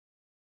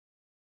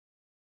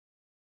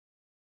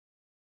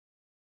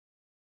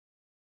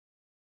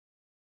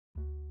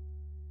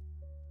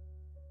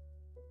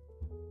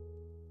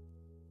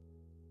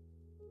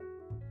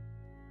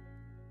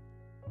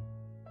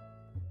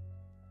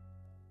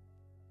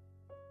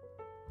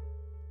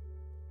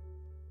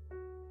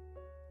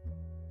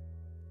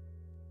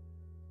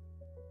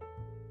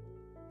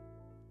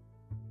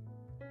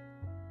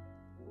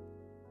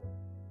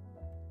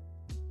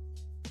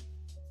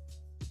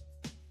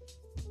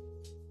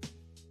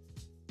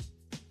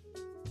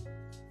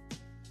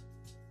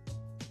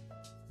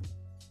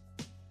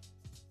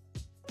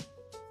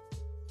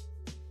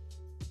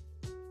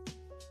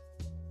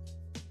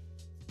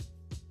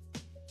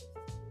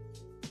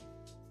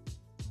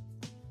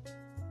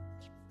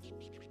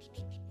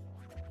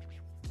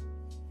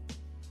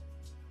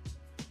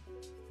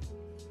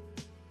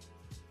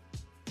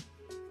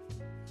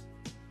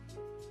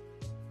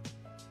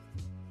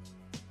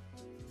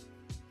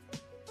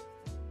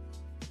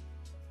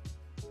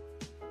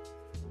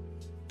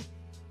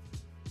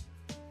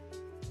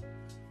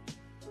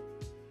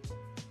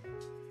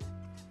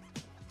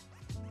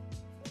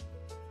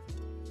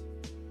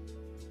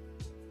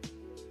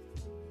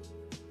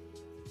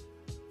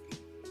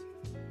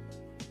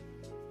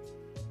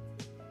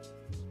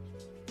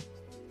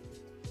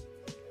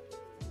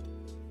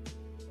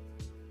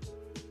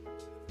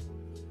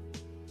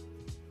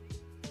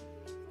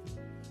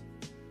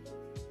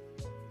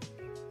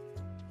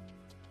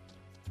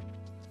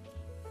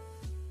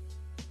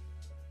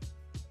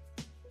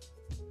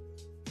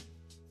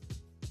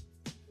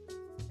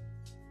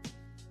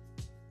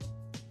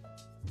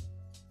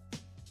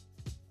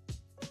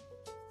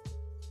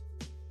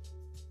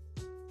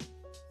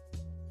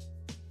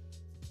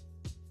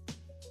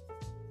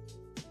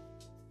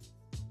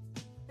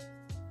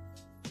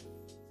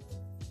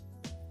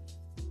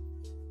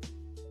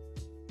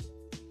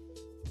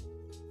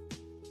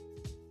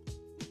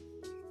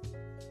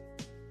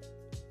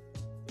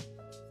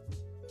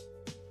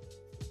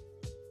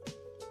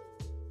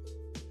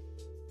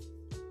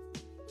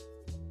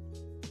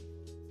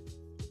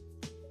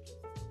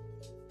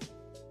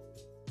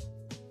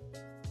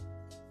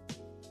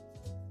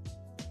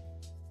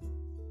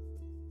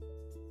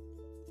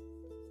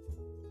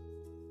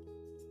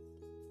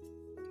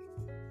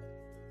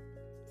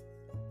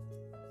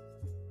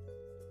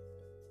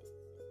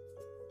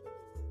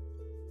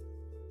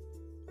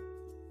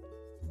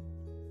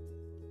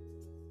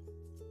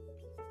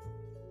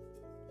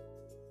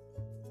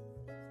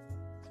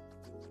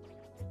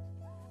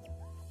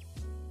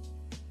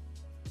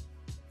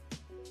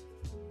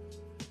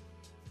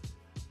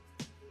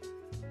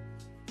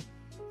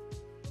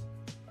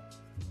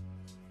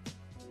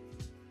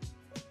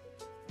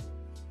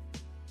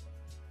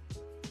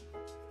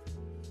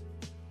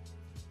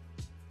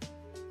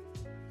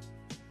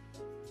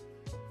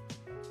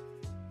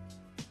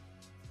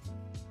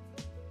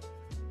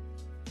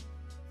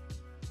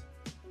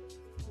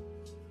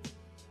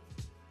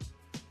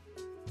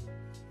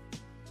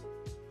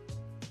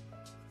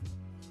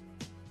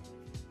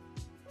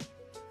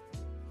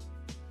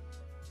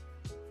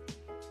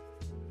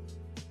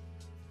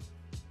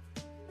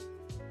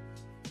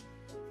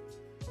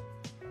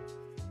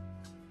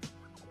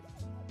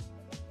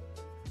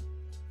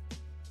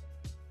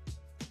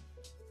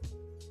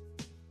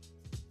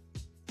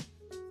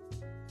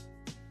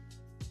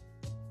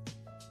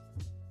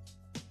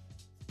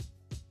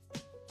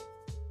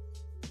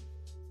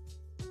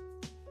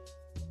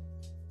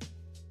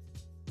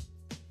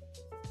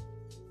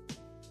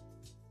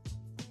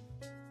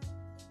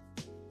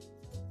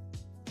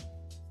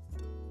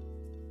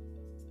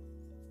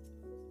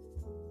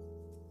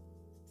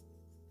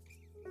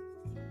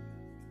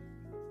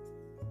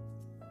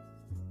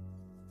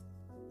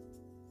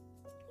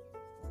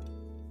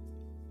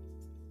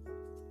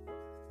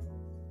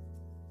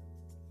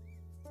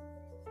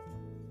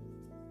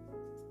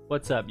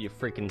What's up, you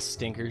freaking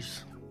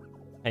stinkers?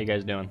 How you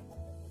guys doing?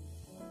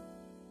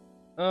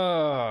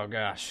 Oh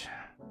gosh.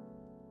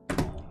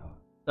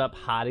 What's up,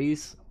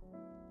 hotties?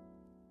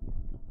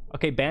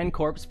 Okay, ban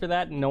corpse for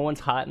that. No one's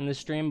hot in this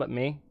stream but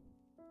me.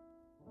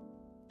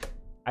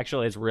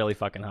 Actually, it's really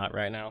fucking hot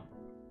right now.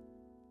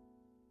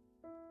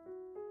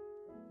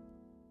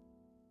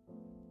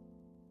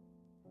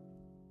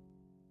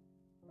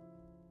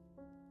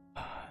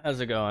 How's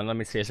it going? Let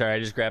me see. Sorry, I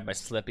just grabbed my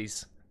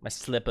slippies. My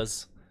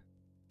slippers.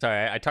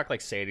 Sorry, I talk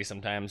like Sadie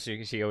sometimes.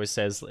 She always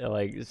says,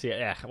 like, see,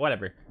 yeah,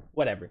 whatever.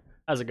 Whatever.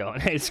 How's it going?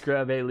 Hey,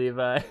 Scrub. Hey,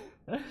 Levi.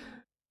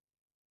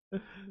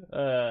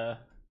 How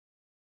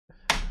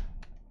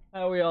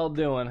we all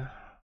doing?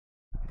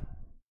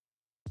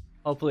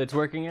 Hopefully it's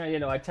working. You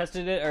know, I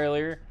tested it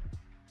earlier.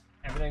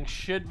 Everything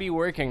should be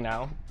working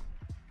now.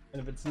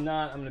 And if it's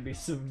not, I'm going to be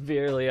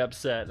severely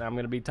upset. I'm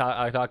going to be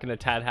talking to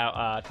Todd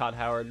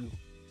Howard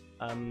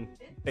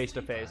face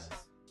to face.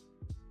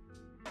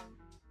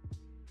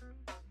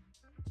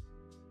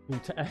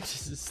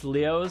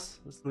 Leo's?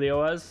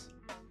 Leo's?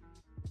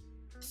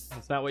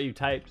 That's not what you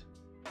typed.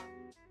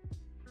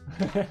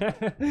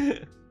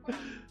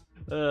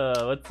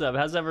 What's up?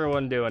 How's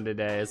everyone doing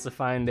today? It's a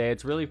fine day.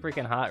 It's really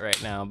freaking hot right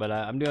now, but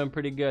I'm doing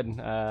pretty good.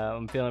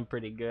 I'm feeling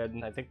pretty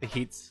good. I think the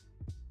heat's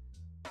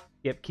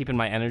keeping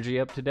my energy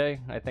up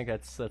today. I think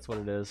that's what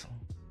it is.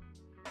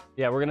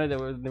 Yeah, we're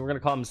gonna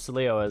call him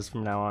Leo's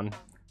from now on.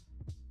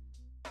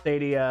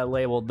 Sadie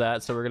labeled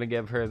that, so we're gonna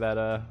give her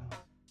that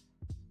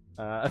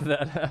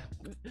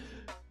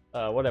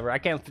whatever. I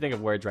can't think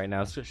of words right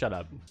now, so shut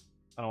up.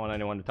 I don't want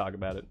anyone to talk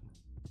about it.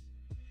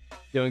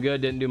 Doing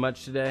good. Didn't do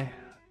much today.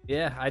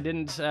 Yeah, I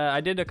didn't.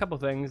 I did a couple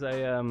things.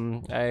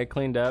 I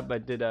cleaned up. I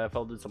did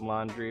folded some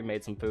laundry,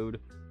 made some food.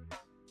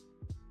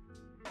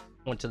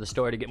 Went to the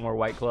store to get more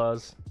White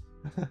Claws.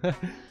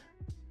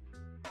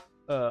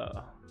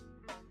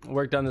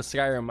 Worked on the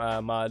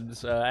Skyrim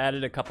mods.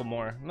 Added a couple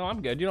more. No,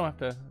 I'm good. You don't have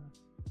to.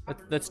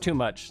 That's too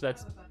much.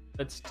 That's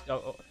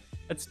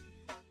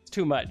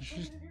too much.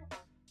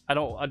 I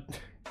don't.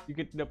 You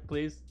could no,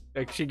 please.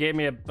 Like, she gave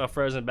me a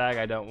frozen bag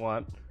I don't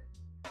want.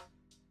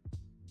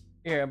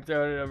 Here, I'm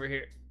throwing it over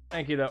here.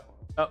 Thank you though.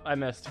 Oh, I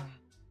missed.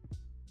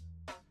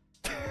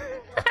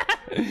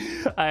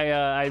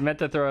 I meant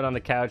to throw it on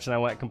the couch and I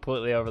went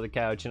completely over the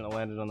couch and it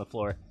landed on the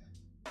floor.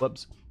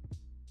 Whoops.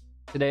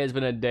 Today has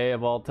been a day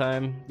of all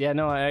time. Yeah,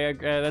 no, I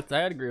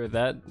agree with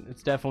that.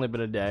 It's definitely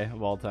been a day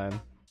of all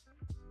time.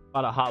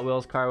 Bought a Hot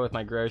Wheels car with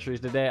my groceries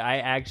today. I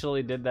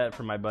actually did that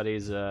for my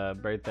buddy's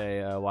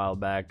birthday a while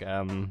back.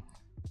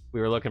 We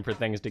were looking for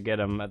things to get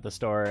him at the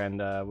store, and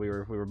we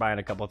were buying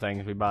a couple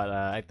things. We bought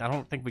I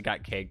don't think we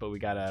got cake, but we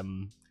got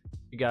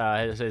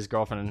his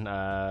girlfriend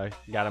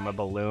got him a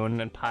balloon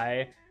and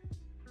pie.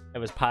 It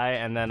was pie,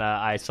 and then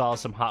I saw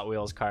some Hot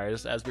Wheels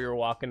cars as we were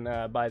walking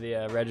by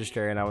the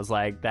register, and I was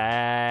like,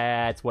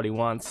 that's what he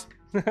wants.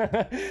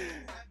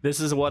 This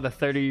is what a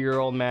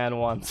 30-year-old man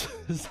wants.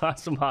 Saw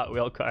some Hot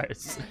Wheel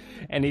cars,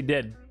 and he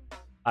did.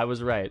 I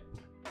was right.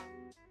 I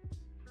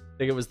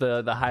think it was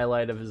the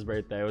highlight of his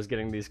birthday. I was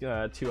getting these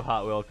 2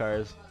 Hot Wheel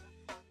cars.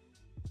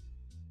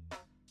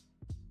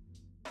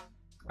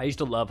 I used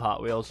to love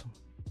Hot Wheels,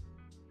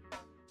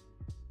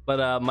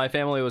 but my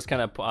family was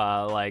kind of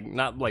like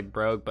not like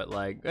broke, but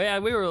like yeah,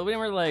 we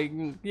were like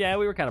yeah,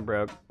 we were kind of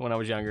broke when I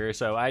was younger.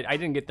 So I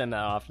didn't get them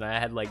that often. I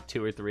had like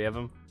 2 or 3 of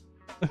them.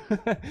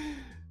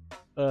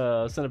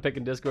 Cinepick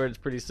in Discord is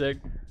pretty sick.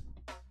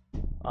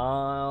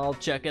 I'll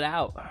check it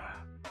out.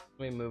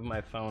 Let me move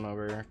my phone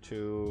over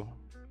to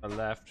the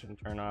left and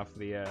turn off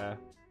the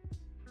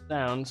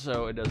sound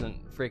so it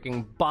doesn't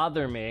freaking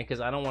bother me,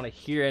 because I don't want to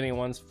hear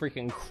anyone's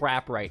freaking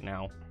crap right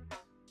now.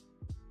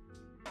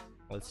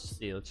 Let's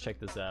see, let's check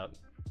this out.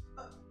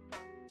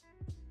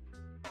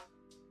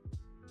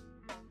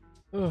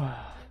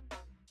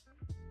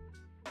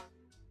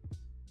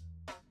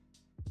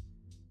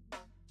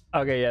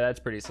 Okay, yeah, that's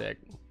pretty sick.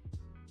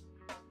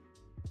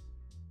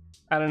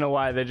 I don't know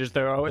why they just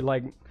throw it,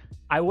 like,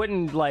 I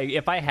wouldn't, like,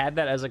 if I had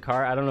that as a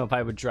car, I don't know if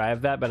I would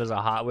drive that, but as a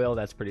Hot Wheel,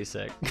 that's pretty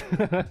sick.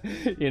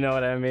 You know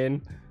what I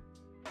mean?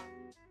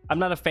 I'm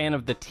not a fan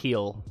of the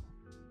teal,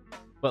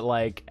 but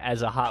like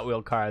as a Hot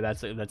Wheel car,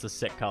 that's a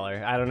sick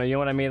color. I don't know, you know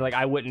what I mean? Like,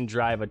 I wouldn't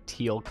drive a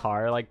teal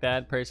car like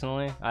that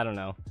personally. I don't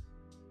know.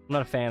 I'm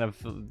not a fan of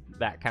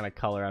that kind of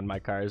color on my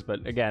cars,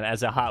 but again,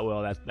 as a Hot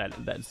Wheel,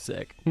 that's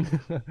sick.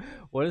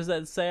 What does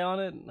that say on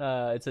it?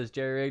 It says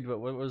jerry rigged, but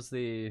what was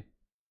the?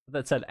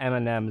 That said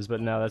M&M's,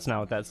 but no, that's not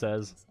what that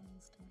says.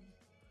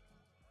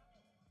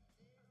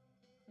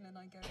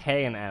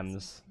 K and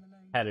M's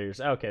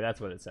headers. Okay, that's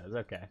what it says.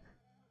 Okay,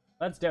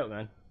 that's dope,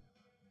 man.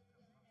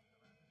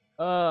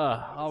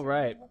 All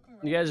right.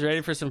 You guys ready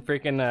for some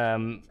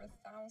freaking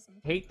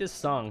hate this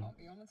song?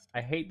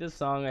 I hate this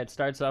song. It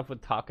starts off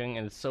with talking,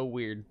 and it's so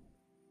weird.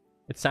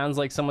 It sounds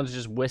like someone's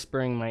just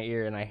whispering in my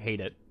ear, and I hate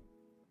it.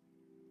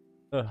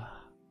 Ugh.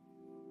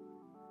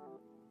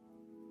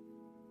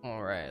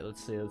 All right,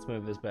 let's see. Let's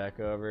move this back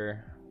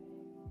over.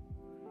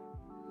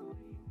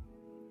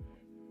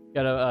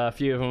 Got a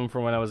few of them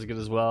from when I was a kid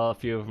as well. A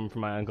few of them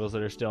from my uncles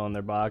that are still in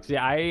their box.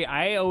 Yeah,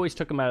 I always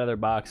took them out of their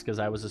box because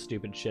I was a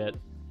stupid shit.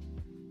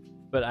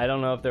 But I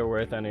don't know if they're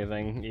worth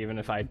anything, even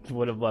if I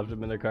would have left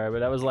them in their car. But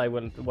that was like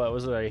when, what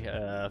was it, like,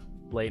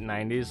 late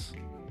 90s,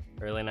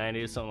 early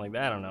 90s, something like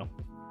that. I don't know.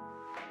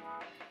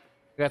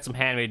 I got some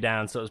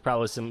hand-me-downs, so it was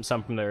probably some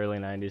from the early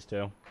 90s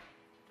too.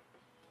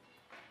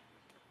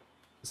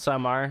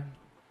 Some are.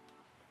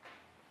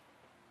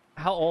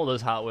 How old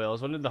is Hot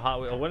Wheels? When did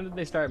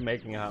they start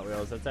making Hot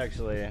Wheels? That's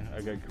actually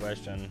a good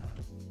question.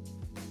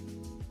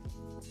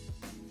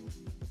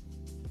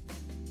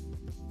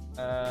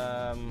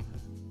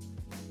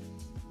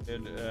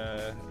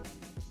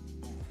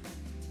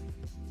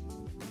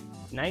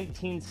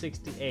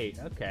 1968.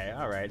 Okay,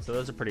 all right. So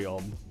those are pretty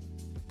old.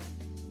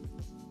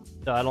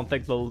 So I don't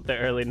think the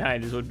early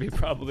 90s would be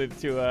probably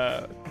too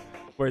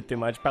worth too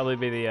much. Probably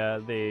be the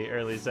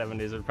early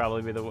 70s would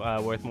probably be the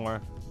worth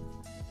more.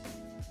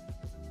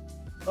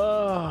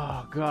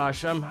 Oh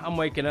gosh, I'm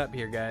waking up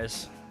here,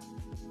 guys.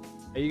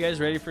 Are you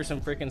guys ready for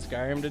some freaking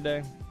Skyrim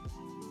today?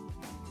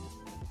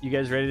 You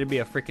guys ready to be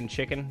a freaking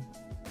chicken?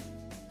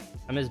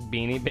 I miss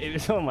Beanie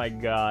Babies. Oh my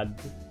god.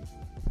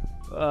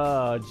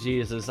 Oh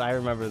Jesus, I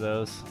remember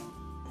those.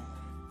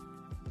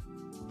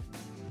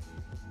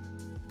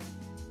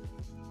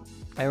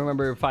 I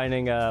remember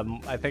finding I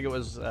think it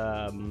was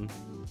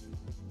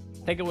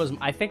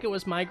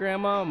my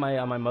grandma, on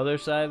my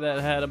mother's side, that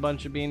had a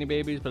bunch of Beanie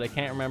Babies, but I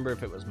can't remember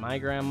if it was my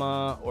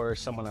grandma or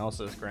someone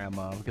else's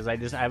grandma, because I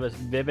have a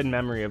vivid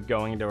memory of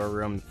going into a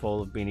room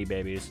full of Beanie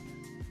Babies.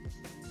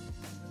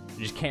 I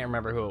just can't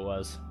remember who it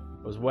was.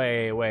 It was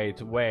way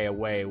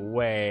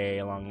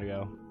long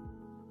ago.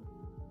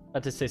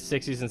 Not to say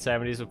 60s and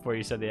 70s before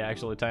you said the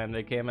actual time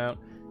they came out.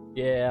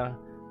 Yeah,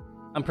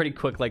 I'm pretty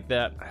quick like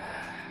that.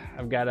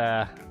 I've got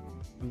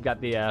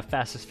the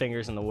fastest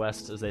fingers in the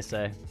West, as they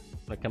say,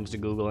 when it comes to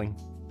Googling.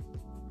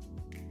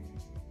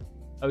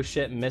 Oh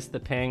shit, missed the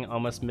ping,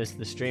 almost missed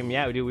the stream.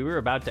 Yeah, dude, we were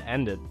about to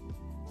end it.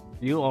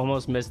 You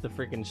almost missed the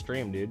freaking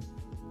stream, dude.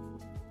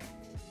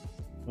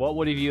 What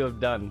would you have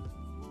done?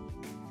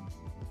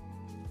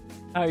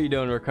 How you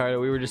doing, Ricardo?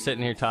 We were just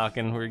sitting here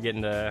talking. We were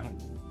getting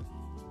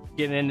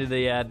into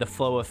the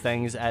flow of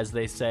things, as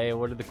they say.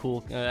 What are the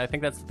cool? I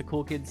think that's what the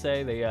cool kids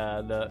say.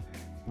 The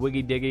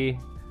wiggy diggy.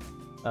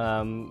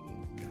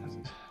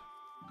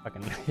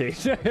 Fucking I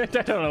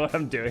don't know what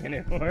I'm doing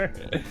anymore.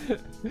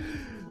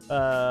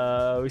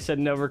 We said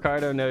no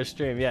Ricardo, no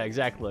stream. Yeah,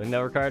 exactly.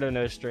 No Ricardo,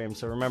 no stream.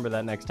 So remember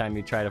that next time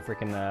you try to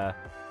freaking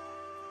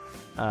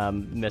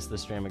miss the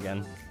stream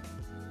again.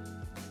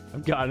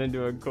 I've gotten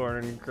into a corner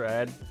and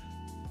cried.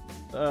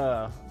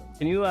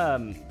 Can you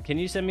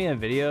send me a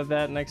video of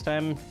that next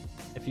time?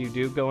 If you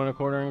do go in a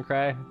corner and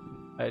cry,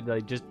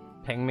 like just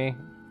ping me.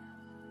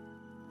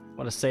 I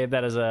want to save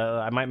that as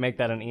I might make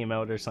that an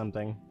emote or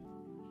something.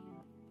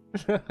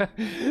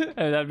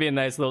 That'd be a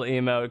nice little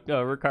emote.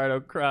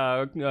 Ricardo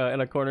in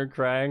a corner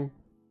crying.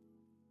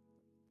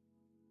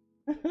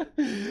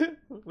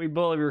 We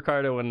bully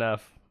Ricardo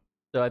enough,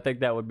 so I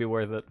think that would be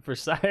worth it for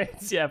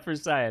science. Yeah, for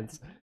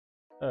science.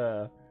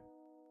 Oh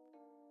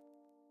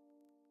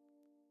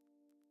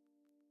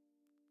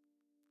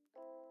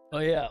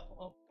yeah.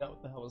 Oh,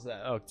 what the hell was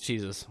that? Oh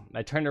Jesus!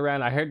 I turned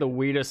around. I heard the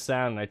weirdest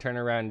sound. And I turned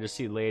around and just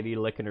see Lady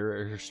licking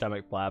her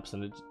stomach flaps,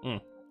 and it's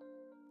the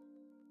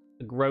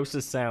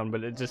grossest sound.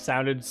 But it just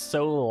sounded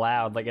so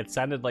loud. Like it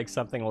sounded like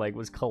something like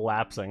was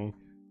collapsing.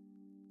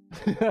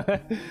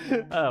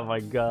 Oh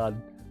my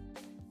god.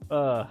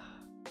 But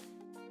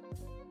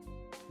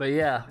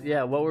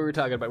yeah. What were we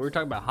talking about? We were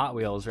talking about Hot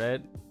Wheels,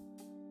 right?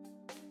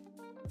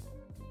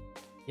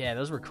 Yeah,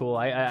 those were cool.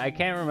 I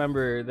can't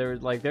remember.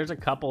 There's a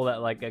couple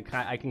that like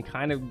I can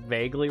kind of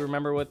vaguely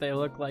remember what they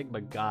look like,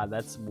 but God,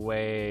 that's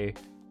way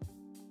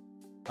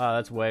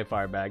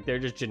far back. They're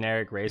just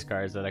generic race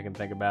cars that I can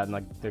think about, and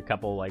like a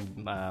couple like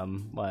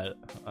what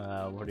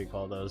do you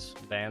call those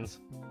vans?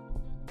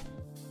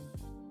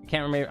 I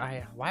can't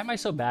remember. Why am I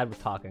so bad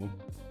with talking?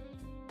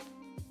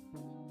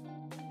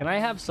 Can I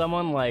have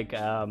someone like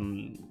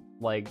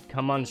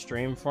come on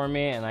stream for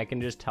me, and I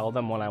can just tell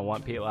them what I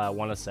want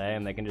to say,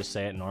 and they can just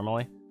say it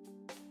normally?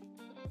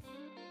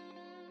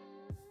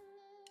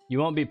 You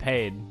won't be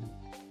paid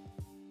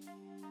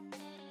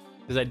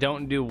because I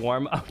don't do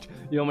warm up.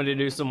 You want me to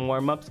do some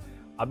warm ups?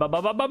 Balls.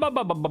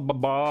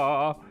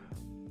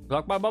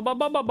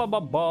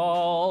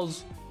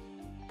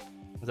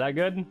 Is that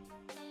good?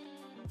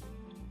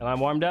 Am I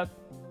warmed up?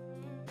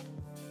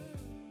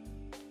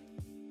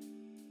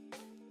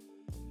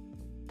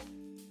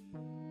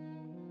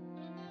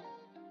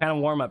 What kind of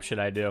warm up should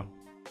I do?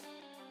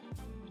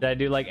 Should I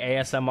do like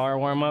ASMR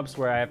warm-ups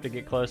where I have to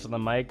get close to the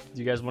mic?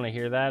 Do you guys want to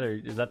hear that, or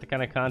is that the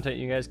kind of content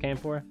you guys came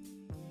for?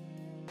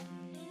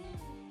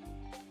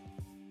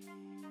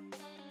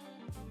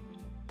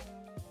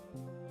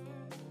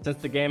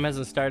 Since the game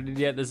hasn't started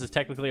yet, this is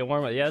technically a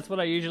warm-up. Yeah, that's what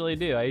I usually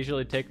do. I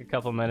usually take a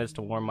couple minutes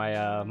to warm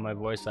my my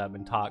voice up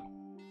and talk.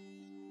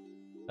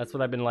 That's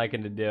what I've been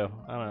liking to do.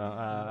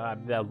 I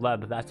don't know.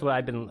 That's what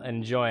I've been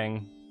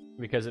enjoying.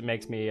 because it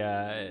makes me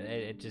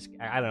it just,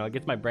 I don't know, it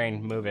gets my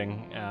brain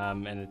moving,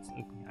 and it's,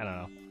 I don't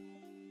know.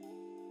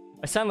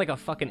 I sound like a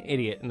fucking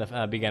idiot in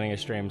the beginning of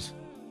streams.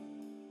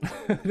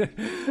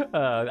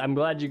 I'm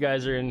glad you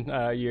guys are in,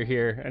 you're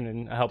here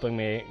and helping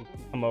me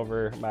come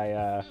over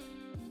my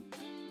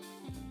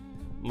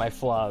my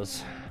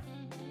flaws.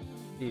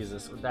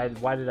 Jesus,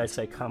 why did I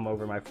say come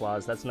over my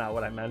flaws? That's not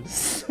what I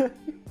meant.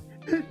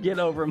 Get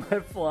over my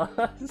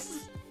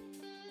flaws.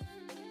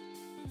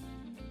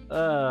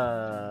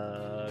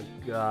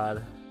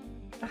 God.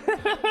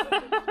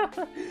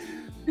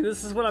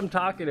 This is what I'm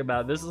talking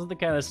about. This is the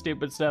kind of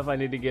stupid stuff I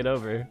need to get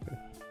over.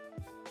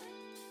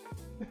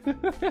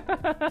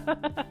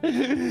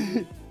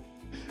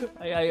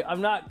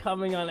 I'm not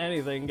coming on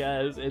anything,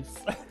 guys. It's...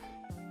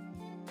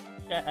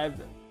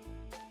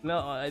 No,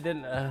 I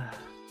didn't...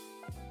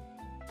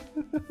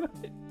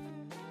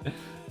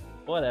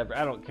 Whatever,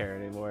 I don't care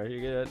anymore.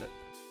 You good?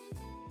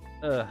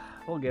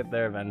 We'll get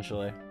there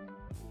eventually.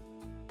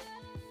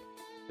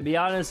 To be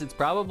honest, it's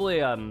probably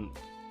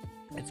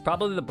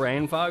the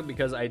brain fog,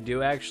 because I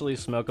do actually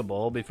smoke a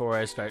bowl before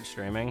I start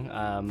streaming.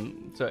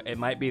 So it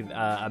might be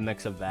a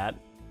mix of that.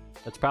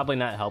 It's probably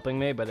not helping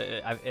me, but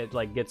it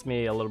like gets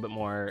me a little bit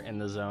more in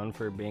the zone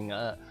for being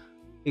a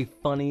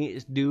funny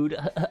dude.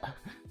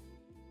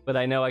 But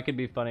I know I could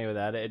be funny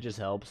without it. It just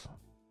helps.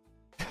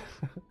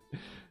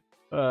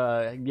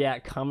 Yeah,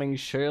 coming.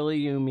 Surely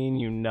you mean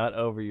you nut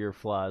over your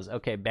flaws.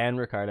 Okay, ban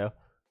Ricardo.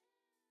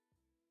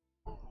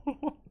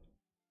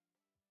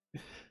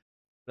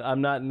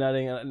 I'm not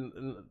nutting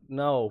on...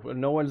 No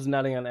one's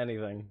nutting on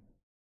anything.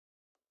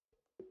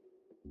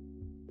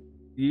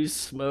 You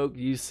smoke,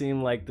 you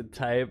seem like the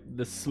type,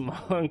 the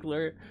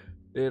smuggler.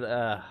 Dude,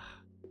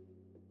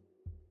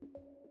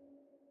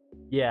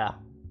 yeah,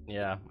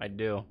 I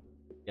do.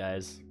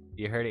 Guys,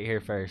 you heard it here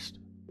first.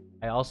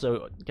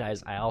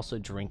 Guys, I also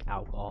drink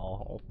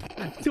alcohol.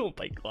 Oh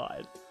my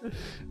god.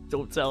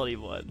 Don't tell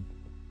anyone.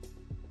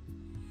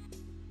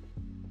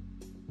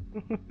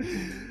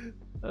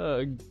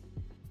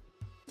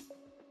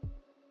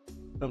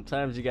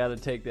 Sometimes you gotta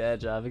take the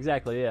edge off.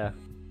 Exactly, yeah.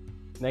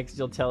 Next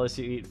you'll tell us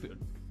you eat food.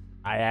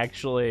 I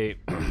actually...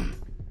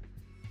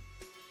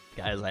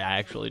 Guys, I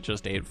actually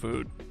just ate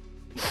food.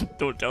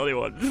 Don't tell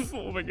anyone.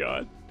 Oh my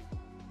god.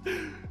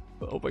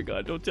 Oh my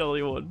god, don't tell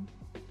anyone.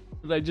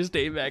 I just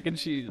ate mac and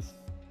cheese.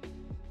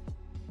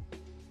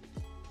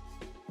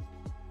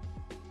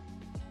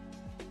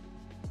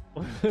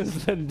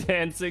 Is the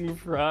dancing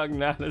frog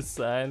not a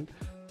sign?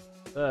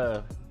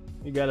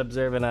 You got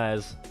observant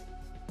eyes.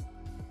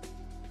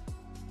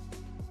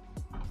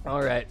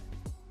 Alright.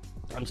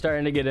 I'm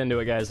starting to get into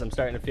it, guys. I'm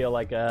starting to feel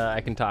like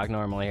I can talk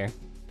normally here.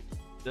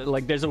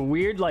 Like, there's a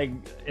weird, like,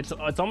 it's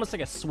almost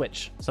like a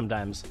switch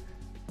sometimes.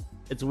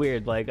 It's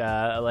weird, like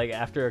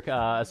after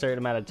a certain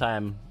amount of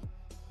time,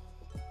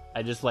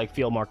 I just, like,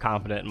 feel more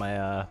confident in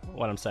my,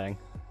 what I'm saying.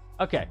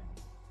 Okay.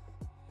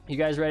 You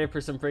guys ready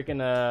for some freaking,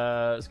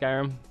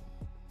 Skyrim?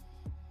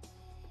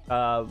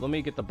 Let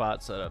me get the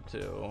bot set up,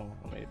 too.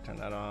 Let me turn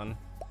that on.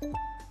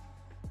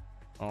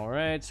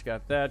 Alright,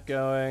 got that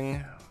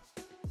going.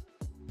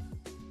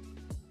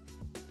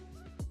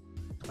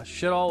 That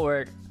should all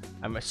work.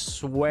 I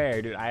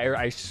swear, dude.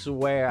 I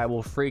swear I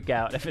will freak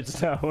out if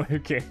it's not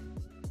working.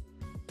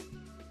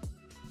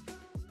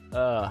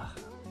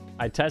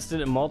 I tested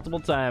it multiple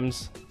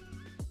times.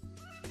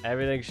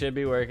 Everything should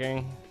be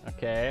working.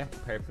 Okay,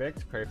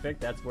 perfect.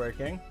 That's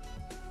working.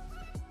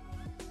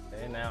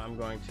 Okay, now I'm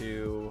going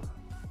to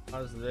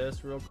pause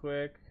this real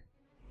quick.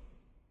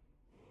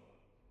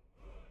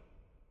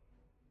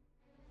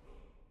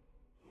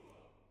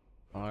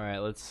 All right,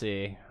 let's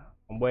see.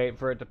 I'm waiting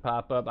for it to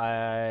pop up.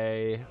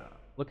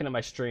 Looking at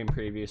my stream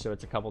preview, so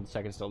it's a couple of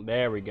seconds still.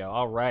 There we go.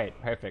 All right,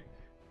 perfect.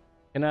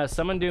 Can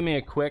someone do me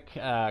a quick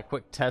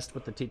test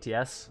with the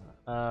TTS,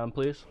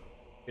 please, if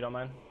you don't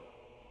mind?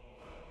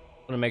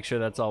 I want to make sure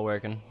that's all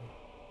working.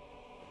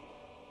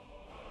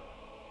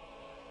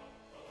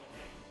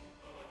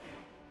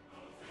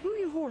 Who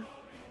you whore?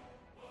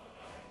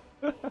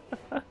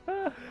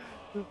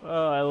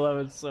 Oh, I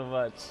love it so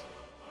much.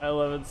 I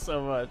love it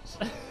so much.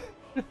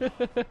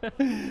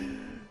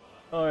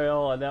 Alright,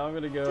 hold on. Now I'm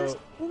gonna go.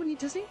 What were you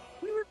testing?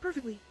 We work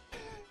perfectly.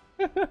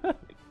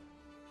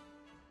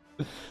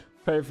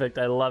 Perfect.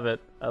 I love it.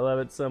 I love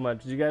it so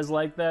much. Do you guys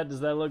like that? Does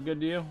that look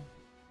good to you?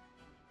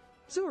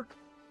 Zork.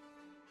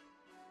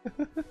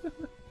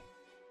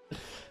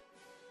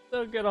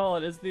 So good. Hold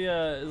on. Is the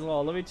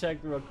well, let me check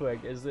real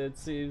quick. Is the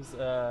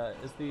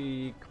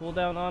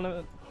cooldown on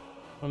it?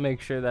 I'll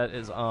make sure that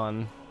is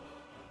on.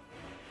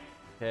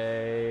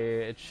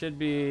 Okay, it should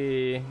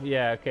be,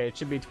 yeah, okay, it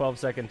should be 12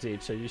 seconds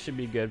each, so you should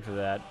be good for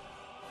that.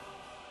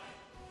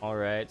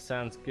 Alright,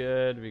 sounds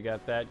good. We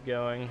got that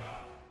going.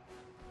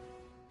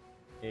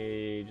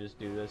 Hey, just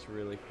do this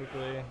really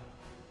quickly.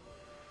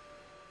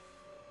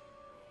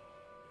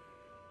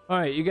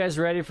 Alright, you guys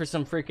ready for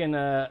some freaking,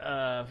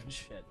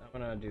 shit, I'm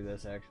gonna do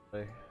this,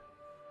 actually.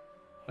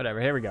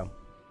 Whatever, here we go.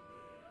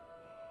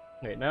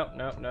 Wait, no.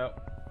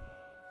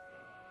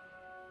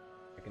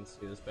 I can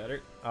see this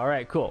better.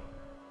 Alright, cool.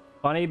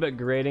 Funny but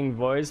grating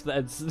voice.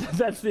 That's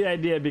the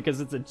idea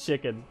because it's a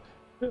chicken.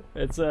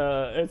 It's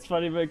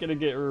funny but gonna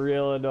get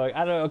real annoying.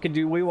 I don't know. Okay,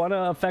 do we want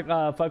to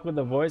fuck with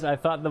the voice? I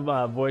thought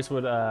the voice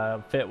would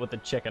fit with the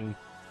chicken.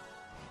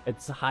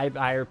 It's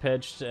higher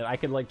pitched. I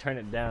could like turn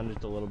it down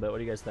just a little bit. What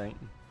do you guys think?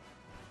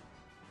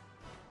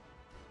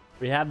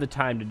 We have the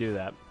time to do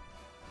that.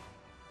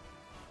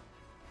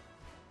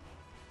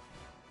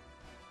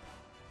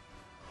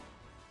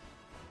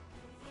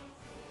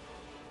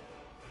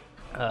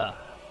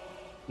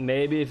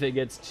 Maybe if it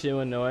gets too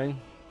annoying.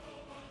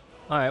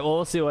 All right, well,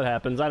 we'll see what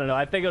happens. I don't know.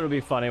 I think it'll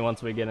be funny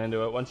once we get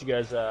into it. Once you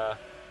guys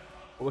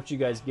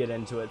get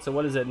into it. So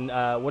what is it?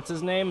 What's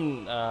his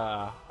name?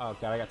 Oh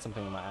god, I got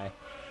something in my eye.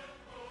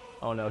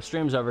 Oh no,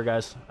 stream's over,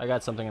 guys. I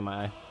got something in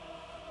my eye.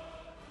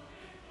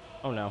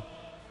 Oh no.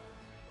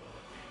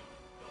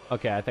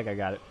 Okay, I think I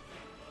got it.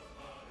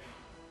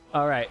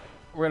 All right,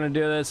 we're gonna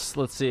do this.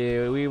 Let's see.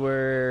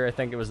 I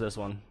think it was this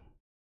one.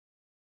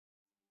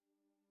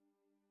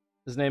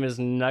 His name is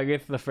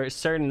Nugget the First,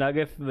 Sir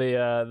Nugget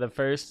the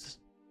First,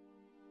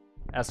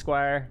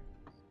 Esquire.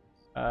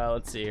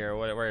 Let's see here.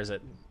 Where is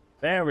it?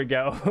 There we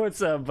go.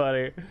 What's up,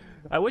 buddy?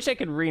 I wish I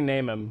could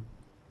rename him.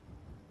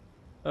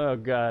 Oh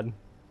god.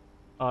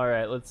 All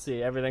right, let's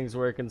see. Everything's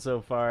working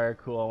so far.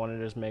 Cool. I want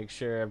to just make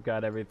sure I've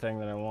got everything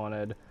that I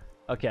wanted.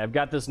 Okay, I've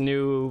got this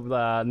new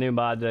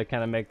mod to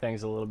kind of make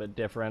things a little bit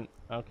different.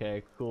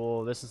 Okay,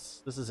 cool. This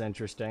is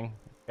interesting.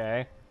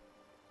 Okay.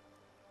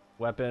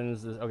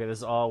 Weapons. Okay, this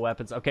is all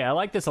weapons. Okay, I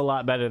like this a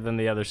lot better than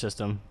the other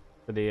system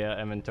for the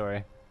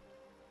inventory.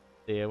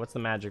 What's the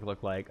magic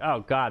look like?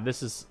 Oh god,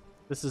 this is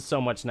so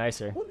much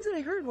nicer. What was it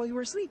I heard while you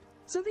were asleep?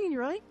 Something in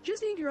your eye?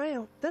 Just yank your eye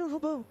out. That'll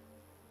help out.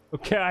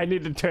 Okay, I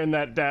need to turn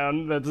that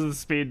down. That's the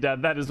speed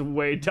down. That is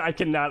I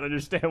cannot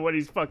understand what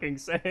he's fucking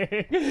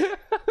saying.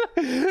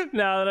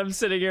 Now that I'm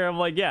sitting here, I'm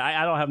like, yeah,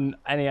 I don't have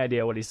any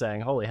idea what he's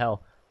saying. Holy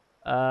hell.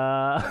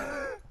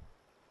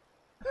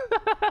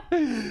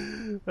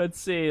 Let's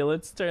see.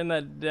 Let's turn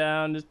that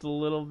down just a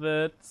little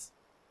bit.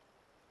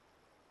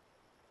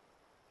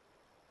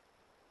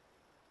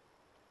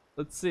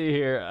 Let's see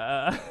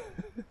here.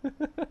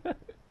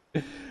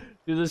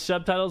 Do the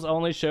subtitles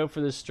only show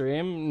for the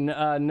stream?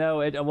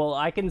 No. Well,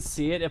 I can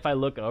see it if I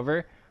look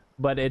over,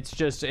 but it's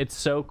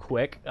so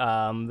quick that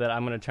I'm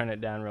gonna turn it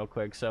down real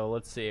quick. So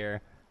let's see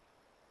here.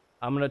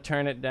 I'm gonna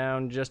turn it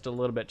down just a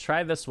little bit.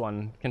 Try this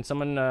one. Can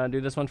someone do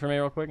this one for me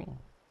real quick?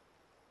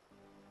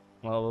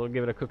 Well, we'll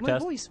give it a quick test. My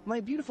voice, my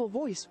beautiful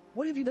voice.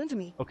 What have you done to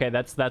me? Okay,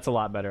 that's a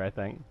lot better, I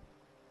think.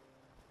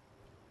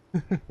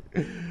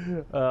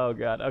 Oh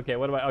god. Okay,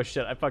 what do I? Oh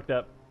shit, I fucked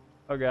up.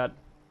 Oh god.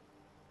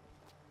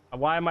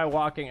 Why am I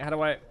walking? How do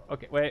I?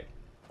 Okay, wait.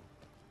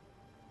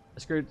 I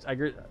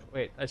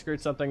screwed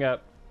something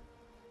up.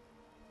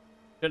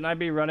 Shouldn't I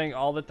be running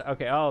all the time?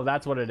 Okay, oh,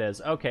 that's what it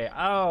is. Okay,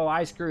 oh,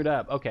 I screwed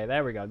up. Okay,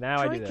 there we go. Now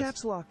I do this. Try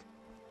caps lock.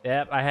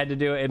 Yep, I had to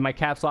do it. My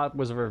caps lock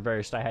was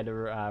reversed. I had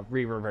to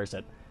re-reverse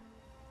it.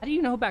 How do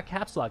you know about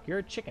caps lock? You're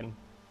a chicken.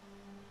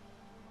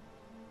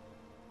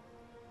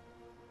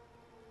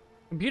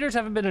 Computers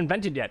haven't been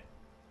invented yet.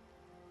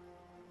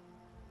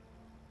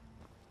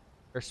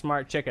 You're a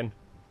smart chicken.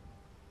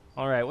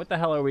 Alright, what the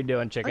hell are we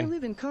doing, chicken? I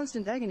live in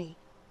constant agony.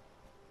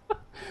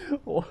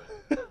 What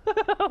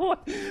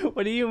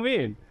do you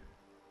mean?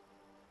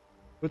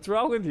 What's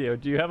wrong with you?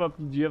 Do you have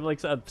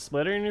like a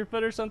splitter in your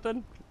foot or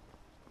something?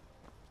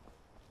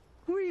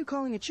 Who are you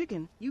calling a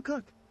chicken? You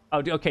cuck.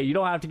 Oh, okay, you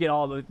don't have to get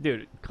all the...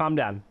 Dude, calm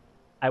down.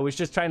 I was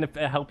just trying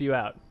to help you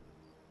out.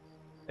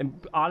 And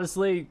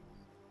honestly...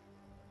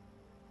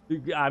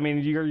 I mean,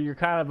 you're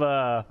kind of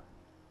a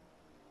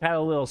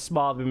little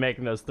small to be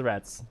making those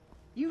threats.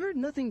 You heard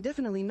nothing,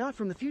 definitely not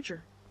from the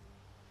future.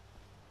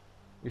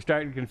 You're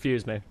starting to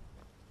confuse me.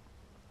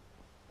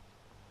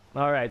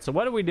 Alright, so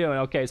what are we doing?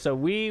 Okay, so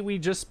we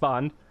just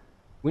spawned.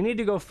 We need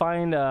to go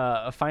find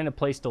a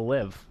place to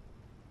live,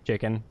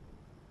 chicken.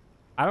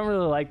 I don't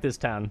really like this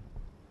town.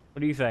 What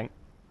do you think?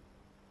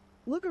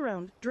 Look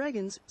around.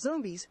 Dragons,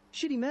 zombies,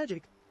 shitty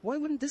magic. Why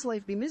wouldn't this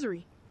life be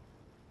misery?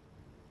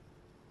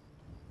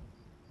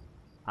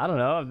 I don't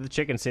know. The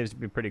chicken seems to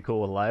be pretty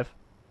cool with life.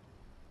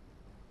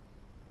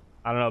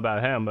 I don't know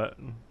about him, but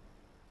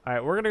all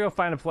right, we're gonna go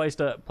find a place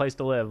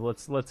to live.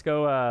 Let's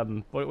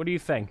go. What do you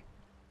think?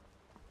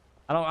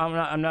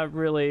 I'm not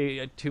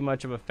really too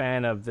much of a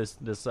fan of this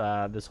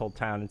whole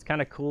town. It's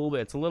kind of cool,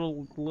 but it's a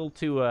little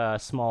too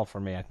small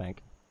for me, I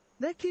think.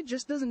 That kid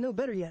just doesn't know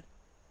better yet.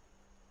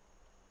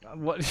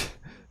 What?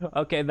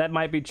 Okay, that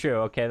might be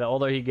true. Okay, the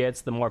older he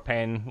gets, the more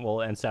pain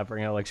and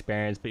suffering he'll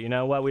experience. But you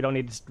know what? We don't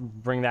need to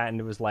bring that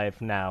into his life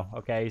now.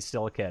 Okay, he's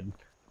still a kid.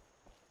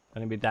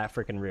 Gonna be that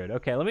freaking rude.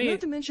 Okay, let me... Not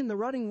to mention the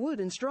rotting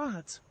wood and straw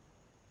huts.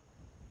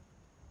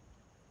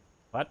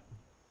 What?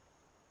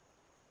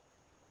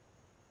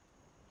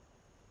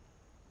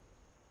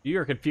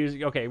 You're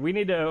confused. Okay, we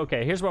need to...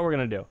 Okay, here's what we're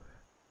gonna do.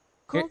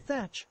 Call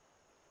Thatch.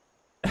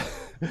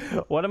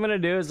 What I'm gonna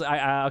do is...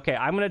 okay,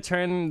 I'm gonna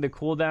turn the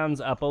cooldowns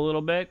up a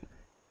little bit.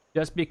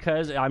 Just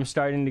because I'm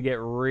starting to get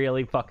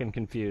really fucking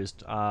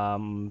confused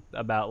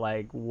about,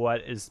 like,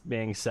 what is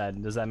being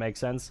said. Does that make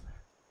sense?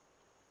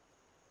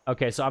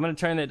 Okay, so I'm gonna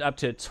turn it up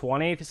to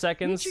 20 We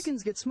seconds.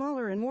 chickens get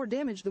smaller and more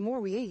damaged the more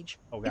we age.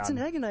 Oh, God. It's an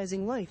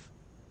agonizing life.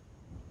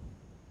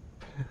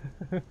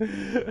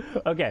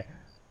 Okay.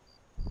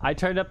 I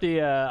turned up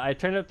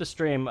the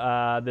stream,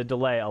 the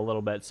delay a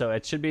little bit, so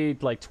it should be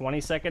like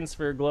 20 seconds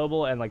for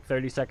global and like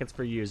 30 seconds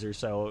for user.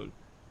 So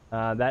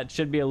that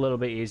should be a little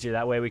bit easier.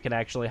 That way we can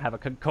actually have a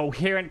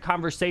coherent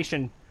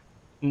conversation.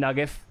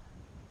 Nugget.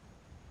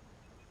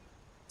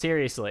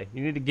 Seriously,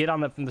 you need to get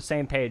on from the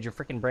same page. Your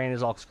freaking brain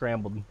is all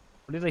scrambled.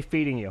 What are they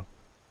feeding you?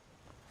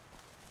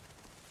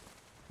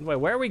 Wait,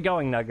 where are we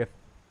going, Nugget?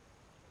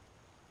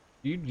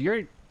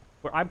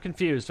 I'm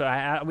confused.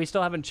 We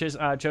still haven't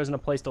chosen a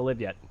place to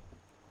live yet.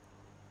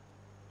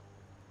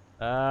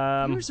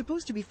 You were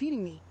supposed to be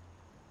feeding me.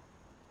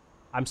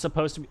 I'm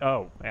supposed to be.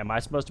 Oh, am I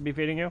supposed to be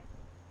feeding you?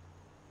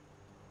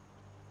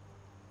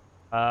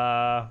 You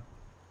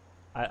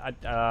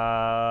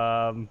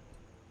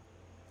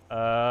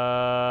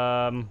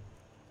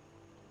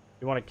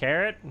want a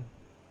carrot?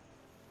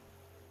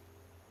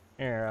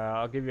 Here,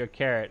 I'll give you a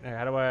carrot. Here,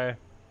 how do I?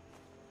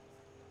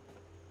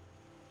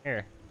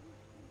 Here.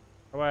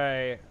 How do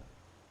I?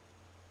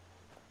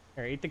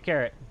 Here, eat the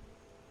carrot.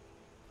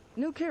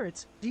 No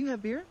carrots. Do you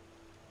have beer?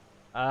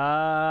 Do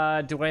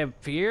I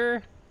have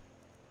beer?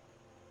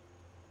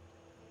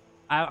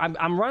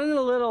 I'm running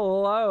a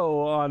little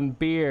low on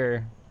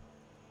beer.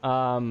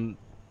 Are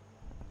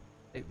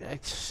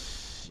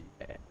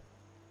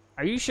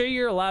you sure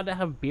you're allowed to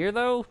have beer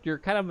though? You're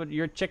kind of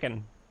you're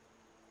chicken.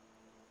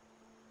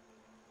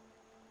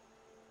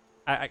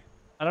 I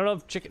don't know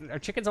if are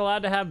chickens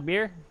allowed to have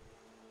beer?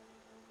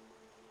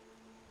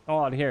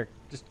 Hold on, here.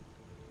 Just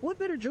What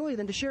better joy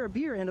than to share a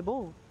beer and a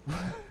bowl?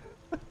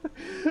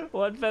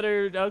 what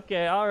better?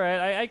 Okay, all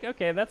right.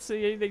 Okay. That's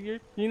you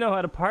know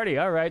how to party.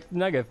 All right,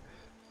 Nugget,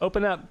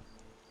 open up.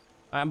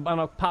 I'm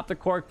gonna pop the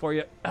cork for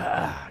you.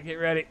 Get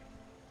ready.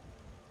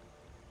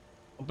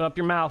 Open up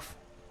your mouth.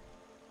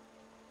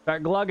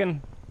 Start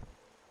glugging.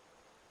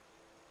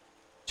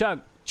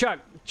 Chug, chug,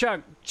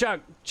 chug,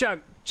 chug,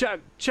 chug,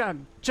 chug, chug,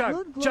 chug,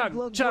 Glug, glug, chug,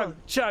 glug, chug,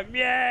 glug. chug.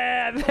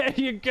 Yeah, there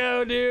you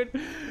go, dude.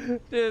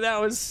 Dude, that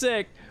was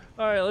sick.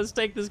 All right, let's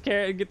take this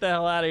carrot and get the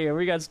hell out of here.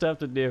 We got stuff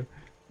to do.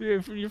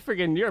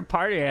 You're a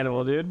party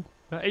animal, dude.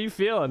 How you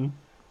feeling?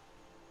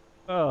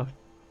 Oh,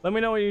 let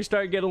me know when you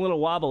start getting a little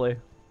wobbly.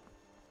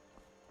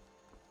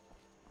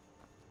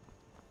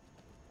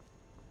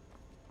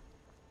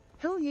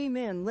 Hell yeah,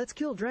 man, let's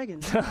kill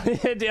dragons.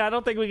 Dude, I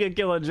don't think we can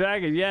kill a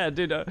dragon. Yeah,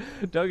 dude,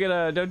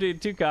 don't do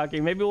it too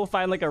cocky. Maybe we'll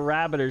find like a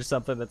rabbit or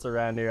something that's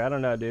around here. I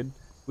don't know, dude.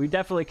 We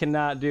definitely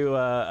cannot do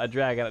a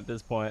dragon at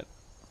this point.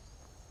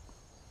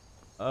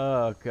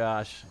 Oh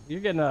gosh, you're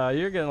getting a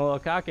little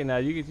cocky now.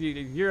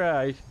 You're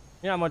a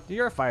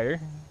fighter,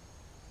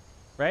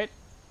 right?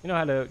 You know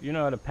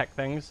how to peck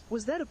things.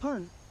 Was that a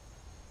pun?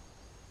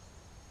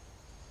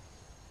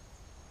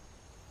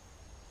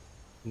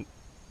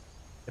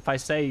 If I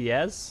say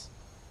yes,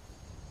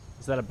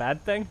 is that a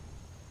bad thing?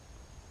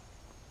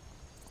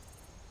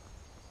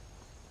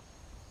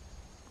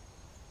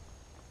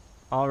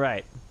 All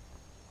right.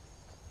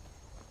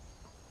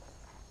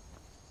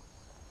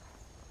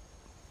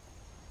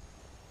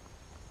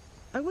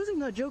 I wasn't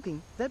not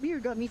joking. That beer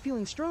got me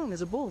feeling strong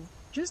as a bull.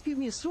 Just give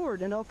me a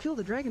sword and I'll kill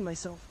the dragon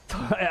myself.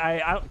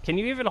 Can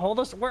you even hold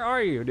us? Where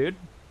are you, dude?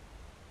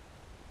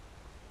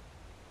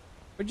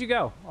 Where'd you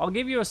go? I'll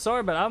give you a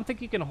sword, but I don't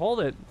think you can hold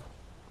it.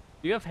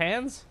 Do you have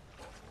hands?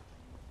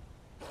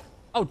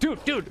 Oh, dude.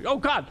 Oh,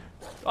 God.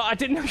 Oh, I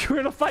didn't know you were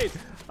in a fight.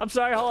 I'm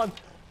sorry. Hold on.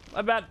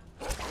 My bad.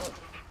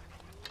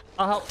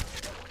 I'll help.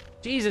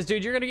 Jesus,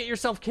 dude. You're going to get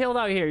yourself killed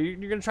out here.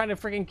 You're going to try to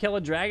freaking kill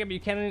a dragon, but you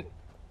can't.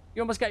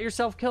 You almost got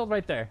yourself killed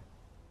right there.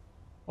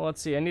 Well,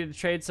 let's see. I need to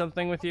trade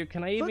something with you.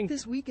 Can I even... Fuck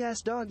this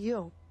weak-ass dog,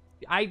 yo.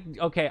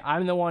 Okay,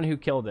 I'm the one who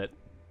killed it.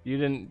 You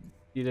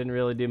didn't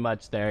really do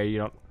much there. You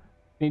don't...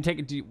 Can you take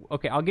it to...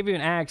 Okay, I'll give you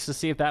an axe to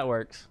see if that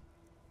works.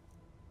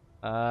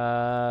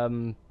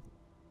 Can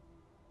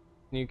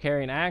you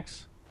carry an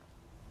axe?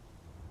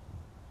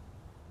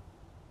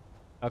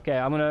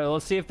 Okay,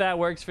 let's see if that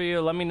works for you.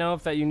 Let me know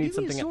if that you need Give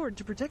me something. a sword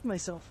to protect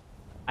myself.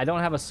 I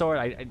don't have a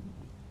sword.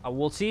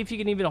 We'll see if you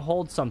can even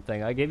hold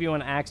something. I gave you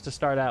an axe to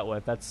start out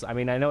with. I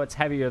mean, I know it's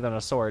heavier than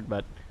a sword,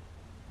 but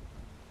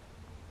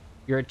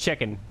you're a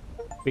chicken.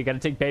 We gotta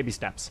take baby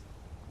steps.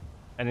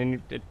 And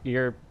then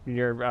where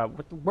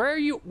are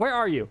you? Where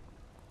are you?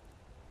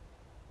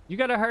 You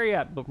gotta hurry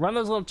up. But run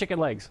those little chicken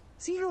legs.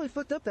 See how I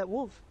fucked up that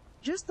wolf?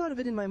 Just thought of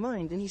it in my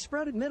mind, and he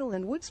sprouted metal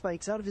and wood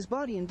spikes out of his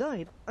body and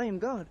died. I am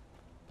God.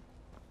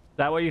 Is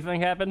that what you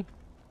think happened?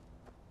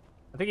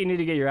 I think you need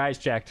to get your eyes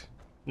checked,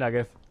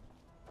 Nugget.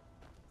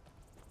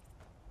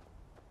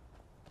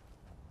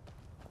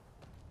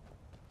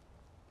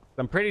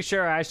 I'm pretty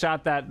sure I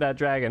shot that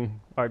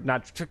dragon. Or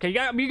not.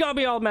 You got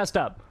me all messed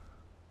up.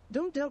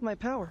 Don't doubt my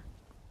power.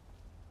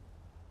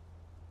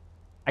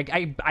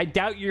 I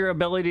doubt your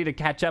ability to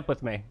catch up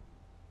with me.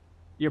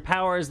 Your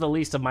power is the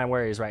least of my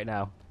worries right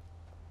now.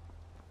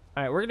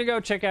 Alright, we're gonna go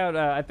check out,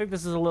 I think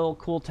this is a little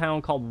cool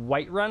town called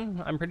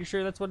Whiterun. I'm pretty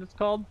sure that's what it's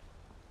called.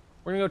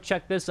 We're gonna go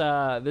check this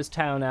this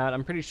town out.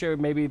 I'm pretty sure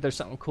maybe there's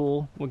something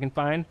cool we can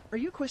find. Are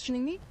you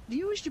questioning me? Do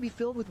you wish to be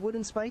filled with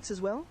wooden spikes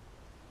as well?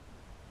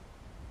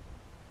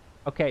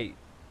 Okay.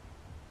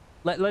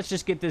 Let's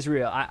just get this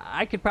real.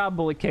 I could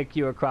probably kick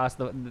you across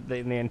the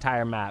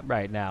entire map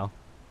right now.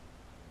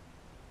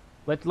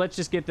 Let's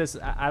just get this.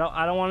 I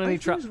don't want any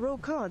trouble. I roe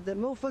cod that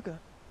motherfucker.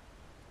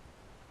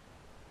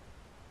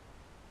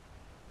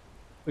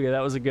 Okay,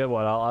 that was a good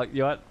one.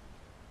 You know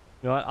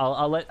what?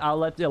 I'll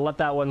let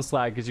that one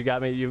slide because you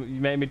got me. You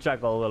made me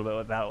chuckle a little bit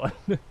with that one.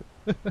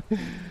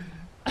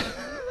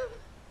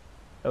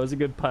 That was a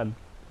good pun.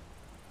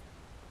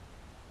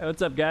 Hey,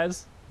 what's up,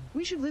 guys?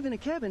 We should live in a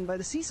cabin by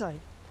the seaside.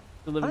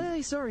 Aye,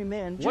 sorry,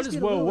 man. What is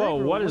whoa?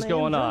 What is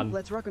going on?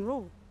 Let's rock and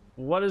roll.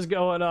 What is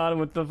going on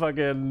with the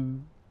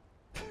fucking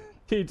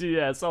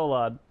TTS? Hold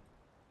on.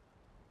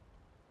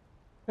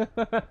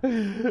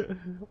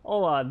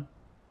 Hold on.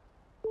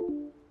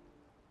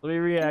 Let me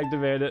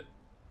reactivate it.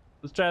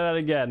 Let's try that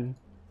again.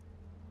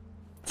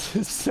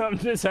 Something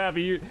just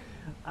happened.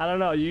 I don't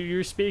know.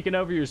 You're speaking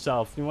over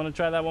yourself. You want to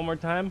try that one more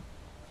time?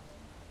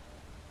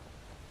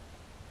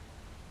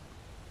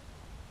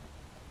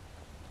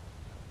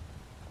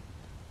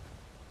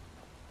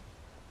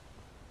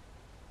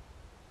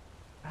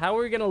 How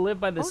are we gonna live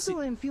by the sea? Also,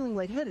 I am feeling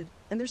lightheaded,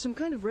 and there's some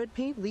kind of red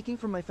paint leaking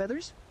from my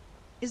feathers.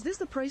 Is this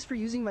the price for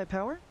using my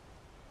power?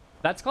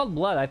 That's called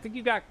blood. I think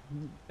you got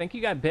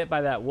bit by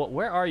that.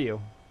 Where are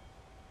you?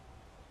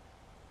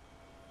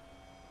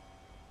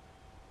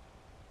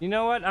 You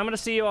know what? I'm gonna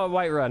see you on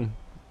Whiterun.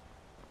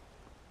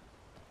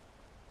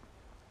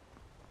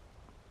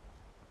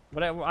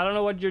 But I don't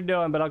know what you're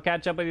doing, but I'll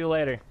catch up with you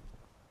later.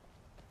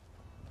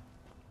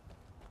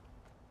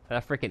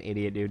 That freaking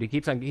idiot, dude.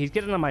 He's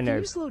getting on my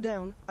nerves. Can you slow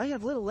down? I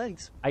have little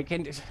legs. I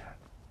can.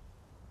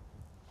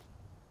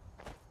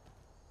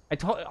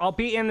 I'll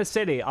be in the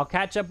city. I'll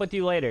catch up with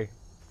you later.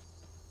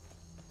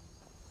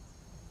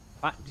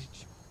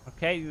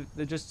 Okay,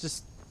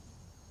 just.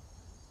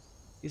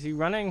 Is he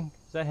running?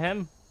 Is that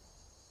him?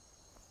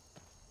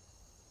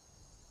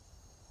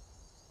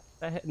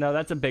 No,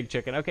 that's a big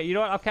chicken. Okay, you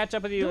know what? I'll catch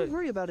up with you. Don't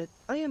worry about it.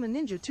 I am a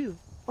ninja too.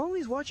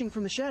 Always watching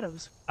from the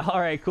shadows. All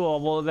right,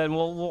 cool. Well, then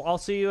I'll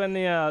see you in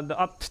the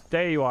up.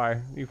 There you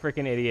are, you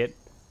freaking idiot.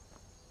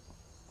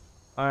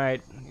 All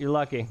right, you're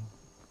lucky.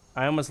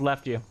 I almost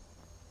left you.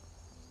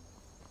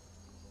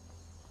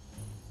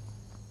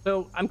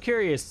 So I'm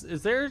curious.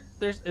 Is there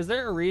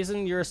a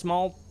reason you're a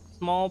small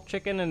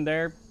chicken and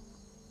they're,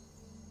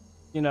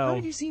 you know? How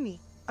did you see me?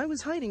 I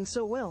was hiding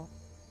so well.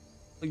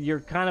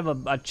 You're kind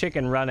of a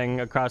chicken running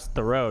across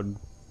the road.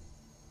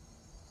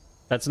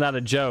 That's not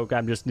a joke.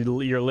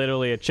 You're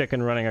literally a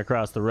chicken running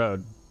across the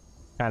road.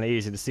 Kind of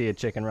easy to see a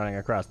chicken running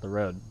across the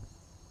road.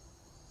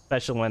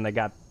 Especially when they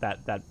got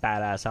that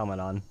badass helmet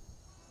on.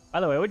 By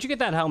the way, where'd you get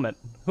that helmet?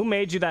 Who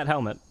made you that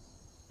helmet?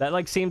 That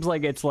like seems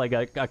like it's like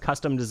a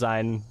custom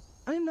design.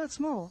 I am not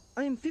small.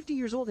 I am 50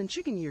 years old in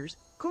chicken years.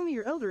 Call me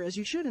your elder as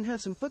you should and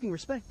have some fucking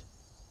respect.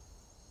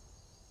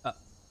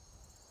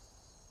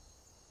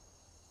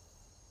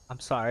 I'm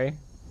sorry.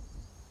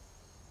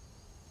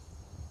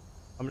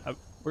 We're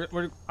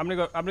gonna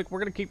go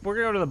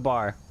to the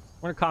bar.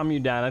 We're gonna calm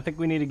you down. I think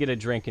we need to get a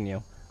drink in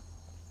you.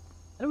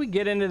 How do we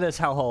get into this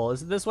hellhole?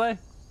 Is it this way?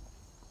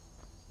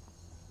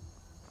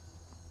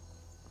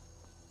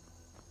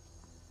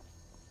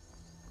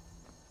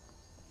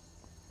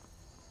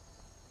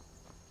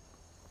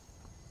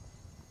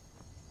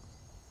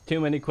 Too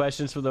many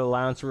questions for the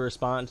allowance for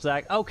response,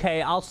 Zach.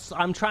 Okay,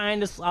 I'm trying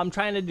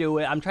to do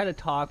it. I'm trying to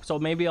talk, so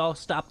maybe I'll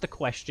stop the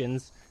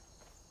questions.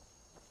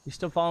 You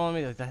still following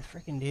me? Like that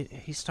freaking dude,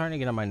 he's starting to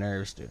get on my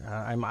nerves, dude.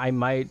 I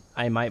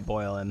might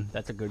boil him.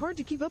 That's a good. Hard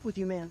to keep up with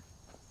you, man.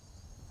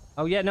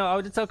 Oh yeah, no,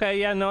 it's okay.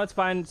 Yeah, no, it's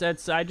fine.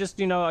 I just,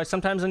 you know,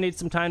 sometimes I need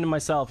some time to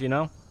myself, you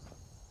know.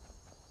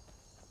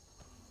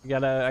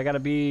 I gotta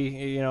be,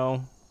 you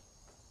know,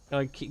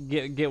 like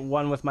get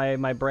one with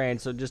my brain.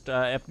 So just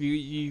if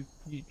you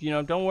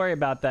know, don't worry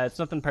about that. It's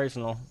nothing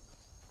personal.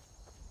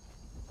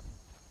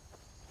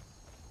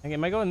 Okay,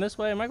 am I going this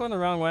way? Am I going the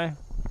wrong way?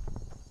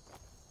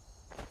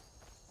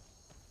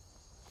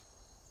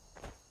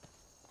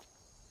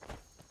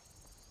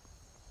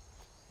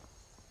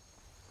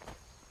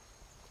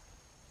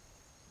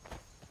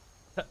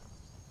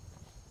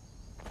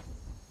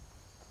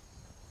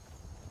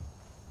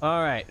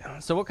 All right.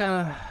 So what kind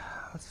of?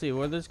 Let's see.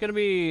 Well, there's gonna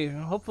be.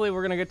 Hopefully,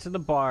 we're gonna get to the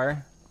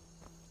bar.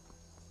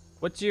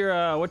 What's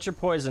your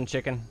poison,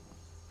 chicken?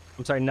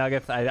 I'm sorry,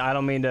 Nugget. I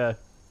don't mean to.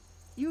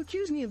 You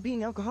accuse me of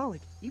being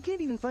alcoholic. You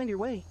can't even find your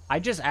way. I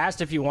just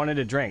asked if you wanted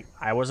to drink.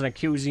 I wasn't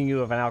accusing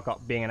you of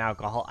being an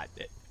alcoholic.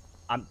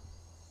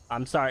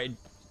 I'm sorry.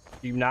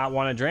 Do you not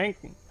want to drink?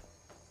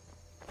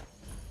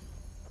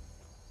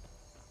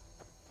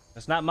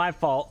 It's not my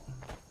fault.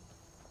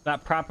 It's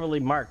not properly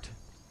marked.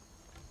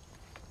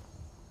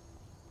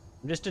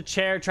 I'm just a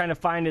chair trying to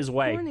find his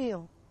way.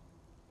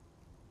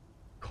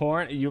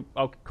 Corn ale.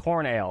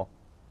 Corn ale.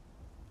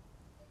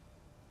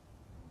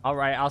 All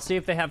right, I'll see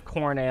if they have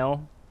corn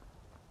ale.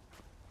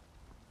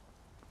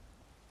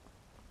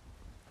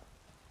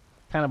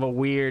 Kind of a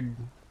weird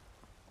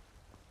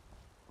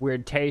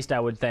weird taste, I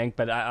would think,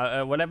 but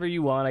whatever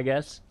you want, I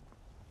guess.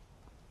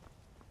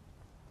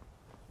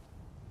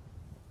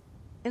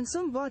 And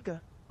some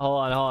vodka.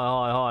 Hold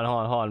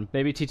on.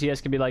 Maybe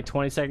TTS could be like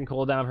 20-second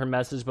cooldown per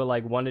message, but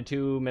like 1 to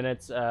 2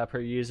 minutes per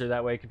user.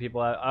 That way, could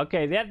people?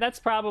 Okay, that's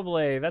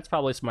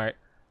probably smart.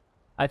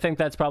 I think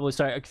that's probably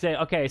smart.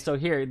 Okay, so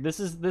here, this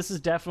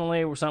is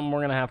definitely something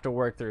we're gonna have to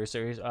work through.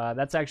 So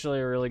that's actually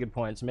a really good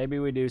point. So maybe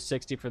we do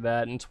 60 for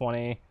that and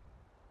 20.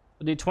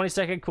 We'll do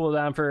 20-second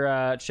cooldown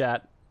for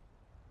chat,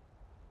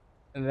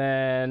 and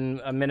then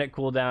a minute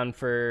cooldown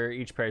for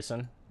each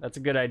person. That's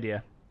a good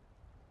idea.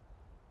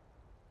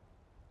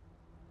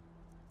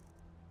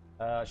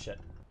 Shit.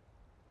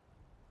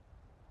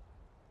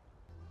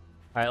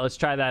 Alright, let's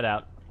try that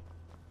out.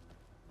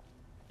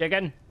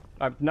 Chicken?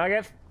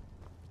 Nugget?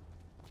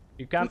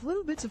 You come? With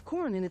little bits of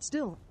corn in it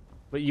still.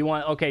 But you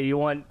want, okay, you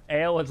want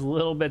ale with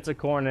little bits of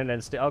corn in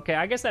it still. Okay,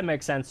 I guess that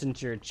makes sense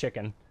since you're a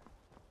chicken.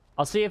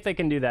 I'll see if they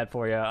can do that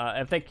for you.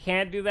 If they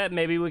can't do that,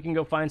 maybe we can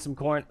go find some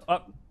corn.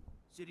 Oh.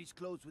 City's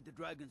closed with the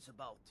dragons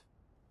about.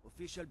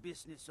 Official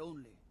business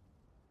only.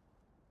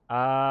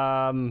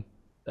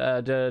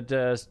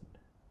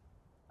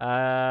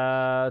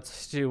 Let's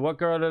see. What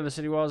guard of the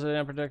city walls are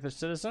to protect the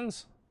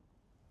citizens?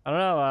 I don't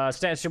know.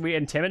 Should we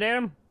intimidate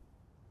them?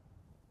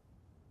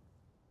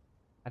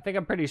 I think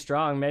I'm pretty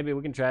strong. Maybe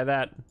we can try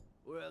that.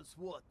 Or else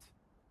what?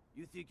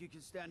 You think you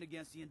can stand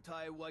against the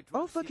entire White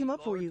I'll fuck him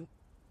up for you.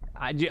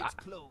 I do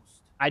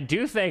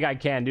think I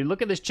can, dude.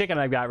 Look at this chicken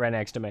I've got right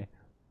next to me.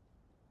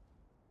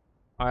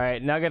 All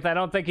right, Nugget. I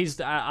don't think he's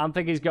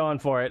going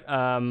for it.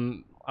 How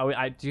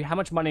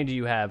much money do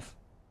you have?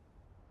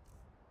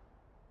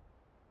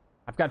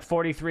 I've got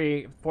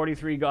 43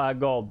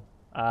 gold.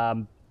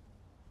 Got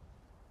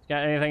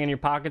anything in your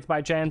pockets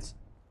by chance?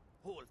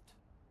 Halt.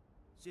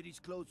 City's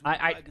closed with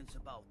dragons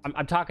about.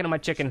 I'm talking to my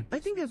chicken. I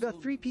think I've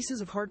got 3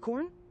 pieces of hard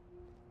corn.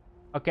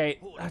 Okay.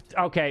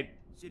 Okay.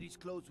 City's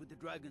closed with the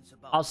dragons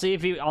about. I'll see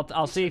if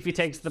he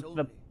takes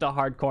the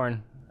hard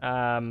corn.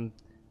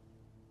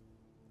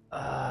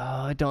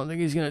 I don't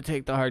think he's gonna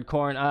take the hard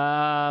corn.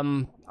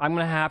 I'm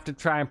gonna have to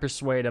try and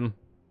persuade him.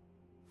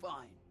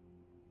 Fine,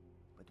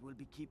 but we'll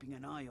be keeping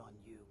an eye on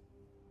you.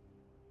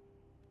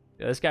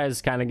 Yeah, this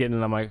guy's kind of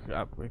getting on my,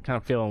 kind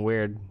of feeling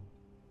weird.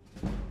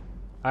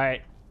 All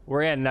right,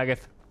 we're in,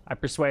 Nugget. I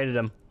persuaded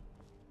him.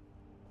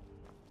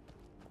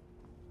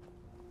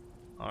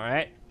 All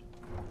right.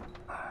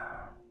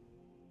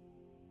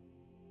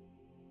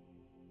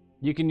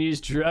 You can use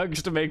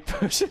drugs to make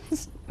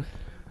potions.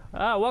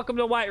 Welcome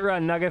to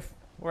Whiterun, Nugget.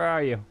 Where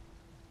are you?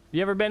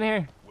 You ever been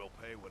here? We'll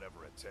pay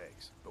whatever it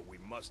takes, but we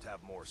must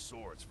have more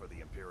swords for the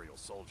Imperial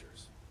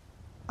soldiers.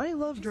 I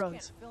love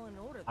drugs.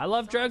 I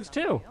love drugs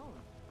too.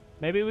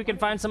 Maybe we can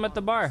find some at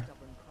the bar.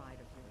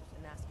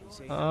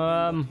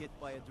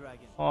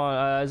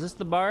 Is this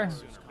the bar?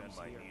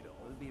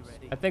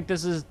 I think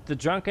this is the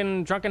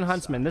drunken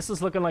huntsman. This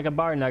is looking like a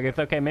bar, Nugget.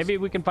 Okay, maybe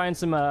we can find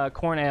some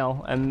corn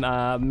ale, and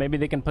maybe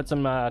they can put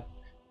some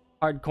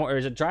hard corn, or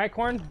is it dry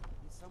corn?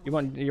 You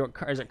want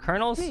is it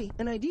kernels? Hey,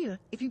 an idea.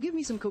 If you give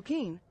me some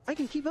cocaine, I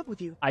can keep up with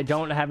you. I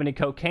don't have any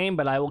cocaine,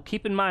 but I will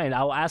keep in mind.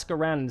 I will ask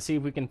around and see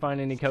if we can find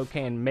any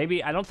cocaine.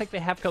 Maybe, I don't think they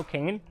have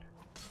cocaine.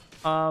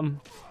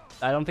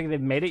 I don't think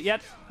they've made it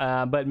yet,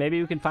 but maybe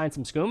we can find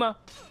some skooma.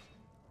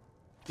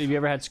 Have you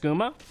ever had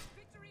skooma?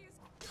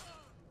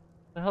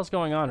 What the hell's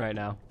going on right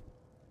now?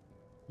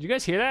 Did you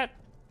guys hear that?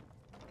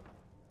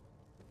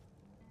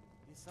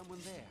 Is someone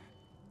there?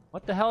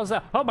 What the hell is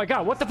that? Oh my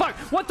god, what the fuck?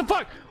 What the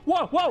fuck?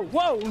 Whoa, whoa,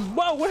 whoa,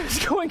 whoa, what is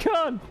going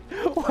on?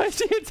 Why is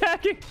he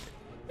attacking?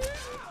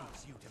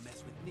 It's you to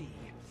mess with me.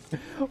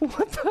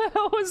 What the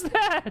hell was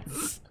that?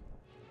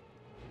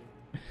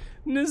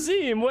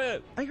 Nazim,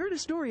 what? I heard a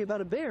story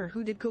about a bear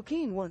who did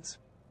cocaine once.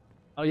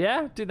 Oh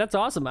yeah? Dude, that's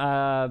awesome.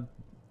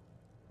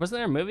 Wasn't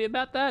there a movie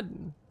about that?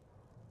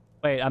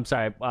 Wait, I'm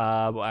sorry.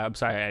 I'm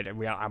sorry. I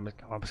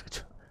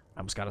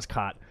almost got us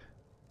caught.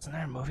 Wasn't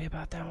there a movie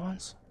about that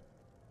once?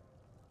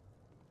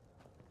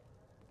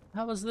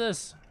 How was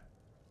this?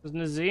 Was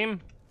Nazim? What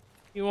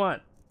do you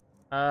want?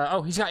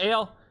 Oh, he's got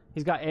ale.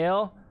 He's got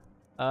ale.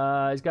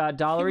 He's got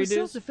dollar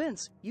reduce.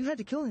 Self-defense. You had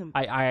to kill him.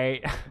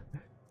 I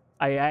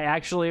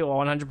actually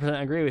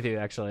 100% agree with you.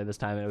 Actually, this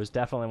time it was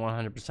definitely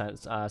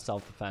 100%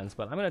 self-defense.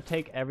 But I'm gonna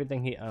take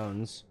everything he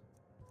owns.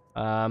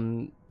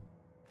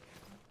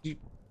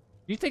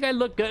 Do you think I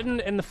look good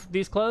in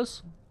these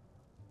clothes?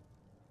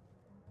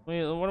 What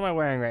am I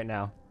wearing right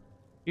now?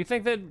 Do you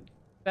think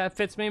that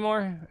fits me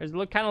more? It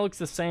kind of looks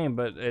the same,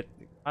 but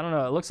I don't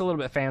know. It looks a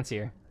little bit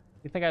fancier.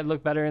 You think I'd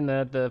look better in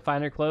the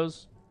finer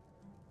clothes,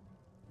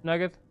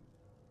 Nugget?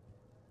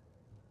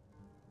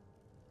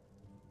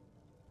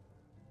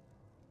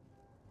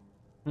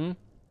 What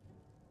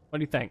do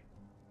you think?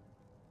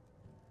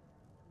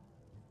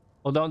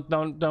 Well, don't.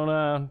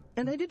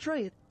 And I did try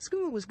it.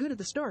 Skooma was good at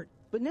the start,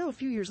 but now a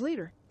few years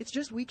later, it's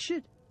just weak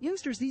shit.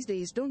 Youngsters these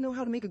days don't know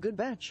how to make a good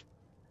batch.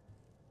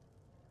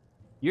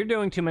 You're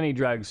doing too many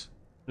drugs,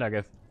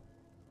 Nugget.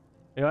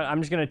 You know what? I'm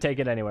just gonna take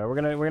it anyway. We're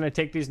gonna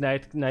take these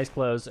nice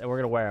clothes and we're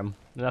gonna wear them.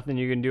 Nothing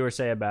you can do or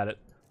say about it.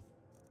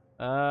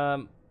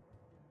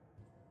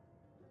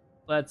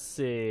 Let's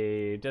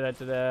see.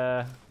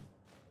 Da-da-da-da.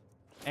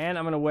 And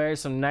I'm gonna wear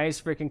some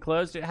nice freaking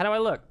clothes. Dude, how do I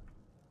look?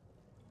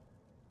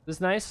 This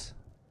nice?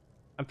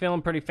 I'm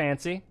feeling pretty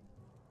fancy.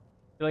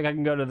 Feel like I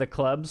can go to the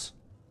clubs.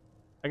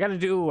 I gotta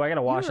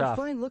wash You're a off.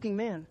 fine-looking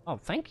man. Oh,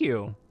 thank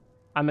you.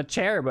 I'm a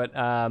chair, but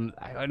I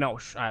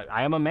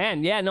am a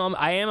man. Yeah, no,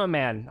 I am a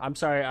man. I'm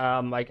sorry.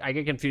 Like I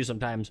get confused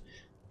sometimes.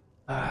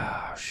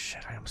 Oh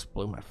shit! I almost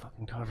blew my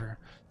fucking cover.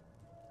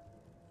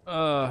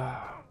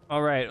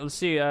 All right. Let's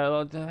see.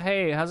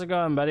 Hey, how's it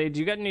going, buddy? Do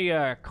you got any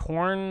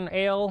corn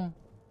ale?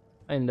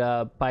 And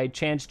by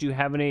chance, do you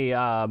have any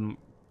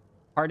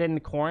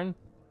hardened corn?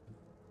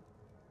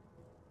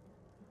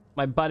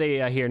 My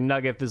buddy here,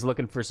 Nugget, is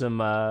looking for some.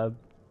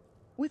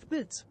 With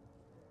bits.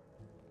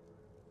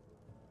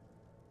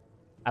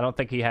 I don't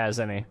think he has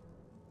any.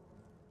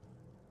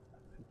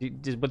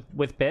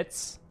 With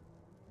bits?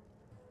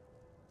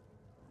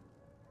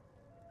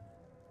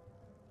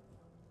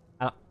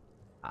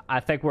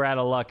 I think we're out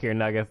of luck here,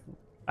 Nugget.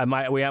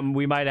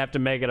 We might have to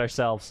make it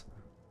ourselves.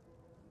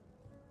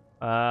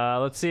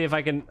 Let's see if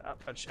I can.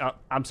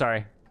 I'm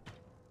sorry.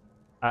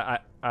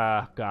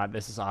 God,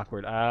 this is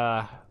awkward.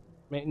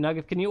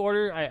 Nugget, can you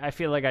order? I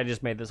feel like I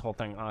just made this whole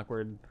thing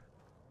awkward.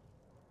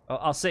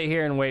 I'll sit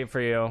here and wait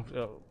for you.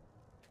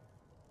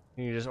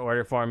 Can you just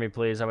order for me,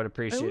 please? I would I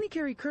appreciate only it.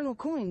 carry Colonel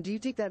Coin. Do you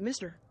take that,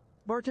 mister?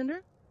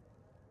 Bartender?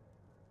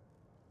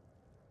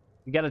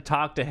 You gotta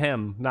talk to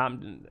him. Not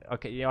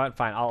okay. You know what?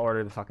 Fine. I'll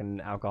order the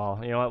fucking alcohol.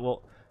 You know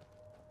what?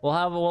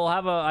 We'll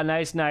have a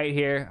nice night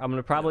here. I'm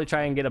gonna probably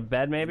try and get a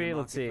bed, maybe.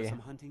 Let's see.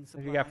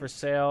 What you got for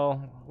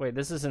sale? Wait,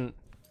 this isn't.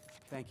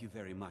 Thank you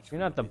very much. You're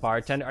not the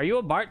bartender. Are you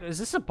a bar? Is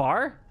this a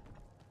bar?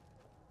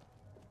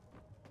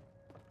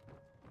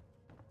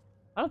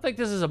 I don't think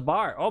this is a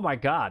bar. Oh my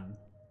god.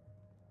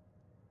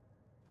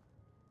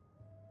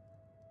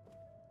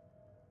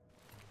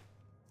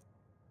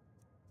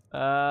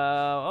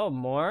 Oh,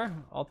 more.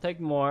 I'll take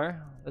more.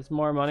 That's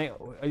more money.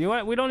 You know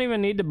what? We don't even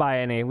need to buy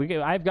any.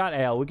 I've got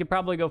ale. We could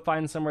probably go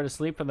find somewhere to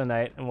sleep for the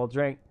night, and we'll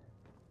drink.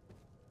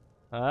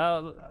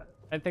 I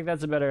think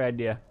that's a better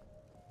idea.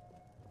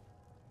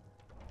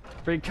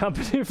 Free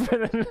company for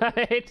the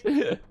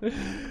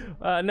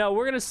night. No,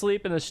 we're gonna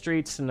sleep in the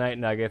streets tonight,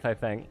 Nugget. I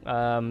think.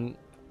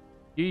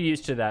 You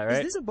used to that, right?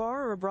 Is this a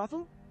bar or a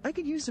brothel? I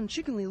could use some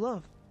chickenly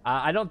love.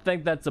 I don't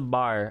think that's a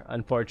bar,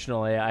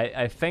 unfortunately.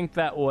 I think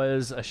that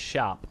was a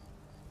shop.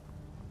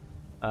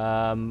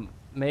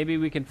 Maybe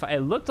we can find.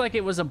 It looked like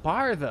it was a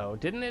bar, though.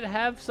 Didn't it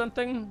have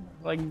something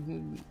like?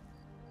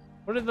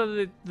 What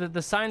did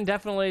the sign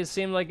definitely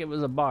seemed like it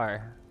was a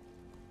bar?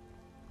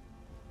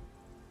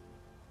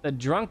 The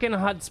Drunken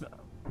Huntsman.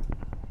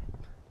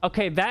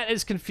 Okay, that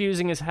is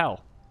confusing as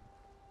hell.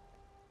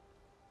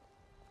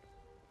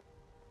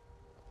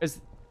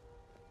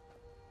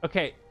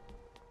 Okay.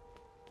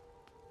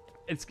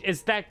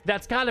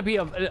 That's gotta be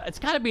it's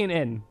gotta be an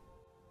inn.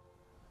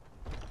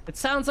 It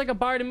sounds like a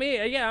bar to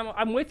me. Yeah,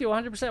 I'm with you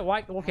 100%.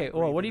 Why? Okay.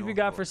 Well, what have you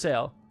got for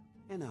sale?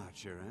 An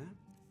archer, eh?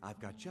 I've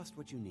got just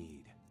what you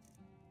need.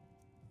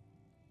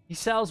 He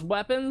sells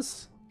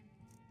weapons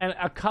and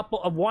a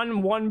couple of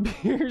one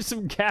beer,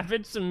 some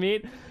cabbage, some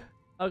meat,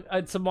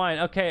 some wine.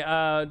 Okay.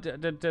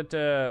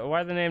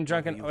 Why the name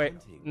Drunken? Wait,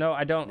 no,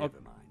 I don't. Never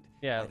mind.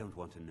 Yeah. I don't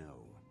want to know.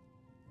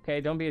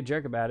 Okay, don't be a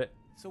jerk about it.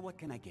 So what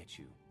can I get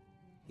you?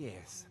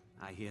 Yes,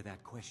 I hear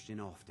that question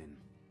often.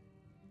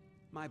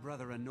 My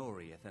brother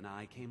Honorius and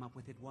I came up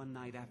with it one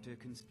night after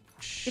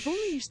If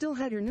only you still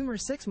had your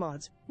numerous sex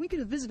mods, we could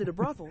have visited a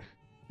brothel.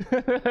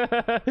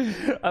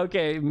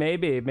 Okay,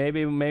 maybe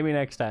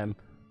next time.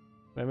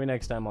 Maybe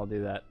next time I'll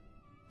do that.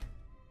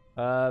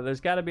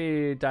 There's got to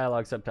be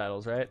dialogue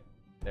subtitles, right?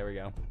 There we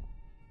go.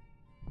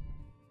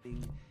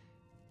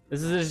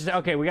 This is just,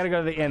 okay. We got to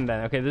go to the inn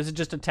then. Okay, this is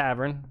just a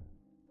tavern.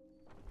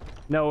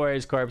 No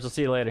worries, Corpse. I'll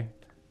see you later.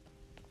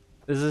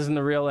 This isn't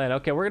the real inn.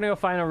 Okay, we're gonna go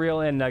find a real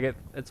inn, Nugget.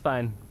 It's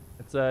fine.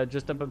 It's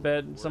just up a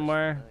bit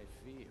somewhere.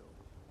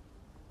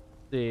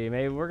 See,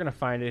 maybe we're gonna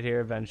find it here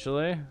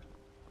eventually.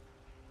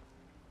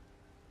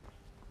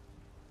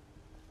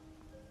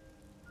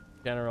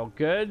 General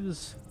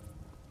goods.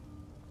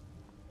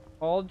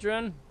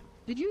 Cauldron.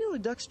 Did you know a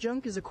duck's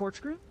junk is a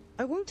corkscrew?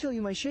 I won't tell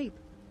you my shape.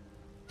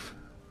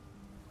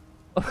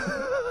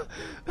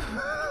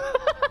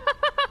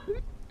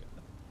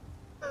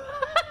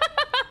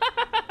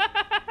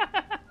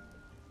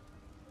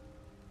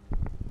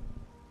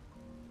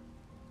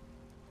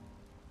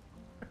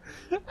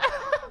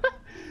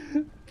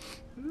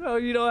 No,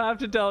 you don't have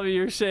to tell me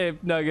your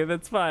shape, Nugget.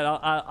 That's fine.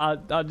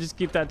 I'll just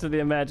keep that to the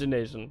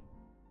imagination.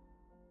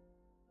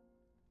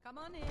 Come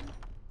on in.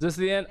 Is this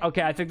the end?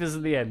 Okay, I think this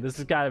is the end. This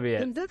has got to be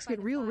Them it. ducks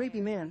get real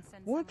rapey, man.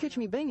 Won't catch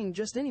me banging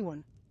just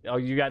anyone. Oh,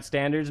 you got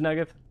standards,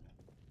 Nugget?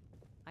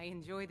 I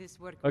enjoy this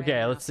work. Okay,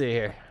 very let's much. see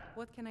here.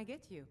 What can I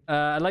get you?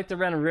 I'd like to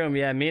rent a room.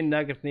 Yeah, me and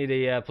Nugget need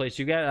a place.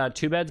 You got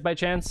 2 beds by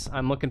chance?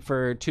 I'm looking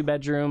for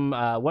 2-bedroom.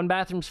 1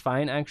 bathroom's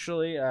fine,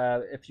 actually.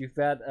 If you've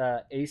got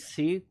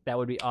AC, that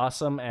would be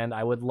awesome. And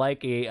I would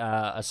like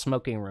a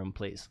smoking room,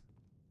 please.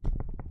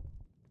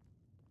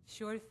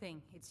 Sure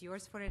thing. It's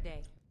yours for a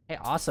day. Hey,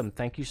 awesome.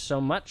 Thank you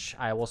so much.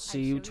 I will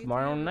see you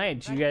tomorrow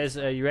night. You guys,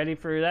 you ready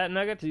for that,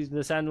 Nugget? Does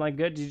this sound like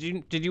good? Did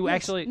you Yes,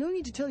 actually? No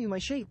need to tell you my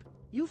shape.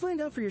 You'll find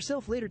out for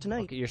yourself later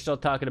tonight. Okay, you're still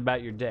talking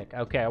about your dick.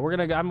 Okay, we're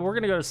gonna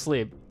go to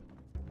sleep.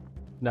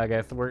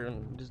 Nugget, we're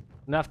just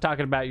enough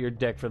talking about your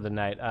dick for the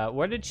night.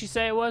 Where did she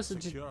say it was?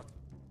 Did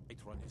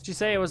she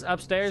say it was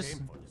upstairs?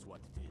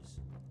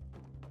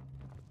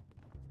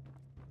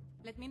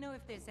 Let me know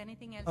if there's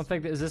anything else. I don't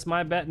think is this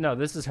my bed? No,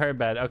 this is her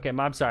bed. Okay,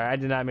 I'm sorry. I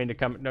did not mean to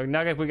come. No,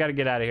 Nugget, we got to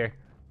get out of here.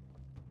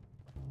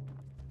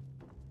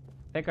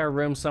 I think our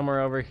room's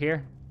somewhere over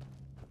here.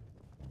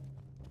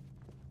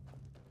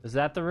 Is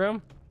that the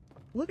room?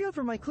 Look out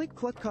for my click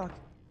cluck cock.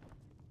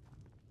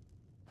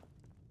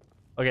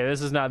 Okay,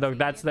 this is not.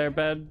 That's their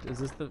bed. Is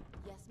this the?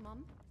 Yes,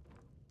 Mom?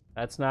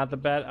 That's not the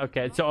bed.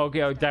 Okay, so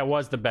okay, oh, that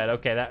was the bed.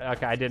 Okay,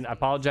 okay. I didn't. I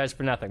apologize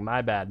for nothing.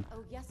 My bad.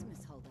 Oh, yes,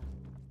 Miss Hulda.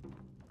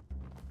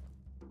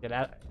 Get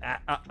out.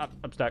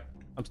 I'm stuck.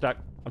 I'm stuck.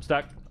 I'm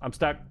stuck. I'm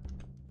stuck.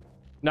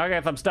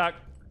 Nugget, I'm stuck.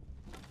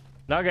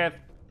 Nugget.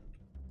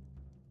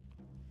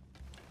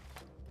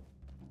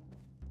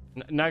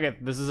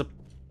 Nugget, this is a...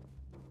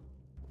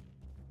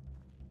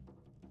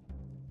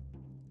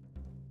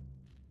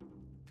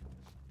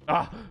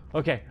 Ah,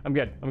 okay. I'm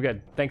good. I'm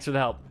good. Thanks for the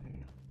help.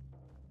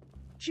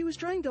 She was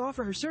trying to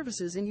offer her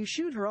services and you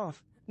shooed her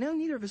off. Now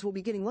neither of us will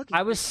be getting lucky.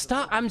 I was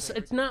stuck.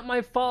 It's not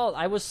my fault.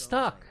 I was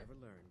stuck.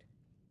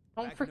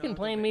 Don't freaking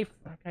blame me.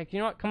 Okay, you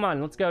know what? Come on,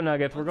 let's go,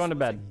 Nugget. We're going to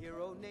bed.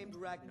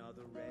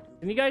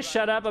 Can you guys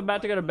shut up? I'm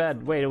about to go to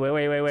bed. Wait.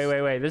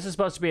 This is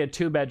supposed to be a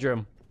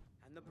 2-bedroom.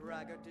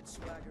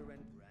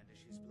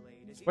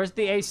 Where's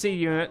the AC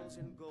unit?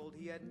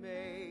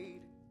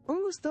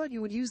 Almost thought you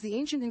would use the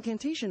ancient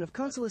incantation of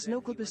Consulas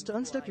Noclipus to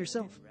unstuck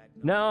yourself.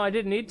 No, I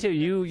didn't need to.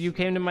 You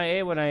came to my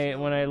aid when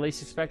I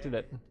least expected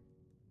it.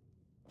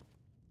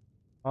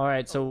 All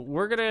right, so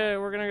we're gonna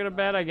go to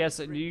bed, I guess.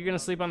 You're gonna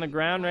sleep on the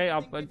ground,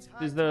 right?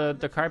 Is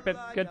the carpet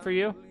good for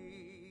you?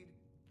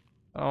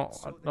 Oh,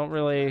 I don't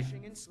really.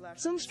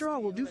 Some straw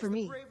will do for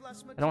me.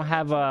 I don't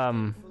have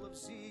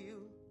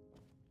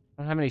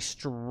any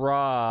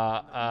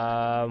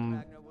straw.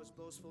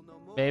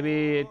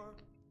 Maybe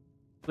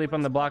sleep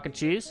on the block of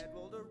cheese.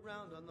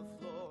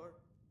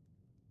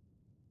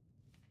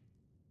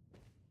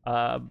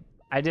 I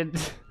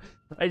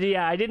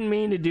didn't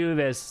mean to do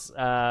this.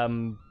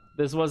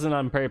 This wasn't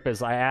on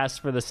purpose. I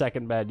asked for the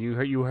second bed. You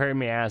heard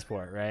me ask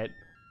for it, right?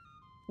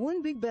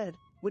 One big bed.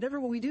 Whatever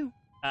will we do?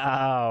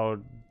 Oh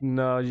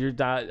no, you're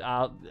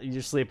not.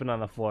 You're sleeping on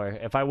the floor.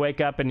 If I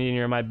wake up and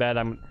you're in my bed,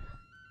 I'm.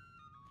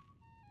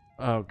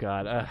 Oh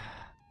god.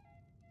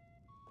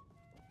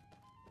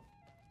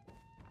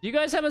 Do you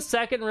guys have a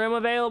second room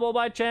available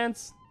by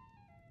chance?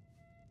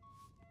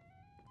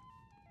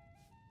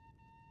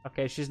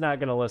 Okay, she's not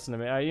gonna listen to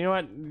me. You know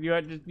what?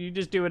 You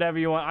just do whatever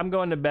you want. I'm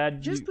going to bed.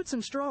 Just put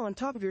some straw on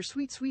top of your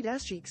sweet, sweet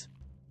ass cheeks.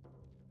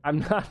 I'm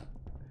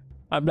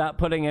not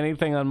putting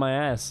anything on my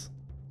ass.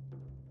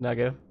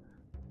 Nugget.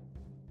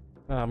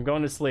 I'm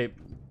going to sleep.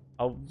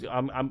 I'll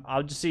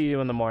just see you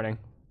in the morning.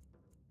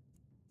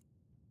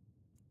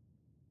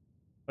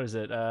 What is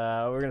it?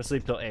 We're gonna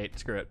sleep till 8.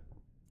 Screw it.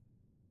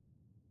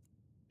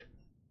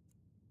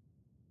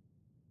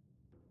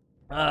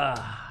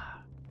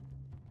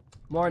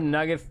 More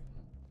Nugget.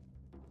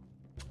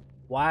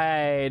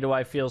 Why do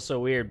I feel so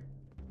weird?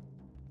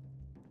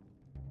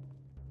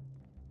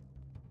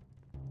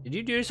 Did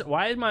you do this?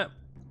 Why is my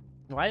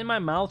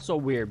mouth so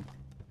weird?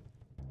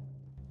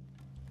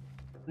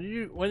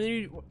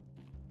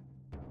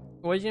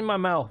 What's in my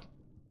mouth?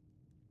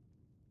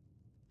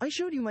 I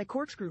showed you my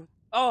corkscrew.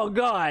 Oh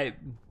god.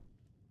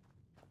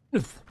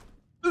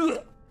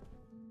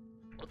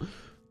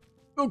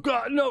 Oh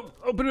god, no!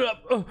 Open it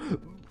up.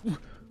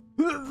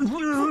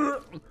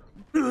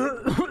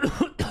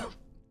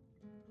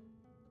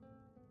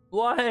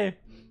 Why?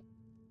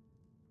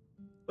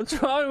 What's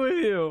wrong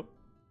with you?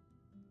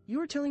 You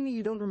were telling me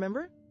you don't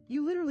remember?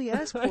 You literally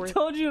asked for I it.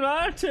 told you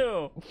not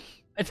to.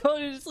 I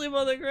told you to sleep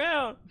on the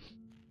ground.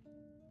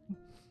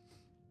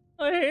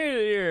 I hate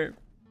it here.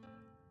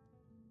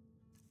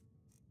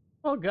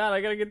 Oh god,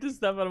 I gotta get this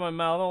stuff out of my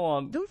mouth. Hold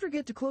on. Don't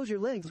forget to close your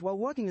legs while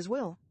walking as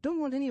well. Don't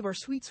want any of our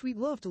sweet, sweet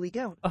love to leak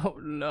out. Oh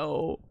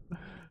no.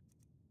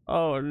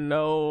 Oh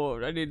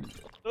no. I need...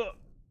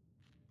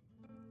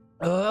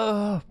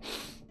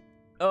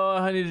 Oh,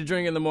 I need to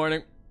drink in the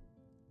morning.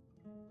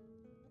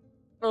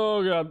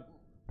 Oh god.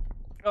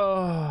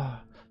 Oh.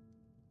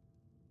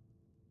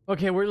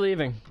 Okay, we're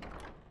leaving.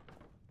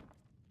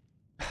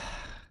 I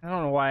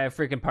don't know why I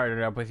freaking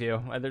partnered up with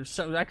you. I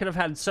could have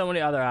had so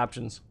many other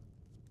options.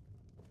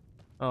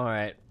 All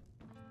right.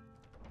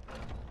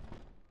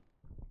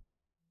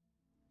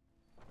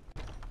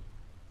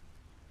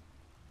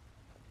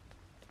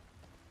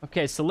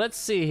 Okay, so let's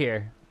see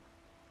here.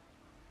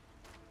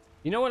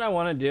 You know what I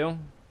want to do?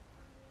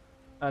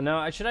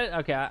 No, should I?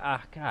 Okay,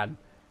 God.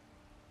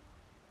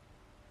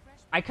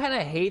 I kind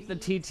of hate the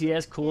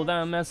TTS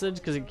cooldown message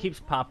because it keeps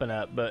popping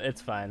up, but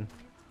it's fine.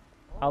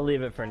 I'll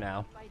leave it for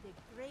now.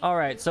 All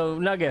right, so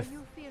Nugget. Are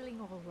you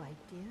feeling all right,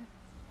 dear?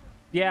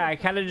 Yeah, I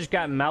kind of just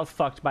got mouth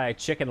fucked by a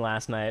chicken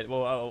last night.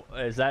 Well, oh,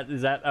 is that?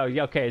 Oh,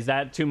 yeah, okay. Is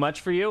that too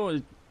much for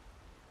you?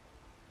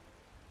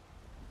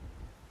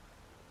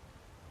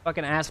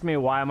 Fucking ask me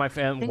why am I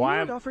fan? And Why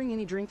you're am? not offering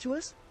any drink to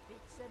us?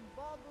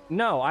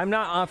 No, I'm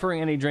not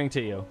offering any drink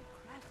to you.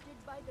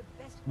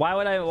 Why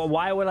would I?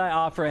 Why would I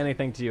offer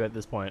anything to you at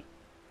this point?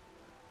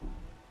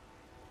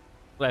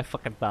 What I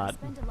fucking thought.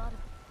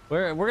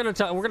 We're gonna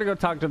talk. We're gonna go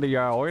talk to the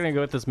Jarl. We're gonna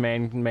go get this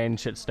main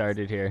shit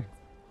started here.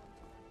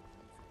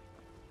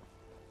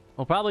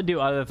 We'll probably do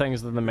other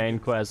things than the main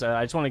quest.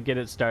 I just want to get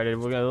it started.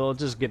 We'll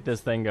just get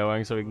this thing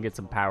going so we can get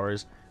some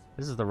powers.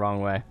 This is the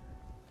wrong way.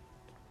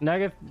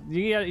 Nugget,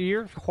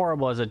 you're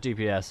horrible as a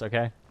GPS,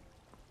 okay?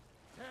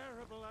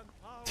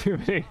 Too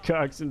many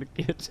cooks in the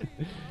kitchen.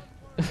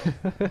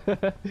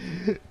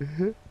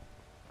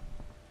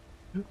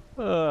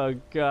 Oh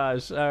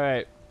gosh,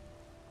 alright.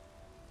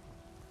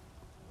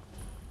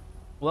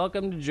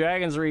 Welcome to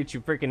Dragon's Reach,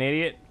 you freaking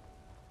idiot.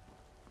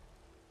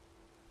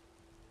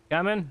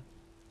 Coming?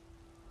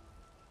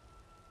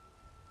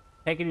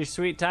 Taking your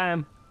sweet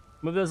time.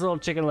 Move those little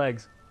chicken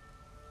legs.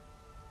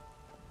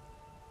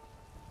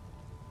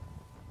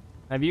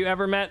 Have you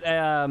ever met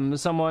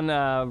someone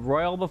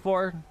royal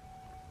before,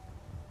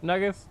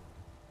 Nuggets?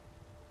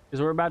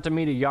 Because we're about to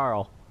meet a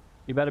Jarl.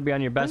 You better be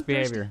on your best I'm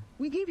thirsty. behavior.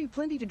 We gave you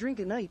plenty to drink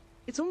at night.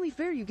 It's only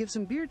fair you give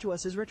some beer to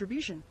us as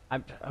retribution.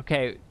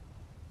 Okay,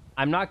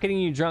 I'm not getting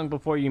you drunk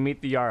before you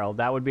meet the Jarl.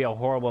 That would be a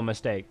horrible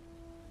mistake.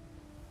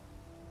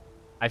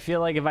 I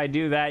feel like if I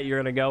do that, you're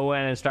gonna go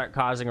in and start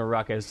causing a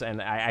ruckus,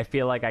 and I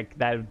feel like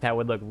that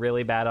would look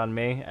really bad on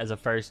me as a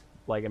first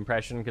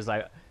impression, because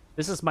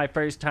this is my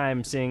first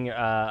time seeing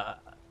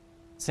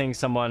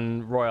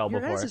someone royal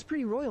before. Your ass is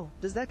pretty royal.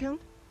 Does that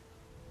count?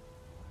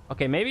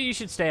 Okay, maybe you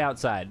should stay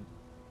outside.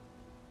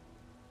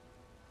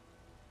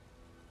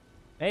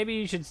 Maybe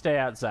you should stay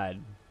outside.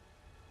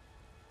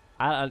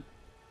 I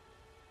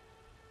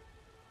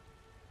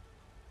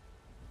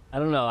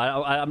don't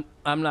know.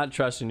 I'm not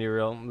trusting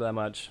you that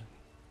much.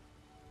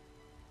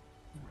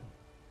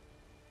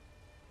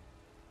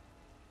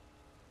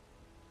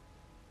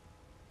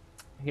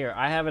 Here,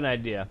 I have an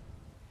idea.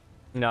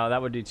 No,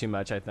 that would do too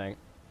much, I think.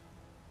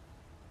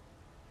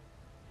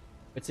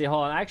 But see,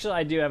 hold on. Actually,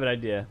 I do have an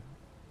idea.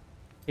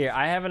 Here,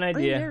 I have an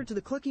idea. Bring heir to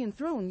the Cluckian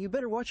throne. You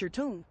better watch your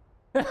tone.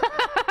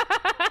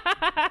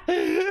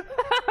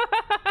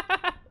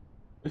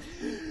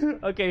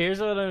 Okay, here's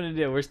what I'm gonna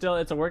do.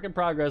 It's a work in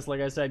progress, like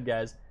I said,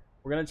 guys.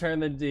 We're gonna turn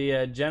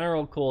the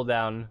general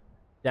cooldown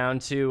down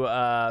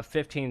to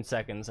 15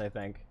 seconds, I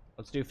think.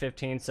 Let's do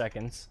 15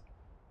 seconds.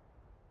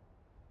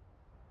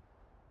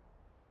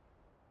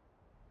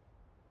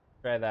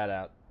 Try that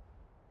out.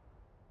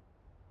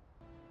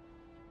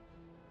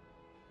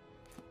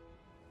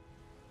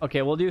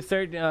 Okay, we'll do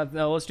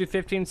let's do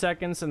 15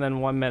 seconds and then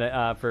 1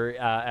 minute for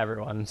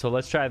everyone. So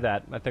let's try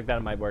that. I think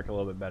that might work a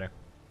little bit better.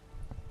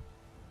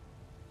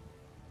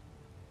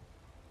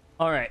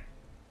 All right.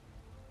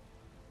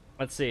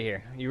 Let's see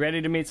here. You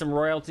ready to meet some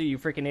royalty, you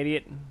freaking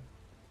idiot?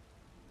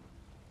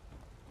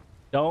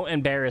 Don't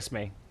embarrass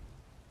me.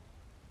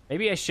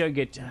 Maybe I should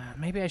get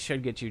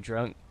you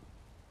drunk.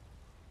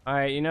 All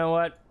right, you know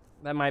what?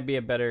 That might be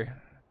a better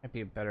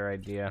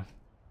idea.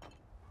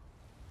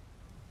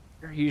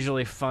 You're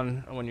usually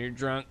fun when you're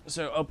drunk,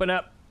 so open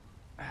up.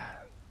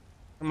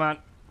 Come on.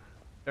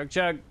 Chug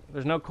chug.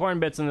 There's no corn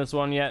bits in this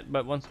one yet,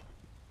 but once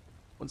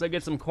I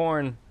get some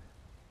corn,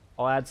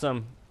 I'll add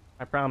some.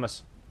 I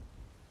promise.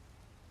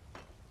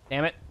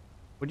 Damn it.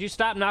 Would you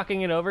stop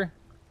knocking it over?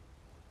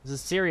 This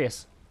is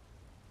serious.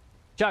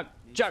 Chug,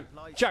 chug,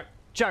 chug,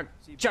 chug,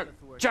 chug,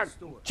 chug,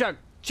 chug,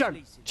 chug,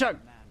 chug,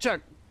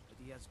 chug.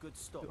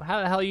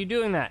 How the hell are you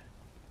doing that?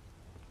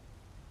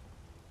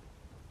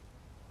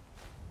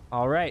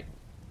 All right.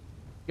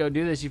 Go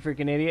do this, you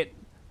freaking idiot.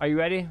 Are you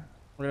ready?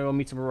 We're gonna go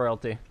meet some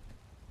royalty.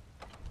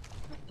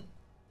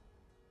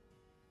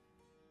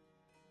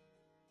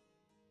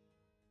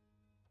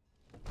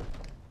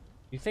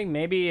 You think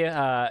maybe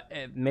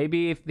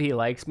if he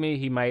likes me,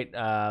 he might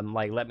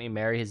let me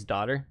marry his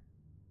daughter?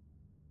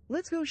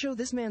 Let's go show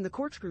this man the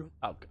corkscrew.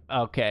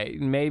 Okay,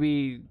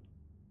 maybe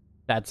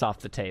that's off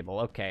the table.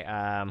 Okay,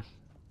 I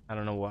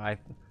don't know why.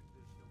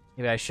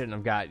 Maybe I shouldn't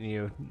have gotten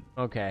you.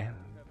 Okay,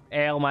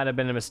 ale might have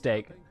been a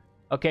mistake.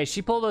 Okay,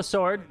 she pulled a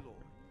sword.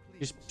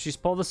 She's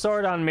pulled a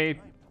sword on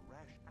me.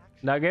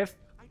 Nugget,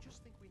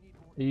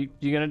 you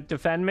gonna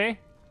defend me?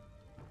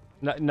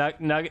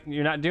 Nugget,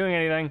 you're not doing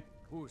anything.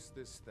 Who's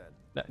this then?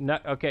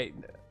 Okay,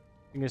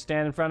 you gonna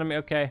stand in front of me?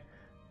 Okay.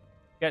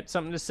 Got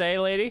something to say,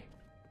 lady?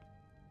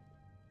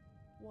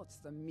 What's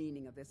the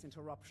meaning of this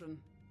interruption?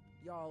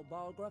 Jarl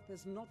Balgrup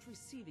is not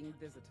receiving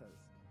visitors.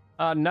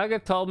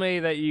 Nugget told me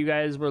that you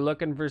guys were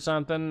looking for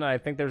something. I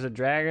think there's a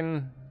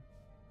dragon.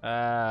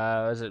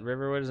 Was it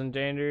Riverwood is in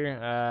danger?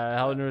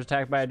 Helden was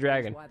attacked by a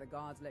dragon. That's why the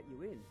guards let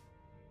you in.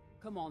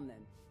 Come on then.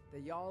 The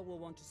Jarl will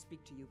want to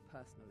speak to you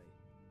personally.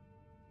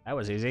 That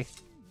was easy.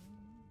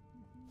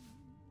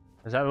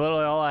 Is that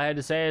literally all I had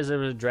to say? Is there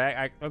was a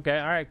drag? Okay,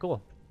 all right,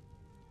 cool.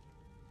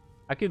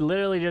 I could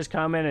literally just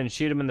come in and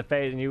shoot him in the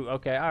face, and you.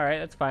 Okay, all right,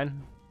 that's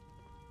fine.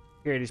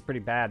 Security's pretty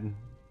bad.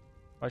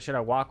 Why should I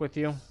walk with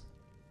you?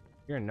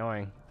 You're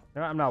annoying.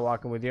 No, I'm not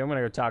walking with you. I'm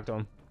gonna go talk to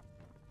him.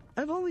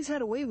 I've always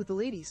had a way with the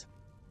ladies.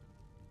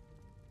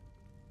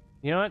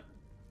 You know what?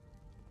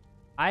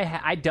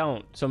 I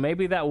don't. So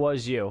maybe that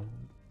was you.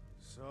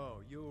 So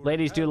you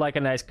Ladies do like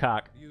a nice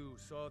cock. You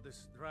saw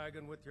this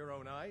dragon with your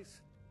own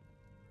eyes?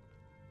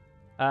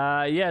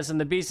 Yes, and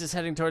the beast is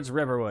heading towards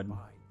Riverwood. My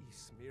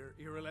Ismir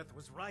Irileth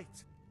was right.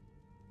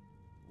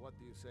 What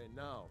do you say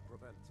now,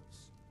 Proventus?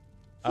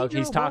 Oh,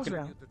 he's talking.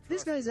 Balzrau.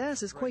 This guy's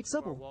ass is quite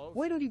supple.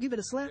 Why don't you give it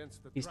a slap?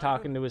 He's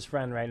talking to his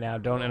friend right now.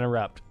 Don't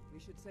interrupt. We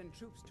should send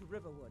troops to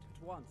Riverwood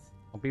at once.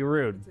 Don't be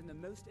rude. It's in the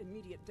most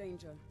immediate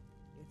danger.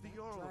 If that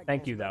dragon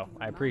Thank you, is though.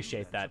 breaking I the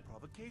appreciate that.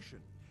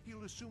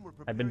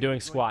 I've I've been doing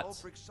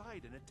squats.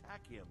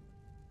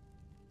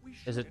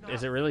 Is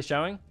it really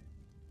showing?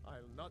 I'll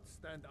not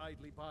stand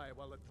idly by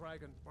while the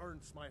dragon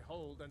burns my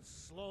hold and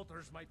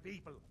slaughters my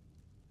people.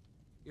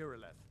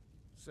 Irileth,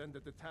 send a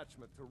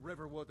detachment to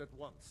Riverwood at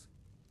once.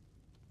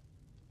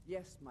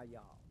 Yes, my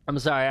Jarl. I'm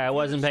sorry, I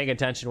wasn't paying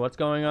attention. What's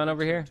going on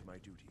over here? To my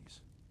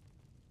duties.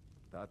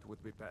 That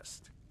would be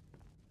best.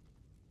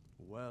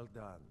 Well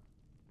done.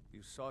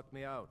 You sought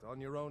me out on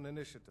your own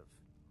initiative.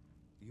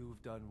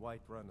 You've done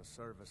Whiterun a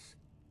service,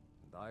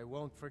 and I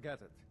won't forget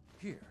it.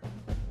 Here,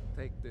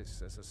 take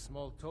this as a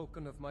small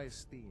token of my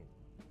esteem.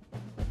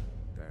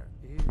 There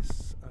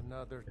is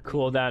another thing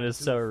Cooldown you is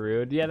can so do.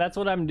 rude. Yeah, that's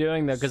what I'm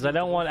doing though, because I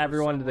don't want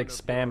everyone to like,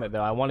 Suitable for spam someone it of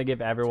though. I want to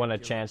give everyone a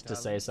particular chance to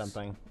say talents.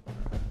 something.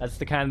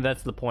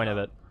 That's the point of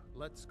it.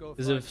 Let's go.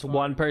 Because if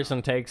one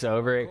person takes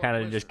over, it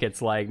kind of just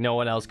gets like no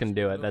one else can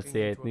do it. That's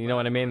the, you know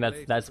what I mean?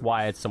 That's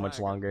why it's so much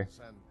longer.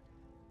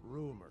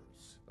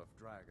 Rumors of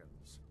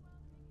dragons.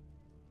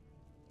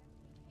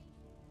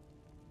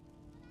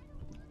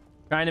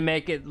 Trying to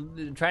make it,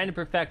 trying to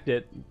perfect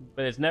it,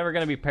 but it's never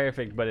gonna be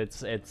perfect. But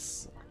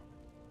it's,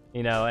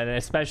 you know, and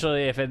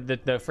especially if it,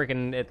 the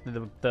freaking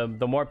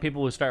the more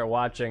people who start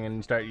watching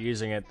and start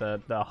using it,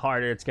 the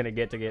harder it's gonna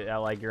get to get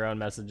like your own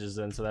messages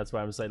in. So that's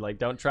why I'm saying like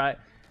don't try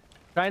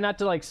not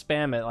to like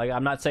spam it. Like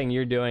I'm not saying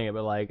you're doing it,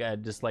 but like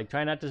just like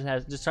try not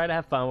to just try to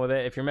have fun with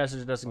it. If your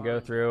message doesn't go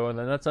through, and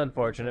then that's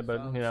unfortunate,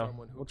 but you know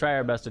we'll try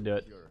our best to do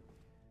it. Your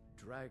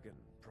dragon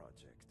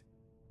project.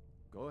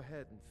 Go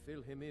ahead and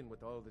fill him in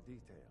with all the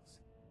details.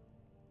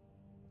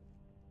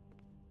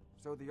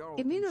 So the Jarl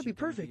It may thinks not be you can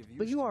perfect, of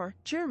but use you to- are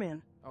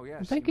chairman. Oh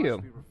yes, Thank he you.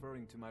 must be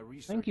referring to my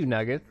research Thank you, into the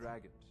Nugget.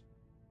 dragons.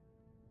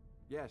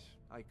 Yes,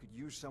 I could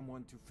use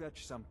someone to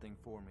fetch something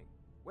for me.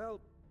 Well,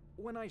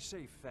 when I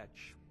say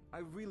fetch, I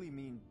really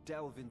mean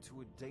delve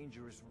into a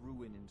dangerous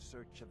ruin in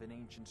search of an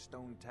ancient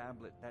stone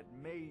tablet that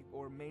may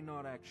or may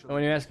not actually.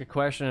 When you ask a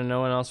question and no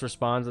one else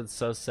responds, it's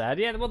so sad.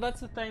 Yeah, well, that's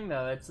the thing,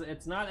 though.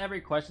 It's not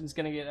every question's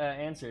gonna get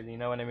answered. You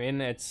know what I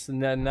mean? It's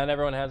not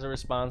everyone has a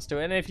response to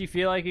it. And if you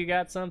feel like you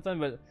got something,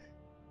 but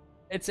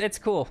it's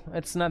cool.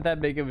 It's not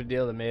that big of a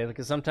deal to me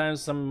because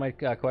sometimes some of my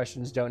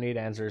questions don't need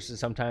answers. So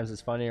sometimes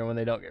it's funnier when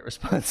they don't get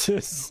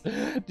responses.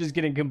 Just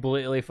getting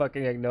completely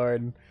fucking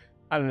ignored.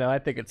 I don't know. I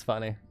think it's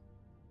funny.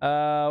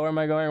 Where am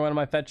I going? What am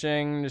I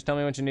fetching? Just tell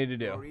me what you need to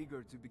do. You're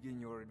eager to begin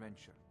your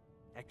adventure.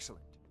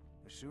 Excellent.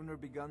 The sooner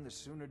begun, the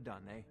sooner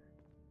done, eh?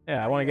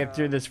 Yeah, I want to get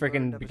through this learned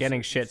freaking of a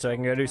beginning certain shit so I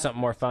can go stone do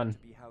something more tablet fun.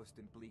 said to be housed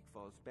in Bleak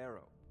Falls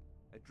Barrow.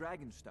 A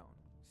dragon stone,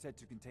 said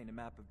to contain a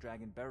map of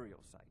dragon burial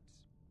sites.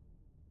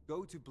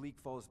 Go to Bleak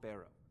Falls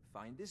Barrow.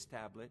 Find this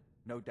tablet,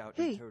 no doubt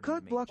Hey, interred in the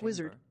cock main block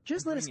wizard. chamber,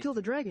 Just and let us bring it kill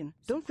the to me. dragon.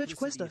 Don't fetch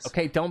Simplicity quest us. is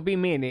Okay, don't be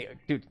mean.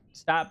 Dude,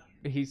 stop.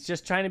 He's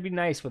just trying to be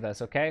nice with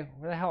us, okay?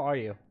 Where the hell are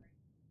you?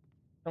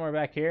 Somewhere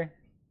back here?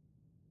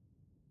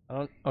 I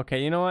don't...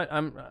 Okay, you know what?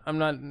 I'm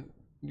not...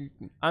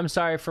 I'm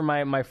sorry for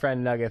my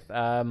friend Nugget.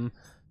 I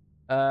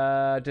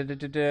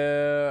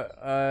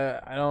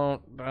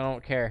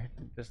don't care.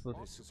 Just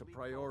This is a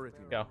priority.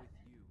 go.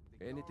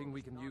 Anything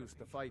we can use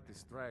to fight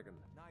this dragon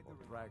or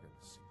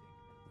dragons,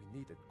 we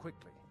need it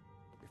quickly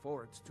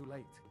before it's too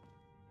late.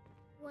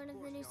 One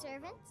of the new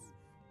servants?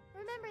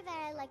 Remember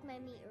that I like my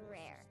meat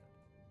rare.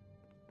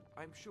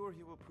 I'm sure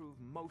he will prove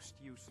most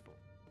useful.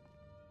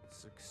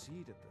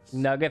 Succeed at this.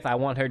 Nugget, I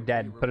want her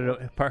dead. Put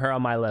her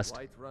on my list.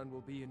 Whiterun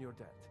will be in your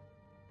debt.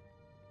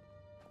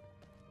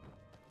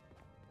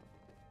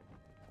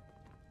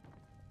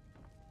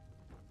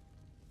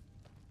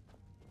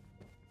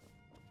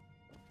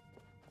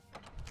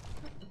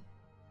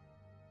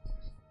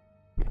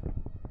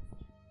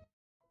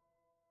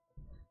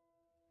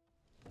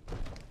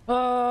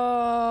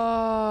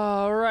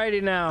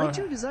 Alrighty now. I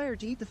too desire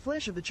to eat the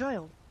flesh of the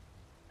child.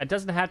 It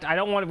doesn't have to. I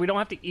don't want. We don't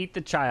have to eat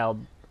the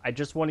child. I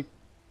just want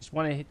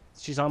to.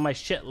 She's on my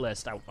shit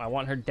list. I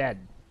want her dead.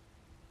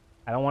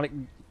 I don't want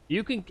to.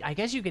 You can. I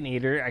guess you can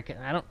eat her. I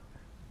don't.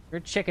 You're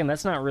a chicken.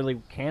 That's not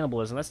really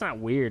cannibalism. That's not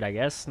weird. I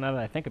guess now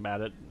that I think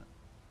about it.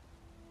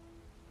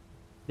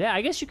 Yeah,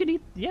 I guess you could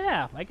eat.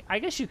 Yeah, I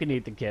guess you can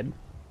eat the kid.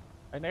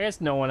 I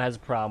guess no one has a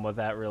problem with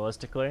that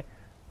realistically.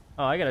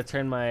 Oh, I gotta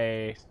turn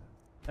my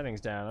settings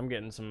down. I'm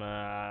getting some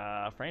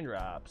frame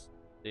drops.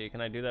 See,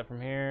 can I do that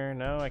from here?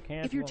 No, I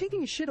can't. If you're Well,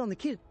 taking a shit on the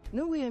kid,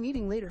 no way I'm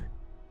eating later.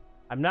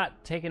 I'm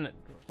not taking it.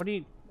 What do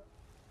you...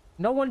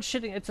 No one's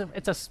shitting.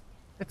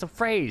 It's a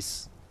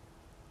phrase.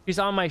 She's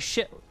on my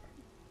shit.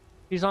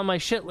 She's on my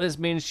shit list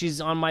means she's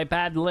on my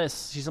bad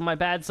list. She's on my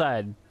bad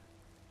side.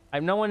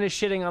 No one is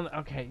shitting on.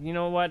 Okay, you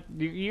know what?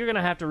 You're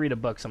gonna have to read a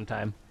book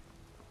sometime.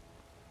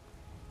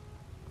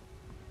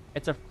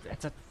 It's a.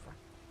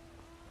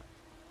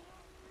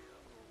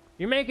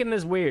 You're making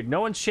this weird.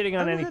 No one's shitting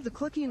on I will any. have the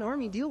Cluckian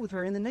army deal with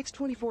her in the next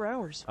 24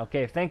 hours.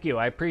 Okay, thank you.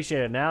 I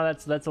appreciate it. Now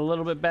that's a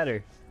little bit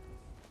better.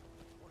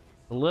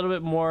 A little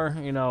bit more,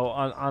 you know,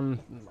 on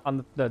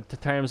the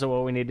terms of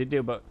what we need to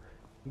do. But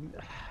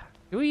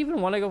do we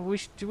even want to go?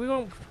 Do we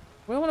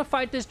want to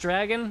fight this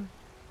dragon,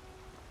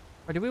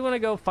 or do we want to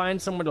go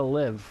find somewhere to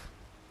live?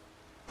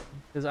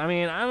 Because I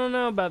mean, I don't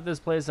know about this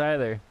place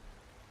either.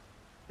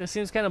 It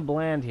seems kind of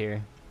bland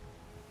here.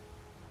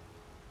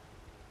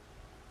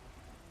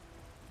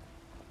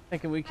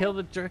 Can we kill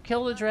the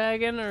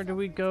dragon, or do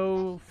we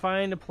go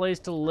find a place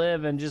to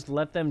live and just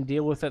let them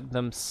deal with it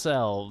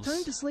themselves?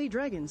 Time to slay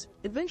dragons.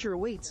 Adventure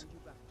awaits.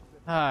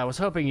 I was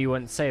hoping you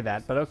wouldn't say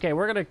that, but okay,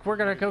 we're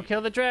gonna go kill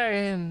the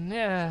dragon.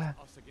 Yeah.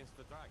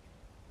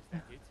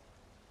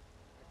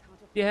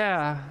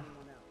 Yeah.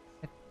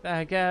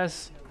 I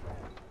guess.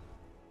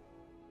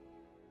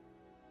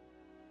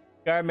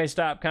 Guard may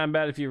stop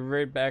combat if you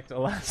revert back to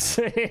last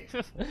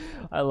save.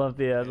 I love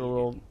the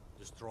little.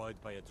 Destroyed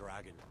by a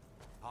dragon.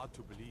 Hard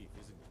to believe,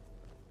 isn't it?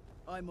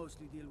 I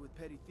mostly deal with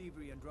petty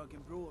thievery and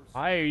drunken brawls.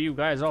 Why are you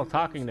guys all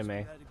talking to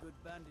me?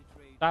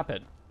 Stop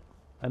it.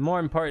 I'm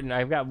more important.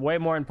 I've got way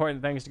more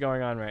important things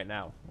going on right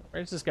now.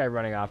 Where's this guy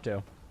running off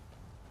to?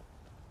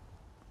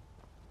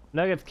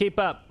 Nuggets, keep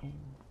up. I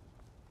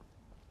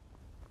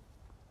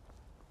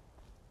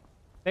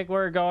think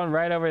we're going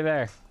right over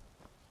there.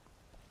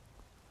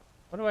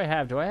 What do I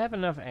have? Do I have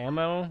enough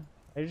ammo?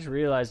 I just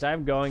realized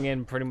I'm going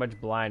in pretty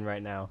much blind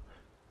right now.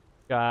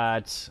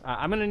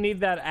 I'm gonna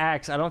need that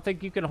axe. I don't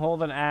think you can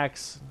hold an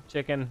axe,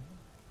 chicken.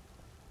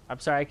 I'm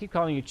sorry, I keep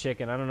calling you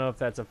chicken. I don't know if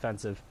that's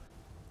offensive.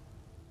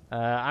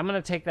 I'm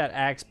gonna take that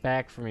axe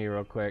back from you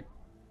real quick.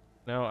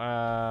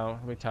 No,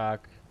 let me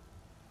talk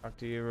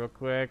to you real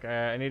quick.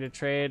 I need to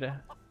trade. I'm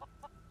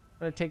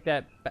gonna take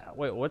that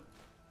wait, what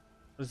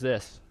is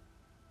this?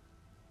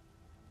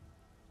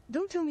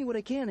 Don't tell me what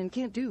I can and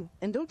can't do,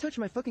 and don't touch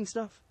my fucking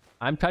stuff.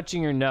 I'm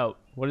touching your note.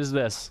 What is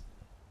this?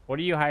 What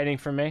are you hiding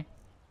from me?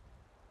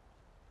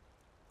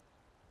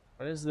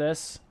 What is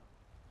this?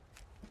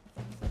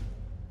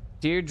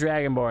 Dear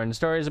Dragonborn,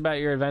 stories about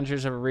your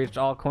adventures have reached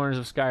all corners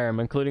of Skyrim,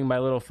 including my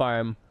little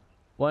farm.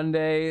 One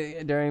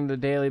day, during the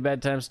daily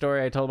bedtime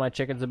story, I told my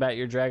chickens about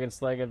your dragon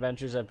slaying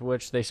adventures, after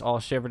which they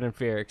all shivered in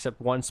fear, except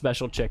one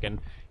special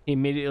chicken. He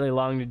immediately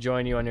longed to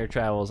join you on your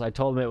travels. I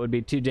told him it would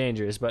be too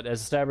dangerous, but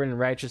as stubborn and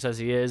righteous as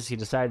he is, he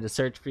decided to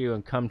search for you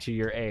and come to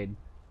your aid.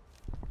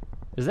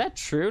 Is that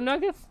true,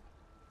 Nugget?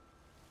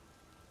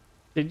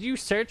 Did you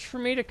search for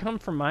me to come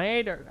for my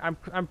aid? Or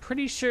I'm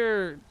pretty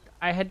sure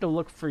I had to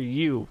look for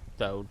you,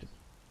 though.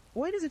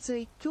 Why does it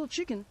say, kill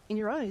chicken, in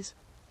your eyes?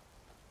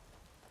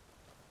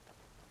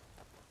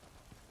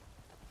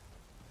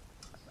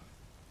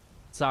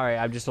 Sorry,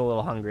 I'm just a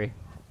little hungry.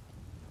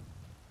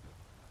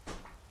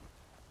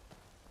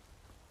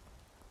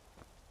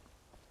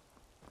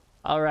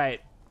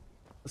 Alright.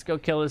 Let's go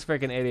kill this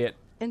freaking idiot.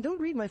 And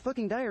don't read my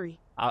fucking diary.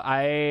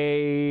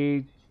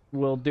 I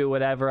will do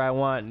whatever I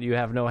want. You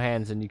have no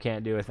hands and you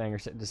can't do a thing or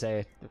to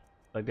say.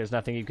 Like, there's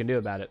nothing you can do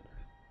about it.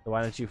 So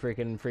why don't you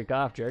freaking freak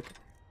off, jerk?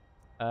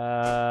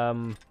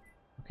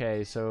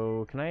 Okay,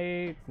 so can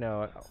I...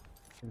 No,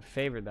 I can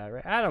favor that,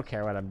 right? I don't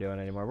care what I'm doing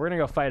anymore. We're gonna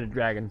go fight a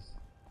dragon.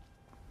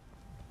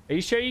 Are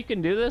you sure you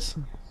can do this?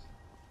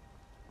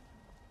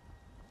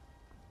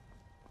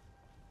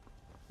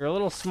 You're a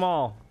little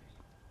small.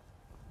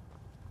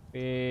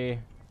 We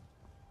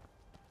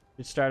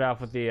start off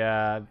with the,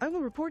 I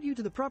will report you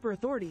to the proper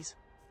authorities.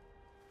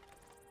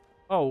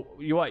 Oh,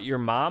 you what, your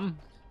mom?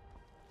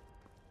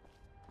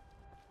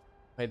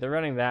 Wait, they're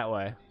running that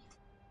way.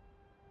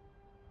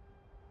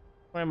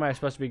 Where am I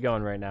supposed to be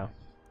going right now?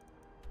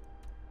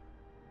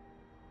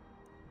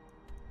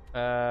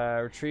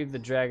 Retrieve the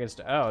dragon's...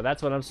 Oh,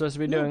 that's what I'm supposed to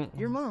be doing.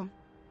 Your mom.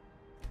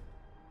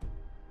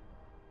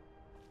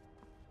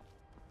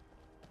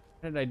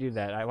 Why did I do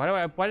that?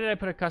 Why did I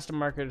put a custom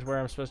marker where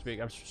I'm supposed to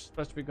be? I'm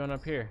supposed to be going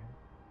up here.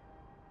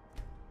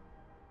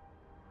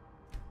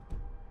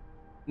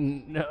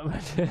 No,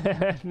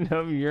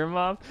 no, your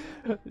mom?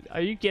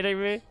 Are you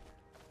kidding me?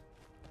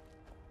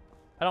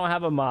 I don't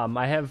have a mom.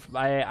 I don't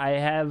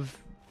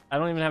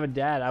even have a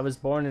dad. I was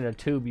born in a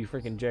tube, you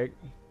freaking jerk.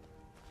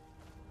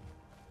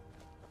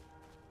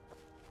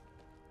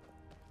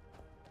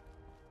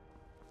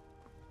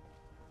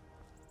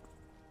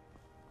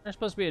 There's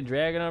supposed to be a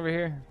dragon over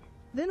here.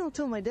 Then I'll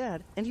tell my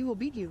dad, and he will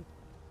beat you.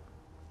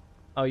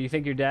 Oh, you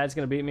think your dad's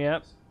gonna beat me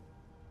up?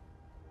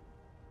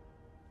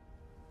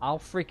 I'll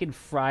freaking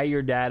fry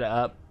your dad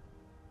up.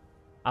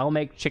 I'll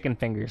make chicken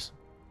fingers.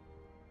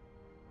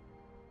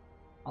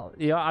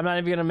 You know, I'm not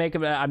even gonna make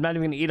them. I'm not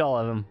even gonna eat all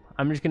of them.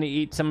 I'm just gonna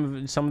eat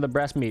some of the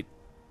breast meat.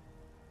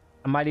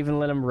 I might even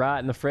let them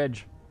rot in the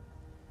fridge.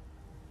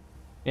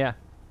 Yeah,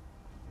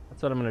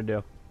 that's what I'm gonna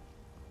do.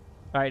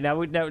 All right,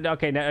 now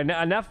okay, now,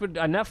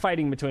 enough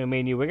fighting between me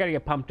and you. We gotta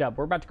get pumped up.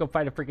 We're about to go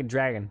fight a freaking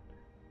dragon.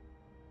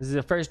 This is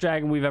the first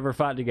dragon we've ever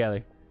fought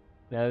together.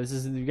 Now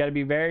you gotta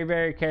be very,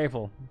 very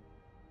careful.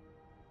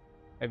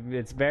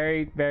 It's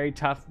very, very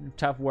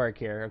tough work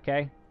here.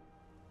 Okay,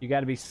 you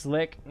gotta be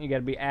slick, you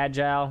gotta be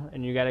agile,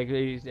 and you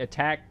gotta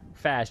attack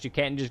fast. You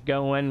can't just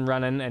go in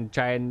running and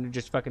try and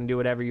just fucking do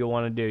whatever you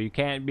want to do. You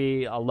can't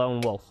be a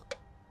lone wolf.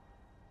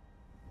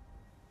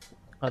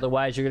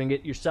 Otherwise, you're gonna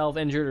get yourself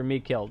injured or me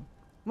killed.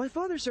 My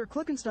father, Sir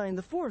Cluckenstein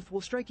the Fourth, will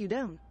strike you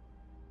down.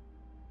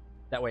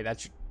 That way,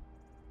 that's...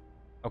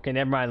 Okay,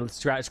 never mind. Let's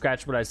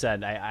scratch what I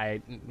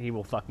said. He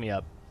will fuck me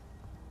up.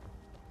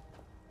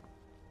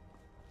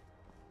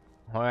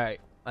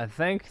 Alright. I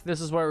think this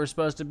is where we're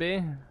supposed to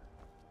be.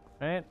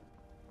 Right?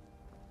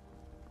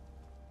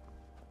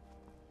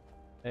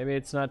 Maybe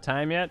it's not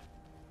time yet?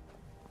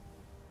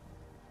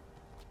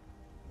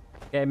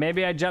 Okay,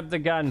 maybe I jumped the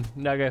gun,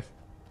 Nugget.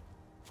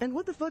 And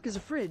what the fuck is a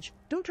fridge?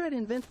 Don't try to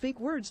invent fake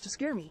words to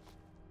scare me.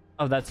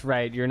 Oh, that's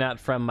right. You're not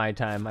from my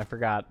time. I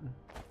forgot.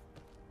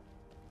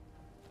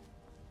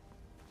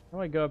 How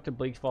do I go up to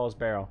Bleak Falls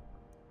Barrel?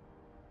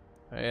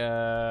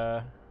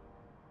 There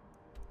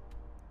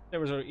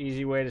was an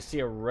easy way to see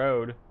a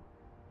road.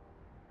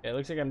 Yeah, it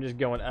looks like I'm just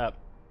going up.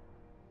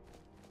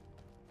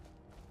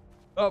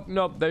 Oh,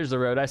 nope. There's the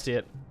road. I see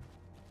it.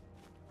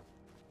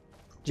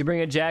 Did you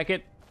bring a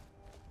jacket?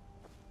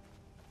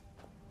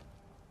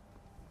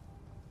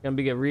 Gonna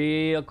be get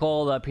real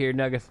cold up here,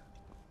 Nugget.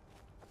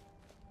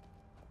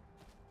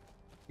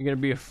 You're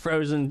gonna be a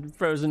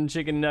frozen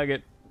chicken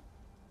nugget.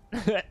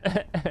 See,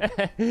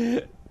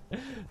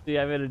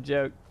 I made a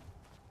joke.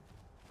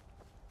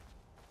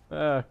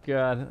 Oh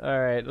god.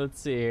 Alright, let's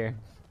see here.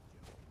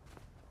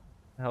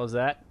 The hell was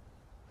that?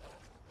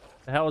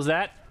 The hell was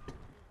that?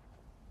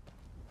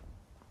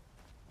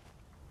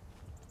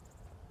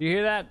 You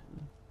hear that?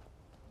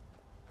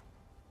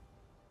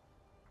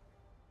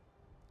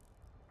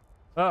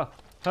 Oh,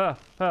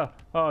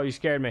 you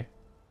scared me.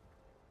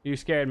 You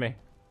scared me.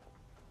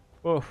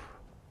 Oof.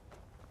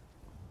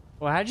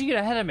 Well, how'd you get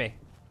ahead of me?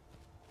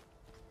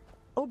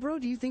 Oh, bro,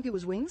 do you think it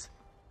was wings?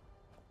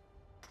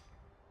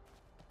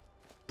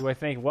 Do I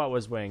think what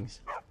was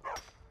wings?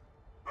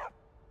 What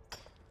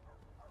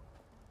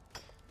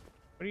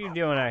are you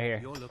doing out here?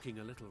 You're looking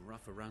a little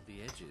rough around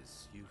the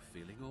edges. You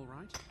feeling all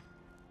right?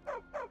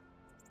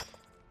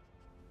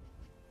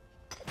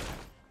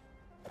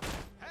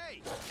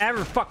 Hey!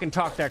 Ever fucking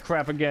talk that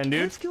crap again,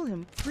 dude? Let's kill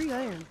him. Free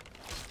iron.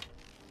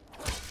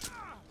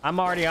 I'm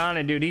already on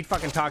it, dude. He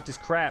fucking talked his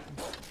crap.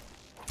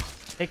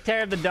 Take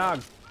care of the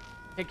dog.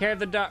 Take care of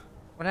the dog.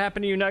 What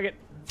happened to you, Nugget?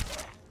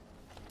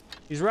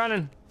 He's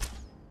running.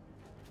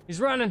 He's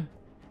running.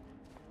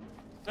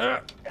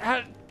 How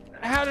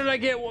did I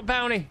get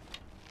bounty?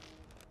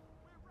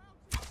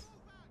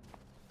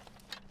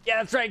 Yeah,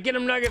 that's right. Get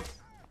him, Nugget.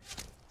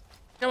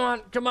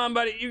 Come on,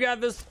 buddy. You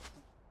got this.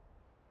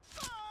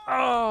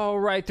 Oh,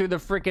 right through the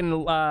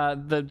freaking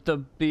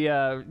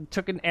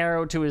took an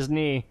arrow to his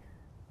knee.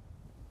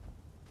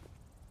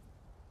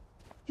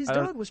 His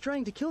dog was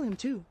trying to kill him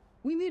too.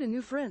 We made a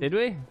new friend. Did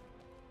we?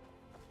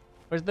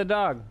 Where's the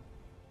dog?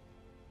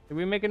 Did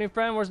we make a new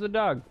friend? Where's the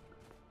dog?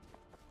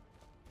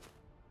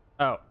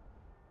 Oh.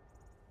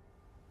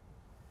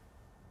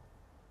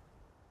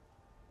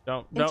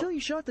 Don't. Until you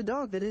shot the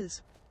dog, that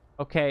is.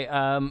 Okay,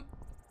 I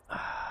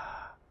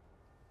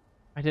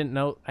didn't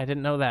know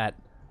that.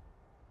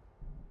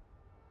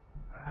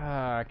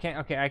 I can't,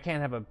 okay, I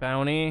can't have a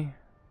bounty.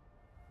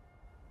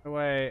 How do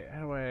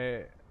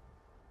I...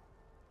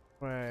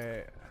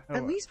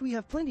 At least we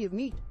have plenty of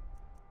meat.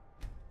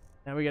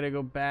 Now we gotta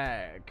go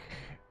back.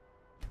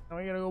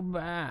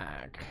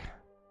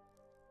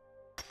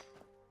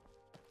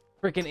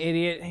 Freaking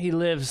idiot, he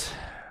lives.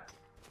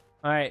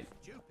 Alright.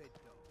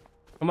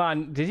 Come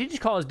on, did he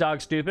just call his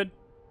dog stupid?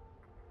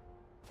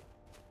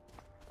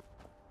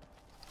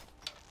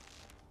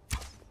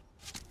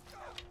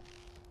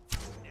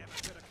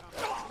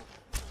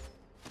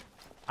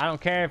 I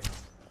don't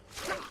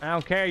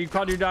care. You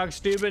called your dog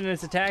stupid and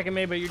it's attacking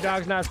me, but your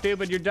dog's not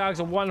stupid. Your dog's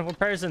a wonderful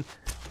person.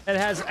 It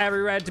has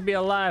every right to be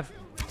alive.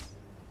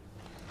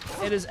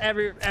 It is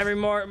every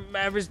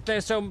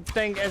so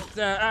thing. It's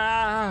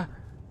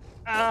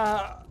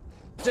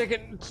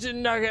chicken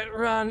nugget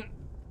run.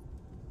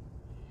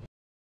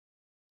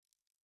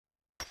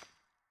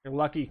 You're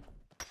lucky.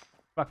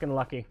 Fucking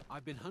lucky.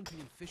 I've been hunting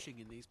and fishing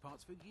in these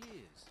parts for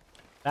years.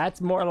 That's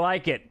more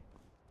like it.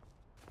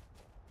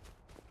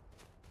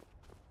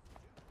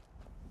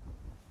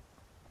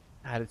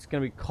 God, it's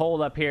gonna be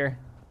cold up here.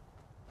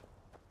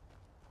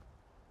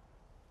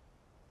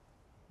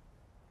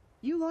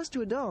 You lost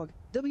to a dog.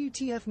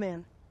 WTF,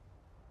 man.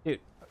 Dude,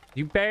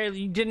 you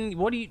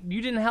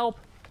didn't help?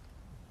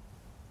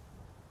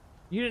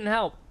 You didn't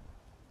help.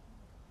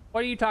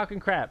 What are you talking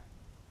crap?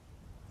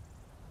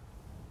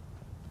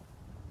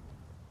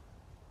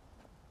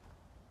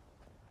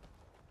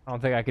 I don't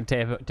think I can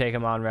take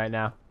him on right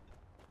now.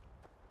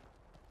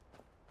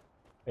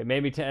 Wait,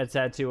 maybe it's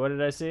that too. What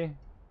did I see?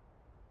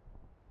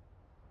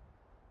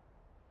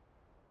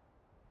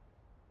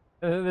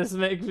 This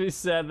makes me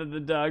sad that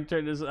the dog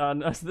turned us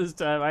on us this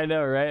time. I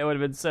know, right? It would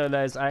have been so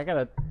nice. I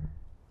gotta.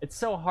 It's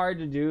so hard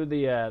to do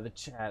the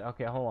chat.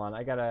 Okay, hold on.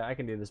 I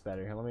can do this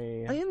better. Let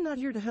me. I am not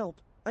here to help.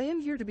 I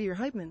am here to be your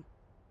hype man.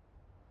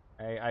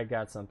 I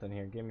got something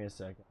here. Give me a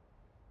second.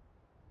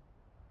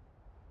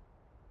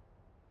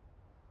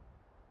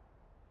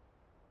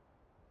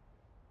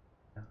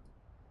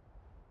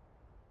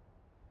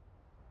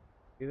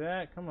 Do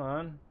that? Come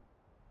on.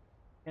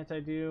 Can't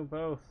I do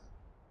both?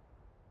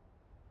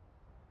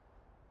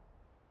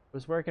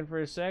 Was working for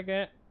a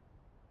second.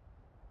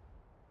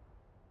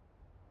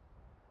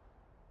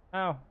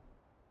 Ow.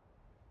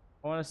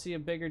 I want to see a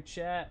bigger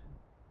chat.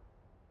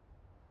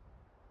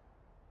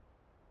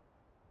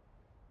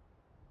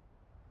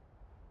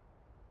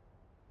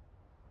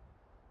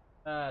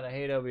 God, I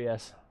hate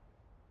OBS.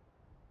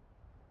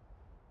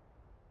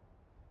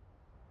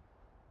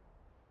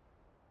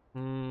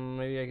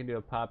 Maybe I can do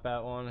a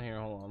pop-out one. Here,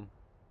 hold on.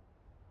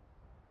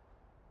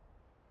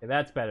 Okay,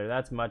 that's better.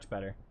 That's much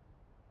better.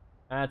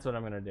 That's what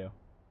I'm gonna do.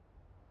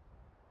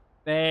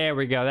 There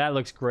we go. That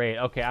looks great.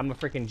 Okay, I'm a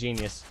freaking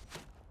genius.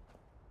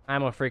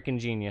 I'm a freaking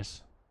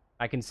genius.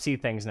 I can see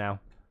things now.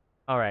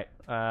 Alright,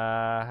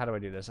 how do I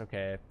do this?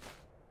 Okay.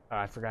 Oh,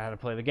 I forgot how to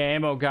play the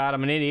game. Oh god,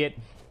 I'm an idiot.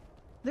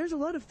 There's a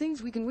lot of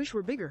things we can wish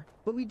were bigger,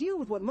 but we deal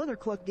with what Mother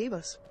Cluck gave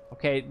us.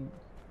 Okay.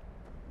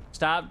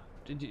 Stop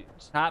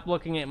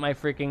looking at my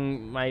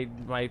freaking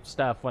my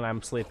stuff when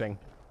I'm sleeping.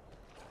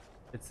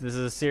 This is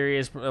a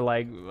serious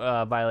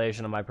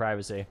violation of my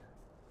privacy.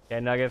 Okay,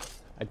 Nugget,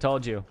 I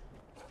told you.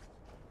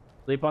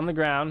 Sleep on the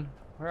ground.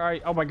 Where are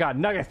you? Oh my god,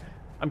 Nugget!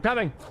 I'm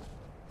coming!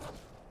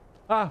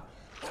 Don't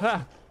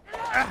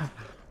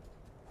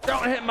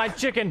hit my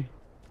chicken!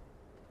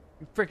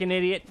 You freaking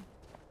idiot.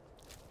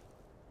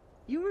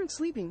 You weren't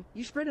sleeping.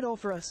 You spread it all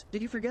for us.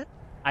 Did you forget?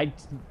 I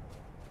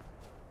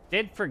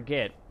did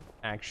forget,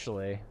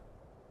 actually.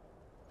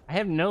 I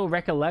have no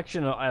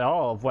recollection at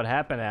all of what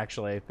happened,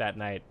 actually, that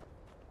night.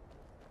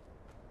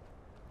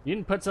 You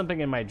didn't put something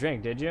in my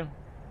drink, did you?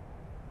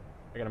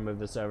 I gotta move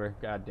this over.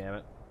 God damn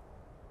it.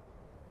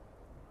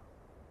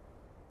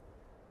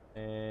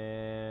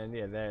 And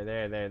yeah,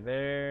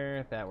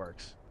 there. That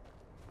works.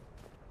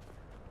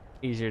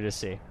 Easier to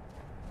see.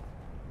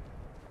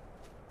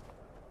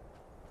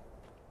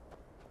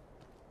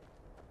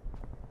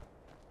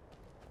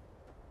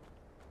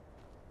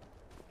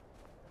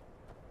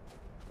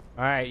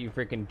 Alright, you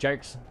freaking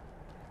jerks.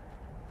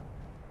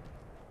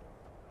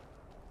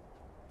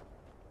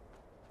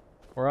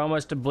 We're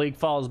almost to Bleak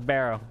Falls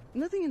Barrow.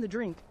 Nothing in the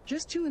drink,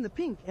 just 2 in the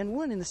pink and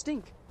 1 in the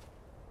stink.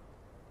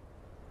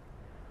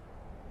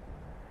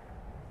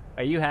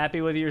 Are you happy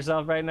with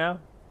yourself right now?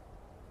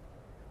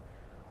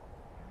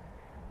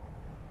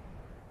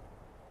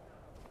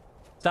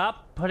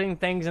 Stop putting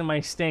things in my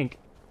stink.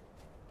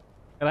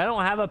 And I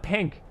don't have a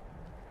pink.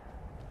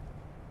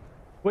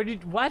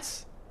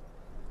 What?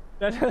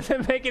 That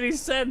doesn't make any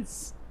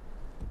sense.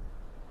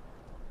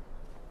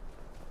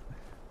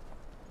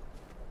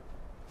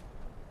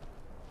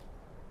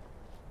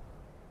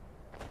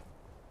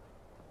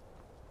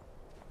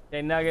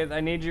 Okay, Nugget,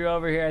 I need you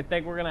over here. I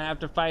think we're gonna have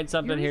to fight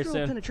something here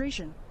soon.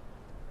 Penetration.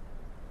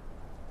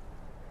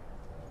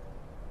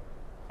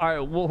 All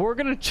right, well, we're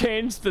gonna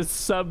change the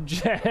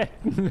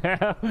subject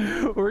now.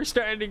 We're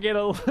starting to get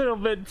a little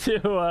bit too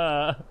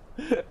we're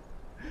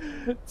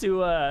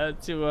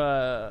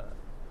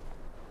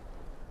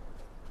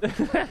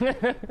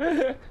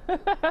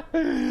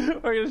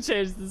gonna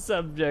change the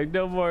subject.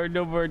 No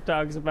more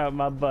talks about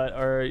my butt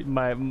or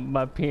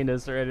my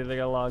penis or anything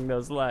along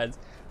those lines.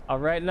 All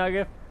right,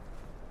 Nugget.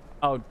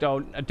 Oh,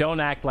 don't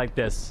act like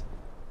this.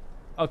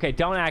 Okay,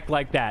 don't act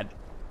like that.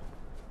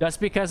 Just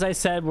because I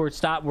said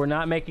we're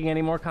not making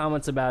any more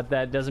comments about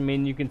that doesn't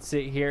mean you can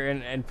sit here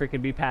and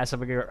freaking be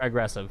passive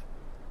aggressive.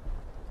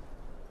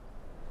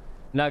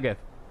 Nugget.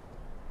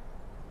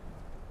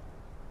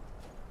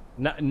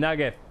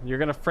 Nugget, you're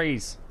gonna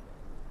freeze.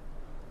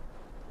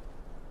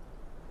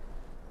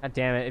 God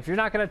damn it. If you're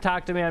not gonna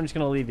talk to me, I'm just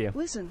gonna leave you.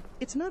 Listen,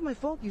 it's not my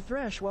fault you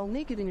thrash while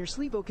naked in your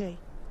sleep, okay?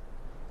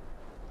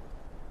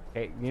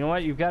 Okay, you know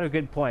what? You've got a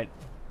good point.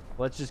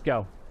 Let's just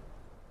go.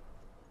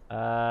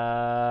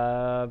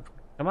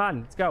 Come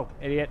on, let's go,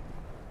 idiot.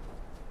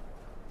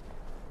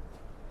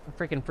 I'm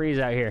freaking freeze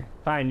out here.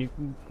 Fine, you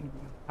can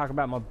talk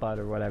about my butt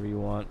or whatever you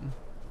want.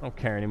 I don't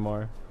care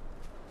anymore.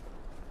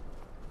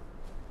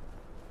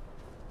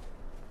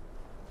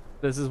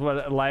 This is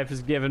what life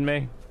has given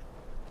me.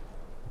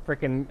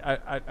 Freaking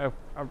a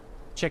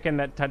chicken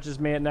that touches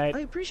me at night. I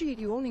appreciate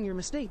you owning your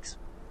mistakes.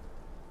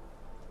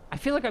 I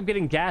feel like I'm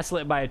getting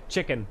gaslit by a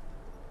chicken.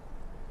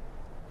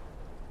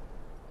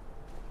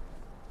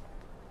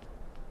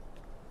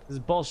 This is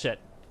bullshit.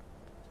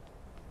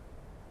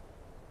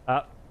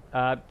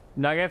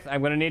 Nugget,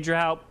 I'm gonna need your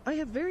help. I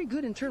have very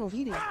good internal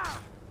heating.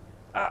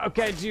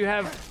 Okay, do you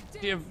have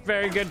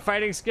very good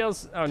fighting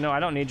skills? Oh no, I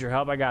don't need your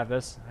help. I got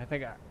this. I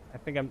think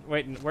I'm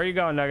waiting. Where are you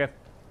going, Nugget?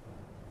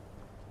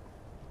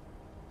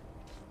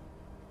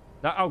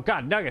 No, oh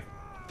god, Nugget.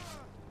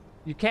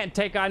 You can't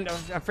take on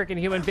a freaking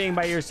human being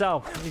by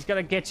yourself. He's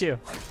gonna get you.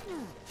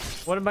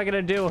 What am I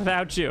gonna do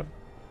without you?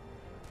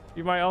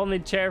 You're my only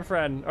chair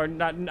friend, or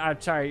not? I'm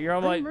sorry. You're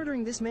only. I'm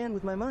murdering this man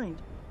with my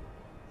mind.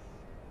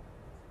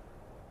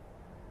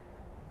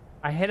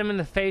 I hit him in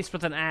the face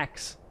with an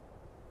axe.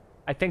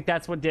 I think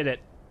that's what did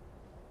it.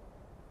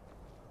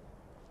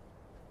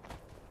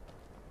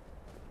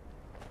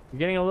 You're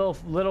getting a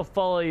little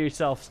full of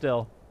yourself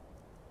still.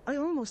 I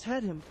almost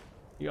had him.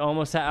 You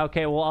almost had.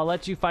 Okay, well I'll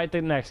let you fight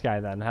the next guy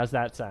then. How's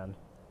that sound?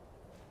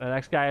 The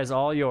next guy is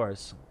all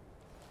yours.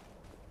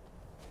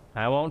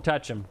 I won't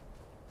touch him.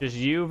 Just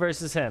you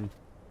versus him.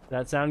 Does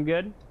that sound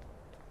good?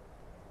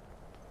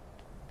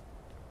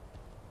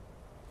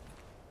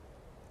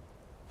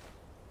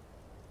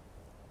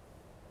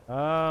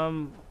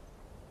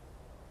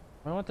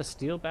 I want the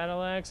steel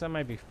battle axe. That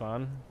might be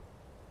fun.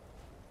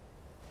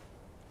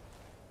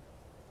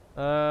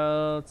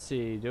 Let's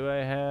see. Do I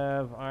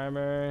have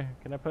armor?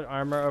 Can I put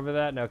armor over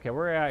that? No. Okay,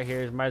 we're out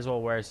here. Might as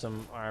well wear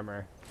some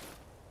armor.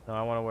 No,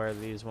 I want to wear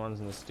these ones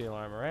in the steel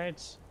armor,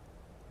 right?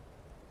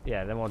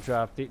 Yeah, then we'll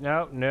drop the...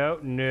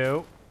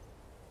 No.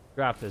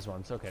 Drop these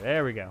ones. Okay,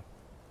 there we go.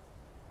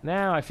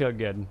 Now I feel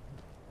good.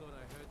 Thought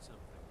I heard something.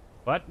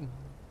 What?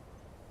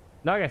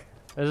 Nugget,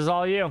 this is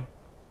all you.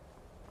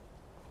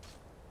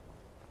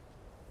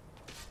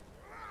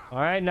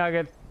 Alright,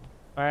 Nugget.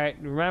 Alright,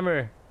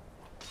 remember.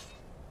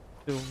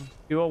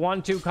 Do a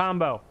 1-2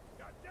 combo.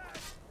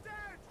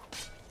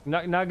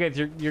 Nuggets,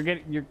 you're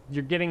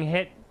getting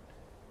hit.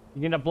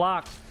 You're gonna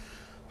block.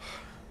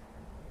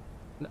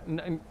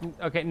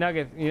 Okay,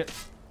 Nugget.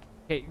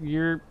 Okay,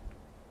 you're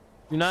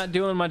not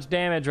doing much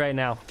damage right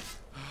now.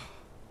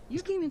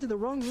 You came into the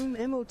wrong room,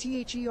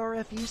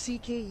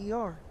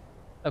 MOTHERFUCKER.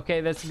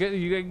 Okay, that's good.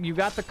 You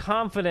got the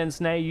confidence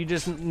now. You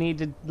just need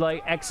to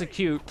like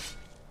execute.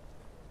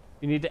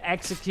 You need to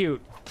execute.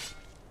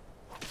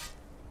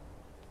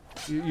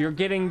 You're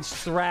getting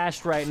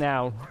thrashed right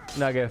now,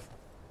 Nugget.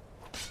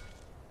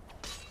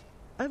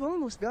 I've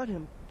almost got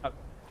him.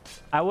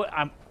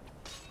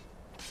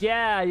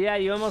 Yeah,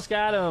 you almost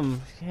got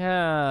him.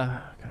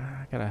 Yeah,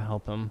 I gotta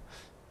help him.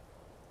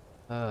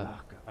 Oh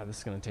god, this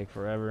is gonna take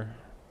forever.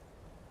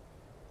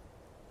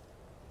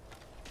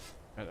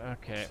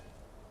 Okay.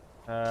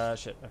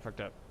 Shit, I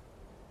fucked up.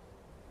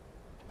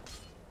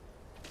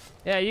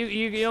 Yeah,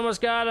 you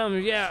almost got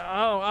him. Yeah.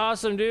 Oh,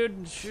 awesome,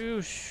 dude.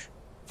 Shoosh.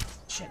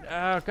 Shit.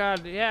 Oh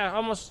god. Yeah,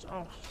 almost.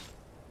 Oh.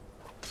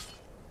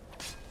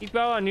 Keep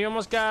going. You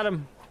almost got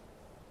him.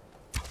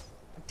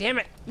 Damn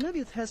it.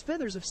 Nebith has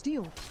feathers of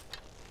steel.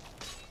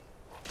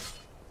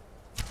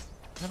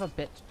 Have a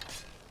bit.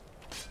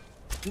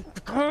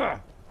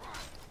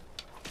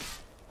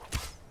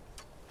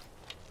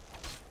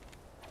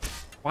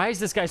 Why is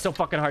this guy so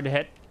fucking hard to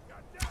hit?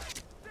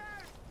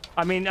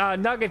 I mean,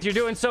 Nugget, you're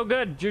doing so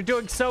good. You're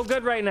doing so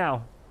good right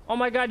now. Oh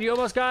my god, you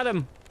almost got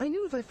him. I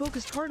knew if I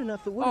focused hard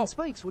enough, the wooden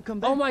spikes would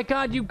come back. Oh my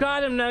god, you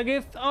got him,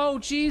 Nugget. Oh,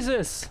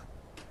 Jesus.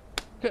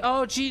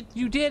 Oh, gee,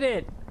 you did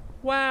it.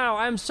 Wow,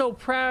 I'm so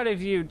proud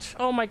of you.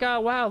 Oh my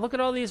god, wow, look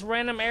at all these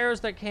random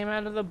arrows that came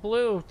out of the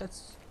blue.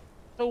 That's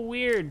so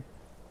weird.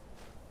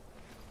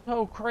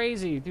 So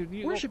crazy,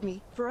 dude. Worship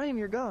me, for I am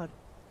your god.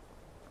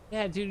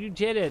 Yeah, dude, you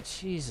did it.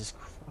 Jesus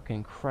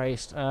fucking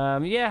Christ.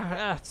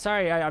 Yeah,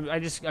 sorry, I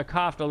just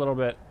coughed a little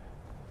bit.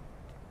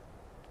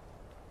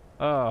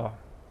 Oh.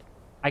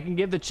 I can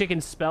give the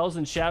chicken spells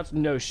and shouts?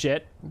 No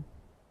shit.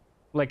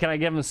 Like, can I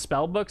give him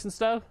spell books and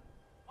stuff?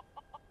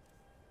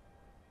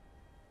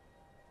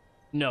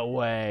 No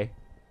way.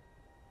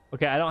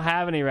 Okay, I don't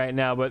have any right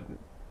now, but...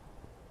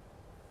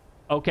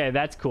 Okay,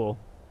 that's cool.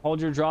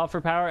 Hold your draw for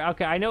power?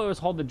 Okay, I know it was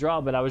hold the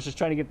draw, but I was just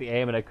trying to get the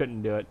aim and I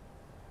couldn't do it.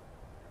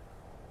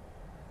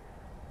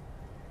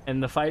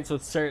 And the fights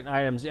with certain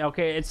items.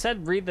 Okay, it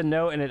said read the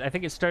note, and I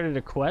think it started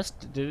a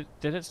quest. Did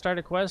it start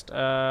a quest?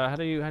 How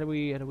do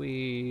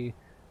we...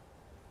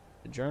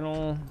 The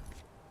journal.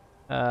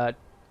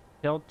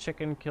 Kill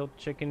chicken, kill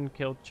chicken,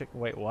 kill chicken.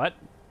 Wait, what?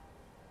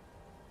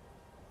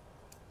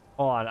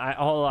 Hold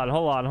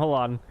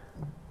on.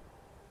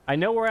 I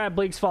know we're at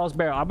Bleak's Falls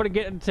Barrel. I'm gonna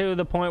get to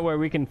the point where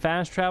we can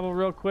fast travel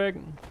real quick.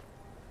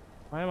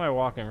 Why am I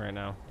walking right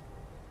now?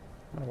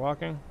 Am I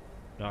walking?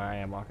 No, I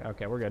am walking.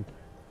 Okay, we're good.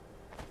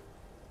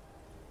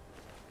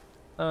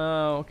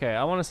 Okay,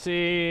 I want to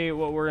see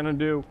what we're gonna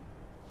do.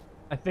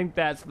 I think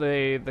that's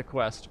the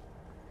quest.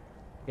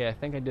 Yeah, I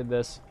think I did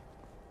this.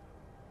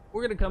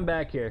 We're gonna come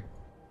back here.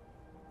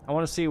 I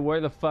want to see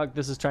where the fuck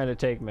this is trying to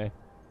take me.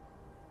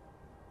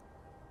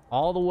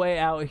 All the way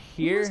out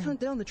here. We must hunt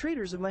down the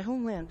traitors of my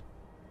homeland.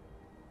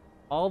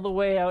 All the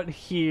way out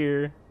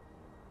here.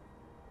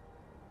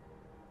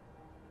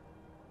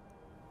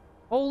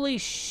 Holy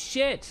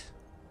shit.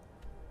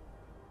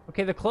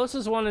 Okay, the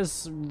closest one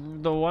is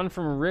the one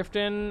from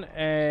Riften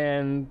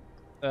and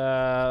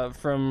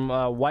from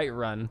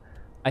Whiterun.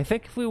 I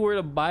think if we were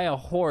to buy a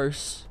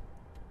horse,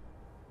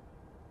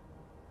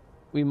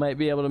 we might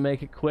be able to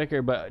make it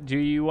quicker, but do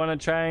you want to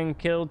try and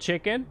kill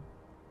chicken?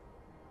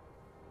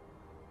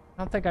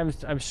 I don't think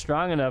I'm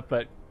strong enough,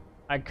 but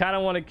I kind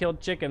of want to kill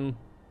chicken.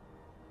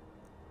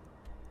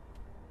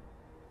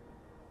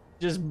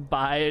 Just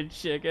buy a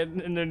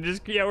chicken and then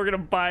just, yeah, we're gonna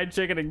buy a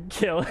chicken and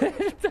kill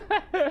it.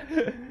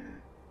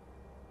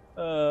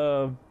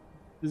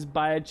 Just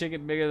buy a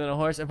chicken bigger than a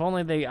horse. If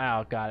only they,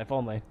 oh god, if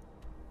only.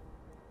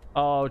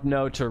 Oh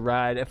no, to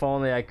ride. If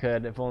only I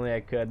could. If only I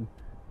could.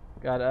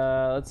 God,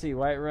 let's see.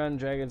 Whiterun,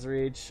 Dragon's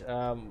Reach.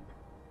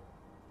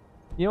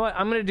 You know what?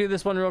 I'm gonna do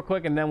this one real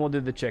quick and then we'll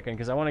do the chicken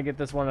because I want to get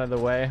this one out of the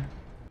way.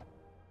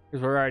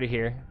 Because we're already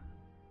here.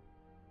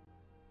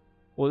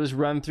 We'll just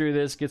run through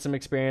this, get some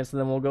experience, and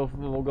then we'll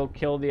go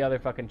kill the other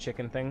fucking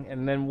chicken thing,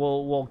 and then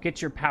we'll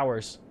get your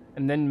powers,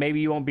 and then maybe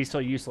you won't be so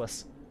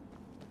useless.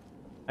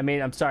 I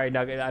mean, I'm sorry,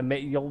 Nugget.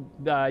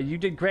 You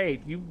did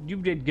great. You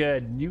did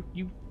good.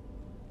 You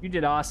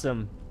did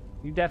awesome.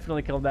 You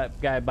definitely killed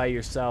that guy by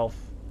yourself.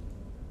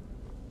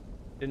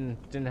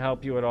 Didn't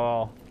help you at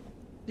all.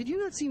 Did you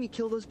not see me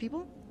kill those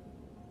people?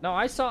 No,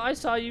 I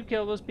saw you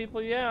kill those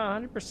people. Yeah,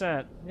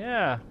 100%.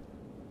 Yeah.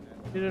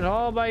 You did it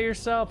all by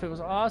yourself. It was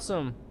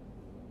awesome.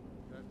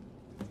 Did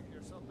you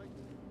hear something?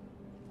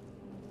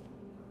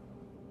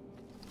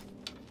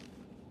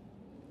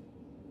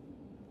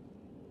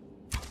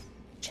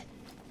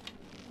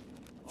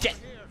 Shit.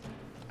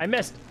 I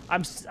missed.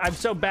 I'm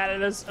so bad at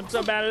this. I'm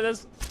so bad at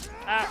this.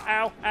 Ow,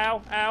 ow,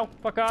 ow, ow.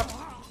 Fuck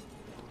off.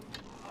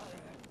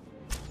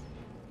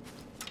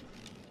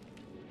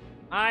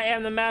 I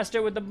am the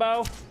master with the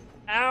bow.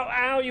 Ow,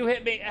 ow, you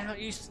hit me. Ow,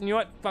 you know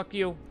what? Fuck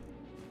you.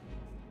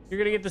 You're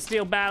gonna get the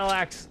steel battle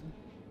axe.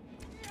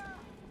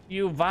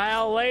 You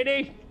vile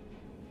lady.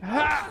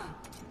 Ha!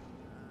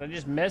 Did I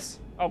just miss?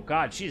 Oh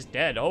god, she's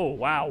dead. Oh,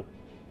 wow.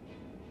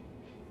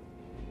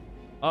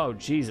 Oh,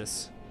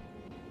 Jesus.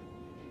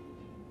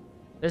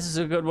 This is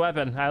a good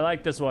weapon. I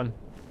like this one.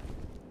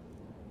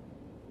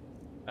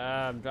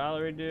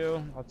 Dollary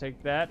do. I'll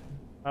take that.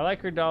 I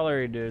like her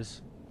dollary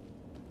dues.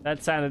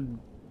 That sounded...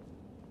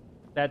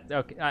 That,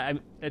 okay,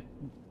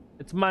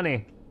 it's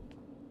money.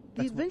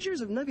 The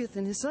Adventures of Nuggeth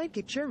and his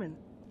sidekick Chairman.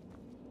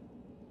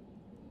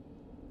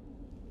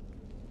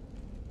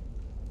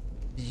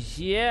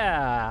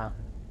 Yeah.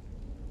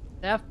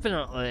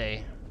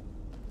 Definitely.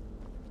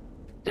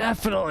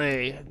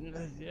 Definitely.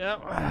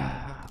 Yep.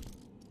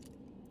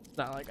 It's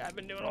not like I've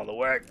been doing all the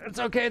work. It's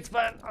okay, it's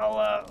fine.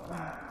 I'll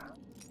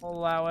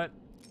allow it.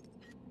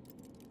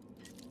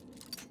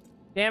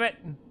 Damn it.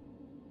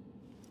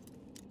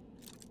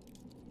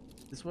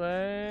 This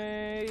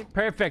way.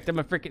 Perfect. I'm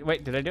a freaking...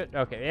 Wait, did I do it?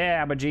 Okay. Yeah,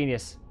 I'm a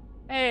genius.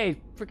 Hey,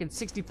 freaking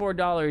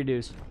 $64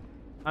 dues.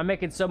 I'm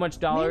making so much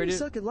dollar Maybe dues.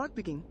 suck at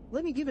lockpicking.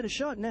 Let me give it a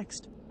shot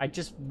next.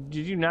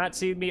 Did you not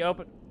see me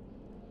open?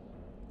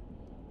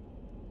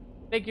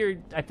 I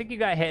think you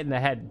got hit in the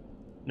head,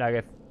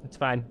 Nugget. It's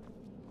fine.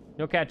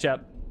 You'll catch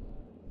up.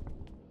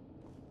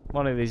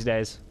 One of these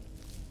days.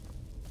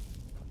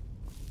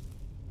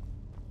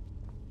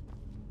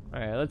 All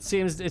right, it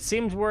seems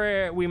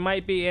we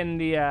might be in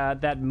the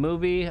that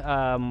movie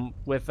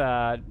with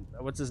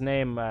what's his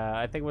name?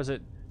 I think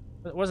it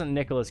wasn't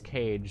Nicolas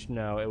Cage.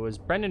 No, it was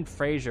Brendan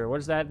Fraser. What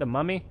is that? The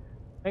Mummy?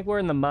 I think we're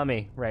in The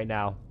Mummy right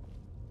now.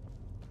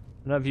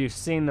 I don't know if you've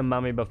seen The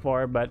Mummy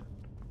before, but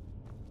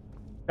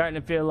starting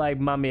to feel like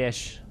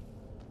mummy-ish.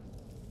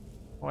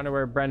 I wonder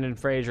where Brendan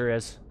Fraser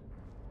is.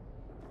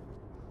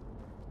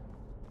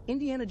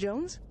 Indiana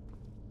Jones?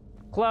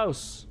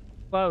 Close.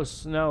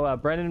 Close. No,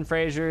 Brendan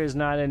Fraser is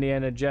not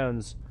Indiana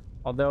Jones.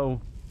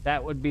 Although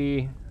that would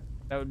be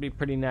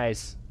pretty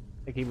nice.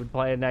 I think he would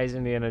play a nice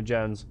Indiana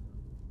Jones.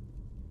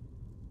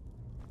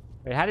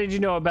 Wait, how did you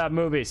know about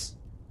movies?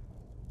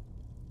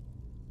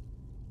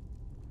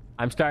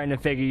 I'm starting to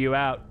figure you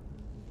out.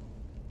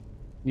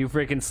 You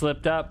freaking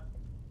slipped up.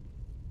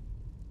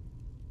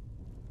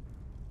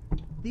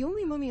 The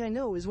only mummy I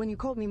know is when you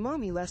called me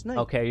mommy last night.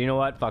 Okay, you know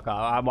what? Fuck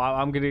off.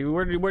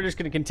 We're just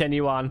gonna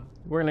continue on.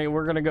 We're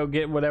gonna go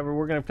get whatever.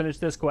 We're gonna finish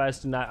this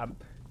quest, and I'm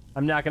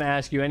not gonna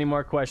ask you any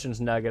more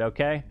questions, Nugget.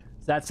 Okay?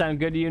 Does that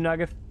sound good to you,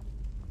 Nugget?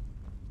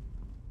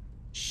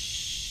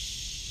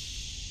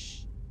 Shh.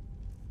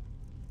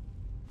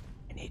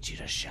 I need you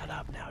to shut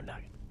up now,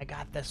 Nugget. I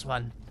got this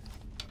one.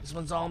 This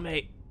one's all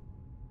me.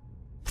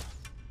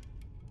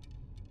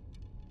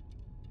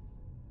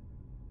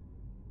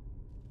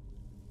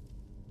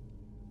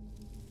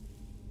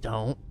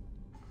 Don't.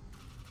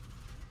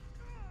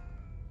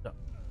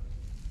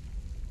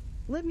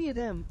 Let me at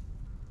them.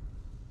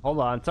 Hold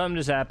on, something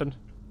just happened.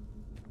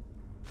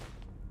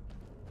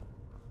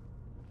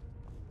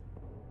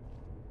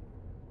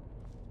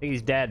 I think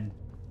he's dead.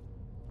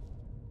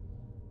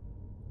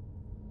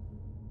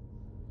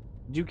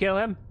 Did you kill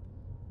him?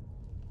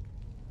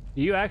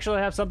 Do you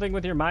actually have something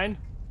with your mind?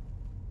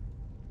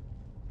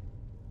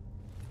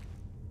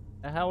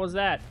 The hell was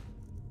that?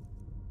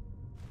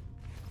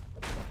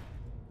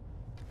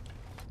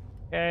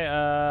 Okay,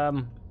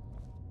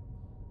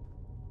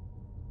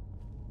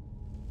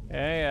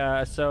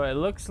 okay, so it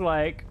looks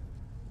like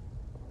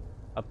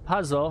a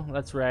puzzle.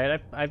 That's right,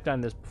 I've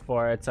done this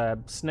before. It's a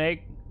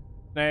snake,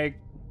 bird.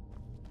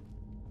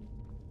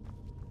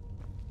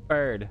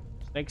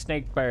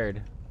 Snake,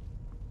 bird.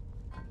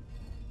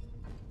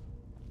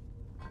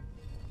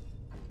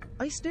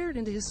 I stared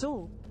into his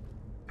soul.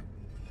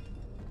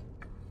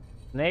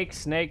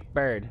 Snake,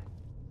 bird.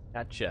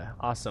 Gotcha.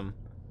 Awesome.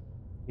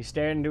 You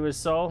stared into his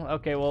soul?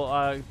 Okay,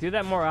 well, do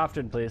that more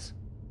often, please.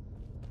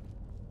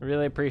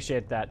 Really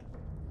appreciate that.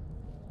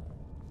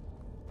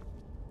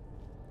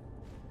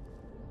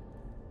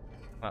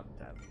 Up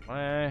that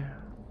way.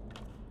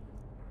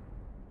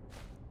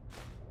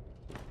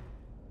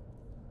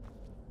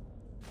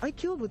 I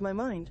killed with my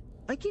mind.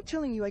 I keep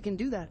telling you I can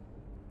do that.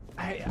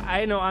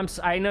 I know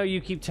I know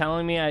you keep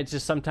telling me. I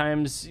just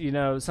sometimes, you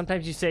know,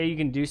 sometimes you say you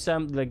can do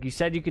something. Like you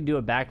said you could do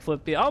a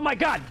backflip. Oh my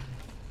god!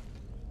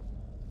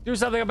 Do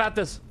something about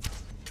this.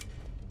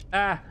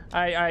 Ah,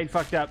 I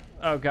fucked up.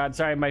 Oh god,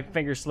 sorry, my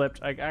finger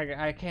slipped.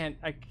 I can't.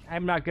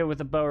 I'm not good with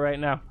the bow right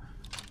now.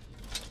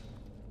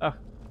 Oh.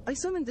 I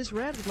summoned this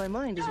rat with my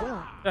mind as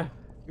well.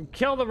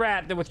 Kill the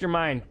rat with your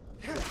mind.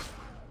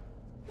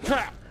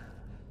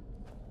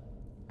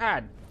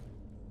 God.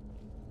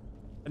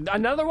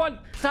 Another one?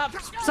 Stop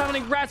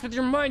summoning rats with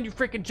your mind, you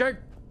freaking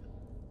jerk.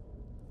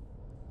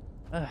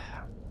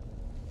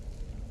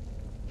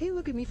 Hey,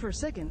 look at me for a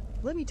second.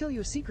 Let me tell you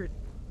a secret.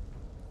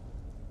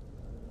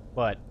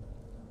 What?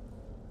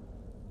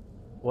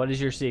 What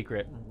is your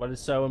secret? What is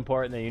so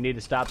important that you need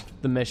to stop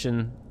the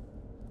mission?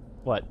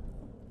 What?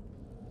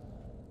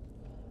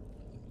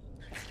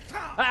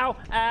 Ow!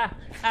 Ah!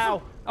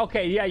 Ow!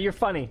 Okay, yeah, you're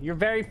funny. You're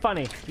very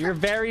funny. You're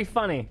very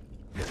funny.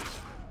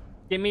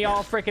 Get me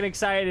all freaking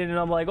excited, and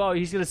I'm like, oh,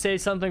 he's gonna say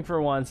something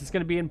for once. It's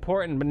gonna be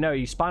important, but no,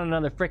 you spawn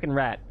another freaking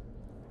rat.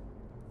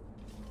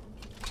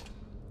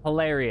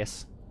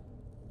 Hilarious.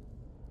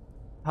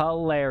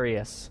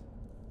 Hilarious.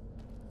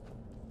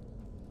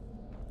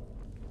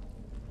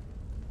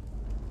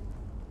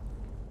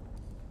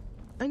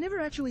 I never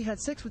actually had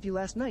sex with you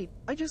last night.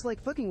 I just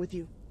like fucking with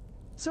you.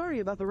 Sorry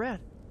about the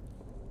rat.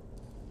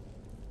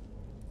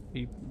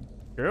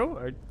 True?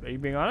 Are you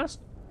being honest?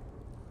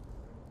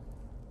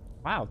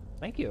 Wow,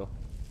 thank you.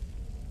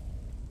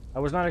 I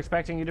was not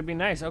expecting you to be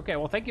nice. Okay,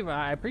 well, thank you.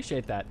 I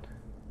appreciate that.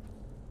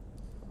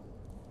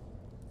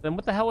 Then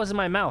what the hell was in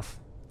my mouth?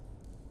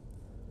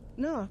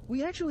 Nah,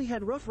 we actually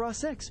had rough raw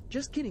sex.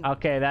 Just kidding.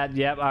 Okay,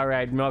 yep, all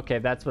right. Okay,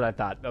 that's what I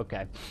thought.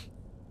 Okay.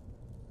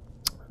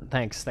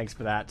 Thanks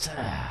for that.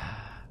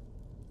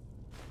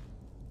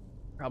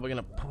 Probably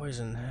gonna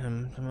poison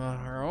him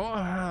tomorrow.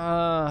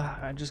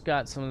 I just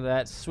got some of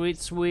that sweet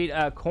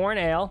corn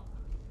ale.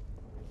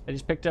 I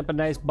just picked up a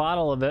nice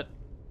bottle of it.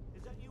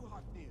 Is that you,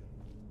 Hotnir?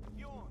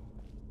 Bjorn,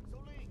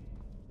 Soling.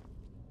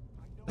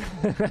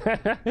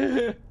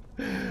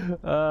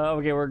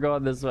 Okay, we're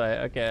going this way.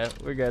 Okay,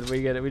 we're good.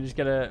 We get it. We just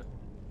gotta.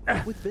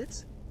 With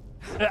bits?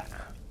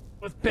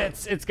 With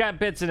bits. It's got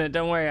bits in it.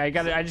 Don't worry. I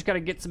just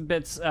gotta get some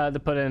bits to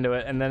put into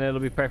it, and then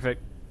it'll be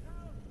perfect.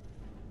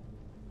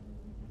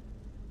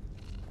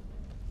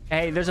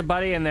 Hey, there's a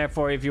buddy in there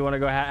for you if you want to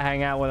go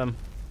hang out with him.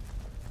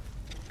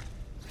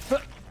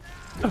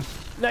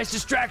 Nice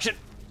distraction.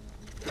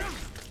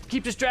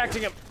 Keep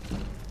distracting him.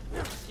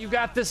 You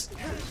got this.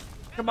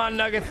 Come on,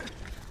 Nugget.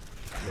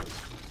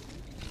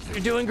 You're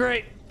doing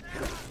great.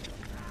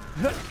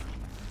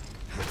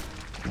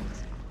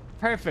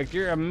 Perfect.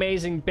 You're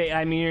amazing.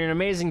 I mean, you're an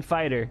amazing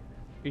fighter.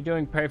 You're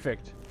doing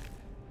perfect.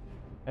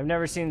 I've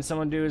never seen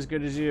someone do as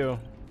good as you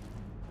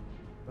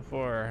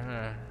before.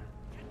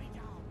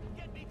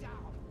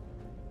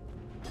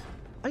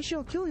 I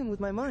shall kill him with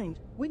my mind.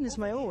 Witness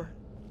my oar.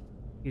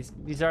 He's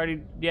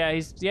already, yeah,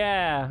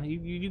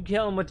 you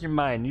kill him with your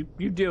mind.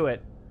 You do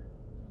it.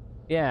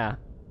 Yeah.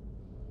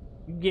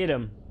 You get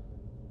him.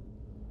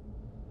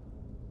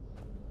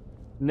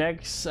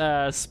 Next,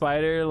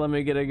 spider, let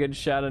me get a good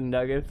shot of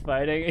Nugget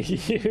fighting.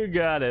 You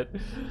got it.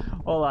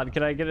 Hold on,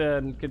 can I get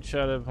a good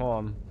shot of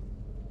him?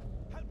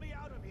 Help me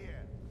out of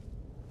here.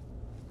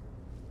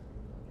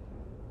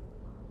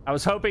 I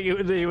was hoping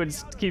he would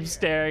keep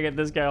staring at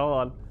this guy. Hold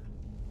on.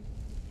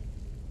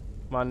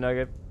 Come on,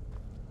 Nugget.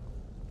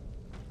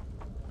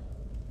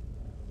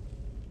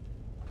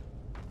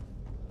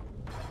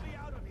 Help me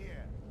out of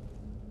here.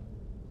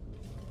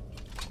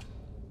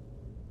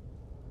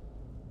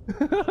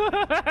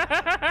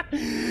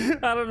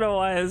 I don't know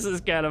why this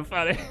is kind of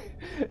funny.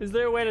 Is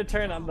there a way to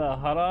turn the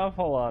HUD off?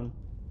 Hold on.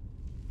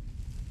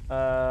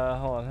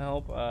 Hold on,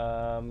 help.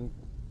 Is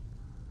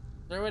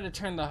there a way to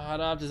turn the HUD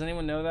off? Does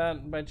anyone know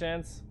that by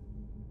chance?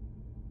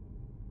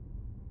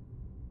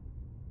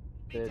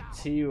 The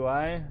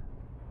TUI?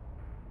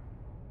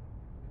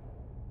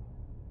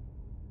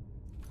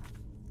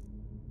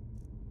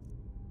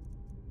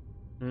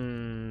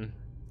 No,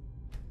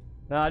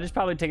 I'll just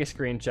probably take a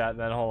screenshot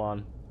then. Hold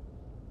on.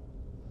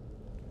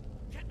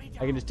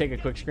 I can just take a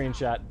quick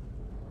screenshot.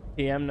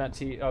 TM, not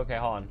T. Okay,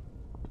 hold on.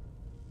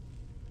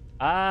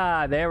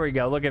 Ah, there we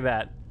go. Look at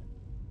that.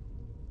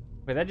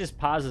 Wait, that just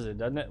pauses it,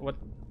 doesn't it? What?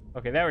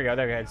 Okay, there we go.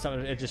 There we go.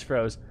 It just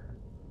froze.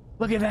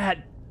 Look at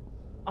that.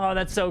 Oh,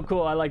 that's so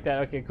cool. I like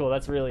that. Okay, cool.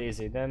 That's really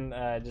easy. Then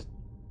just.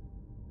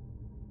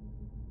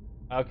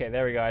 Okay,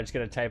 there we go. I just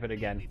gotta type it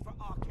again.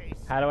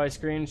 How do I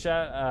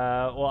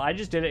screenshot? Well, I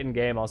just did it in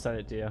game. I'll send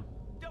it to you.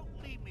 Don't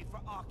leave me for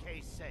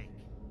RK's sake.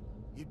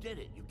 You did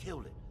it. You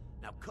killed it.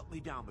 Now cut me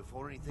down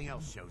before anything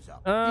else shows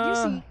up. Did you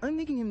see? I'm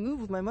making him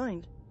move with my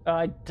mind.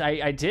 I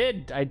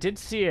did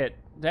see it,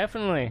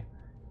 definitely.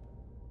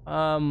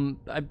 I'm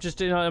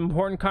just in an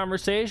important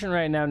conversation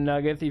right now,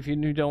 Nugget. If you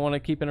don't want to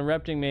keep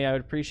interrupting me, I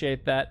would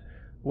appreciate that.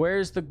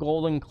 Where's the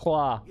golden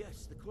claw?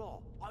 Yes, the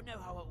claw. I know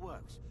how it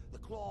works. The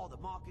claw, the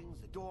markings,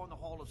 the door in the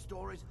Hall of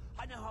Stories.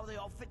 I know how they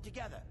all fit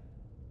together.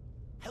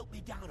 Help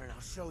me down and I'll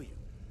show you.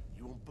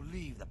 You won't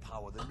believe the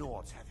power the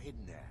Nords have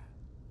hidden there.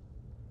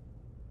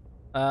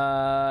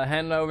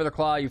 Hand over the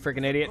claw, you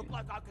freaking idiot. Look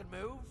like I can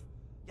move?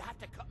 You have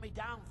to cut me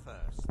down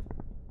first.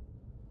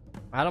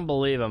 I don't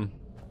believe him.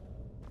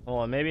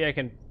 Hold on, maybe I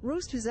can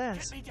Roast his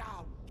ass. Get me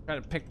down. try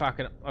to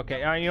pickpocket him. Okay,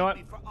 you know what?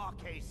 For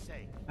Arcade's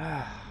sake.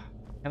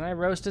 Can I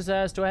roast his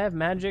ass? Do I have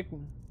magic?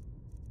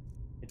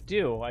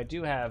 I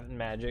do have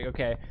magic.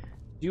 Okay.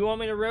 Do you want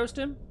me to roast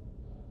him?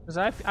 Because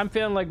I'm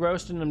feeling like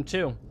roasting him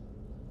too.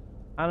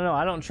 I don't know.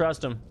 I don't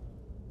trust him.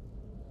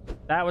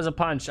 That was a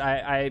punch.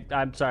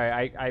 I'm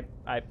sorry.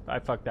 I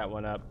fucked that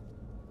one up.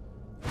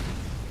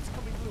 It's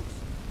coming loose.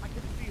 I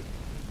can feel it.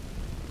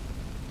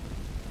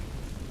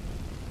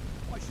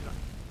 Why should I?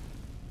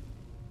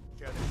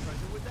 Share this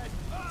treasure with that?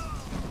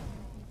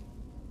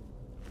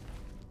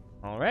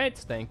 All right.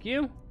 Thank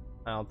you.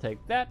 I'll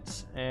take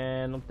that,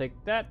 and I'll take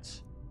that.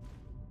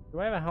 Do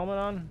I have a helmet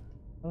on?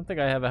 I don't think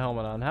I have a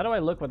helmet on. How do I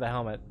look with a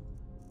helmet?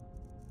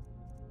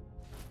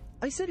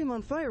 I set him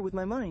on fire with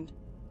my mind.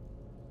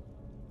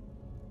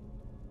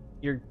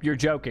 You're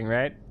joking,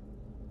 right?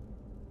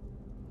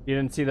 You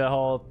didn't see the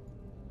whole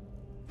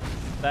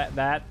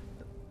that.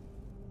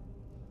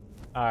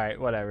 All right,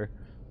 whatever.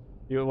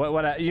 You know what?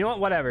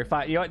 Whatever.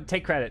 Fine. You know what?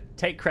 Take credit.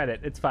 Take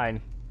credit. It's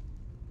fine.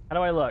 How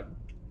do I look?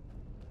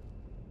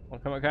 Well,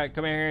 come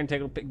here and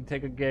take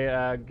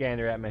a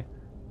gander at me.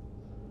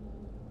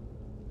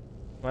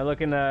 Am I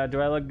looking? Do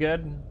I look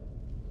good?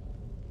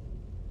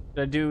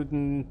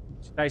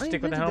 Should I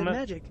stick with the helmet?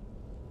 Magic.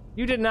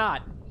 You did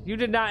not. You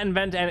did not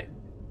invent any.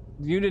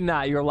 You did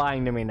not. You're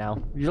lying to me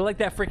now. You're like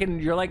that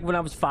freaking. You're like when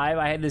I was 5.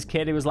 I had this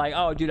kid. He was like,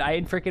 "Oh, dude, I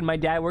had freaking. My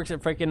dad works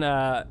at freaking.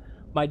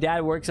 My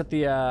dad works at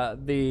the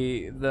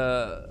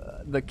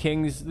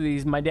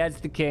king's. My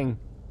dad's the king.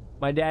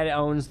 My dad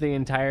owns the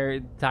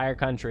entire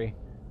country."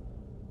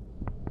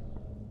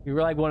 You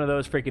were like one of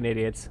those freaking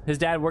idiots. His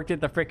dad worked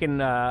at the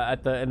freaking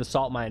in the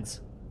salt mines.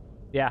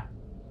 Yeah.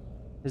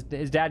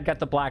 His dad got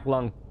the black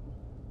lung.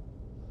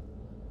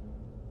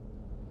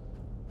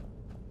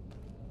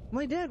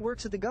 My dad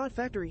works at the God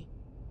Factory.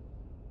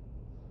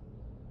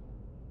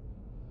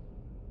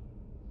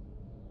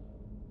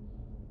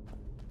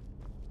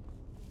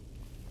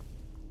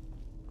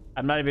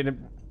 I'm not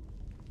even.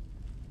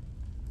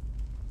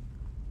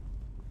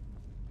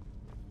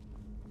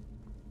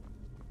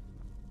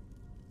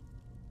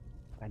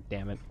 God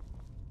damn it!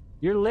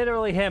 You're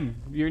literally him.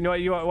 You know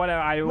what? You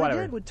whatever. Whatever. My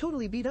dad would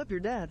totally beat up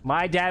your dad.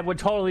 My dad would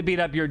totally beat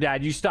up your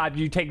dad. You stop.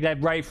 You take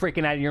that right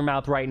freaking out of your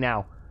mouth right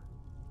now.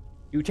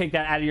 You take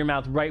that out of your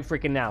mouth right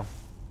freaking now.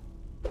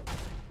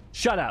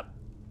 Shut up.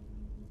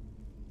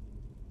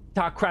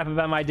 Talk crap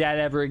about my dad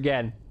ever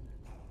again.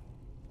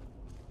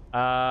 We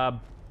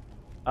got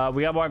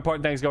more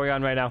important things going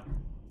on right now.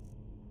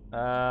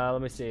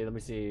 Let me see.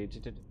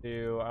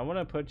 I want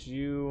to put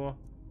you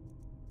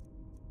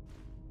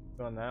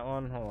on that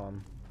one. Hold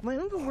on. My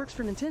uncle works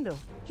for Nintendo.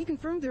 He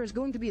confirmed there is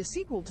going to be a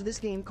sequel to this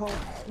game called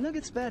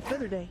Nugget's Bad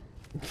Feather Day.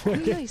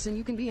 Be nice and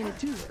you can be in it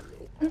too.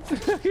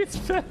 It's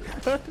bad.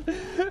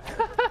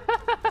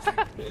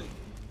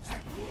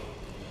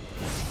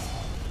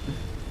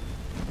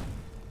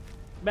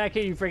 Back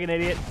here, you freaking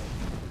idiot.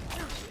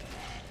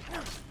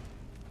 I'm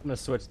gonna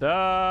switch the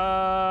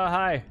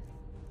hi.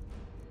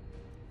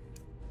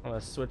 I'm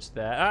gonna switch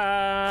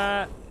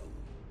that.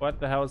 What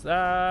the hell is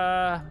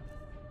I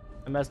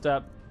messed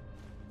up.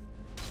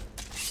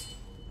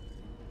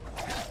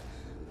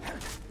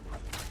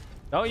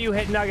 Don't you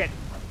hit Nugget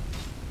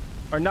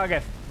or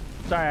Nugget.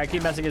 Sorry, I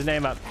keep messing his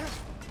name up.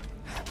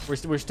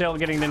 We're still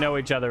getting to know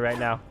each other right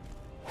now.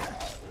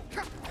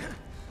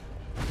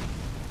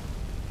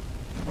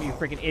 You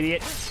freaking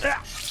idiot.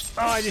 Ah!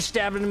 Oh, I just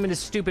stabbed him in his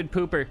stupid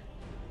pooper.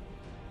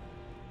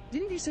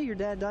 Didn't you say your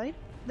dad died?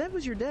 That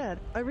was your dad.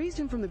 I raised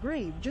him from the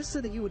grave just so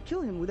that you would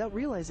kill him without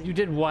realizing. You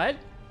did what?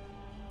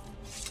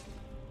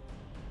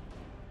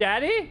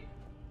 Daddy?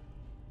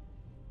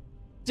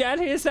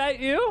 Daddy, is that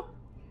you?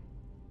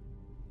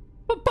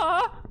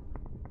 Papa?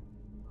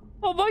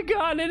 Oh my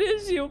god, it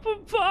is you,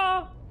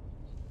 Papa!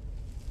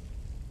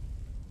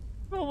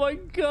 Oh my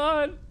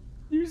god,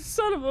 you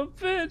son of a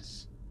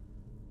bitch!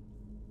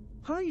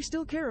 How you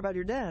still care about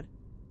your dad?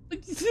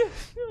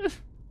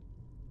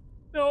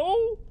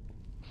 No.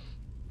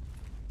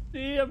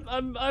 See,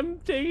 I'm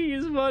taking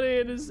his money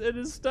and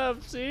his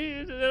stuff. See,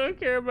 I don't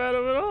care about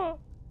him at all.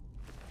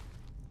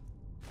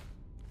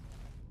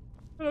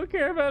 I don't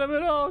care about him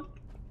at all.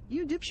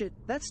 You dipshit.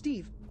 That's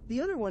Steve.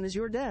 The other one is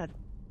your dad.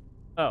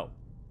 Oh.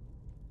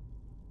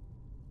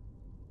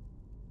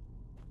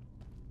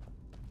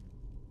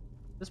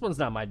 This one's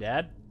not my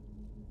dad.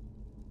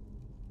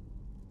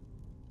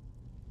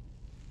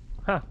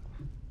 Huh.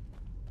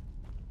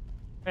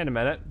 Wait a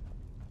minute.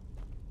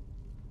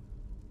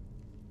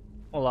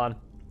 Hold on.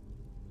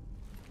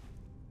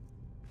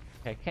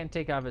 Okay, I can't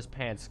take off his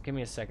pants. Give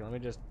me a second. Let me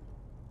just...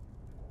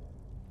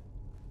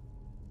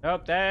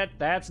 Nope,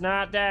 that's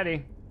not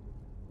Daddy.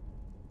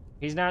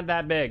 He's not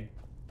that big.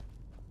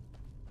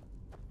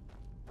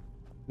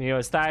 You know,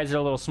 his thighs are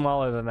a little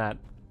smaller than that.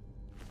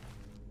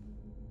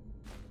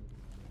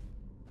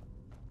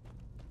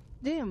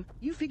 Damn,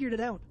 you figured it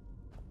out.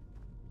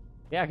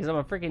 Yeah, because I'm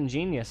a freaking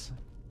genius.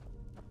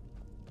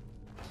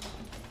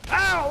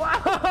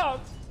 Ow! Ow!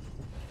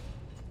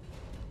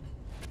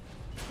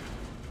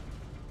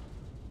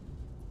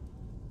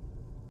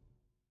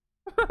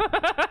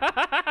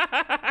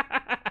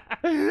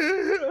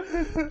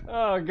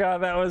 Oh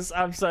god,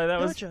 I'm sorry,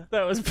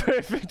 that was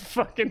perfect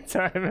fucking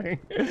timing.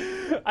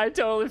 I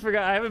totally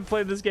forgot. I haven't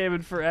played this game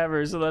in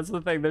forever, so that's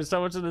the thing. There's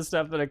so much of this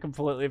stuff that I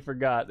completely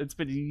forgot. It's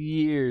been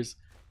years.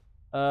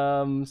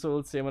 So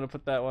let's see, I'm gonna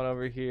put that one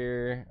over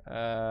here.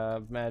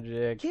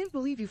 Magic. Can't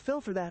believe you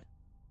fell for that.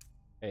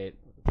 Wait,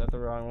 is that the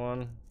wrong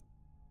one?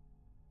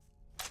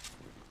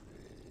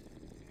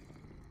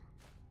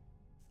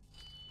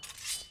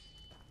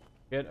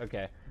 Good,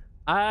 okay.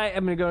 I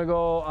am gonna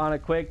go on a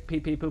quick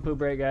pee-pee poo-poo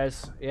break,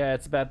 guys. Yeah,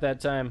 it's about that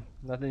time.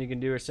 Nothing you can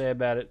do or say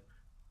about it.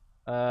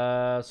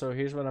 So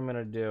here's what I'm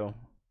gonna do.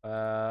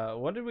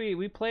 What did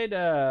we played, we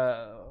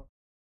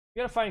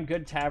gotta find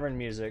good tavern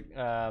music.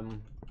 I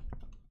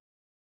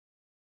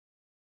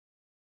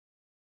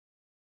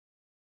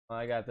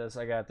got this,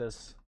 I got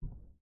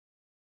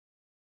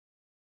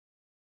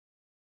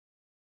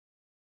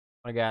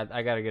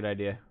a good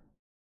idea.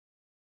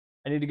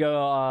 I need to go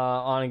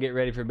on and get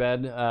ready for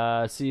bed.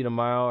 See you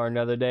tomorrow or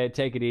another day.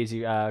 Take it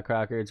easy,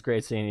 Crocker. It's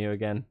great seeing you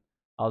again.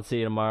 I'll see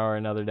you tomorrow or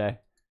another day.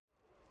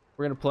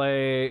 We're gonna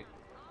play...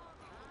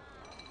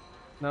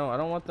 No, I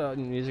don't want the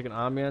music and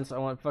ambience. I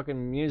want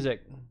fucking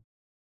music.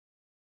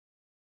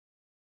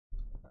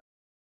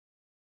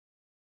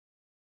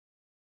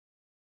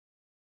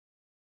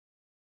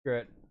 Screw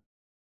it.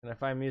 Can I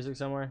find music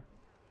somewhere?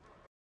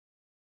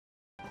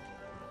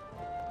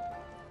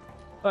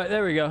 Alright,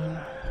 there we go.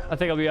 I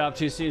think I'll be off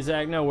too. See you,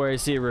 Zach. No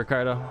worries. See you,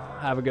 Ricardo.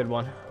 Have a good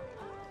one.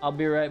 I'll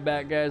be right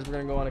back, guys. We're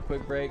gonna go on a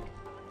quick break.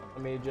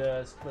 Let me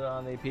just put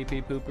on the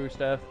pee-pee poo-poo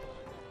stuff.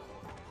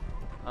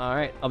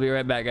 Alright, I'll be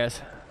right back,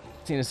 guys.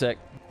 See you in a sec.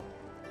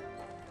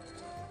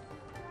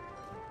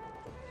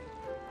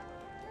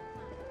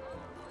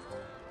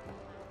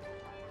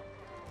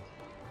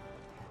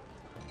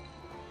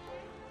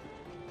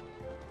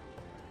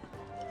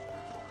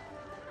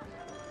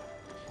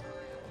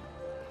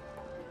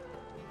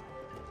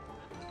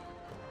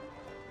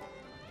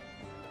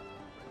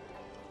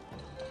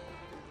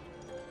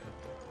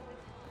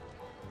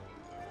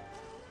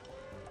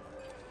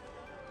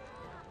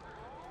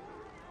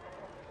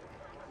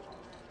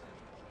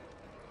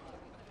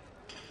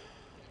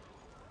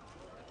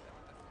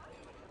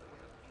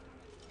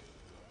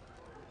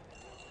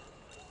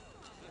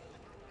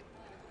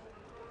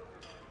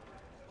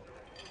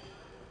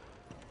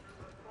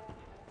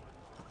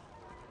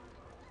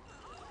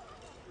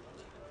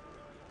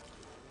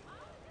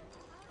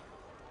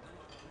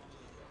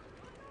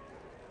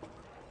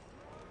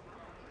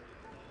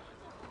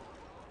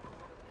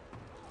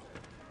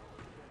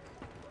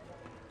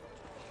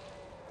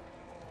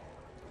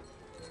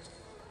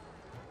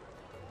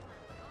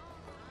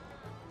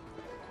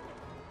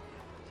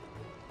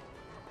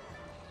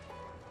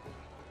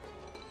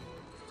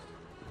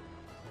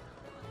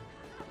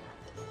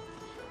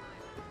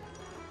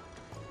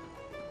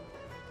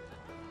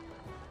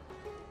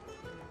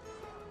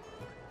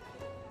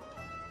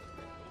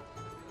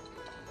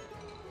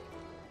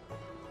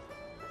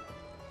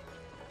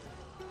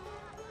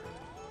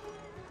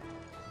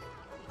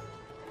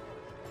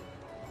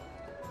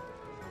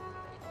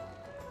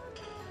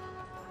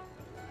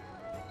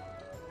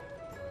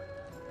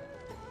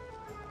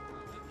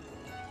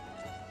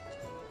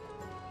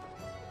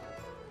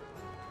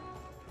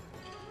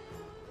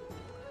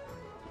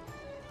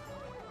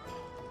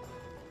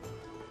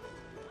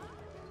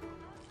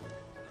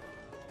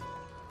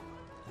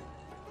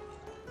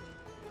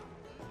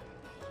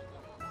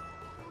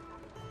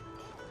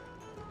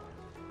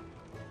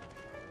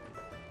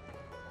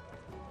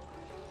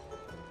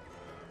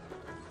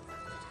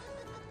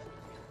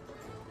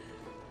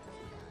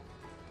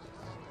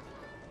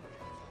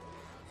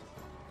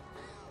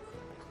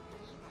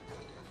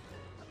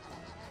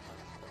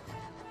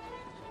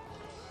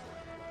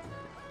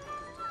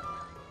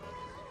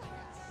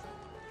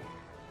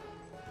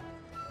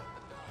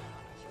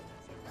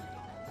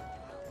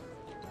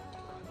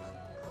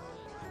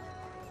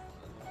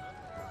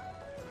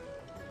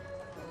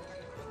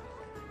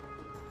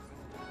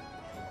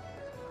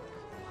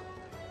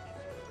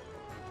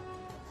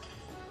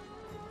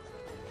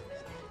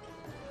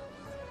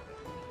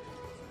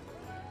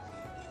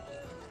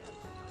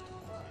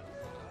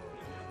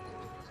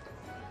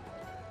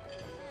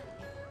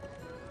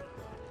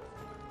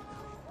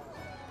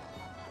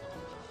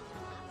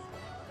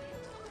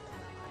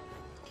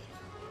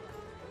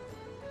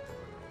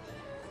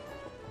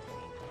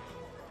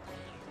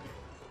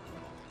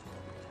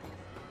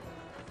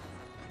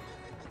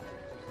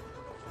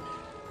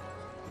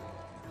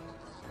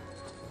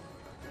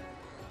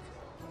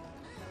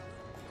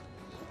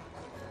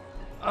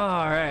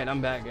 All right,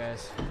 I'm back,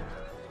 guys.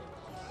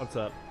 What's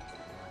up?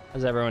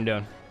 How's everyone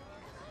doing?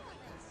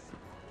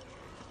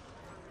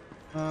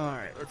 All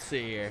right, let's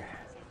see here.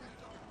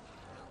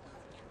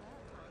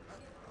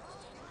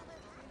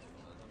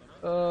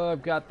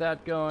 I've got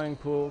that going.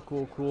 Cool,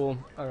 cool, cool.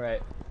 All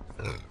right.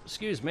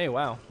 Excuse me.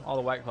 Wow, all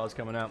the White Claws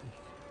coming out.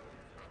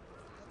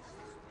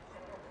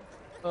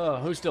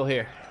 Who's still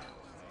here?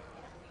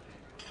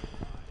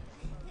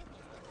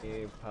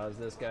 Okay, pause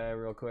this guy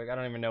real quick. I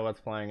don't even know what's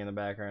playing in the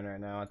background right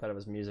now. I thought it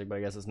was music, but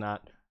I guess it's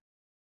not.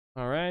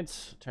 All right,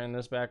 turn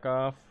this back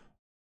off.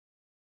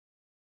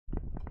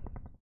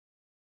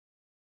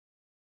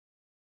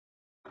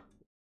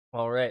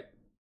 All right.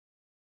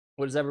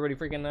 What is everybody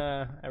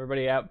freaking,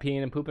 everybody out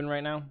peeing and pooping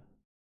right now?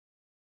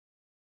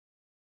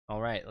 All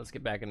right, let's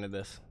get back into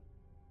this.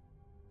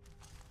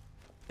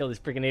 Kill these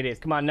freaking idiots.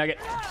 Come on, Nugget.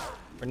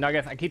 Or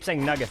Nugget. I keep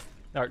saying Nugget.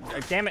 Or,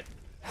 damn it.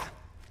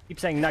 Keep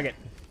saying Nugget.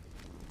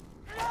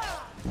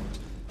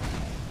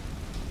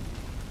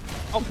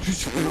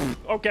 Oh,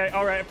 okay,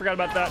 all right, I forgot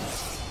about that.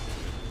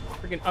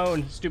 Freaking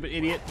own, stupid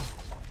idiot.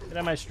 Get out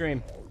of my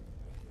stream.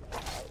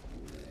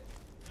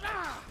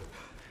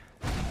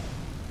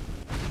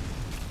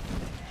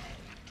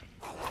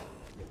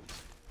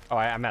 Oh,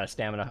 I'm out of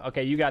stamina.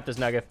 Okay, you got this,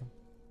 Nugget.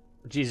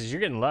 Jesus, you're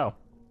getting low.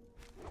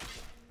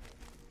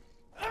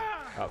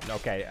 Oh,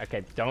 okay,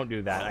 okay, don't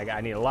do that.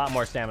 I need a lot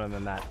more stamina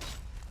than that.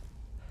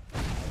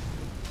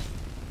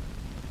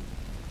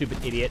 Stupid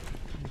idiot.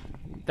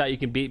 Thought you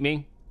can beat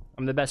me?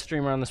 I'm the best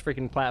streamer on this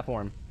freaking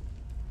platform.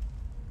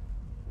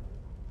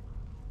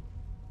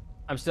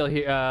 I'm still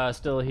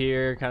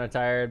here, kind of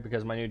tired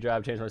because my new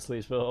job changed my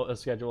sleep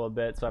schedule a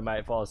bit, so I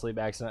might fall asleep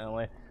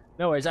accidentally.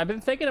 No worries. I've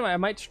been thinking I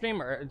might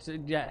stream.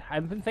 Yeah,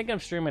 I've been thinking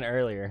of streaming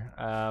earlier.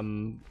 I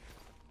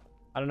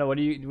don't know. What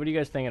are you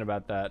guys thinking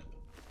about that?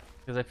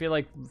 Because I feel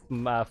like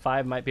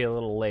 5 might be a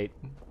little late,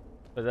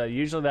 but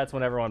usually that's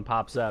when everyone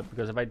pops up.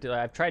 Because if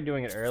I've tried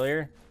doing it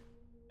earlier,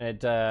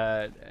 and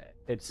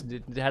it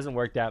hasn't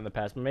worked out in the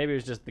past. But maybe it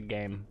was just the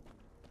game.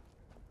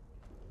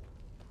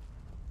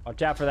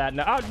 Watch out for that.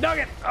 No, oh,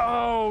 Nugget!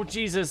 Oh,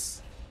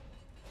 Jesus!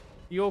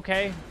 You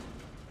okay?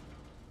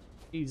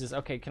 Jesus.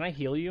 Okay, can I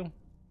heal you?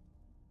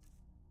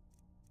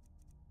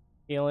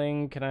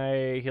 Healing. Can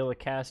I heal a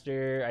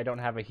caster? I don't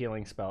have a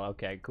healing spell.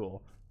 Okay,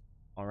 cool.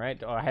 All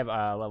right. Oh, I have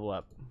level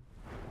up.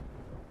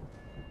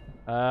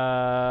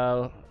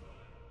 All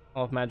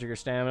of magic or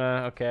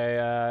stamina.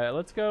 Okay.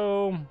 Let's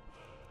go.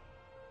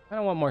 I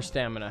don't want more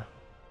stamina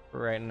for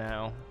right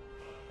now.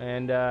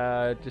 And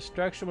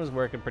destruction was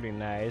working pretty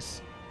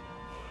nice.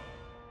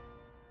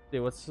 See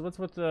what's in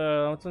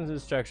the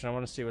destruction? I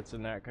want to see what's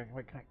in there.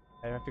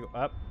 I have to go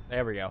up.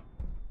 There we go.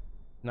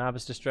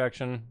 Novice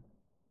destruction.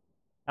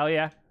 Hell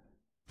yeah.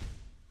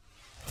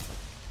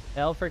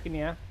 Hell freaking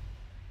yeah.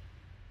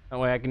 That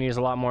way I can use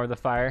a lot more of the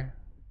fire.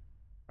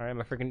 Alright,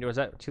 my freaking... Was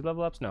that 2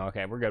 level ups? No,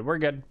 okay, we're good. We're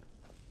good.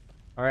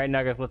 Alright,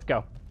 Nugget, let's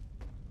go.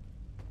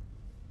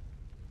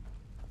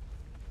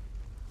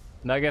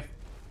 Nugget,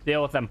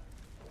 deal with them.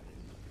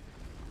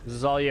 This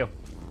is all you.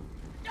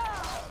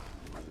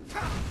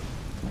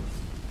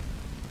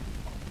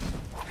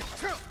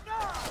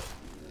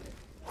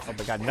 Oh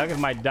my god, Nugget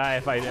might die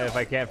if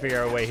I can't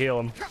figure out a way to heal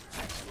him.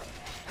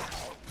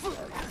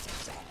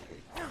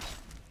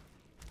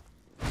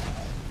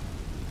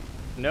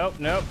 Nope,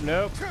 nope,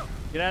 nope.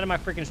 Get out of my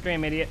freaking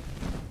stream, idiot.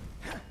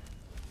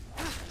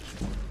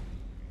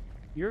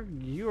 You're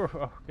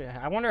okay.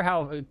 I wonder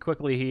how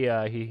quickly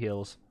he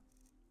heals.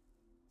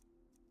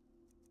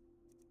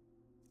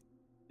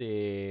 Let's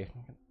see.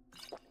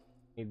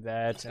 Need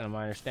that and a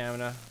minor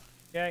stamina.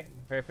 Okay,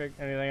 perfect.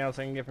 Anything else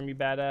I can get from you,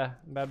 bad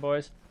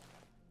boys?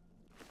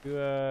 Do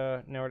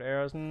narrowed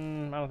arrows? I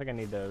don't think I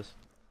need those.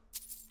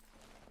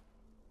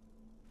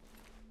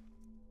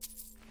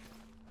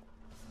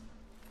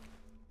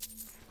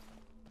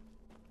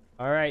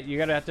 All right, you're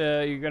gonna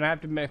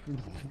have to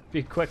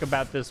be quick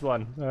about this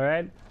one. All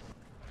right,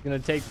 it's gonna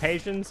take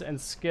patience and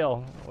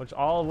skill,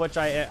 all of which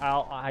I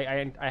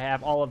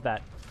have all of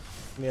that.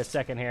 Give me a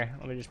second here.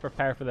 Let me just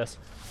prepare for this.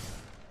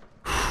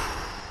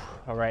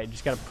 All right,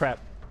 just gotta prep.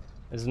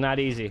 This is not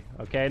easy.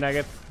 Okay,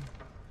 Nugget.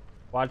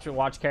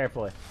 Watch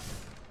carefully.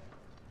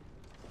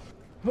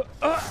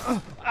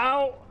 Ow!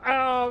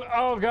 Ow!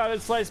 Oh god,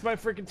 it sliced my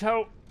freaking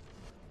toe.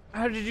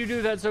 How did you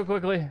do that so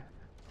quickly?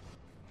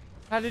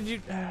 How did you?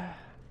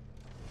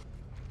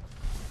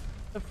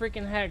 The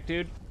freaking heck,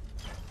 dude.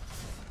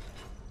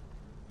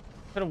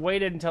 Could have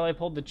waited until I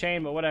pulled the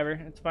chain, but whatever.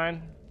 It's fine.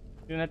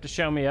 You didn't have to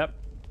show me up.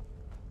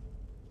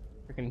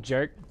 Freaking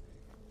jerk.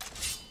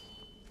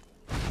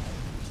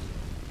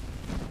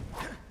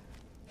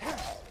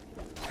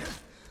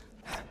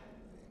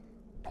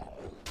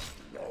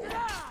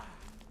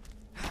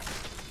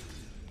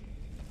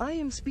 I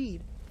am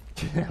Speed.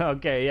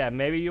 Okay, yeah,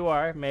 maybe you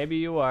are. Maybe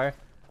you are.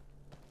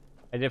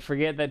 I did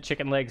forget that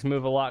chicken legs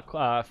move a lot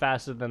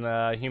faster than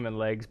human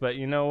legs, but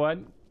you know what?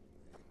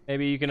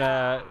 Maybe you can,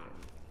 oh.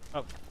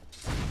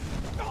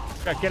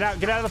 Get out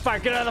of the fire,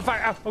 get out of the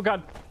fire! Oh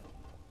god.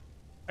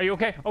 Are you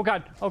okay? Oh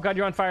god,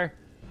 you're on fire.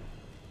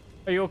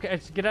 Are you okay?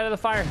 Get out of the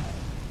fire.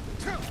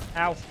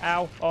 Ow,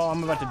 ow. Oh,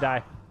 I'm about to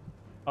die.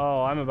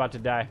 Oh, I'm about to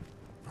die.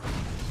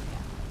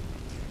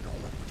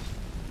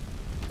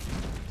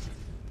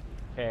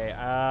 Okay,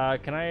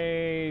 can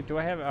I... Do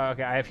I have...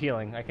 okay, I have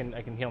healing. I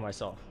can heal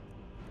myself.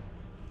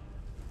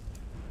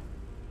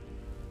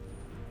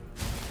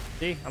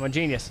 See? I'm a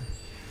genius.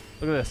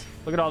 Look at this.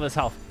 Look at all this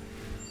health.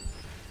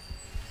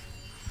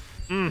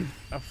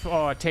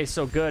 Oh, it tastes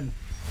so good.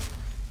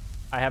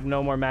 I have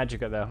no more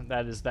magicka, though.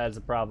 That is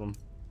a problem.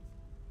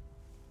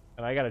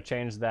 And I gotta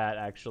change that,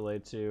 actually,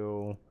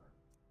 to...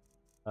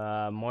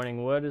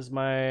 Morning Wood is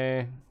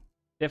my...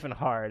 Different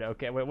hard.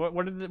 Okay, wait,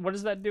 what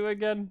does that do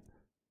again?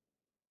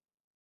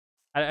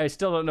 I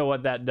still don't know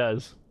what that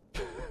does.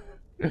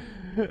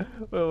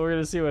 Well, we're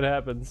gonna see what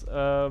happens.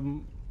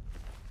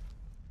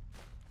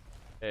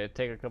 Okay,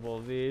 take a couple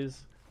of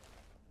these.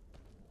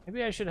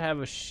 Maybe I should have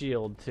a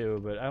shield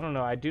too, but I don't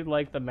know. I do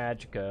like the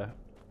magicka.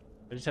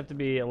 I just have to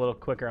be a little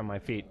quicker on my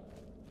feet.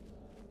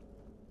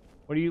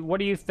 What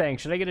do you think?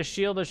 Should I get a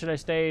shield or should I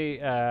stay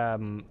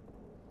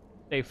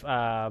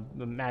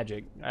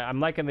magic?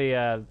 I'm liking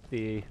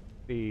the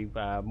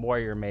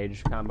warrior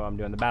mage combo I'm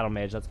doing. The battle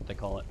mage, that's what they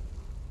call it.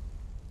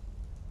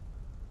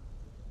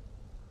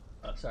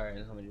 Oh, sorry,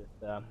 let me just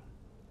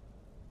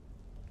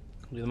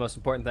do the most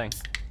important thing.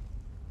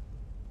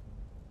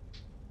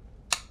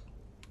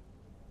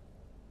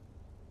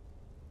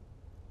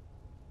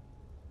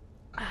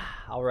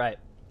 All right.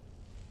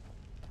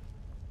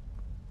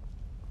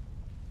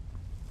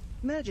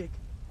 Magic.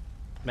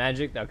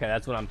 Magic? Okay,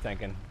 that's what I'm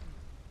thinking.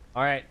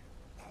 All right.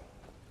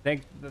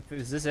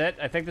 Is this it?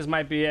 I think this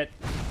might be it.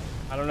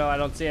 I don't know. I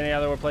don't see any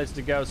other place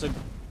to go. So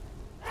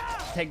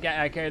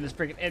I carry this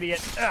freaking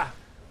idiot. I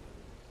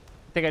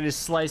think I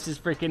just sliced his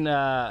freaking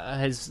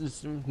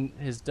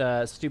his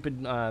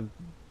stupid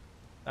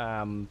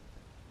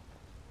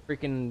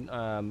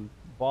freaking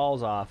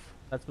balls off.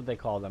 That's what they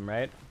call them,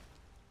 right?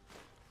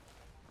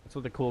 That's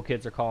what the cool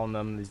kids are calling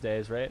them these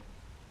days, right?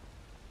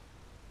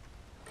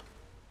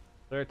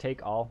 Is there a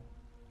take all?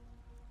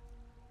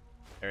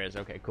 There is.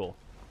 Okay, cool.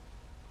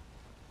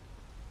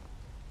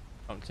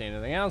 Don't see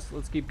anything else.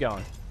 Let's keep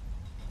going.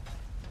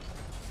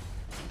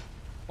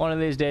 One of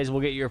these days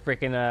we'll get your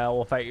freaking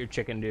we'll fight your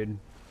chicken, dude.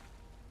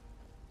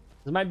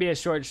 This might be a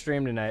short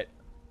stream tonight.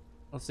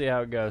 Let's see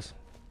how it goes.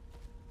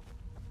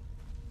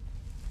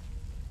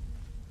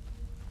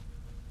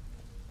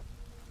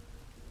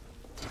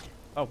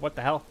 Oh, what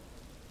the hell?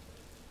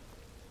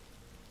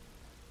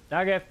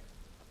 Nugget.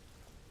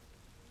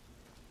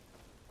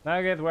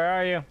 Nugget, where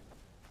are you?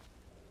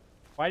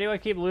 Why do I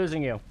keep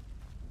losing you?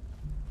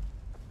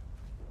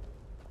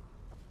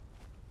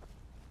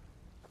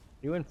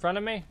 You in front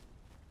of me?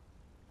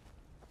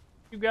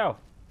 You go.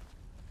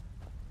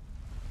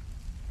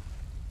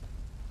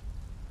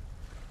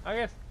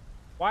 Nugget,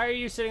 why are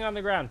you sitting on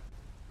the ground?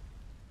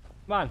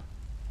 Come on.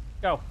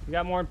 Go. You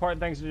got more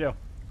important things to do.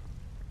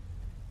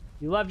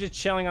 You love just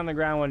chilling on the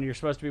ground when you're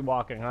supposed to be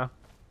walking, huh?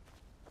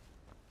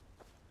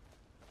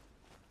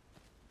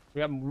 We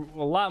got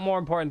a lot more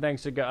important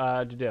things to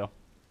go to do,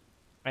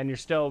 and we're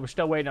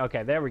still waiting.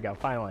 Okay, there we go.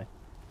 Finally,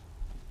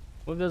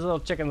 move those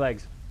little chicken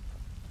legs.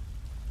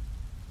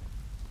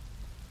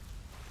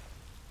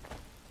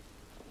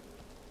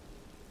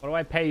 What do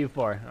I pay you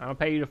for? I don't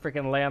pay you to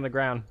freaking lay on the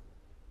ground.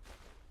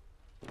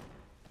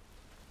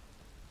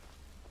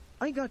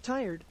 I got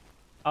tired.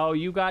 Oh,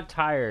 you got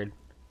tired,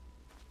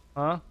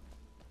 huh?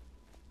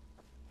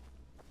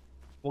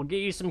 We'll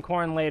get you some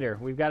corn later.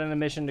 We've got a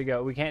mission to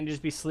go. We can't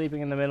just be sleeping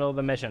in the middle of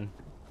the mission.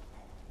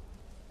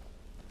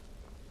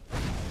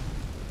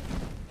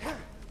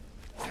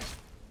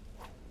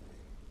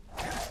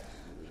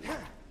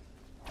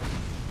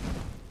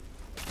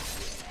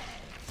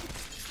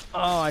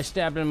 Oh, I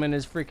stabbed him in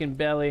his freaking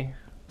belly.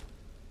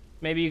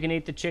 Maybe you can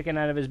eat the chicken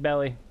out of his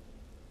belly.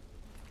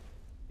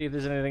 See if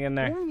there's anything in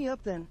there. Warm me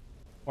up then.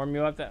 Warm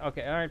you up then?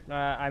 Okay, alright.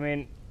 I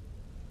mean,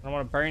 I don't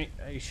want to burn you.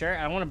 Are you sure?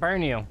 I don't want to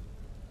burn you.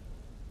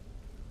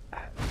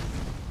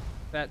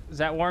 Does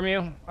that warm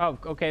you? Oh,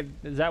 okay.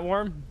 Is that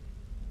warm?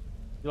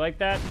 You like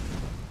that?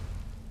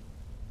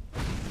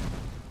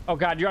 Oh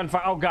god, you're on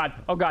fire. Oh god.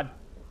 Oh god.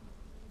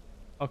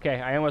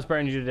 Okay, I almost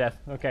burned you to death.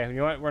 Okay, you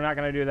know what? We're not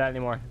gonna do that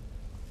anymore.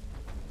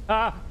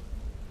 Ah!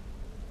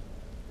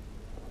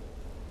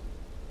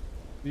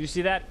 Did you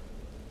see that?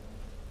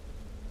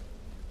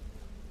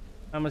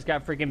 I almost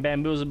got freaking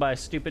bamboozled by a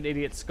stupid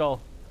idiot skull.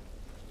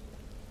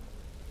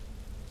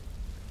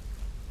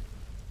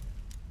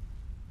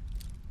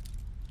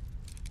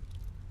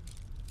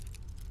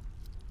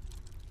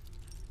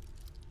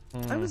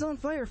 I was on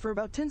fire for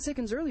about 10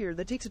 seconds earlier.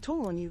 That takes a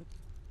toll on you.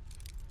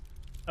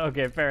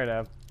 Okay, fair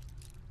enough.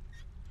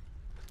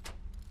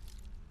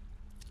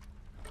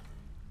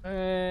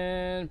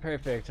 And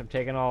perfect. I'm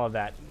taking all of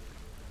that.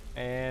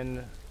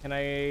 And can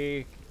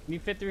you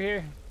fit through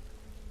here?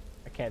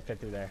 I can't fit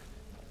through there.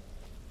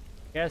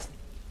 Guess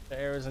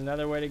there was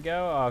another way to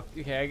go. Oh,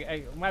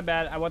 okay. My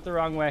bad. I went the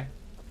wrong way.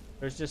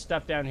 There's just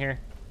stuff down here.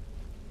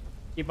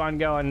 Keep on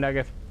going,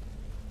 Nugget.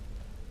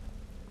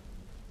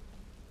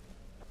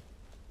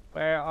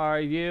 Where are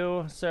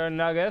you, Sir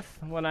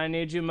Nuggeth, when I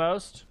need you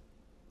most?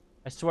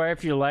 I swear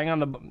if you're laying on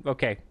the...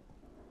 Okay.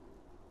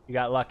 You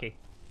got lucky.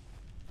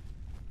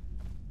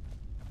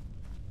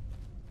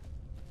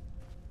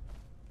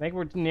 I think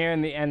we're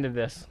nearing the end of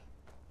this.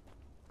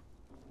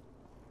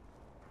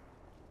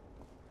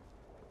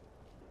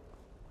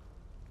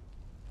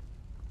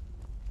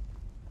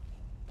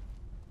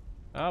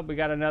 Oh, we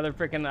got another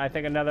freaking... I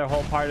think another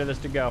whole part of this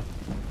to go.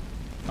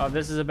 Oh,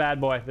 this is a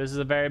bad boy. This is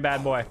a very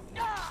bad boy.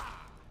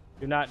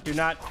 Do not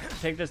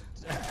take this...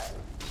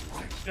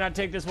 Do not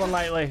take this one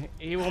lightly.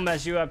 He will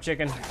mess you up,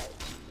 chicken.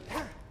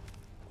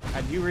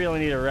 God, you really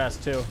need a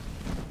rest, too.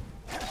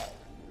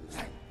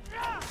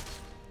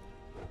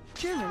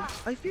 Chairman,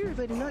 I fear if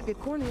I do not get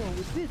Cornwall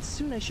with bits,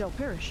 soon I shall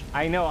perish.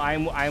 I know,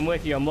 I'm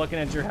with you. I'm looking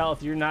at your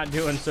health. You're not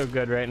doing so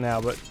good right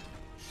now, but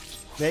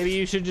maybe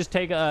you should just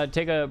take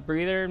a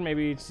breather,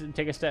 maybe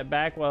take a step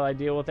back while I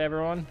deal with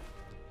everyone.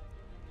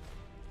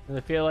 I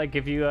feel like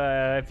if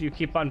you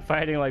keep on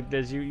fighting like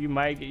this, you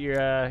might get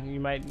your you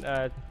might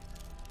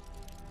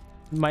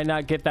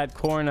not get that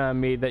corn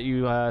meat that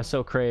you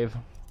so crave.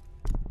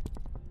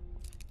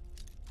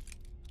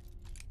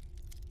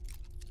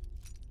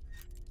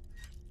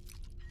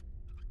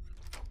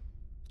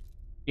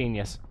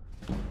 Genius.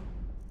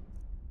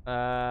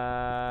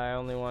 I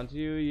only want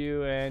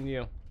you, and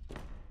you.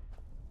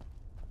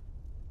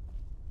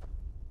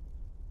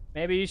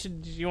 Maybe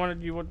you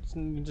want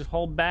to just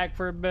hold back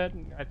for a bit.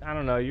 I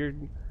don't know. I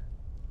don't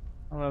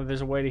know if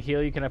there's a way to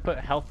heal you. Can I put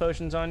health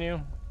potions on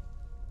you?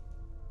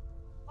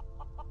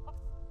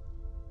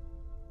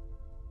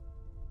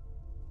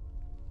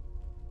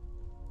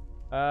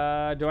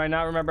 Do I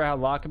not remember how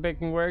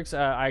lockpicking works?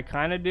 I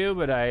kind of do,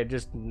 but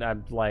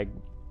I'm like,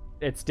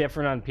 it's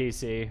different on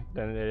PC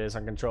than it is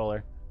on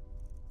controller.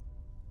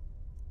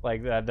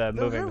 Like the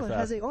moving Valhalla stuff.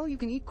 has a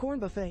all-you-can-eat corn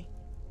buffet.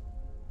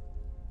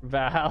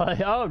 Valhalla?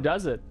 Oh,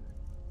 does it?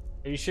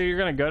 Are you sure you're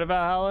gonna go to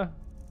Valhalla?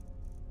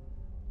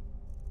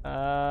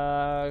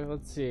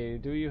 Let's see.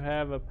 Do you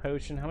have a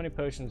potion? How many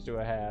potions do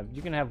I have?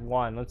 You can have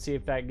one. Let's see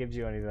if that gives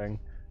you anything.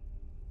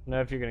 I don't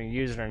know if you're gonna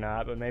use it or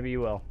not, but maybe you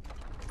will.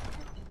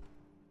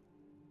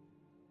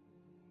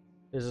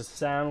 There's a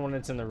sound when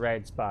it's in the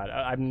right spot.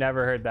 I've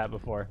never heard that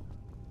before.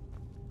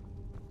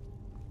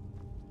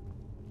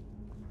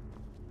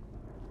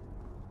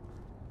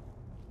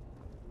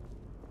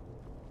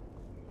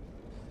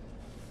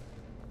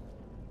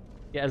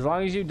 Yeah, as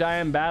long as you die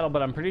in battle,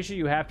 but I'm pretty sure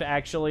you have to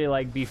actually,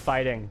 like, be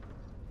fighting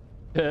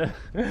to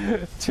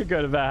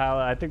go to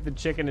Valhalla. I think the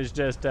chicken is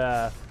just,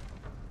 kind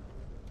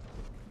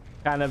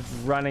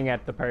of running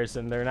at the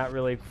person. They're not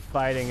really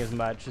fighting as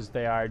much as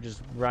they are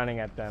just running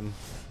at them.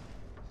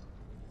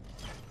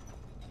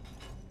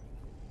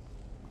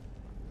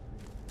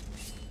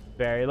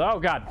 Very low. Oh,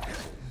 God.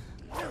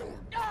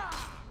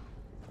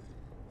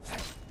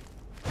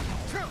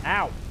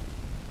 Ow.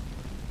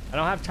 I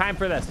don't have time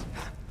for this.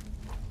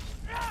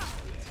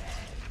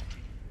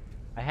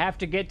 I have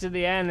to get to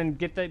the end and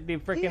get the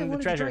freaking Hey, I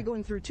wanted treasure. to try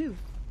going through too.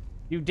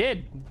 You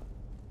did.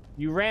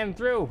 You ran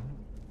through.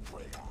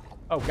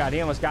 Oh God,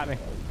 he almost got me.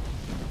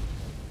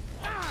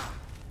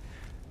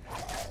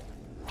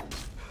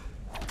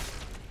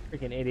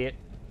 Freaking idiot.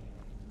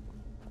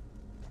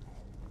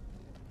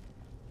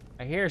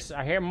 I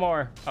hear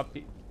more up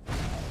the...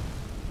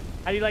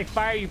 How do you like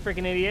fire, you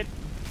freaking idiot?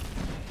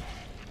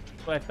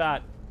 That's what I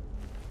thought.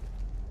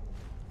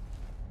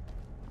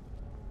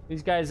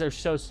 These guys are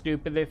so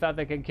stupid, they thought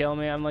they could kill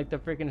me. I'm like the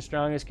freaking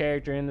strongest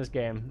character in this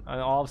game on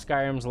all of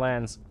Skyrim's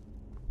lands.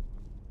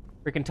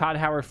 Freaking Todd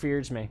Howard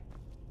fears me.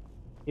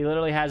 He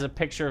literally has a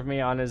picture of me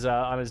on his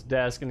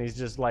desk, and he's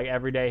just like,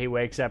 every day he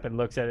wakes up and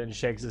looks at it and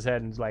shakes his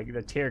head, and like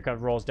the tear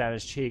cup rolls down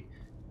his cheek.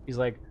 He's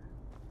like,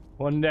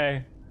 one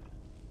day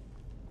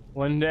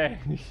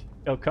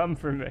he'll come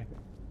for me.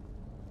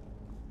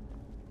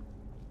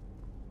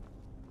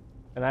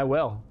 And I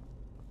will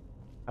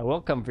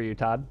come for you,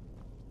 Todd.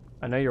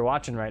 I know you're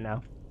watching right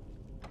now.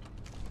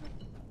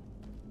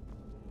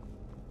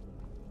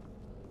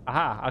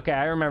 Aha, okay,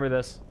 I remember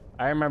this.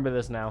 I remember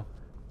this now.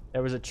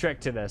 There was a trick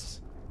to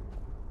this.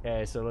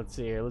 Okay, so let's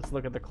see here. Let's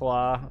look at the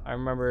claw. I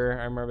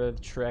remember the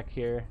trick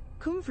here.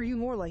 Come for you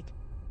more like.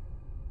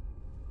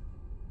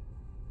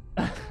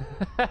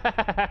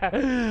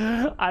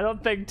 I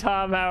don't think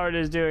Tom Howard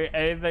is doing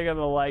anything of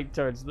the like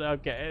towards...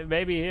 Okay,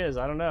 maybe he is.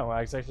 I don't know.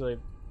 I actually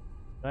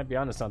might be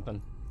onto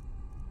something.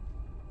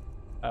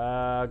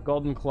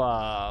 Golden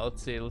Claw.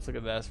 Let's see. Let's look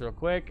at this real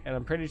quick. And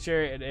I'm pretty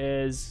sure it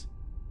is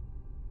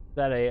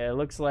that it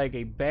looks like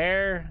a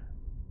bear,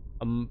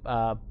 a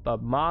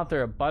moth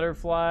or a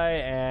butterfly,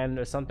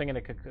 and something in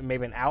a,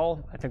 maybe an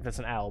owl. I think that's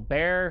an owl.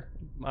 Bear,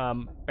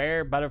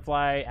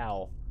 butterfly,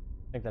 owl.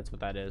 I think that's what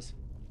that is.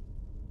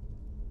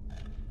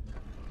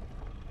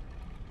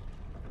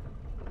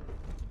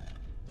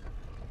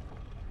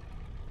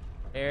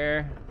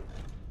 Bear.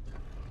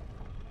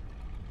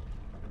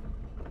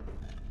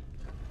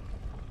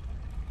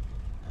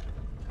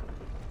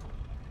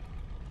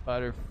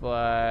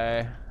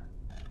 Butterfly.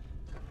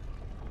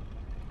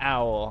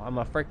 Owl. I'm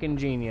a freaking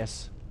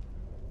genius.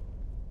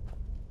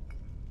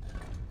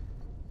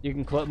 You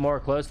can more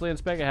closely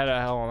inspect it? How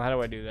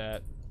do I do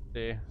that?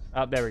 See.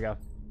 Oh, there we go.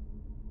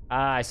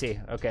 Ah, I see.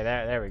 Okay,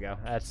 there we go.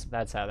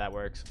 That's how that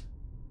works.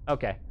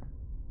 Okay.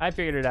 I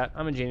figured it out.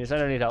 I'm a genius. I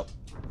don't need help.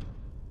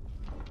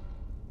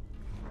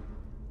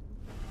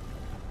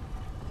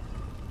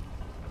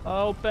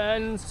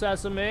 Open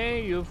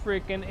sesame, you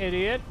freaking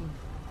idiot.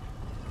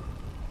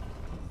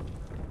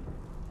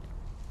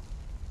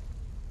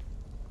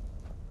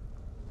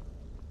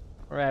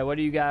 Alright, what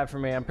do you got for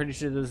me? I'm pretty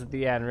sure this is at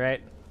the end,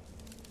 right?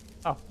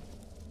 Oh. I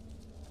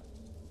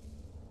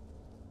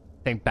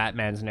think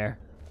Batman's in there.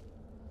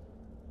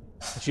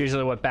 That's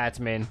usually what bats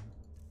mean.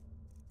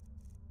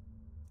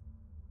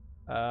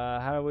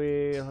 How do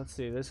we... Let's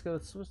see. Let's do...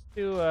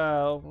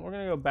 We're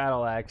gonna go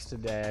Battle Axe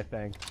today, I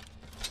think.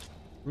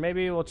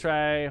 Maybe we'll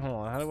try... Hold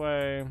on, how do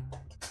I... Is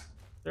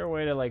there a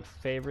way to, like,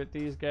 favorite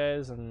these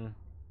guys and...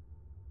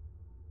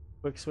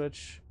 Quick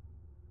switch?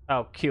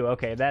 Oh, Q.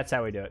 Okay, that's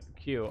how we do it.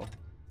 Q.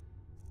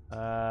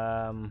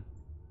 How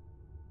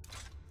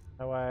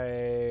do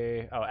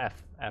I... Oh,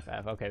 F.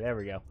 Okay, there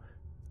we go.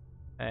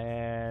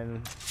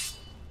 And...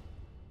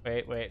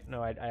 Wait.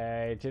 No,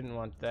 I didn't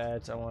want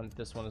that. I want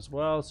this one as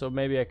well. So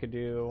maybe I could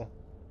do...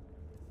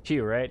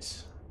 Q,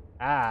 right?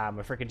 Ah, I'm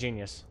a freaking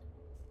genius.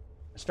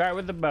 Start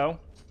with the bow.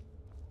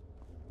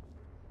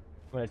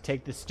 I'm gonna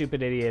take this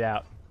stupid idiot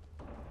out.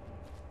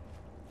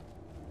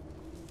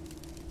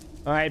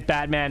 Alright,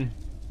 Batman.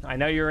 I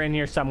know you're in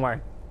here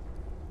somewhere.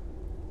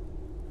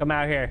 Come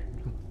out here.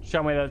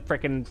 Show me the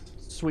freaking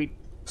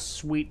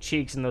sweet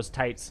cheeks in those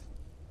tights.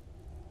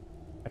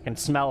 I can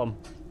smell them.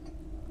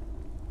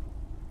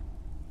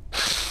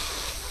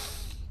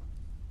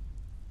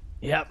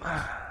 Yep.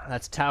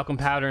 That's talcum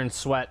powder and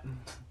sweat.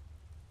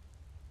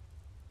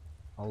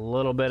 A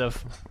little bit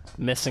of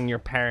missing your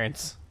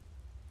parents.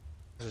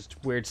 There's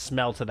a weird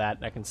smell to that.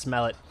 I can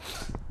smell it.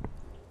 I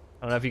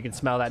don't know if you can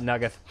smell that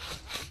nugget.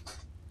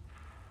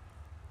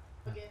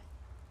 Nugget.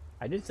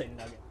 I did say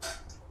nugget.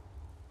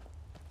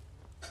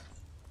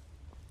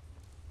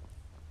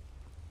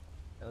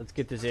 Let's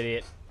get this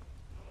idiot.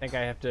 I think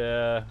I have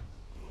to...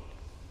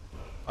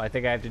 Oh, I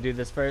think I have to do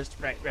this first.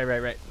 Right.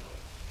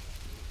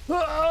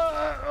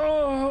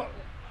 Oh,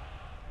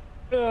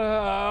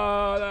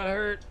 that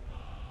hurt.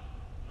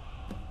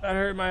 That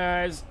hurt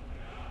my eyes.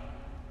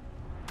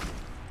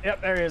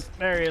 Yep, there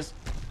he is.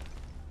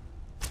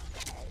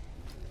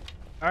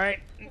 Alright,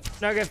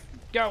 Nugget,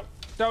 go.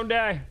 Don't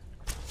die.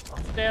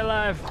 Stay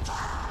alive.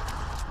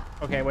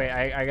 Okay, wait,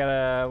 I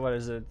gotta, what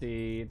is it?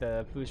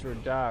 The Fusro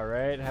Da,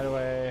 right? How do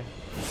I...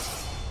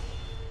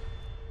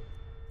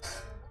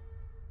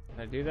 Can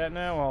I do that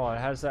now? Hold on,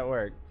 how does that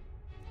work?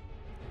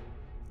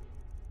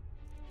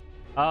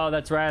 Oh,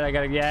 that's right,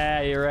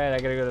 yeah, you're right, I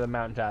gotta go to the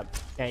mountaintop.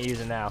 Can't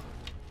use it now.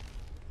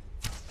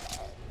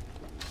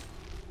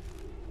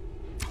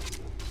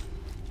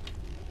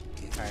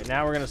 Alright,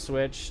 now we're gonna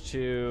switch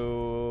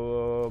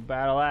to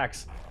Battle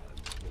Axe.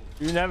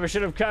 You never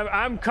should have come.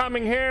 I'm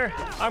coming here.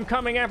 I'm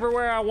coming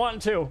everywhere I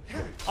want to.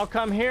 I'll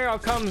come here, I'll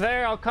come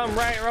there, I'll come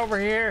right over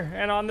here,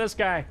 and on this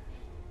guy.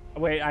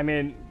 Wait, I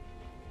mean...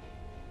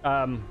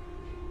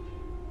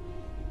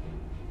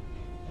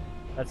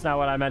 That's not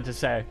what I meant to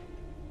say.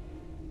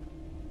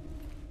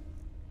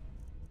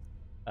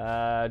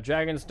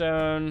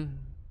 Dragonstone.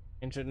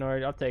 Ancient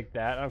Nord, I'll take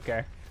that,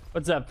 okay.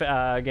 What's up,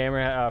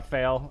 gamer?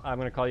 Fail. I'm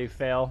gonna call you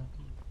Fail.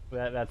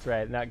 That's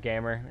right, not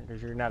gamer,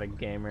 because you're not a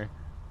gamer.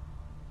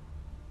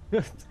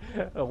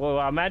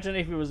 Well, imagine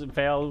if he was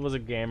was a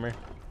gamer.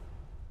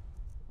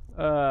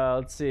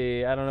 Let's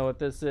see. I don't know what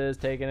this is.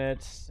 Taking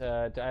it.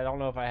 I don't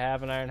know if I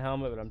have an iron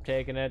helmet, but I'm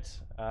taking it.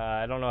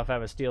 I don't know if I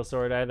have a steel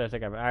sword either. I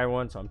think I have an iron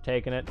one, so I'm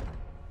taking it.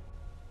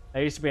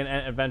 I used to be an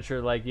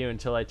adventurer like you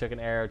until I took an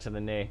arrow to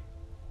the knee.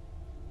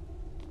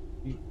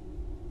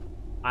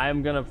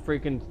 I'm gonna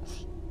freaking...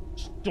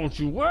 Don't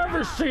you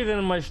ever say that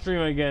in my stream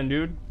again,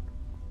 dude.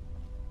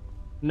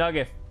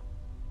 Nugget,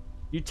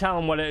 you tell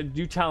him what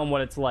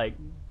it's like.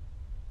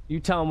 You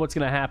tell him what's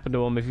gonna happen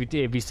to him if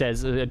he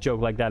says a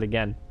joke like that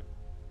again.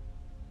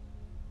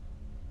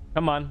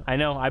 Come on, I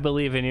know, I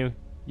believe in you.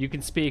 You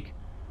can speak.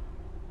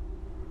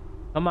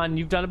 Come on,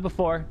 you've done it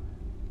before.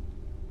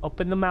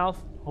 Open the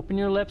mouth, open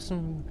your lips,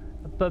 and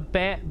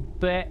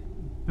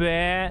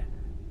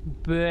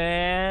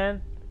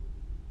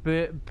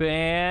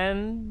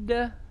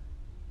band.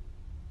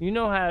 You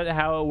know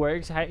how it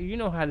works. You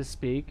know how to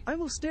speak. I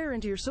will stare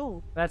into your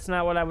soul. That's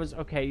not what I was...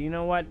 Okay, you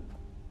know what?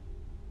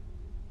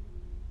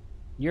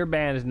 You're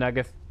banned,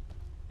 Nugget.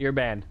 You're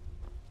banned.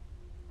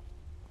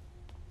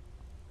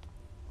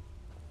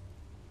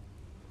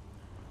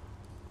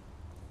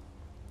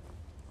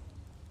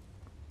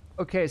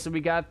 Okay, so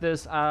we got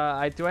this. Do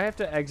I have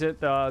to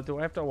exit the... Do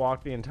I have to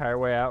walk the entire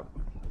way out?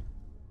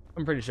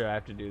 I'm pretty sure I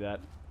have to do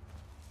that.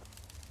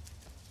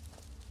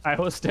 I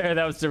will stare.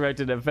 That was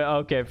directed at...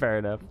 Okay, fair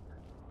enough.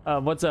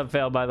 What's up,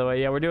 Fail, by the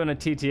way? Yeah, we're doing a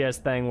TTS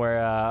thing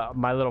where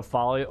my little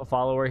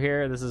follower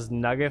here, this is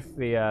Nugget,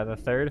 the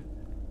third.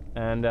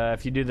 And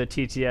if you do the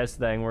TTS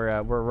thing,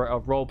 we're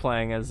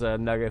role-playing as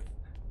Nugget.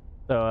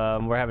 So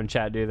we're having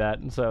chat do that.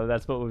 And so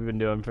that's what we've been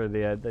doing for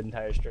the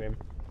entire stream.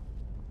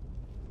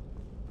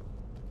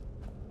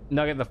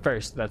 Nugget the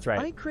first, that's right.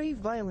 I crave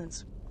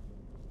violence.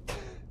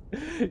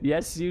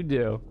 Yes, you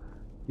do.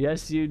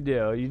 Yes, you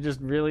do. You're just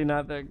really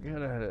not that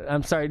good at it.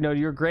 I'm sorry. No,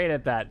 you're great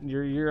at that.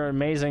 You're an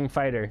amazing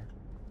fighter.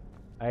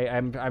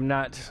 I'm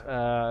not.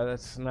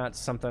 That's not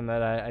something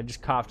that I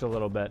just coughed a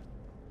little bit.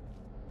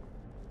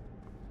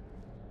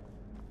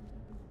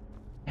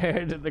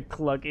 Hair to the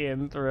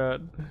Cluckian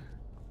throat.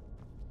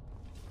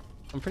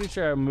 I'm pretty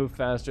sure I'll move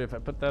faster if I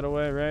put that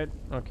away, right?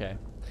 Okay.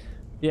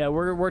 Yeah,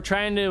 we're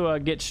trying to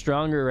get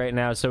stronger right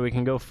now so we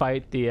can go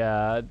fight the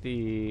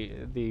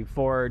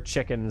 4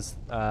 chickens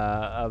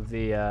of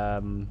the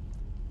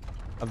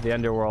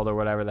underworld or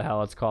whatever the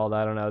hell it's called.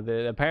 I don't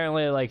know.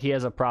 Apparently, like, he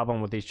has a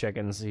problem with these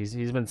chickens.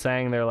 He's been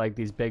saying they're like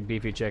these big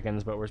beefy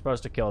chickens, but we're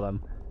supposed to kill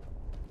them.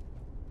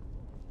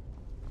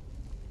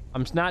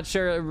 I'm not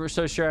sure,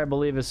 so sure I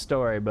believe his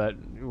story, but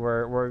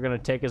we're gonna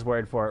take his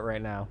word for it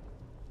right now.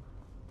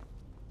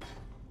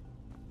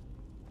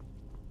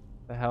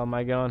 The hell am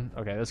I going?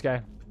 Okay, this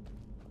guy.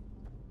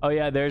 Oh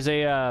yeah, there's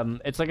a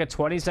it's like a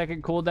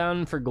 20-second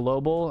cooldown for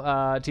global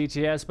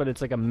TTS, but it's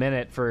like a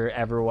minute for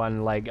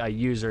everyone, like a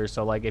user.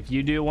 So like if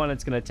you do one,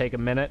 it's gonna take a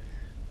minute,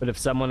 but if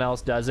someone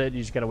else does it,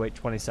 you just gotta wait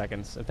 20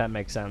 seconds, if that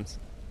makes sense.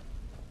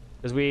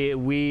 Because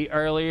we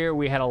earlier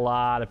we had a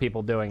lot of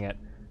people doing it.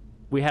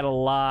 We had a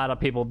lot of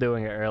people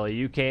doing it early.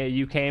 You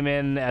came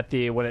in at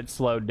the when it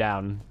slowed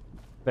down.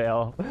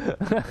 Fail.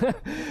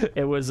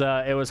 It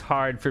was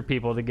hard for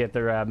people to get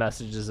their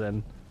messages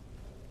in.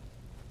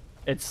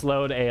 It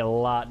slowed a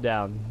lot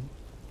down.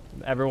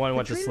 Everyone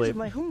went to sleep. The traitors of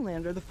my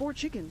homeland are the 4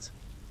 chickens.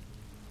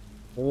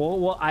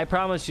 Well, I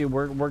promise you,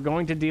 we're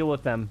going to deal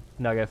with them,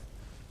 Nugget.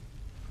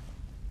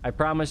 I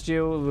promised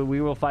you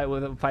we will fight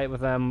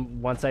with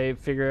them once I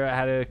figure out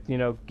how to, you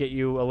know, get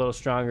you a little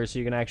stronger so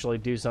you can actually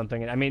do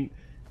something. I mean,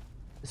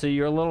 so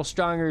you're a little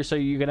stronger so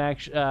you can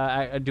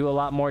actually do a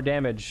lot more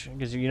damage,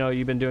 because you know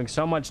you've been doing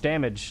so much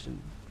damage.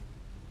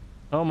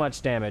 So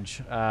much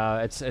damage.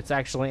 It's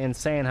actually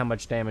insane how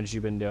much damage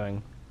you've been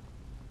doing.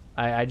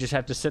 I just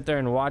have to sit there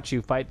and watch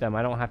you fight them.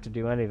 I don't have to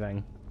do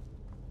anything.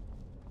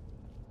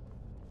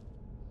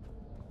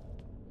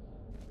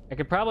 I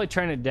could probably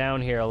turn it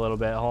down here a little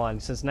bit. Hold on.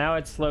 Since now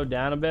it's slowed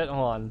down a bit.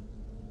 Hold on.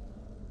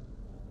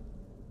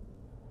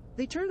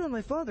 They turned on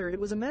my father. It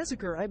was a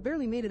massacre. I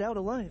barely made it out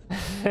alive.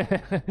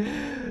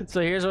 So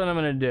here's what I'm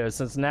gonna do.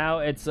 Since now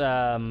it's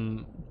a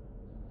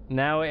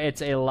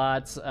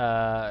lot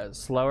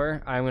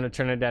slower, I'm gonna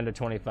turn it down to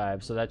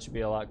 25. So that should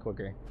be a lot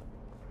quicker.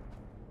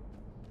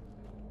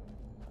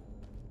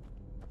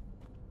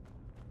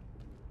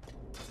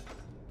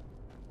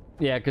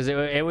 Yeah, because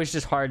it was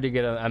just hard to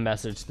get a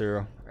message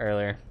through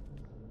earlier.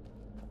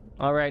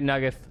 All right,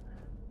 Nugget.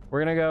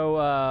 We're gonna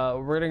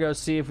go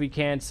see if we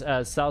can't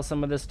sell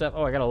some of this stuff.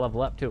 Oh, I gotta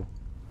level up too.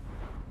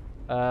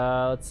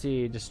 Let's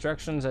see.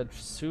 Destructions at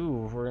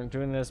Ooh, we're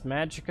doing this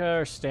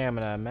Magicka or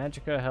Stamina.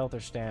 Magicka, health, or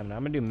Stamina.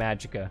 I'm gonna do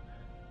Magicka.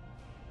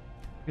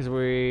 Because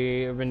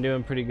we've been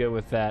doing pretty good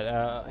with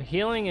that.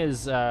 Healing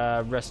is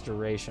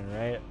restoration,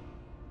 right?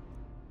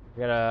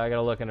 I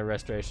gotta look into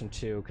restoration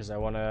too, because I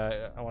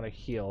wanna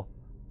heal.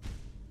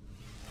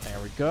 There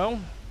we go.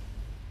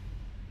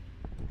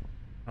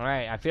 All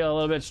right, I feel a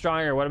little bit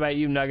stronger. What about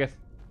you, Nugget?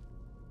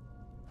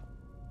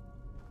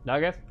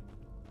 Nugget?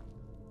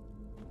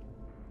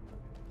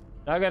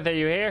 Nugget, are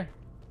you here?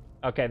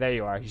 Okay, there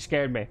you are. You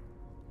scared me.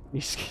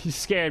 You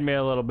scared me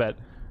a little bit.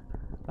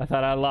 I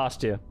thought I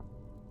lost you.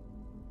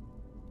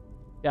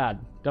 God,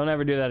 don't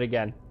ever do that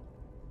again.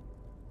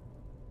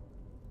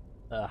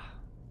 Ugh.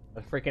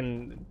 The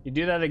freaking... You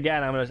do that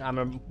again, I'm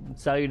gonna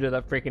sell you to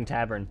the freaking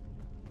tavern.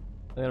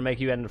 I'm gonna make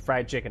you into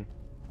fried chicken.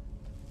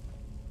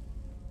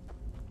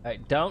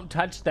 Alright, don't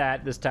touch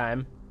that this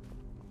time.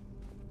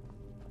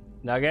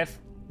 Nugget?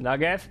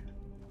 Nugget?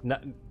 No.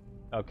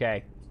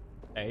 Okay.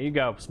 There you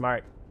go.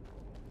 Smart.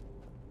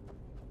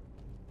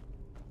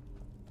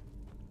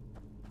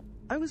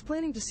 I was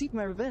planning to seek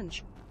my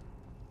revenge.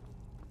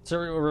 So,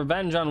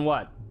 revenge on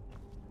what?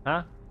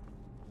 Huh?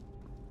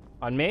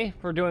 On me?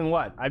 For doing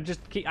what?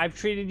 I've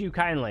treated you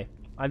kindly.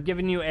 I've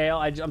given you ale.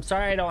 I'm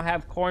sorry I don't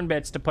have corn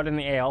bits to put in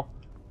the ale.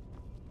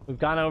 We've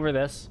gone over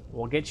this.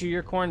 We'll get you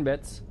your corn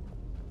bits.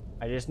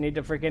 I just need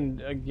to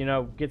freaking, you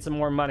know, get some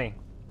more money.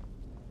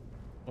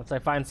 Once I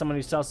find someone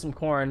who sells some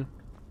corn,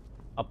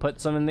 I'll put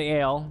some in the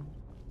ale.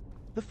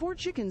 The 4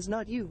 chickens,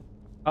 not you.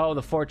 Oh,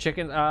 the 4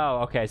 chickens?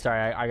 Oh, okay,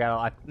 sorry. I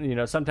got, you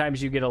know,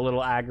 sometimes you get a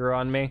little aggro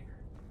on me.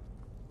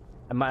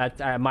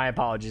 My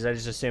apologies. I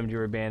just assumed you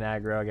were being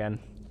aggro again.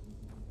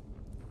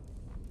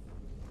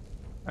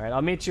 Alright,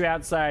 I'll meet you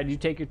outside. You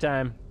take your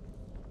time.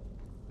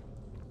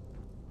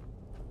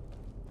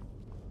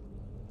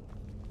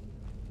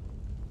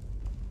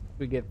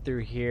 We get through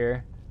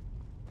here.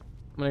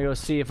 I'm gonna go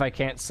see if I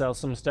can't sell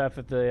some stuff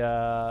at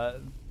the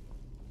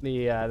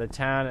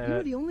town.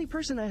 You're the only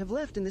person I have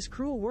left in this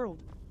cruel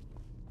world.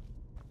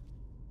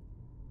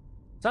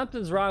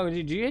 Something's wrong with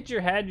you. Did you hit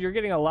your head? You're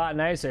getting a lot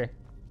nicer.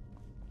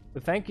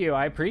 But thank you.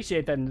 I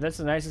appreciate that. That's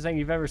the nicest thing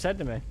you've ever said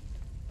to me.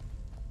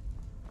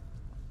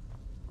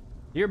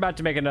 You're about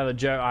to make another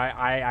joke.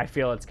 I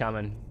feel it's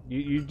coming.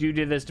 You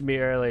did this to me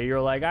earlier. You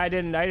were like, I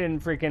didn't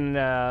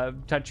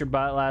freaking touch your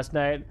butt last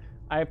night.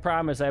 I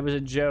promise, I was a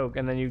joke.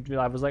 And then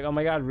I was like, oh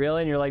my god,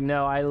 really? And you're like,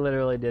 no, I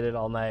literally did it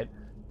all night.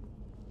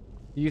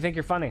 You think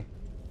you're funny?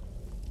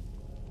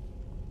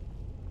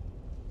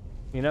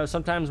 You know,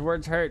 sometimes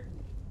words hurt,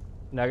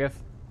 Nuggeth.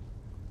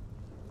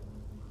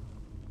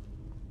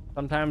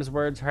 Sometimes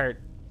words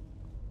hurt.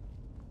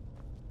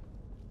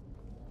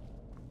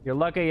 You're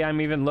lucky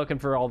I'm even looking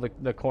for all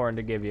the corn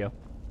to give you.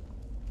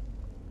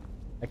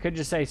 I could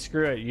just say,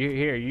 screw it.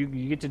 You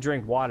get to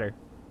drink water.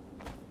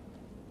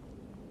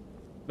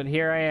 But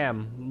here I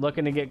am,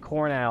 looking to get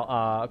corn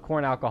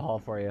alcohol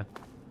for you.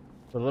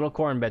 With little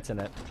corn bits in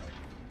it.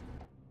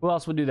 Who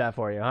else would do that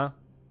for you, huh?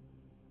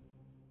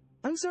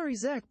 I'm sorry,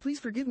 Zach. Please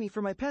forgive me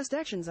for my past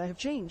actions. I have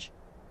changed.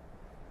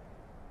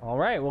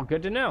 Alright, well,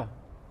 good to know.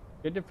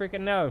 Good to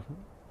freaking know.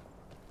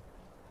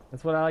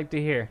 That's what I like to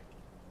hear.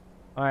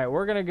 Alright,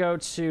 we're gonna go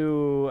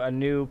to a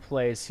new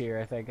place here,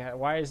 I think.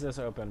 Why is this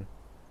open?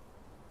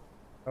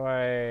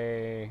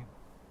 Okay,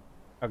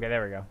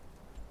 there we go.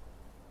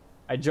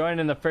 I join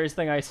and the first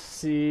thing I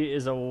see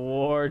is a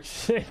war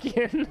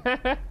chicken.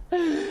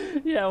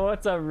 Yeah,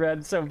 what's up,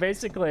 Red? So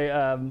basically,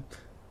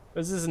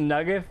 this is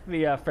Nugget,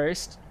 the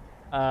first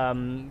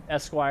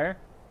Esquire.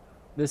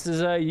 This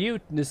is you.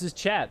 This is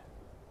chat.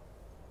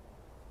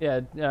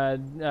 Yeah,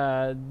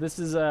 this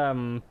is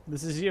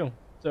you.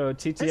 So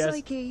TTS.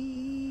 S-I-K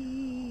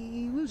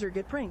loser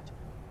get pranked.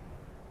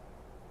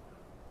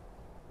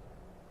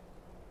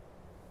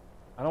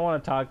 I don't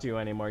want to talk to you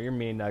anymore. You're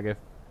mean, Nugget.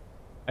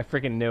 I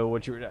freaking knew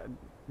what you were.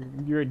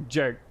 You're a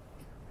jerk.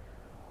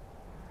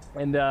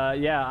 And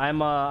yeah,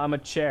 I'm a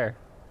chair.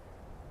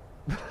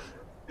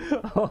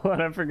 Hold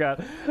on, I forgot.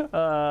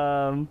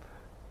 Let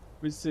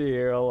me see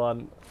here. Hold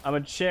on. I'm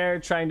a chair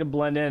trying to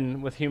blend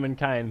in with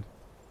humankind.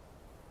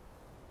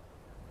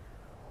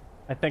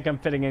 I think I'm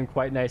fitting in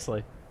quite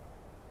nicely.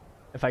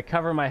 If I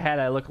cover my head,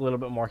 I look a little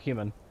bit more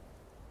human.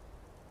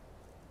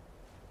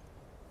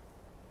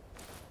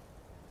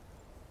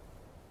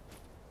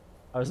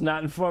 I was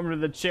not informed of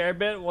the chair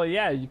bit. Well,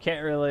 yeah, you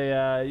can't really,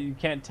 you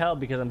can't tell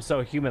because I'm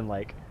so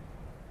human-like.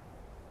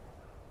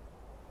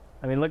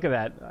 I mean, look at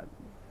that.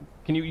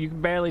 You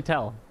can barely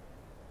tell.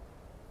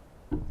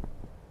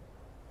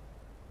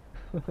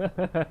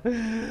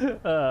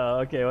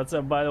 Oh, okay. What's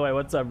up? By the way,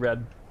 what's up,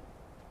 Red?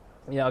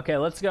 Yeah. Okay.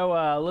 Let's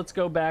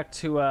go back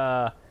to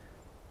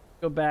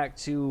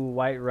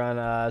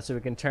Whiterun, so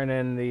we can turn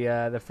in the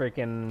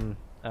freaking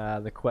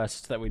the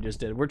quest that we just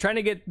did. We're trying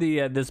to get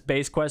the this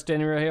base quest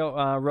in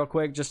real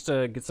quick, just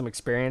to get some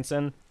experience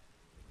in.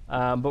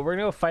 But we're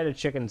gonna go fight a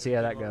chicken and see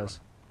how that goes.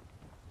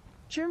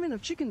 Chairman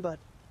of Chicken Butt.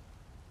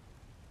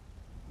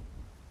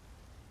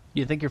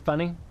 You think you're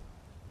funny?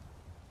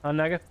 Huh,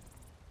 Nugget?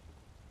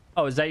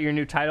 Oh, is that your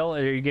new title? Or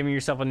are you giving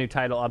yourself a new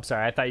title? I'm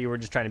sorry, I thought you were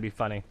just trying to be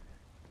funny.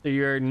 So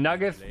you're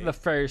Nugget the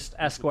First,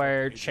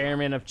 Esquire,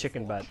 Chairman of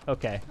Chicken Butt.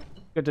 Okay,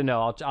 good to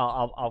know.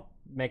 I'll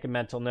make a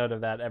mental note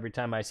of that every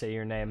time I say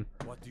your name.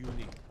 What do you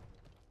need?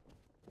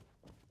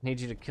 Need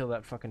you to kill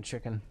that fucking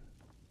chicken.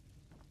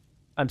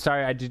 I'm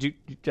sorry. Did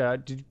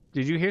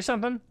you hear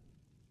something?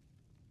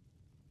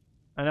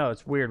 I know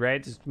it's weird,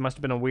 right? It must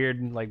have been a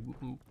weird like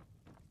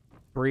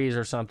breeze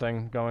or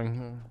something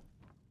going.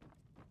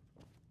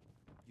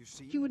 You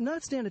see, He would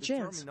not stand a the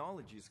chance.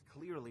 terminology is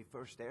clearly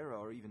First Era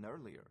or even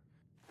earlier.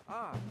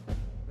 Ah,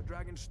 the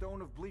Dragon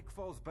Stone of Bleak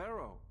Falls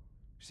Barrow.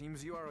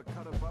 Seems you are a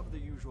cut above the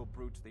usual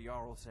brutes the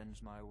Jarl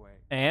sends my way.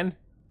 And?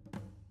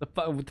 What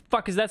the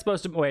fuck is that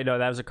supposed to... Wait, no,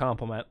 that was a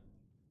compliment.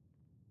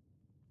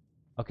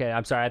 Okay,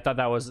 I'm sorry. I thought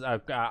that was...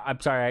 I'm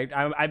sorry.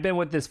 I've been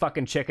with this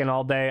fucking chicken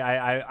all day.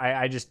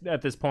 I just...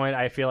 At this point,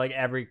 I feel like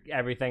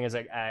everything is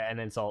an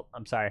insult.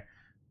 I'm sorry.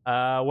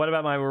 What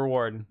about my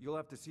reward? You'll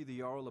have to see the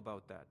Jarl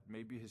about that.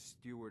 Maybe his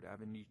steward,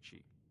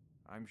 Avenici.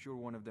 I'm sure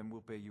one of them will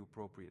pay you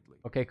appropriately.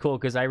 Okay, cool,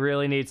 because I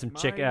really need some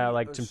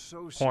like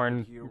some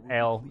corn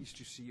ale. Pleased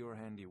to see your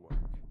handiwork.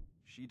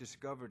 She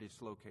discovered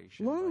its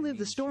location. Long live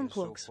the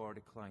Stormcloaks. So far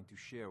declined to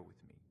share with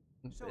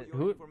me. So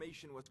Who? your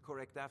information was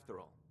correct after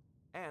all.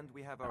 And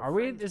we have our Are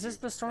we? friends Is this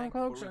here the to thank for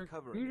Stormcloaks? Are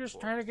recovering you it just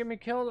for trying to us. get me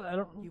killed? I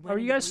don't. You Are went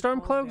you into guys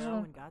Bleak Falls Stormcloaks?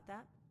 Barrow and got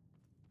that?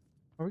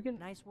 Are we getting?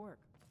 Nice work.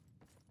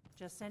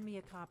 Just send me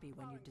a copy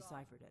when you've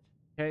deciphered it.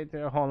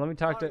 Okay, hold on. Let me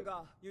talk to.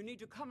 Farengar, you need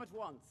to come at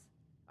once.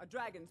 A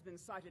dragon's been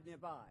sighted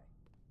nearby.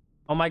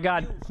 Oh my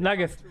God,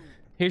 Nugget!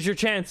 Here's your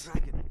chance.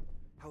 Dragon.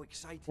 How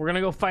exciting. We're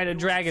gonna go fight a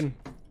dragon.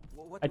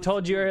 I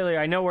told you earlier.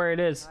 I know where it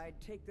is. I'd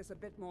take this a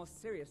bit more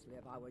seriously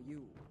if I were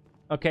you.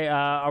 Okay.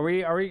 Are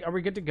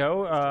we good to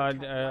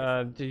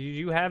go? Do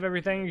you have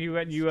everything?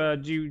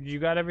 You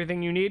got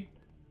everything you need?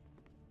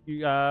 You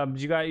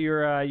got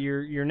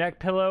your neck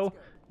pillow.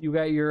 You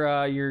got your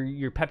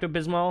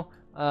Pepto-Bismol.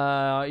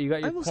 You got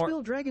your. I will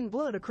spill dragon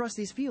blood across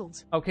these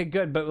fields. Okay,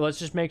 good, but let's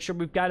just make sure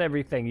we've got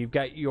everything. You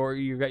got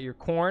your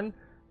corn,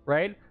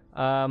 right?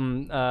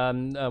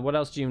 What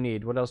else do you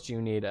need? What else do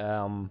you need?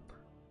 Do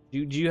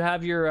you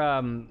have your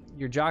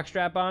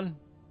jockstrap on?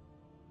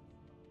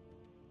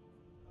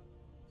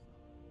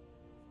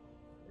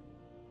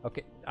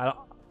 Okay, I don't.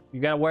 You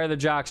gotta wear the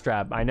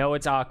jockstrap. I know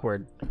it's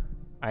awkward.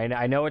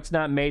 I know it's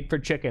not made for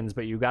chickens,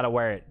 but you gotta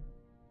wear it.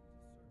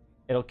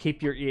 It'll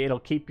keep your. You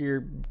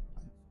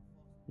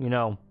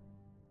know.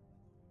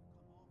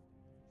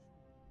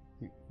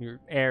 Your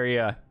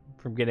area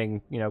from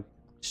getting, you know,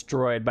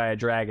 destroyed by a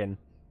dragon.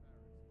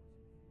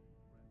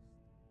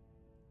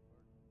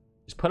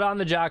 Just put on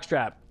the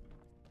jockstrap.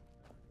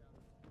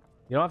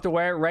 You don't have to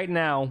wear it right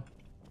now.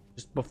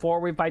 Just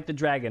before we fight the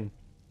dragon.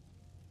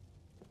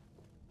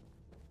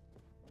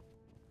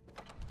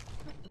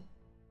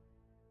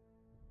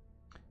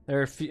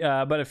 There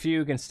are but a few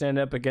who can stand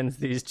up against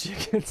these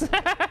chickens.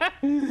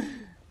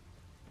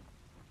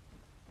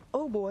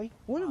 Oh boy,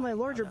 one of my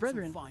larger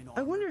brethren.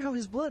 I wonder how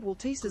his blood will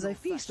taste as I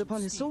feast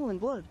upon his soul and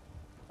blood.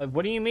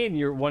 What do you mean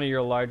you're one of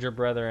your larger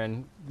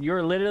brethren?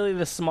 You're literally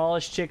the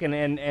smallest chicken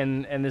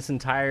in this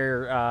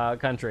entire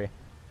country.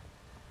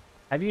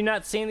 Have you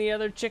not seen the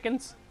other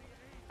chickens?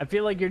 I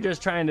feel like you're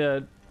just trying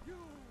to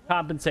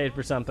compensate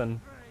for something.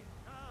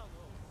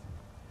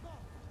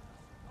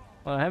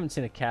 Well, I haven't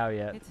seen a cow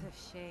yet. It's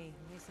a shame,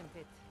 isn't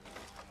it?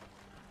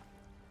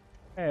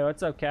 Hey,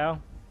 what's up, cow?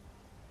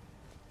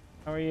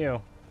 How are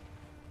you?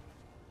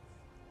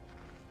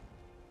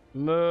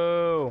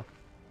 Moo.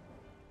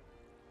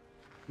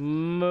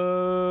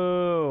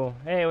 Moo.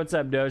 Hey, what's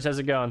up, Doge? How's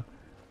it going?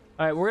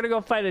 Alright, we're gonna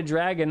go fight a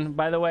dragon.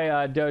 By the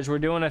way, Doge, we're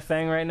doing a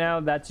thing right now.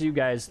 That's you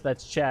guys.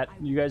 That's chat.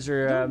 You guys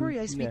are, Don't worry,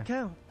 I speak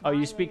cow. Oh,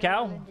 you speak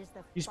cow?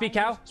 You speak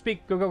cow?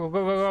 Speak. Go, go, go,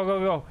 go, go, go,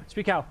 go, go.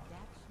 Speak cow.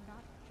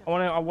 I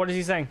wanna, what is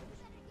he saying?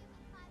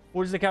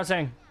 What is the cow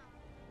saying?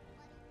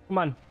 Come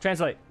on,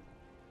 translate.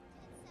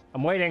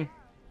 I'm waiting.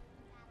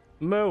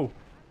 Moo.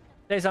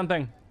 Say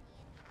something.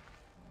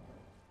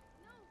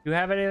 You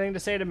have anything to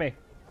say to me?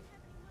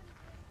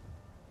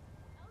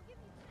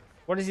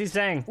 What is he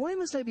saying? Why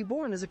must I be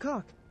born as a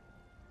cock?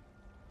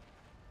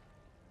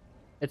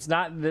 It's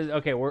not the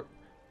okay.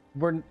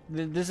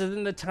 This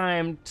isn't the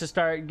time to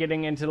start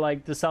getting into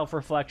like the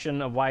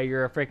self-reflection of why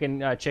you're a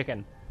freaking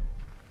chicken.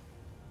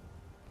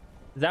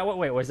 Is that what?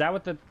 Wait, was that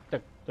what the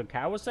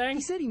cow was saying?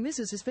 He said he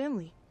misses his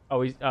family.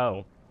 Oh, he's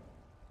oh.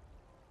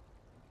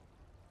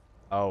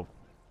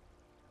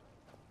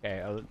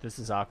 Okay. Oh, this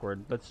is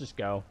awkward. Let's just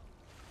go.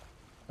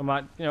 Come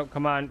on, you know,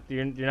 come on.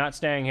 You're not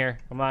staying here.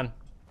 Come on.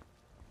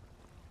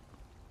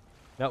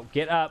 No,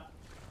 get up.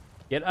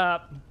 Get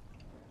up.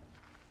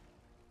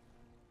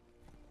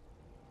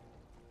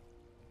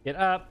 Get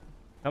up.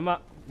 Come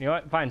up. You know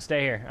what? Fine,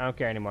 stay here. I don't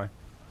care anymore.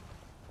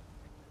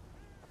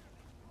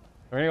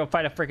 We're gonna go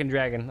fight a freaking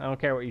dragon. I don't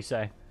care what you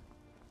say.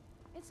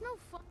 It's no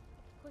fun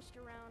pushed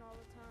around all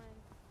the time.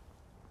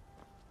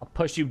 I'll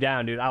push you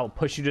down, dude. I'll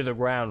push you to the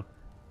ground.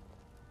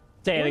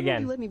 Say it Why again.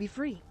 won't you let me be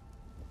free?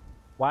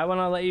 Why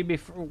won't I let you be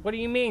free? What do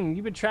you mean?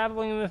 You've been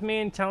traveling with me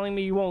and telling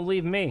me you won't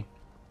leave me.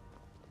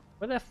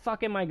 Where the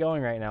fuck am I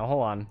going right now?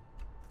 Hold on.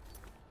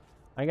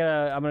 I'm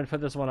gonna put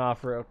this one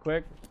off real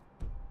quick.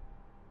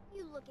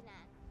 You looking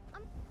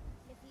at?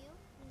 If you,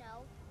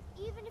 no,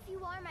 even if you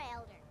are my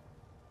elder.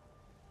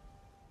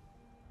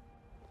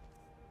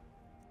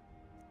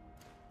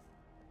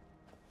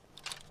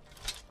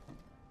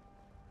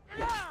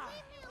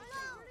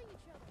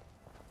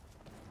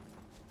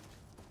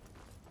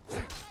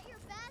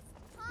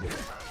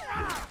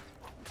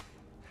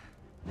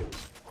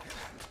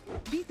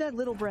 Beat that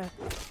little brat.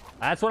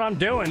 That's what I'm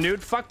doing,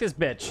 dude. Fuck this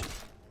bitch.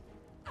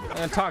 I'm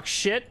gonna talk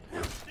shit.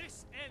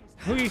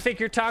 Who do you think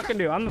you're talking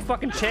to? I'm the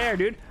fucking chair,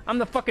 dude. I'm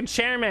the fucking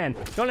chairman.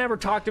 Don't ever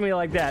talk to me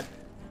like that.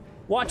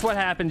 Watch what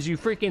happens, you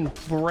freaking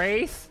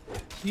Braith.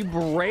 You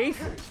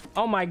Braith?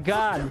 Oh my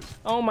god.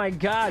 Oh my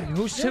god.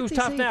 Who's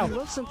tough now? If you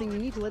love something, you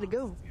need to let it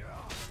go.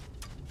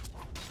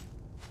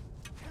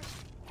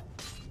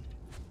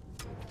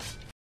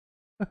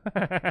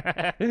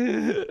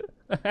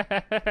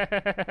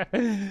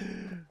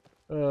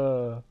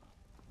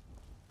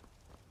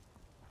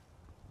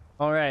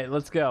 All right,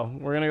 let's go.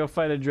 We're gonna go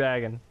fight a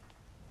dragon.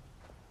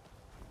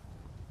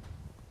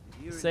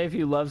 Say if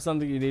you love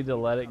something, you need to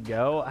let it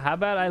go. How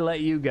about I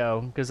let you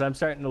go? Because I'm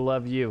starting to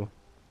love you,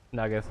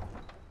 Nuggeth.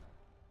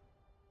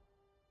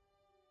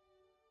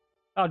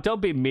 Oh,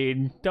 don't be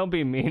mean. Don't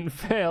be mean,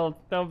 Phil.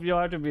 Don't you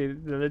don't have to be.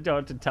 Don't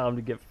have to tell him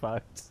to get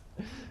fucked.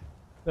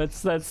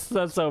 That's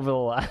over the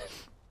line.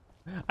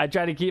 I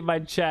try to keep my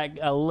chat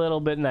a little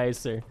bit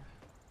nicer.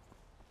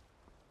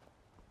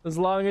 As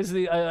long as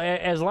he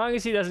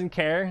doesn't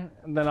care,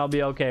 then I'll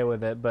be okay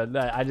with it. But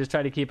I just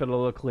try to keep it a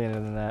little cleaner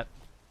than that.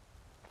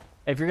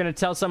 If you're gonna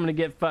tell someone to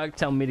get fucked,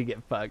 tell me to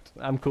get fucked.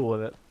 I'm cool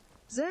with it.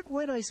 Zach,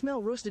 why'd I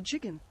smell roasted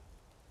chicken?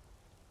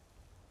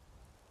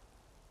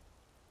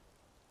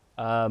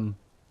 No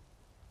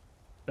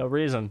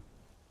reason.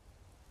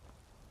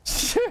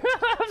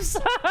 I'm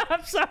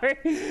sorry.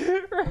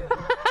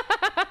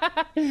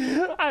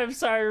 I'm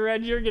sorry,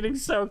 Red. You're getting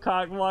so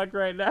cock-blocked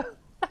right now.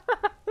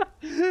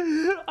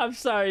 I'm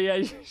sorry.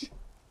 Yeah.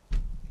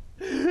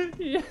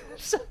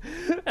 Yes.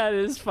 That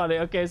is funny.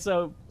 Okay,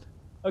 so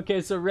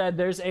Red,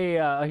 there's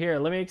a here.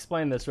 Let me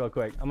explain this real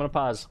quick. I'm gonna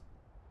pause.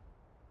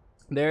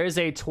 There is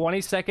a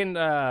 20-second.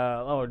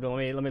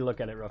 Let me look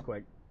at it real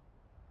quick.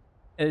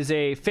 is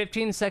a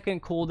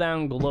 15-second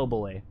cooldown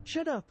globally.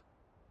 Shut up.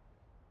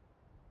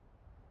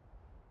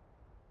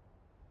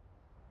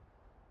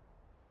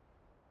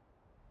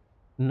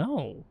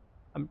 No.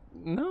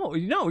 No,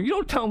 you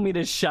don't tell me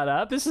to shut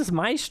up. This is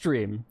my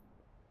stream.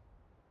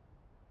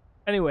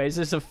 Anyways,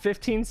 there's a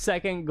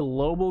 15-second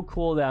global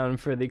cooldown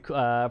for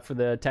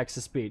the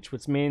text-to-speech,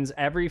 which means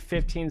every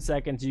 15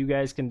 seconds you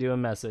guys can do a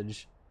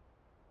message.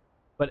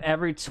 But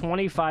every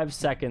 25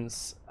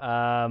 seconds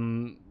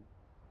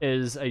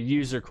is a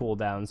user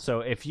cooldown. So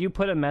if you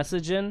put a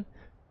message in,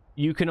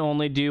 you can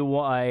only do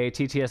a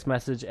TTS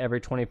message every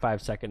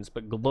 25 seconds.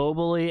 But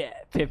globally,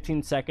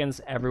 15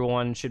 seconds,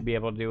 everyone should be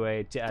able to do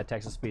a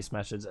text-to-speech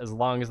message as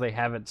long as they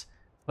haven't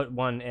put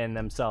one in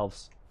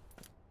themselves.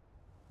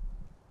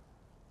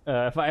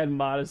 If I had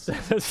modest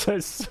status, I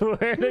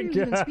swear to God. Who are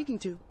you even speaking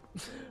to?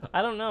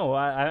 I don't know.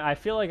 I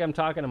feel like I'm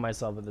talking to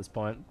myself at this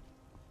point.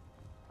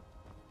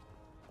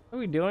 What are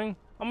we doing?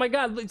 Oh my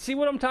God, see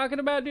what I'm talking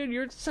about, dude?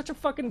 You're such a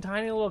fucking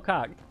tiny little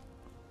cock.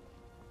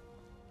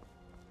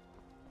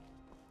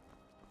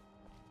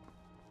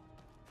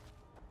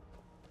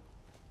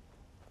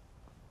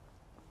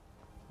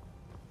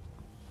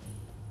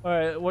 All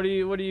right, what do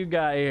you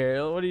got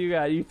here? What do you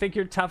got? You think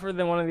you're tougher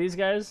than one of these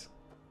guys?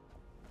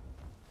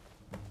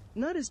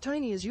 Not as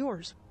tiny as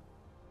yours.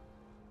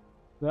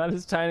 Not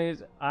as tiny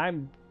as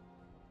I'm.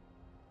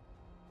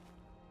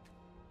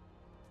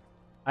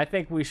 I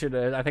think we should.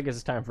 I think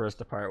it's time for us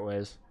to part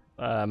ways.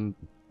 I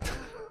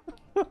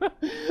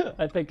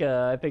think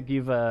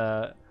you've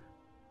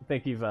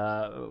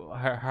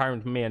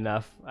harmed me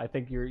enough. I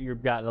think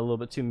you've gotten a little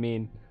bit too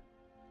mean.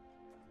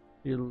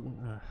 I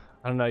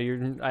don't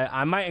know.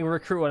 I might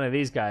recruit one of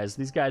these guys.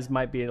 These guys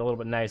might be a little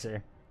bit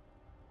nicer.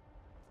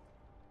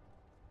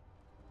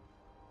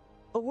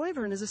 A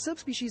wyvern is a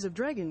subspecies of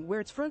dragon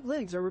where its front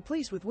legs are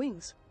replaced with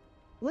wings.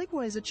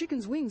 Likewise, a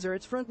chicken's wings are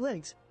its front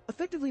legs,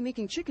 effectively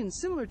making chickens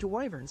similar to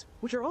wyverns,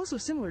 which are also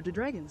similar to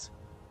dragons.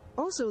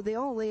 Also, they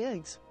all lay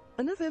eggs.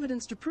 Enough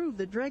evidence to prove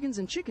that dragons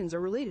and chickens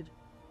are related.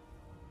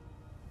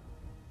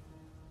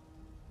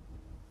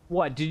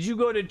 What, did you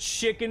go to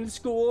chicken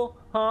school?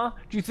 Huh?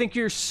 Do you think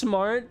you're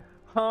smart?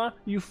 Huh?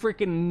 You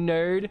freaking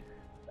nerd.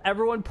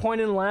 Everyone point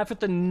and laugh at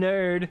the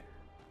nerd.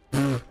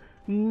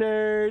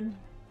 Nerd.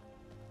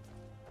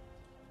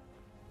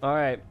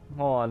 Alright,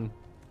 hold on.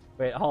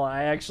 Wait, hold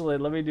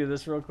on. Let me do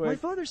this real quick. My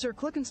father, Sir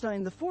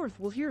Cluckenstein IV,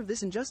 will hear of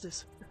this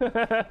injustice.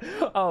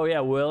 Oh yeah,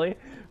 Willie,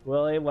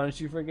 why don't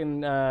you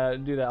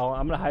freaking do that? Oh,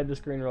 I'm gonna hide the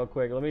screen real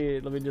quick. Let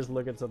me just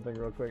look at something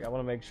real quick. I want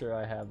to make sure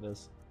I have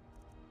this.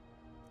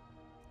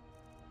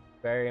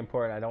 Very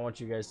important. I don't want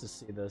you guys to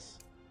see this.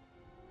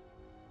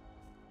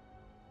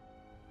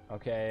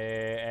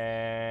 Okay,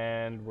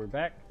 and we're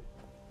back.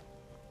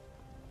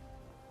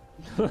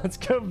 Let's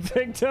go,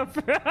 Victor.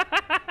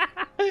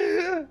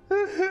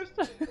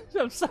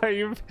 I'm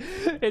sorry. Oh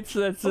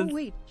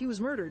wait, he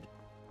was murdered.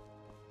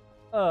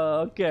 Oh,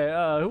 okay.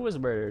 Who was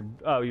murdered?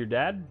 Oh, your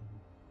dad?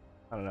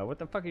 I don't know. What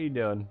the fuck are you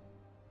doing?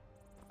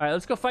 All right,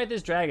 let's go fight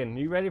this dragon.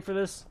 You ready for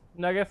this,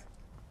 Nugget?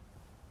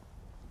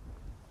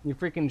 You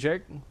freaking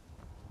jerk.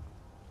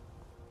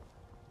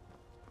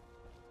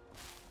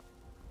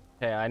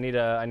 Okay, I need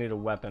a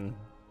weapon.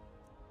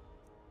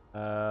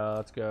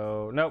 Let's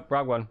go. Nope,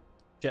 wrong one.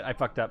 Shit, I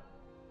fucked up.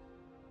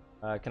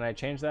 Can I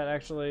change that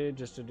actually,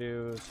 just to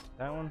do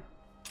that one?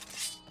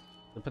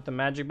 To put the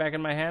magic back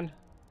in my hand?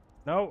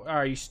 No?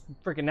 Alright, you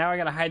freaking, now I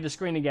gotta hide the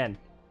screen again.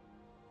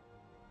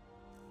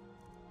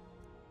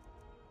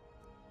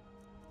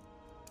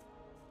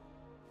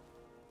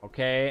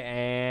 Okay,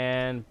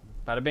 and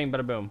bada bing,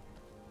 bada boom.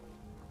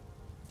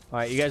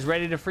 Alright, you guys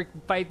ready to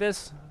freaking fight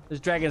this? This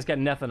dragon's got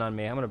nothing on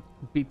me. I'm gonna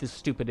beat this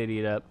stupid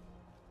idiot up.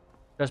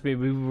 Trust me,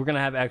 we're gonna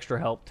have extra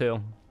help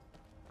too.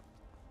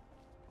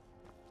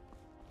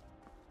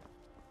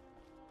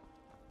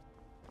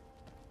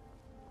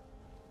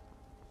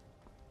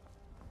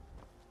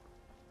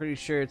 Pretty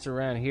sure it's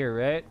around here,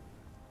 right?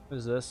 What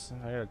is this?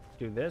 I gotta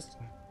do this.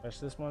 Press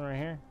this one right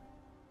here.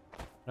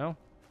 No?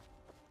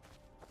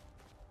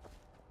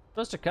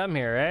 Supposed to come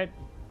here, right?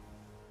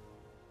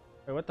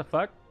 Wait, what the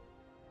fuck?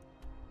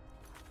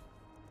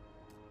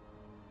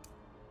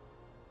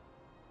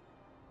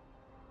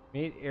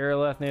 Meet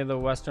Irileth near the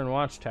Western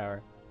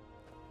Watchtower.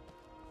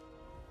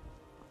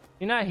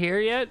 You not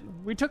here yet?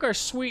 We took our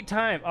sweet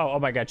time. Oh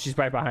my god, she's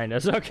right behind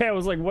us. Okay, I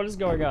was like, what is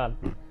going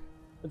on?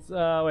 Let's,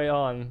 wait, hold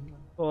on.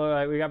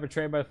 Well, we got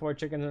betrayed by 4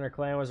 chickens and our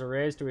clan was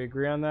erased. Do we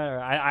agree on that? Or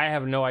I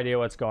have no idea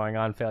what's going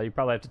on, Phil. You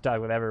probably have to talk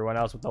with everyone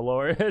else what the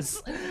lore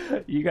is.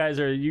 You guys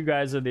are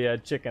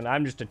the chicken.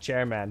 I'm just a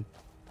chairman.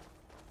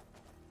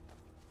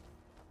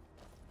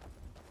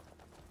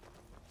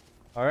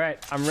 All right,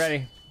 I'm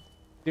ready.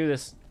 Do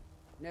this.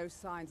 No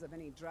signs of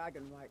any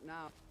dragon right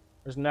now.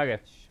 Where's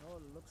Nugget? Sure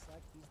looks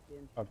like he's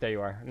been. Oh, there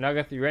you are.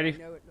 Nugget, you ready? I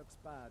know it looks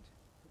bad,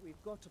 but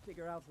we've got to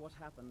figure out what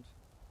happened.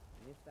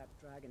 And if that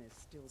dragon is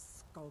still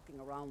skulking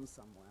around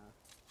somewhere.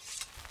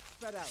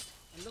 Spread out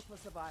and look for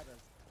survivors.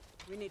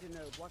 We need to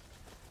know what.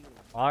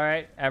 All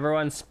right,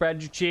 everyone,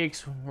 spread your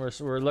cheeks.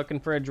 We're looking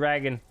for a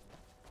dragon.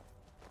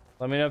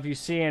 Let me know if you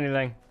see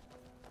anything.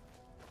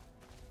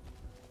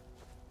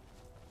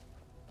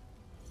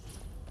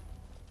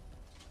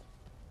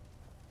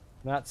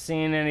 Not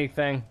seeing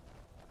anything.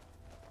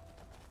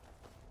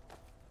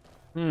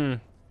 I'm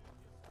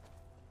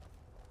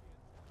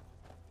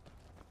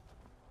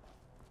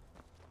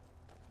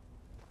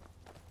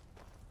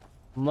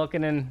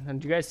looking in.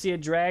 Did you guys see a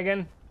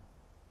dragon?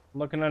 I'm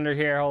looking under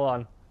here. Hold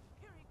on.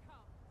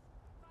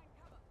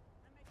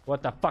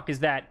 What the fuck is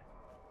that?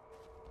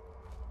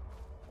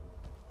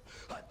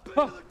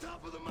 Oh,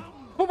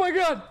 oh my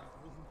god!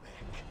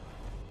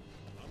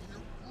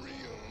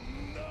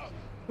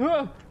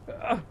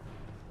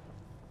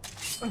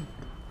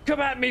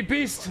 Come at me,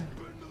 beast!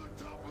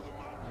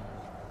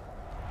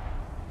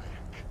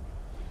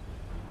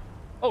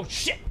 Oh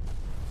shit!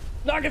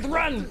 Nugget,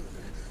 run!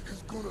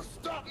 He's gonna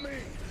stop me.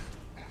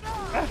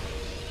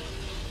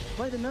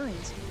 By the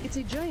nines, it's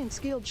a giant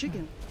scaled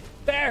chicken.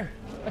 There!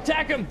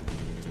 Attack him!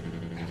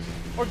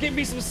 Or give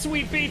me some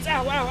sweet beats!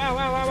 Ow, ow, ow, ow,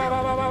 ow, ow,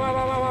 ow, ow,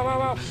 ow, ow,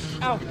 ow,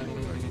 ow, ow.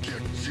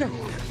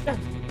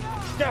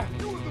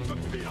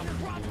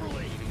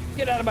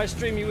 Get out of my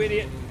stream, you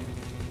idiot!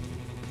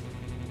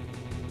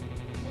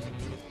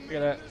 Look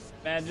at that.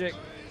 Magic.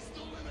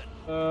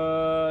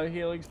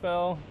 Healing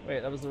spell.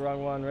 Wait, that was the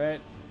wrong one,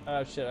 right?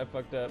 Oh shit, I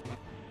fucked up.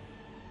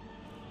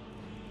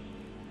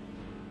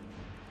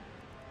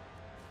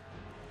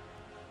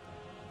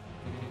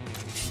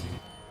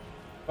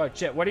 Oh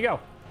shit, where'd he go?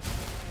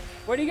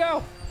 Where'd he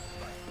go?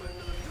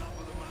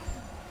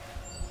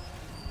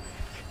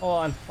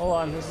 Hold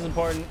on, this is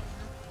important.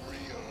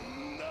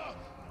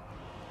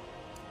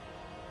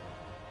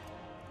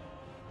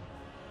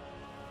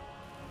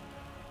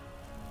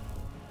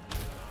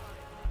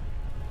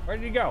 Where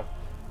did he go?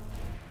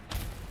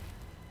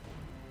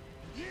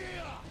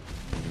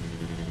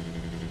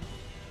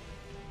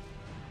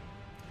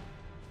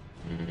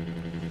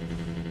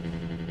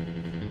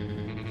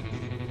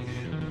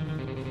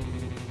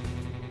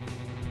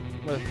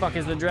 Where the fuck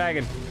is the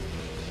dragon?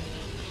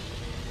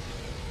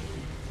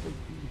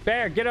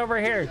 Bear, get over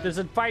here. There's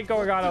a fight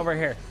going on over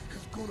here.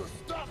 He's gonna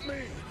stop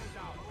me.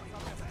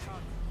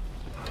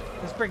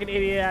 This freaking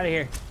idiot out of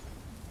here.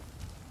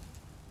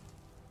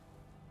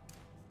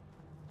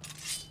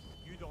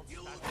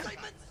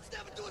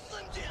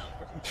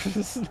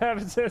 Snap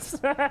it to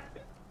snap.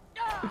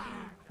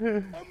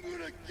 I'm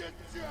gonna get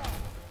you.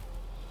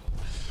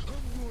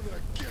 I'm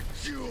gonna get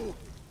you.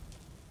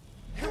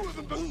 You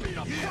haven't been beat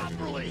up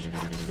properly.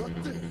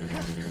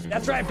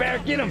 That's right, Bear.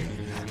 Get him.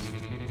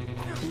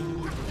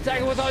 Attack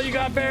him with all you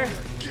got, Bear.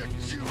 Get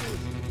you.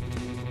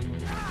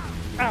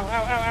 Ow, ow,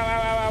 ow, ow,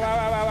 ow, ow, ow,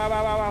 ow, ow, ow,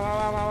 ow,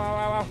 ow,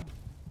 ow, ow, ow.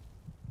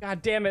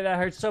 God damn it, that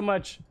hurts so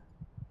much.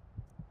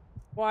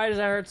 Why does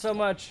that hurt so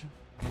much?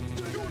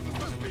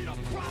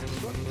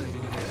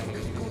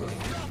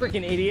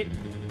 Freaking idiot.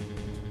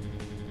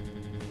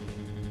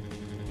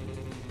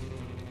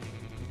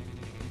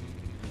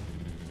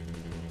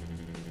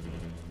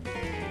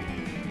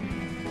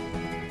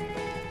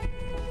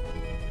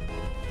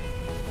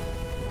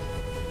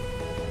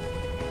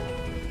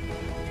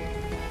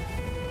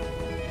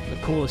 The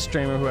coolest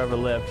streamer who ever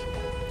lived.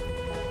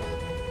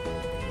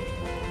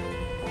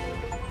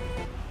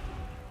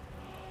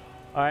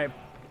 Alright,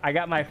 I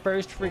got my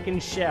first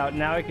freaking shout.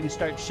 Now I can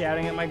start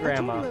shouting at my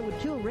grandma. I told him I would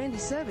kill Randy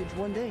Savage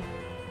one day.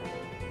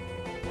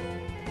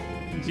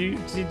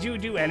 Did you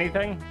do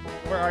anything?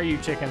 Where are you,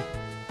 chicken?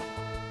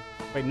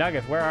 Wait,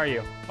 Nugget, where are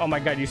you? Oh my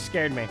god, you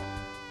scared me.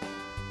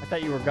 I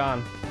thought you were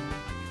gone.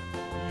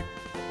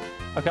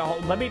 Okay,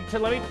 let me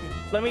hold on.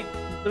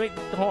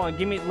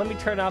 Let me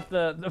turn off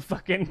the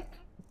fucking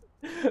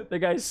the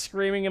guy's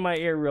screaming in my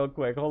ear real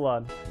quick. Hold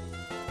on.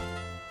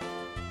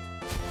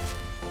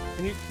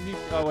 Can you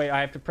oh wait, I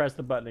have to press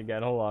the button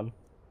again. Hold on.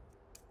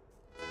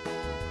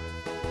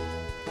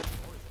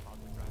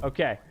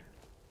 Okay.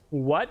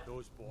 What?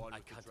 I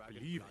can't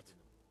believe it.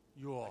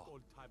 You're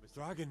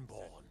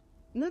Dragonborn.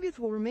 Nuggets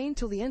will remain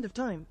till the end of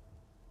time.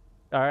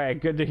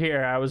 Alright, good to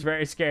hear. I was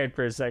very scared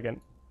for a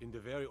second. In the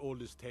very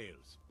oldest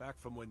tales, back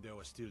from when there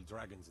were still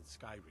dragons in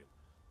Skyrim,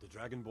 the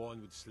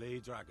Dragonborn would slay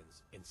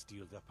dragons and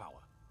steal their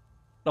power.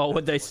 Oh,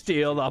 would they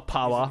steal the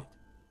power?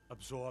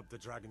 Absorb the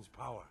dragon's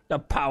power. The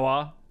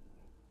power?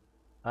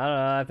 I don't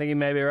know, I think he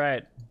may be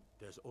right.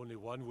 There's only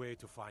one way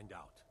to find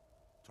out.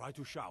 Try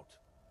to shout.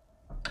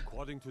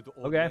 According to the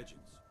old legends,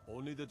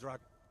 only the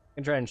dragon... I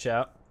can try and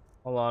shout.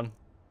 Hold on.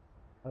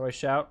 How do I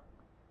shout?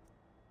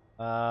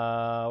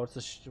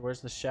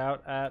 Where's the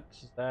shout at?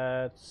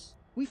 That's...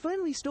 We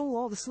finally stole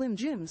all the Slim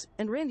Jims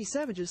and Randy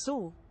Savage's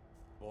soul.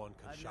 Born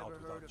can shout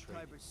without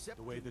training.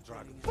 The way the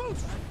dragon...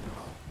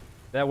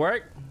 That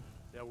work?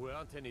 There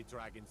weren't any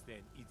dragons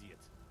then, idiot.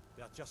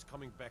 They're just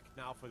coming back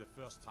now for the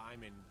first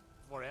time in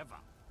forever.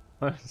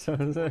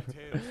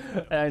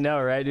 I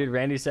know, right, dude?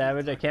 Randy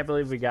Savage. I can't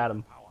believe we got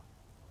him.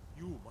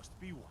 You must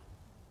be one.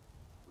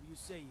 What do you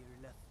say,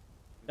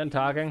 Earleth? Done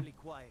talking.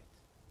 Quiet.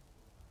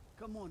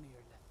 Come on,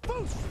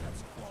 Earleth.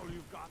 That's all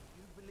you've got.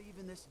 You believe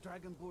in this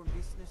Dragonborn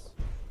business?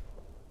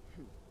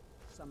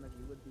 Some of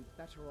you would be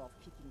better off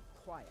keeping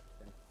quiet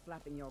than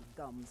flapping your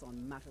gums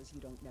on matters you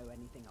don't know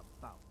anything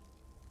about.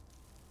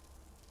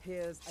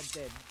 Here's a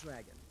dead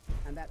dragon,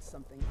 and that's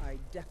something I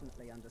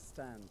definitely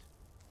understand.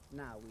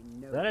 Now we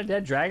know. Is that a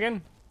dead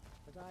dragon?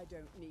 But I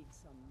don't need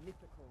some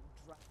mythical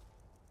dragon.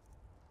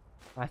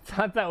 I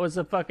thought that was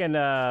a fucking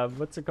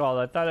what's it called?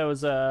 I thought it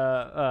was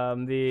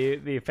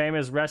the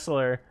famous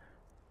wrestler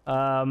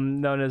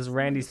known as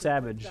Randy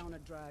Savage. Down a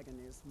dragon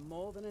is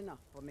more than enough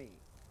for me.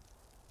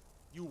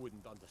 You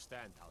wouldn't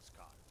understand,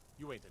 Housecar.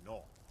 You ain't a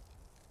Nord.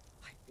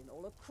 I've been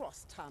all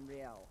across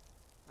Tamriel.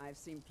 I've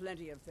seen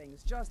plenty of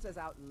things just as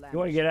outlandish. You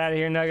want to get out of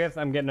here, Nuggets?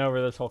 I'm getting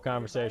over this whole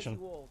conversation.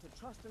 You all to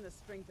trust in the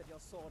strength of your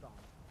sword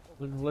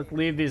arm. Let's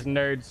leave these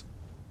nerds.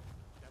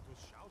 That was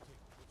shouting,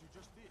 what you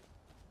just did.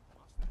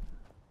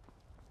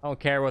 I don't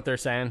care what they're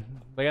saying.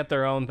 They got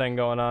their own thing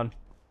going on.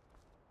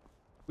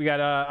 We got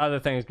other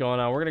things going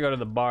on. We're gonna go to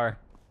the bar.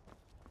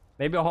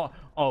 Maybe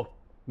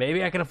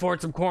maybe I can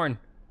afford some corn.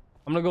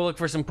 I'm gonna go look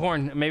for some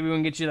corn. Maybe we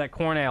can get you that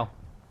corn ale.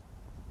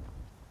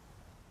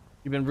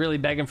 You've been really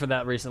begging for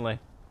that recently.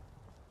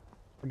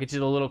 I'll get you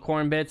the little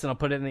corn bits and I'll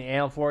put it in the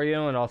ale for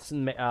you,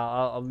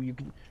 and you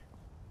can.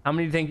 How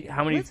many think?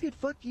 How many? Let's get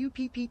fucked you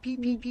p.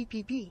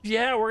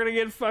 Yeah, we're gonna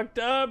get fucked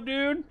up,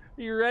 dude.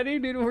 You ready,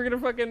 dude? We're gonna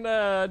fucking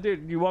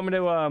dude. You want me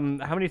to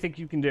how many think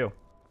you can do?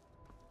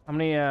 How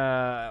many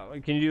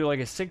can you do? Like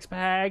a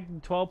 6-pack,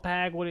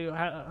 12-pack? What do you?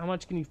 How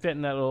much can you fit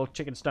in that little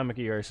chicken stomach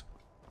of yours?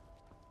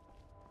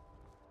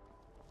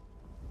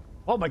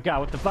 Oh my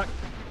god! What the fuck?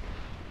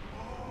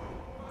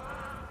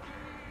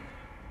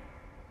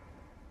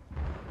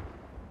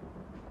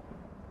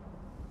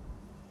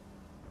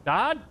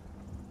 God? Is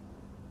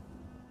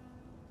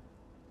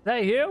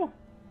that you?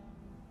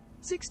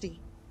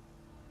 60.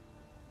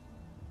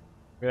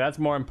 Okay, that's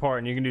more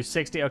important. You can do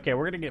 60. Okay,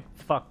 we're gonna get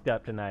fucked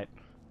up tonight.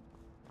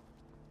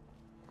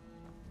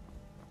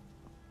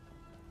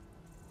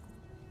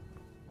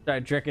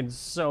 Started drinking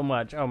so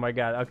much. Oh my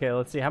god. Okay,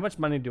 let's see. How much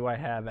money do I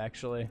have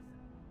actually?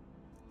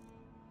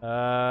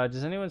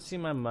 Does anyone see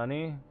my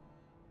money?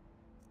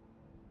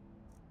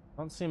 I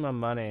don't see my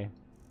money.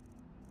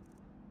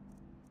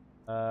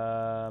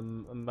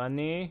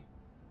 Money.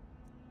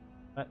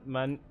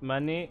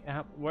 Money.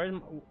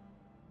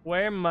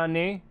 Where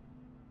money?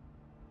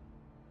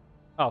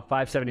 Oh,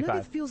 575.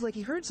 Nugget feels like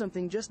he heard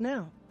something just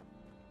now.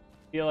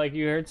 Feel like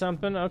you heard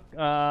something?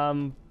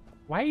 Why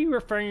are you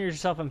referring to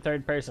yourself in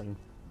third person?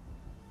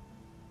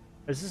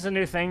 Is this a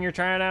new thing you're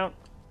trying out?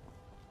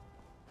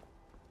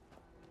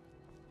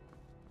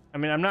 I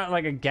mean, I'm not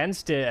like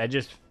against it. I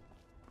just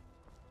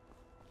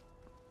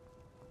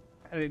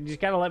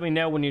gotta let me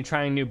know when you're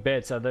trying new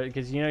bits,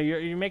 because you know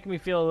you're making me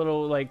feel a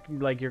little like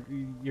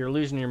you're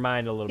losing your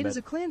mind a little bit. It is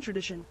a clan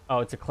tradition. Oh,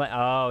 it's a clan.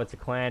 Oh, it's a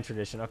clan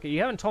tradition. Okay,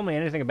 you haven't told me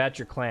anything about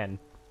your clan.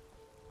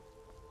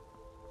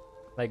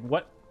 Like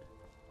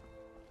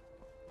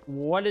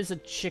what does a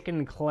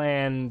chicken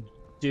clan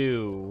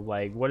do?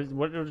 Like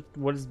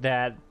what does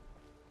that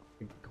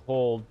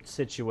whole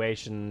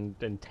situation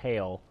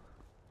entail?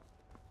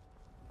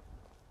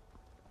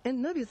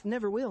 And Nugget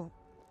never will.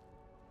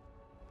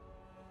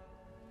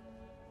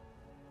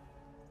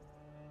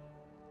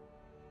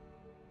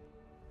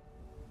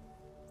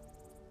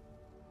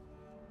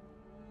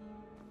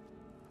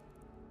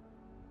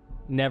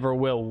 Never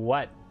will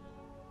what?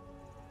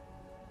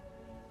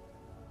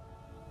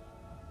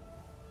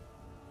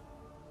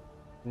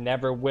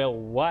 Never will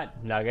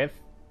what, Nugget?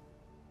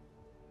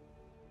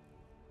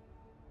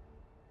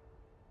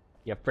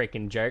 You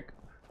freaking jerk.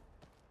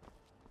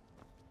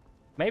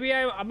 Maybe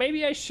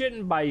I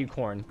shouldn't buy you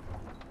corn.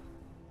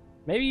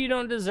 Maybe you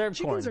don't deserve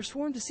corn. Chickens are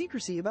sworn to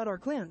secrecy about our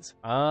clans.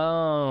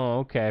 Oh,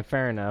 okay,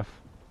 fair enough.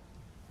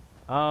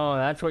 Oh,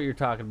 that's what you're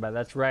talking about.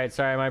 That's right.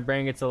 Sorry, my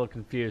brain gets a little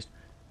confused.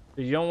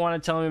 So you don't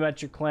want to tell me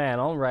about your clan.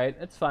 All right,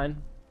 it's fine.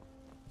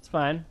 It's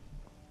fine.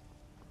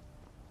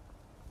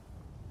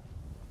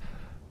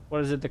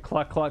 What is it? The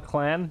Cluck Cluck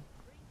clan?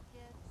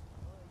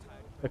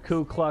 The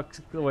Ku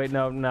Klux. Wait,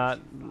 no, not.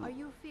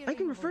 I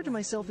can refer to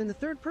myself in the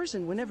third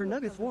person whenever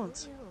Nugget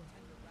wants.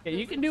 Yeah,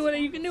 you can do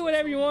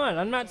whatever you want.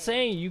 I'm not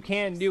saying you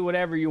can't do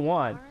whatever you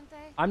want.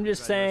 I'm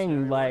just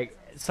saying, like,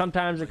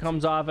 sometimes it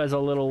comes off as a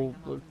little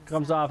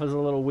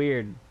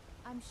weird.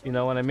 You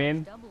know what I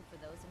mean?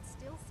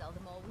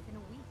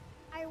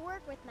 I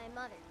work with my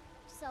mother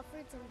to sell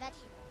fruits and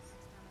vegetables.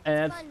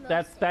 And It's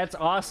fun that's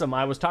awesome.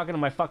 I was talking to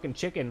my fucking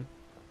chicken.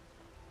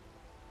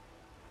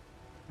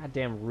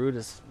 Goddamn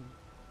rudest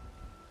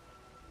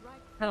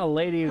kind of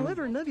lady.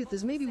 However, Nugget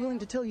is maybe willing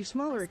to tell you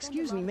smaller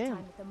excuse me, ma'am.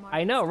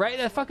 I know, right?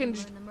 That fucking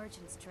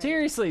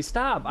seriously,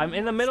 stop. I'm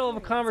in the middle of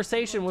a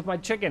conversation with my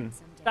chicken.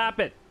 Stop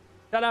it.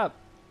 Shut up.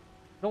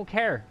 Don't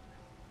care.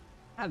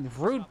 God,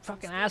 rude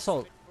fucking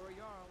asshole.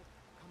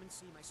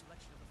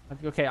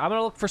 Okay, I'm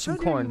gonna look for some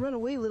How dare corn. you run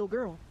away, little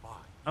girl?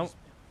 You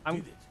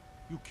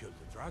killed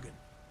the dragon.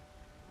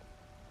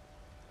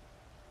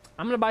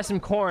 I'm gonna buy some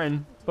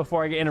corn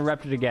before I get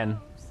interrupted again.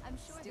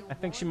 I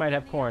think she might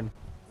have corn.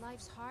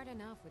 Life's hard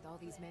enough with all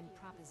these men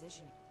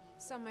propositioning.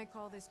 Some might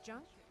call this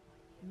junk.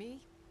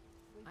 Me,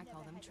 I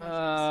call them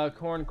treasures.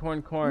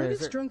 Corn.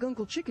 Nugget's drunk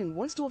Uncle Chicken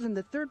once told him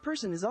that third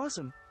person is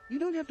awesome. You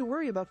don't have to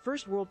worry about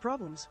first world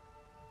problems.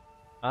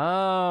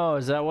 Oh,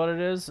 is that what it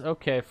is?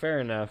 Okay, fair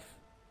enough.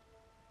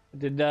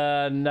 Did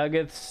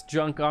Nuggets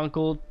drunk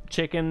uncle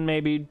chicken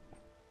maybe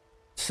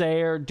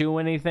say or do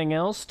anything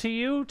else to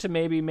you to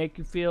maybe make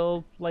you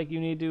feel like you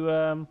need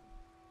to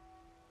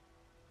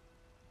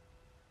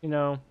you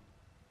know?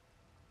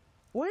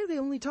 Why are they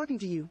only talking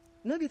to you?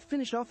 Nugget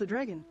finished off the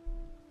dragon.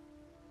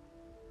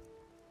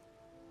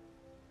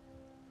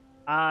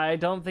 I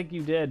don't think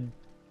you did.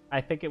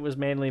 I think it was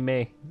mainly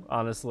me,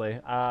 honestly.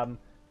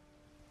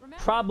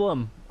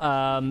 Problem.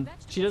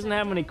 She doesn't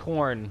have any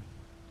corn.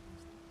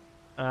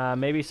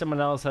 Maybe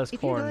someone else has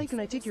If corn. you die, can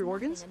I take your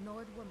organs?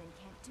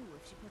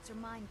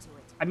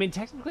 I mean,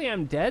 technically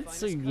I'm dead,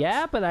 so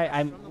yeah, but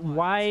I'm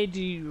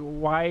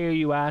why are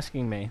you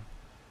asking me?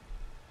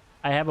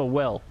 I have a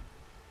will.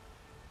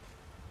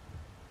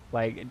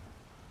 Like,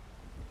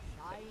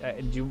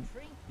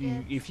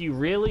 if you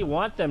really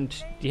want them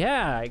to,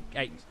 yeah,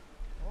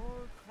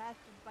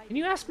 can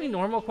you ask me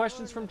normal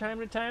questions from time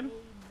to time?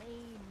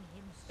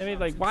 I mean,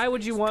 like, why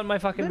would you want my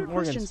fucking Better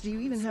organs? questions, do you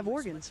even have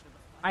organs?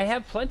 I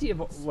have plenty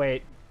of,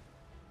 wait.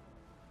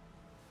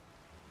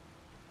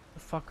 The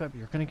fuck up,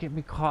 you're gonna get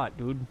me caught,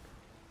 dude.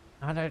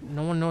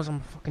 No one knows I'm a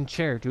fucking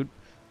chair, dude.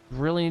 You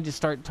really need to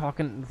start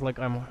talking like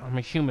I'm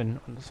a human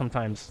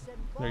sometimes.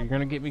 You're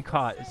gonna get me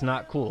caught. It's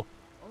not cool.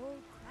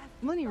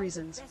 Money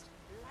reasons.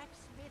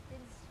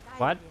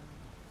 What?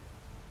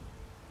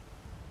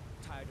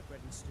 Tired of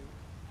bread and stew.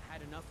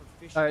 Had enough of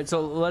fish. All right,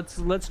 so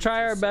let's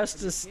try our best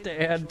to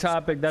stay on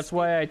topic. That's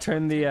why I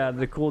turned the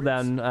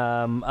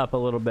cooldown up a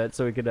little bit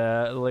so we could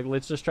like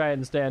let's just try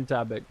and stay on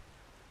topic.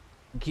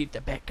 Keep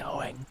the bit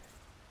going.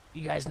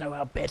 You guys know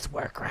how bits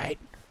work, right?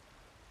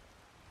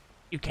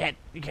 You can't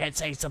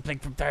say something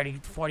from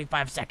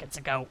 45 seconds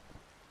ago.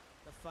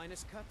 The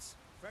finest cuts,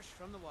 fresh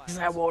from the wild. 'Cause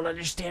I won't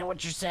understand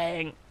what you're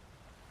saying.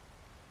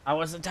 I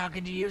wasn't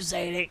talking to you,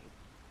 Sadie.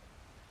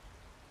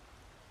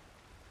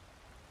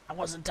 I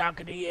wasn't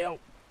talking to you.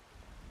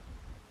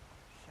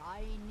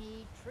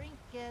 Shiny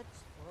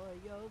trinkets for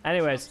your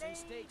Anyways,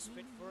 Steaks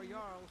fit for a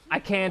jarl. I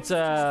can't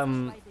I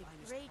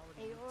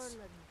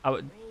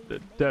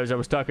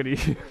was talking to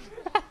you.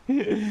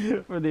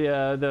 For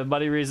the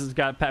money reasons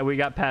we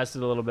got past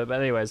it a little bit,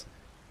 but anyways.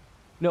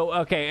 No,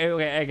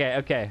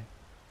 okay.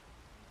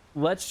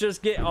 Let's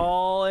just get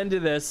all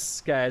into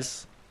this,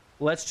 guys.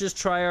 Let's just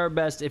try our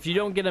best. If you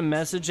don't get a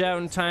message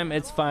out in time,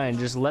 it's fine.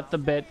 Just let the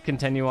bit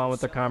continue on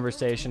with the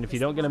conversation. If you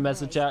don't get a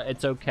message out,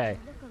 it's okay.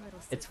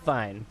 It's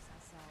fine.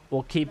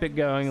 We'll keep it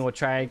going. We'll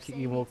try.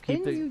 We'll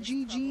keep it.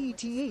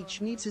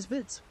 Nuggeth needs his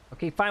bits.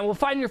 Okay, fine. We'll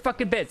find your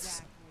fucking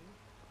bits.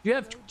 Do you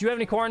have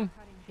any corn?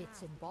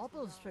 Bits and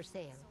baubles for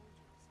sale.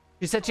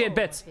 She said she had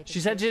bits. She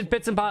said she had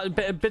bits and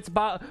bits.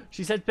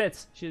 She said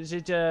bits. She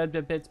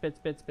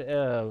bits.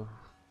 Oh.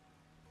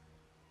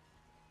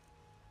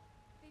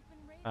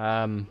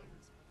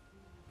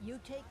 You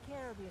take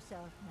care of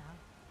yourself now.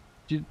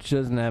 She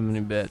doesn't have any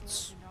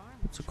bits.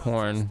 It's a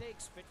corn.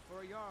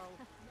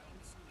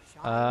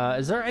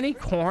 Is there any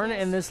corn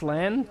in this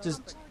land?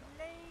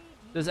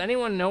 Does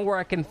anyone know where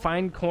I can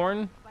find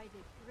corn?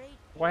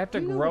 Do I have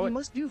to grow what it? You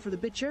must do for the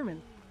bit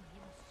chairman.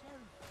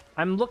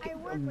 I'm looking.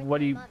 What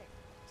do you?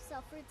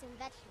 Sell fruits and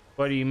vegetables.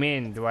 What do you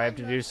mean? Do I have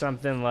to do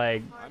something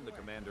like? I'm the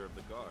commander of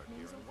the guard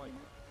here in White.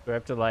 Do I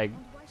have to like?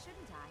 Why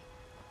shouldn't I?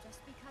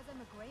 Just because I'm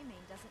a gray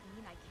mane doesn't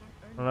mean I can't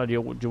I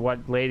don't know. Do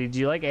what, lady? Do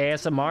you like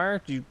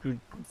ASMR?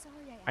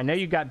 I know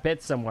you got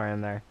bits somewhere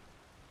in there.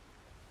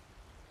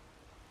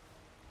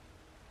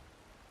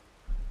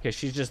 Okay,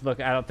 she's just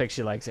looking. I don't think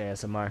she likes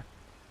ASMR.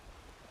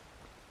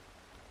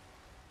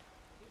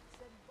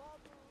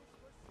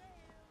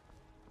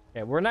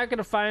 Yeah, we're not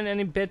gonna find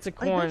any bits of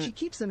I corn. bet she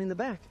keeps them in the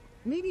back.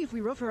 Maybe if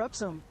we rough her up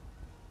some.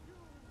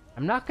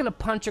 I'm not gonna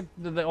punch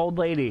the old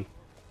lady.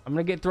 I'm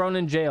gonna get thrown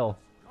in jail.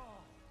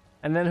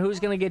 And then who's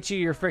gonna get you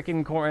your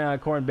freaking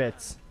corn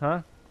bits,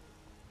 huh?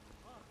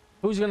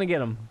 Who's gonna get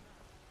them?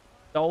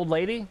 The old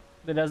lady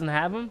that doesn't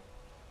have them?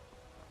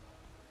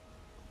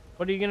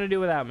 What are you gonna do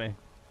without me?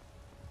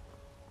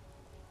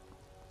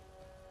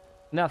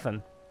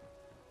 Nothing.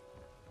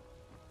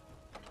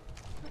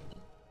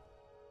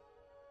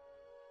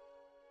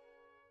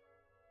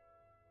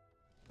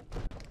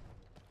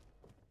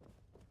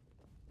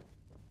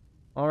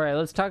 All right,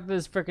 let's talk to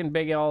this freaking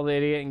big old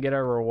idiot and get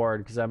our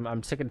reward, because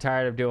I'm sick and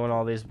tired of doing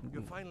all these.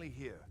 You're finally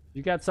here.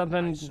 You got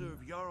something to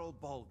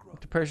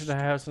purchase a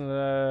house in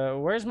the?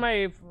 Where's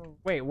my?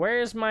 Wait,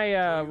 where's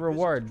my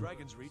reward?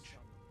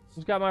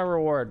 Who's got my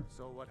reward?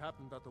 So what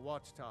happened at the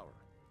watchtower?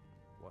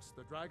 Was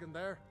the dragon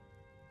there?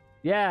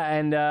 Yeah,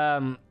 and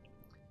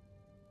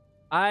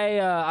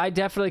I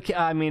definitely.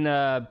 I mean,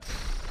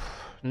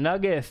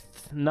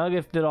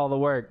 Nuggeth did all the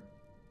work.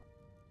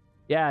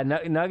 Yeah,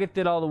 Nugget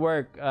did all the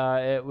work.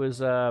 It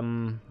was,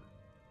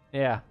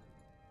 yeah.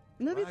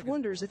 Nugget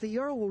wonders if the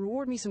Jarl will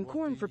reward me some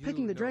corn for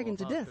pecking the dragon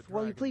to death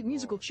while you played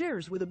musical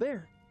chairs with a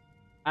bear.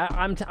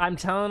 I'm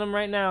telling him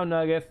right now,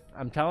 Nugget.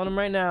 I'm telling him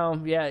right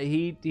now. Yeah,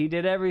 he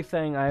did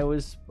everything. I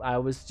was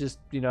just,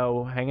 you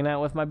know, hanging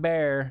out with my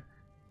bear.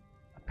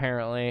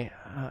 Apparently,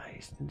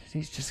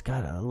 he's just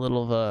got a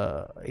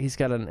little he's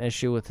got an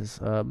issue with his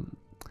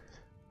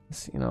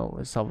You know,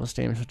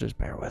 self-esteem, so just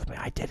bear with me.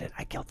 I did it.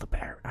 I killed the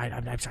bear.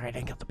 I'm sorry, I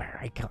didn't kill the bear.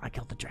 I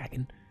killed the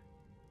dragon.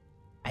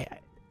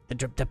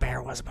 The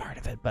bear was a part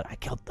of it, but I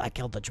killed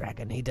the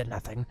dragon. He did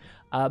nothing.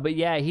 But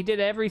yeah, he did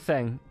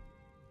everything.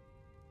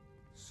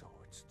 So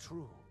it's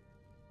true.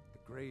 The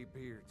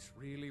Greybeards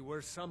really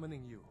were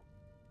summoning you.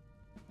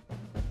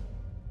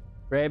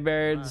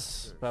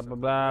 Greybeards, blah blah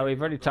blah. We've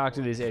already talked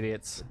to these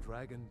idiots.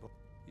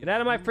 Get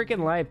out of my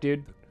freaking life,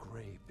 dude.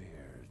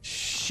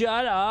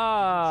 Shut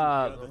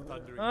up.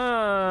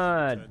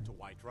 God. To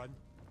Whiterun.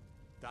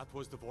 That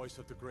was the voice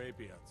of the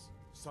Greybeards,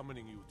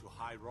 summoning you to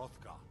High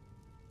Hrothgar.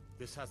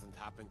 This hasn't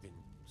happened in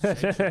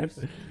centuries,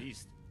 at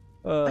least.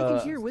 I can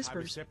hear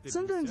whispers.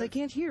 Sometimes I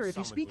can't hear if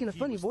you speak in a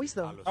funny voice,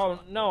 though. Oh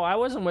no, I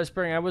wasn't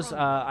whispering.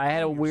 I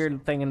had a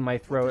weird thing in my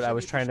throat. I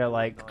was trying to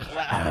like,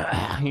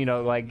 you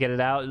know, like get it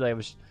out. Like,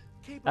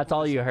 that's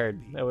all you heard.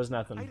 There was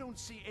nothing. I don't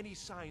see any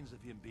signs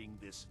of him being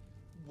this,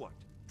 what,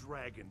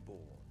 dragonborn.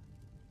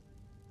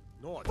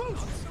 No,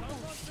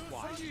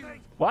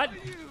 what?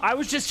 I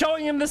was just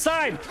showing him the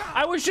sign.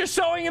 I was just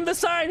showing him the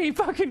sign.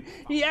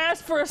 He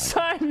asked for a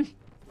sign.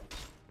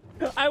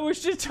 I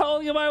was just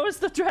telling him I was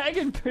the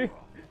dragon.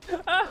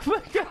 Oh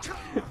my god.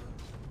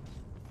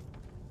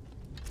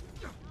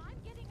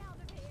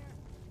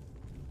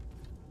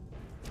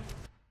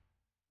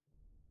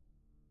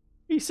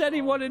 He said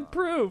he wanted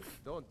proof.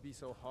 Don't be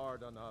so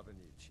hard on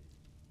Avenici.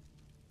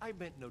 I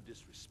meant no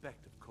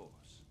disrespect, of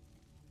course.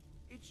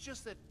 It's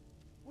just that,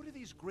 what do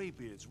these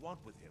Greybeards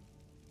want with him?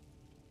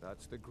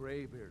 That's the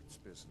Greybeards'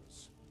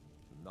 business,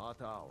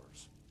 not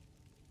ours.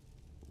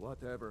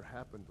 Whatever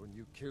happened when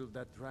you killed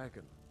that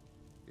dragon?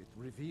 It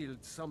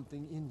revealed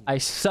something in you. I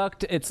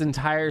sucked its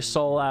entire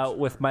soul out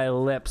with my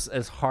lips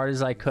as hard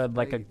as I could,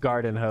 like a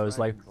garden hose,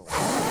 like.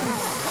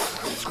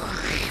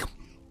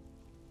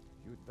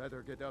 You'd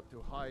better get up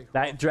to High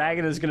That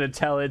dragon is gonna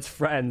tell its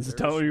friends.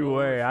 Don't you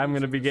worry, I'm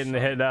gonna be getting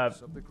hit up.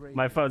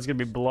 My phone's gonna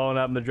be blowing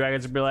up, and the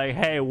dragon's gonna be like,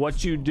 "Hey,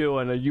 what you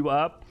doing? Are you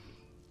up?"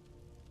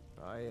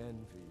 I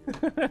envy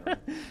you.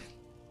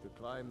 To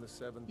climb the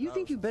 7,000 You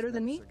think you better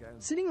than me? steps again.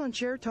 Sitting on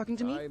chair talking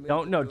to me?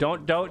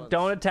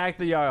 Don't attack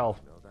the Jarl.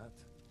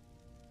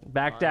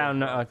 Back down,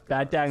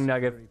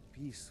 Nugget. Very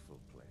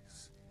peaceful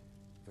place,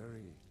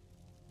 very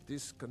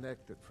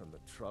disconnected from the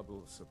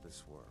troubles of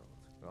this world.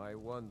 I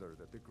wonder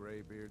that the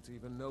Greybeards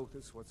even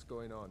notice what's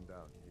going on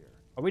down here.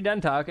 Are we done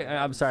talking?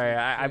 I'm sorry,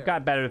 I've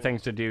got better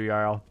things to do,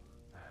 Jarl.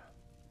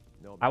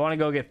 I want to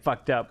go get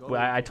fucked up.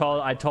 I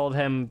told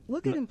him.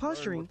 Look at him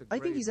posturing. I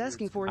think he's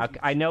asking for it.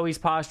 I know he's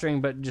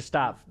posturing, but just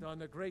stop. You've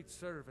done a great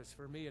service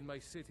for me and my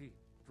city,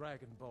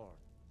 Dragonborn.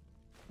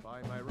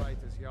 By my right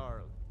as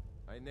Jarl,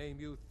 I name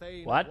you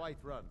Thane What?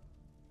 Whiterun.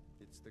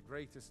 It's the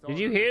greatest Did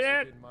you honor hear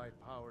that's that? in my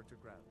power to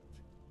grant.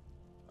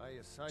 I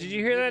assign Did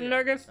you hear that, Lydia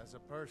Nugget? as a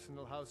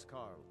personal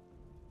housecarl,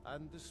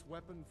 and this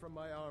weapon from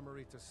my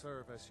armory to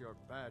serve as your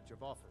badge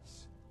of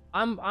office.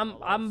 I'm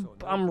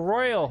notify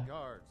royal. my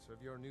guards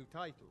of your new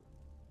title.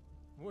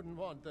 Wouldn't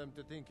want them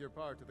to think you're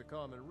part of the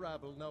common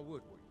rabble, now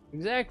would we?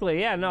 Exactly.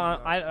 Yeah. No,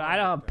 I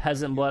don't have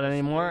peasant blood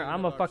anymore.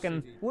 I'm a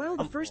fucking. Well,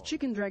 the first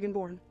chicken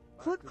dragonborn.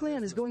 Cluck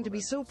Clan is going to be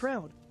so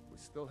proud. We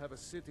still have a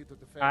city to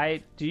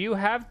defend. Do you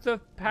have the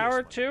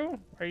power too?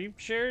 Are you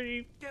sure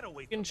you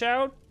can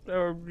shout,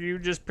 or are you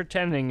just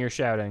pretending you're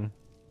shouting?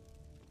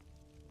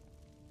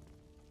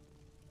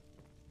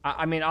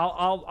 I mean,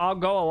 I'll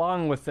go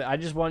along with it. I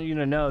just want you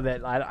to know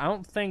that I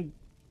don't think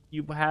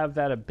you have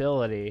that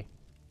ability.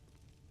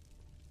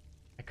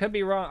 I could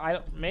be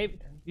wrong. Maybe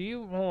do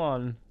you? Hold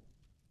on.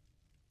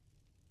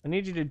 I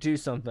need you to do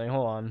something.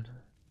 Hold on.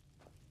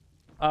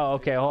 Oh,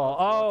 okay. Hold on.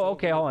 Oh,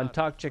 okay. Hold on.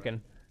 Talk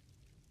chicken.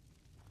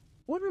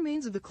 What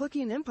remains of the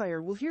Cluckian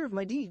Empire will hear of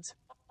my deeds.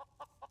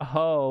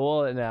 Oh,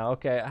 will it now?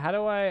 Okay. How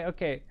do I?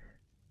 Okay.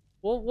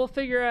 We'll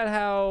figure out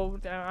how.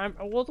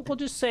 We'll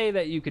just say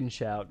that you can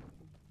shout.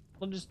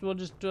 We'll just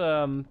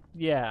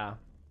yeah.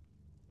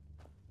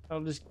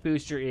 I'll just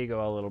boost your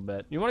ego a little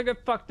bit. You want to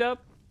get fucked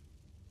up?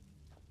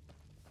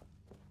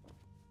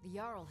 The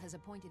Jarl has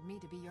appointed me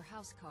to be your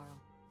housecarl.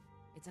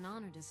 It's an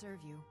honor to serve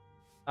you.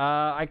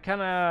 I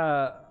kind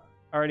of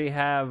already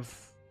have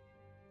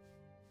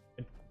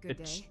a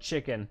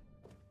chicken.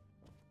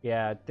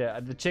 Yeah,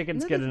 the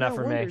chicken's good enough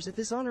for me. Wonders if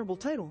this honorable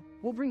title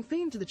will bring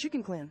fame to the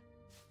Chicken Clan.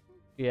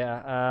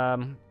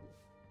 Yeah,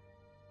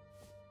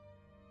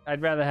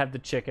 I'd rather have the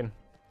chicken.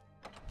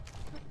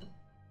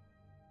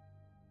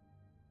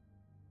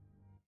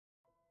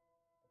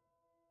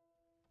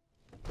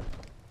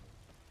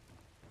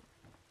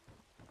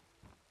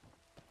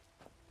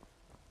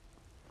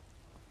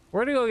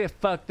 We're gonna go get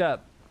fucked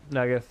up,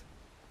 Nugget.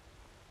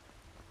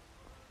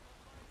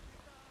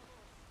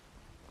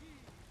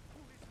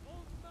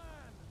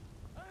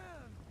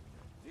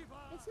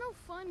 It's no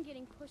fun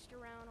getting pushed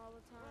around all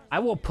the time. I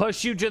will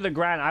push you to the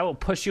ground. I will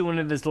push you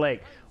into this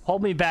lake.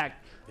 Hold me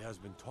back. There has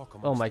been talk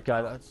Oh my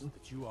God.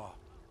 that you are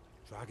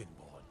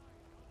Dragonborn,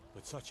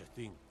 but such a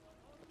thing,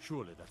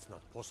 surely that's not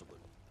possible.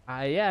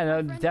 Yeah,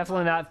 no,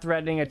 definitely not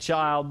threatening a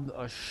child.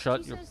 Oh,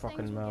 shut She your says fucking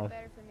things will mouth. get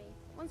better for me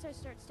once I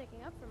start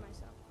sticking up for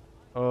myself.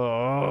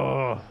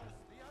 Oh.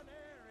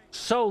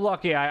 So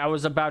lucky I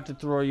was about to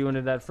throw you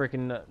into that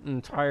freaking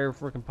entire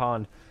freaking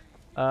pond.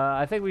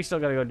 I think we still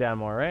gotta go down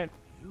more, right?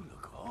 You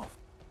look off.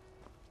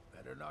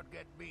 Better not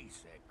get me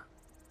sick.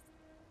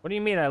 What do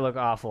you mean I look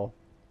awful?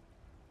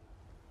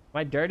 Am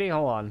I dirty?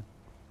 Hold on.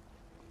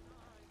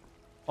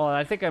 Hold on,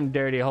 I think I'm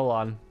dirty. Hold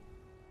on.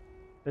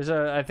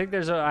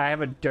 I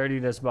have a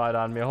dirtiness mod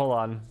on me. Hold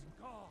on.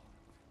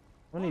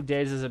 How many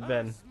days has it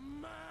been?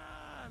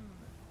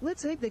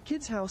 Let's egg the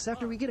kid's house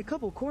after we get a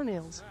couple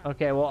cornels.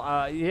 Okay,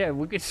 well, yeah,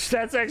 we could.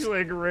 That's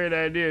actually a great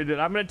idea, dude.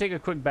 I'm gonna take a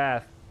quick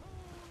bath.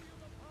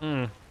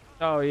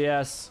 Oh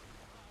yes.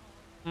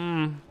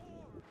 The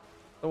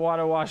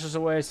water washes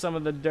away some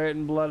of the dirt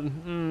and blood.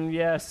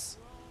 Yes.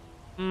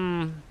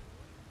 Oh,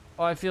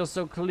 I feel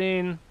so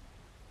clean.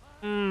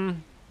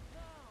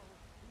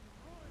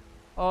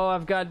 Oh,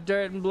 I've got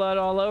dirt and blood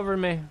all over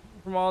me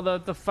from all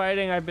the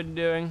fighting I've been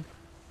doing.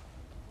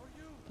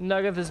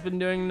 Nugget has been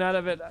doing none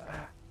of it.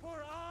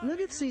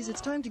 Nugget says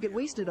it's time to get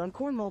wasted on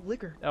corn malt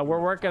liquor.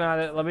 We're working on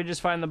it. Let me just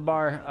find the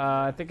bar.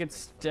 I think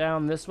it's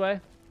down this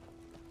way.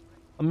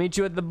 I'll meet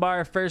you at the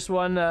bar. First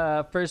one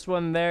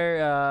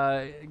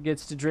there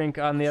gets to drink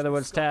on the other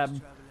one's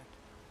tab.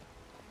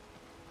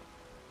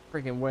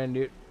 Freaking win,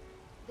 dude.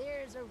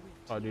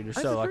 Oh, dude, you're so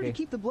I prefer lucky. to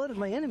keep the blood of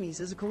my enemies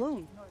as a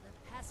cologne.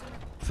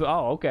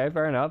 Oh, okay,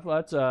 fair enough.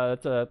 That's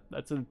a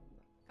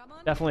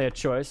definitely a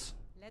choice.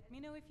 Let me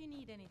know if you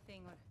need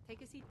anything, or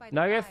take a seat by the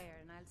Nugget, fire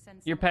and I'll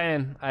send you're someone.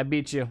 paying. I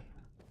beat you.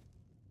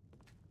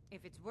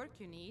 If it's work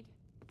you need.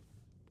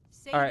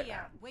 All right.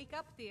 Celia, wake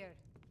up there.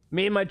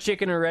 Me and my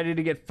chicken are ready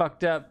to get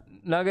fucked up.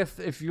 Nugget,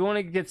 if you want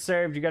to get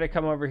served, you gotta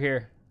come over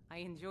here. I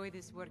enjoy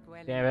this work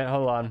well. Damn it,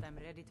 hold on. But I'm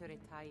ready to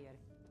retire.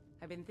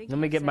 I've been thinking Let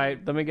me of get my.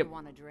 saying, Let me get. You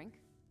want a drink?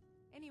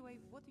 Anyway,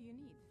 what do you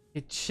need?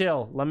 Hey,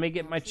 chill. Let me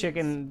get my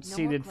chicken No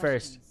seated more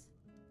first.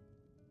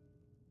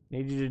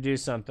 Need you to do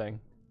something.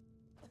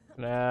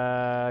 Can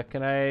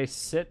I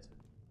sit?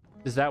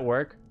 Does that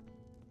work?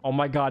 Oh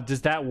my god,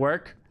 does that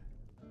work?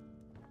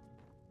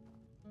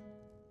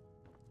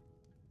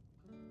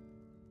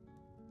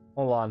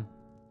 Hold on.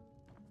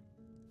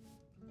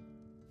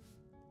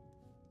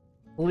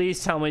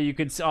 Please tell me you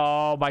could.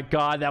 Oh my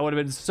god, that would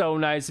have been so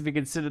nice if you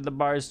could sit at the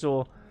bar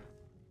stool.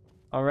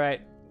 All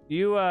right,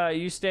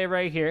 you stay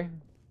right here,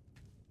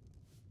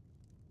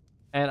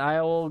 and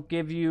I will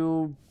give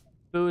you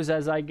booze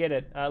as I get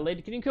it.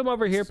 Lady, can you come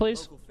over here,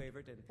 please?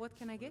 What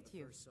can I get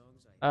you?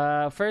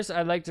 First,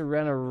 I'd like to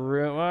rent a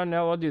room. Oh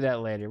no, we'll do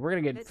that later. We're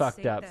gonna get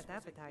fucked up. That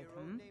appetite,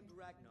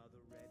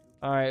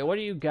 All right, what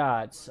do you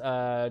got,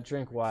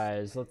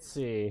 drink-wise? Let's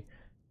see.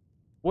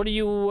 What do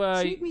you,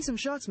 Sneak me some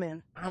shots,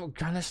 man. I'm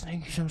gonna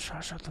sneak you some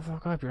shots. Shut the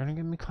fuck up. You're gonna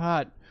get me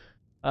caught.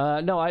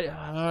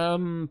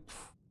 No,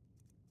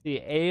 the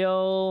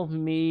ale,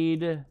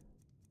 mead.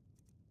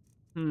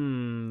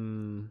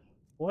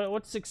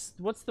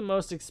 What's the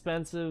most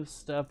expensive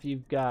stuff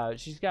you've got?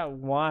 She's got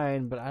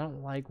wine, but I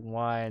don't like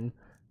wine.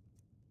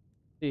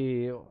 Let's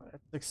see,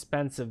 it's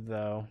expensive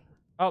though.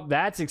 Oh,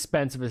 that's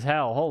expensive as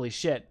hell. Holy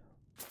shit.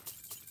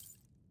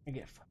 I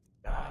get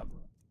fucked up.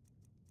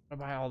 I'm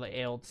gonna buy all the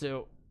ale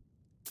too.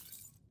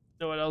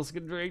 No one else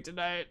can drink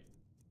tonight.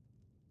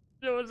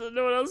 No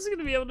one else is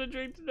gonna be able to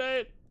drink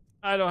tonight.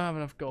 I don't have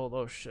enough gold.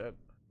 Oh shit.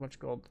 How much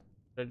gold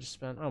did I just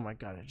spend? Oh my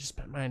god, I just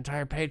spent my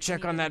entire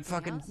paycheck on that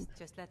fucking. Else?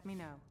 Just let me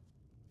know.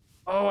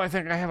 Oh, I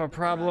think I have a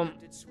problem.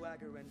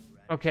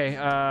 Okay,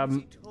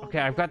 okay,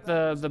 I've got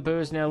the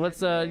booze now.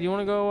 Let's you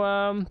wanna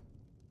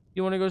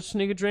go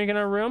sneak a drink in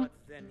our room?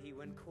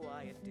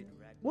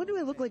 What do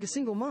I look like a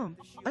single mom?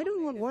 I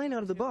don't want wine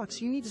out of the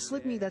box. You need to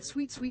slip me that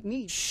sweet, sweet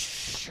mead.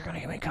 Shh, you're gonna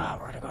get me caught.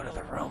 We're gonna go to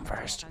the room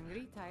first.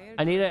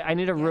 I need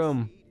a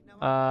room.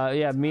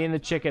 Yeah, me and the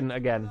chicken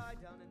again.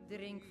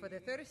 Drink for the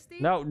thirsty.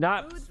 No,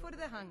 not. Food for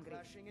the hungry.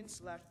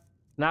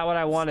 Not what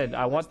I wanted.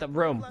 I want the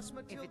room.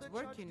 If it's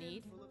work you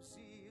need,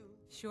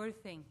 sure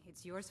thing.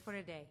 It's yours for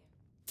a day.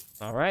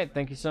 All right,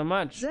 thank you so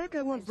much. Zach,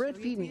 I want bread.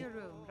 Feed me. Your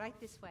room, right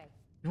this way.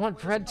 You want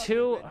bread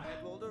too?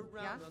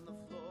 Yeah.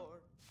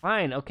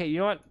 Fine. Okay, you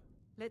know what?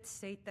 Let's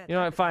say that. You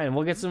know what? Fine.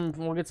 We'll get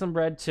some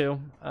bread too.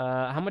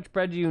 How much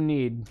bread do you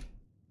need?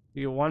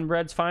 One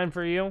bread's fine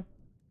for you.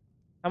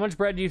 How much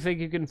bread do you think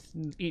you can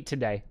eat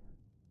today?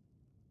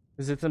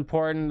 Because it's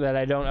important that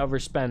I don't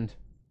overspend.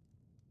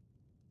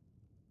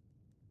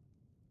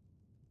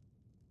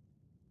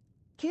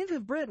 Can't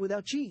have bread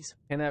without cheese.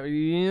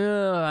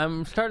 Yeah,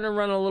 I'm starting to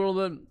run a little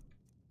bit.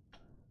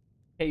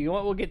 Hey, you know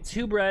what? We'll get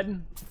 2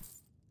 bread,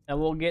 and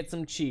we'll get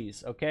some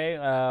cheese. Okay.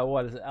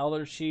 What is it?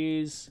 Elder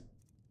cheese,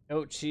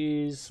 goat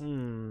cheese.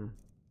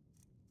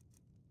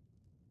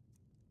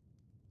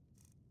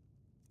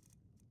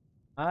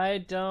 I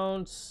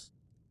don't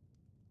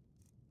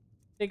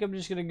think I'm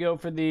just gonna go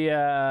for the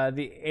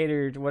 8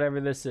 or whatever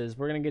this is.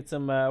 We're gonna get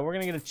some. We're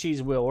gonna get a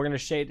cheese wheel. We're gonna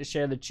share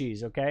the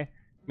cheese. Okay,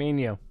 me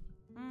and you.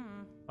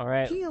 All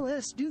right.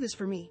 PLS, do this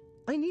for me.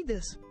 I need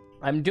this.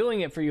 I'm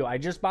doing it for you. I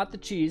just bought the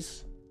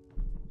cheese.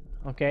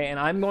 Okay, and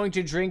I'm going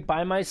to drink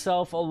by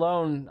myself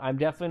alone. I'm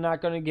definitely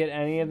not going to get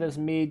any of this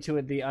mead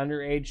to the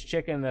underage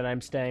chicken that I'm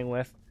staying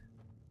with.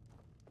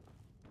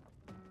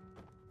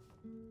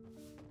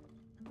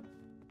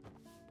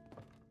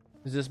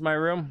 Is this my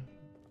room?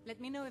 Let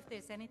me know if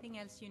there's anything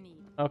else you need.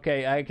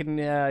 Okay, I can,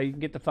 you can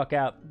get the fuck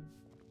out.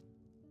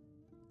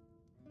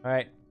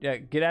 Alright, yeah,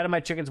 get out of my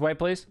chicken's way,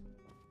 please.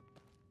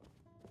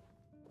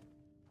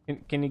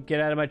 Can you get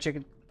out of my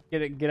chicken,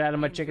 get out of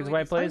my chicken's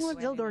way, please? I want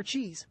Eldar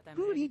cheese.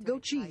 Who would eat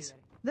goat cheese?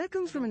 That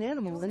comes from an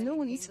animal, and no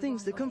one eats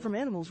things that come from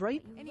animals,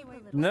 right?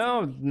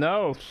 No,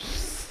 no.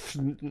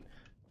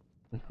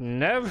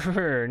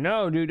 Never.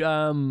 No, dude,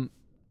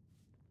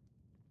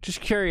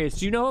 just curious,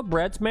 do you know what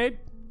bread's made?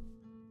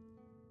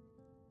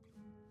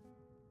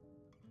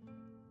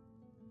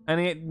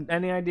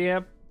 Any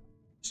idea?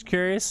 Just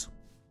curious.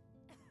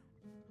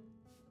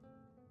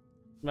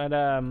 But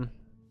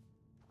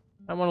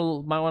might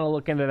want to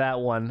look into that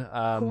one.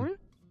 Corn?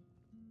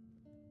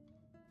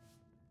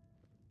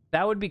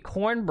 That would be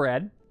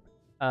cornbread.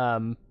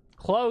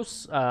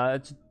 Close.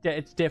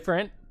 It's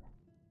different.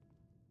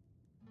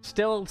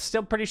 Still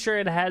pretty sure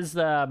it has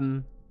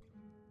the.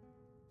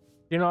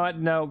 You know what?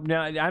 No.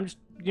 I'm just.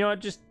 You know what?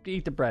 Just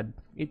eat the bread.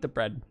 Eat the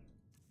bread.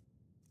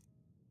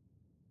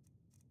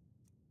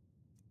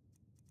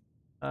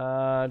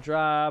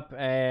 Drop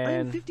and. I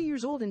am 50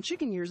 years old in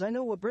chicken years. I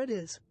know what bread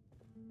is.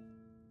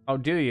 Oh,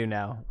 do you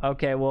now?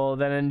 Okay, well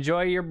then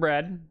enjoy your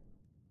bread.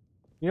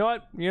 You know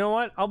what? You know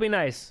what? I'll be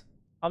nice.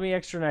 I'll be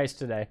extra nice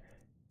today.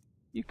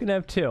 You can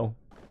have 2. You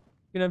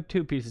can have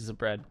 2 pieces of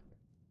bread.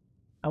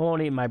 I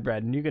won't eat my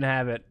bread, and you can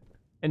have it.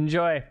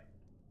 Enjoy.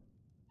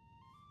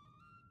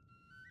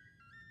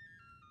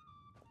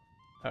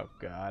 Oh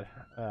God.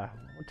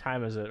 What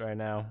time is it right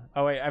now?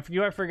 Oh wait, I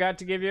forgot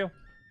to give you.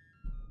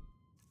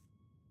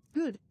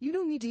 Good. You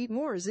don't need to eat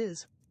more as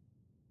is.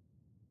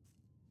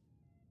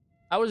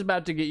 I was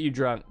about to get you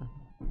drunk.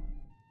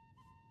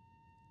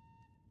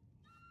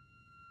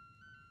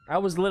 I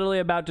was literally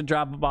about to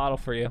drop a bottle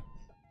for you.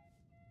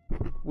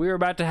 We were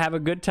about to have a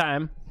good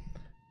time.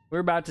 We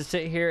were about to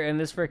sit here in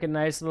this freaking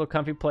nice little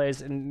comfy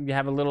place and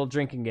have a little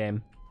drinking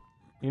game.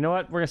 You know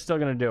what? We're still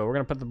gonna do it. We're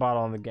gonna put the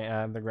bottle on the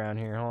ground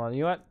here. Hold on.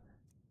 You know what?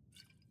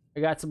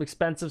 I got some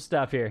expensive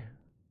stuff here.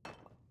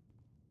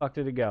 Fuck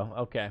did it go?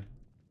 Okay.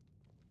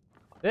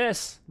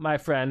 This, my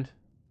friend,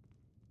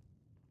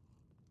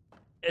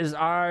 is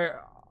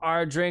our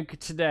drink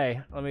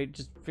today. Let me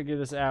just figure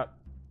this out.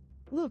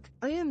 Look,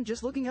 I am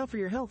just looking out for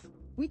your health.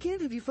 We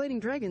can't have you fighting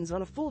dragons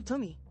on a full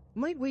tummy.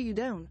 Might weigh you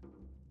down.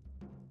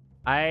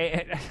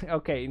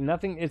 Okay,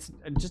 nothing, it's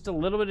just a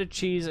little bit of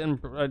cheese and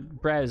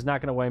bread is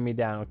not going to weigh me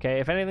down,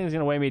 okay? If anything's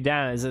going to weigh me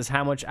down is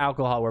how much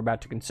alcohol we're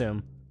about to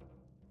consume.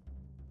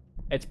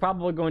 It's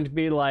probably going to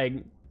be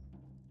like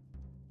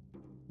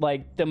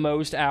the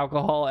most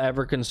alcohol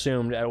ever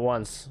consumed at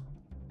once,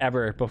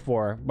 ever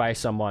before by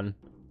someone.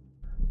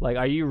 Like,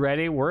 are you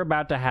ready? We're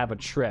about to have a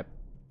trip.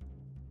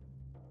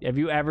 Have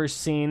you ever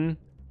seen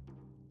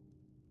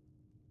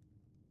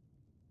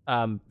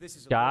This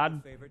is a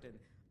God? favorite and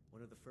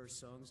one of the first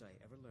songs I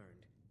ever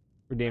learned.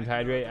 Redeemed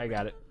Hydrate? I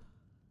got it.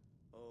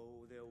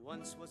 Oh, there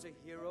once was a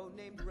hero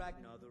named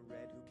Ragnar the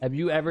Red who Have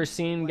you ever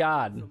seen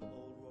God?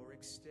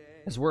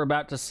 As we're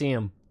about to see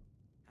him.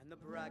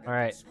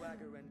 Alright.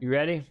 You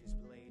ready?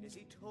 as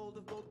he told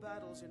of bold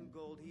battles and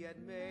gold he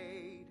had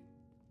made.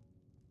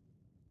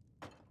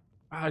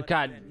 Oh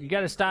god, you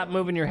gotta stop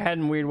moving your head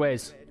in weird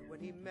ways.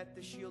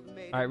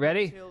 Alright,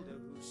 ready?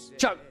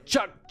 Chug,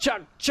 chug,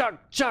 chug, chug,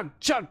 chug,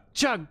 chug,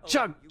 chug,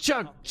 chug,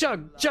 chug,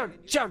 chug,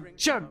 chug, chug,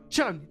 chug,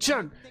 chug,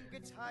 chug.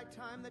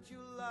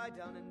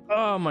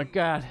 Oh my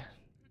god.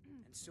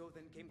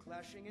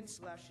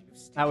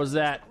 How was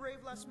that?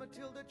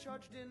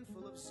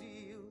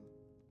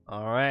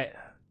 Alright.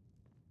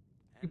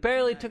 You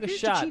barely took a Here's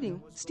shot. to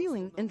cheating,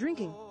 stealing, and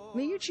drinking.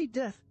 May you cheat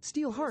death,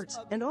 steal hearts,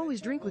 and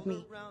always drink with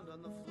me.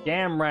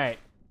 Damn right.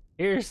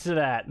 Here's to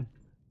that.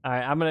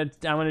 Alright, I'm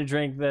gonna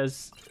drink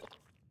this.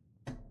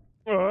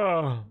 It's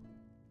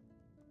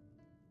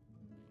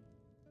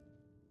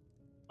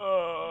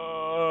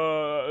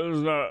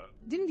not.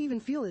 Didn't even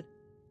feel it.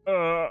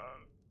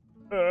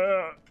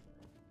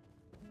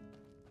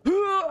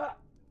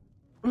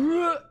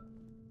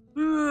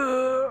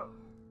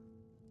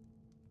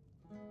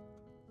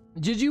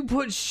 Did you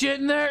put shit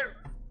in there?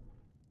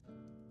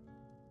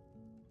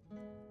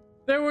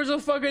 There was a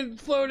fucking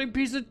floating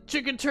piece of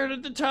chicken turd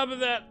at the top of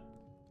that.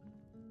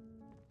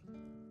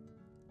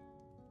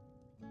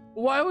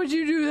 Why would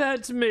you do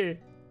that to me?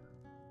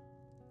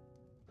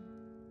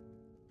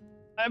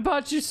 I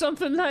bought you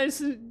something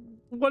nice.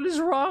 What is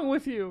wrong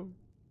with you?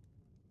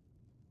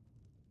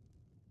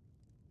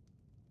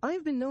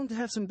 I've been known to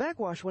have some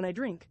backwash when I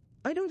drink.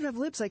 I don't have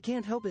lips, I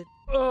can't help it.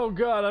 Oh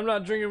god, I'm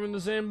not drinking from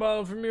the same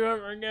bottle from you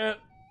ever again.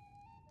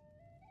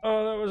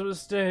 Oh, that was a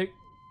mistake.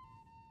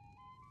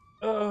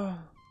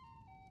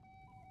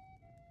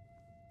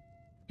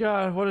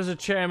 God, what does a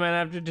chairman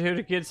have to do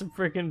to get some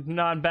freaking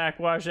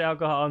non-backwash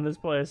alcohol in this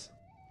place?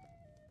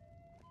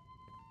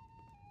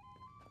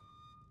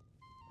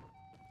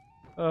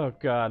 Oh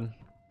god.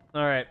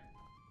 Alright.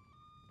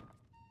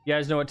 You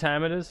guys know what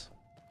time it is?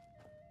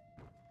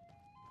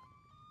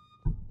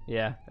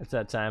 Yeah, it's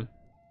that time.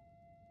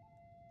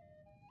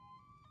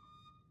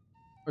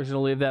 We're just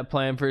gonna leave that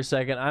playing for a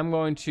second. I'm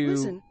going to...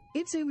 Listen,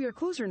 I'd say we are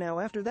closer now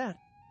after that.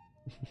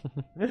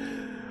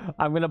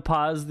 I'm gonna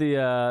pause the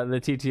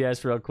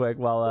TTS real quick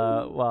while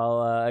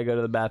I go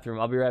to the bathroom.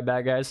 I'll be right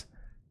back, guys.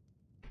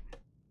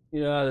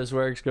 You know how this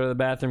works. Go to the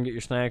bathroom, get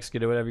your snacks,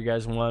 get whatever you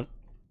guys want.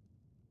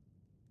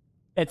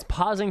 It's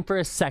pausing for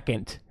a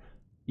second.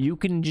 You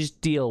can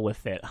just deal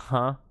with it,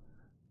 huh?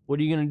 What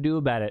are you gonna do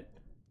about it?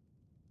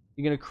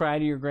 You gonna cry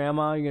to your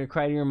grandma? You gonna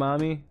cry to your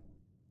mommy?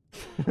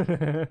 Is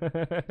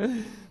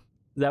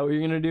that what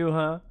you're gonna do,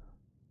 huh?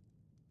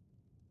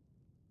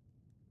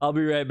 I'll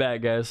be right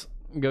back, guys.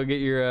 Go get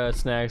your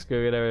snacks. Go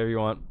get whatever you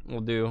want. We'll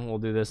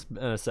do this in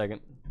a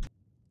second.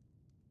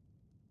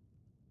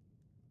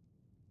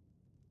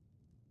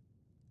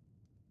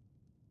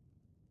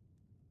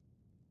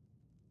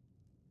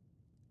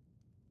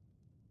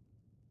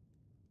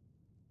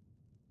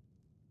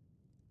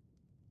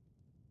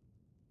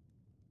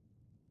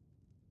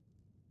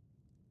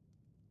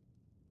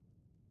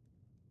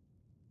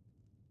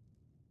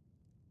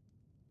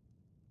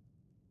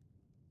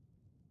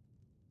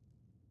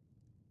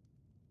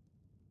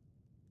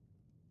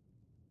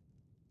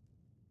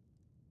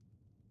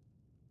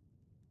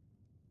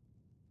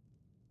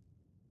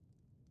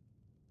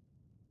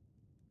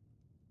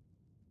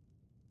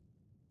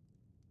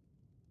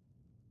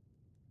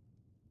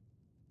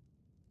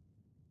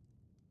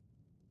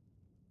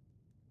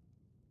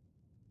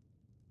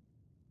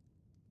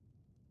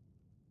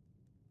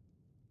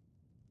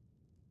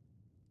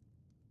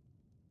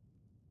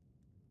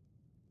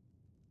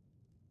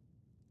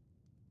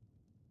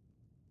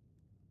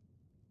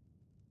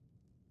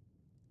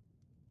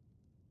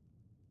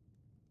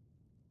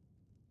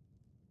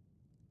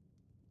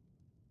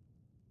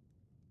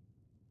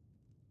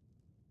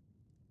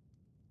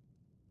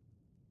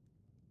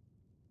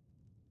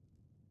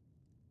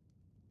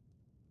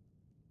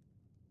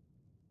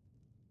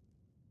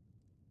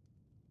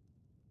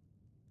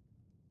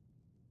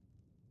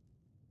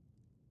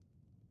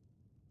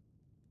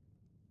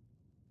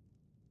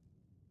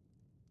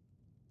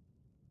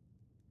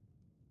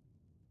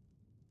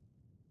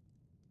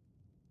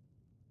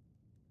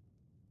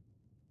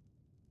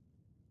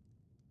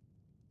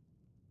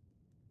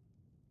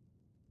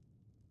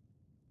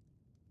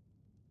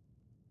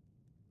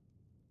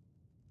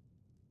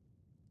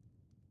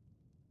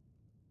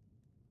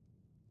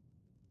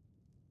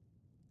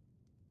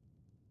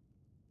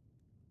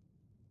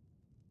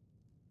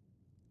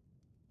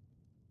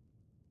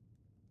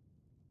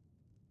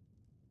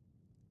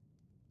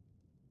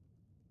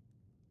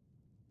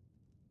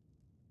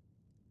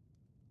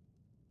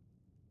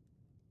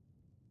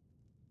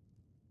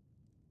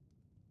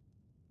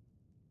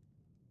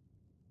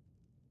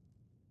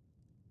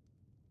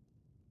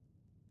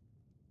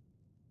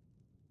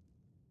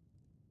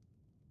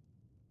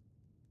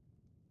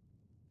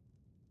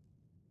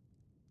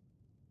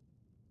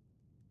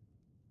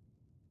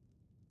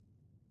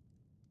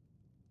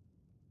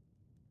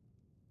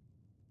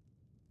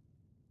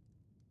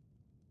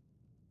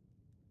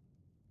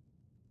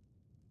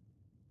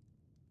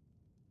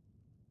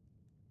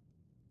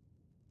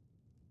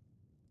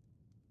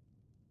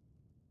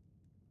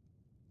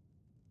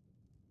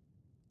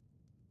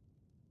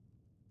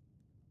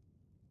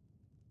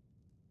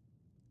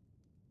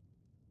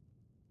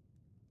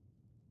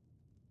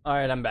 All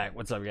right, I'm back.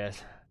 What's up,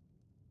 guys?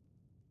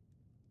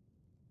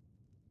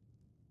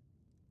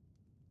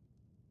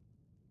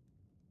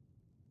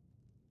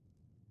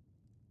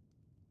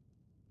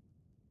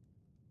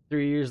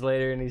 Three years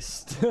later, and he's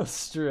still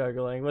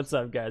struggling. What's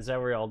up, guys? How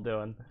we all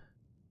doing?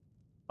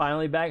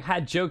 Finally back.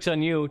 Ha, joke's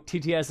on you.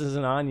 TTS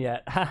isn't on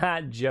yet.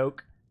 Haha,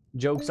 joke.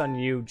 Joke's on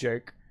you,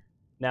 jerk.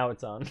 Now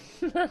it's on.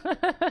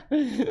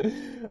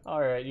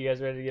 All right, you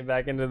guys ready to get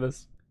back into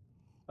this?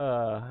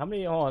 How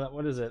many? Hold on.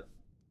 What is it?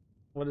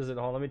 What is it?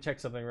 Hold on, let me check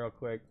something real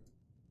quick.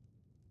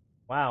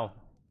 Wow.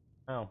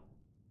 Oh.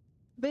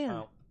 Ban.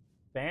 Wow.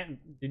 Ban?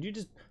 Did you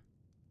just...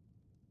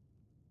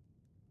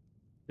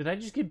 Did I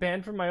just get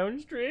banned from my own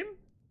stream?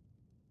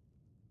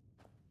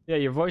 Yeah,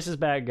 your voice is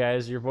back,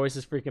 guys. Your voice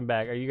is freaking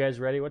back. Are you guys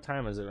ready? What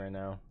time is it right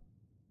now?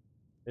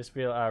 Just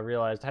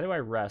realized. How do I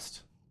rest?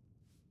 Is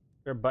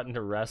there a button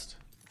to rest?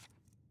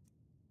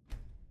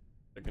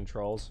 The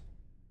controls.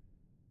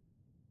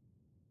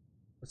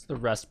 What's the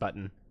rest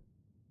button?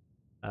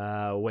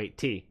 Wait,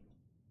 T.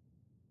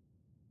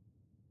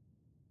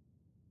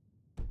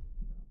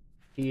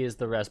 T is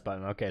the rest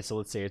button. Okay, so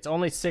let's see. It's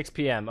only 6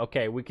 p.m.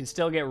 Okay, we can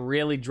still get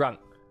really drunk.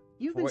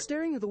 You've been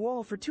staring at the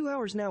wall for 2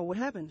 hours now. What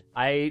happened?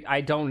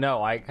 I don't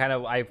know.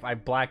 I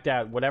blacked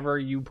out. Whatever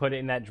you put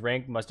in that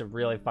drink must have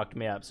really fucked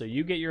me up. So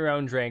you get your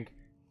own drink,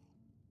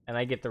 and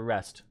I get the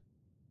rest.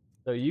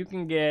 So you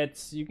can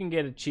get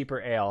a cheaper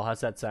ale.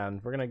 How's that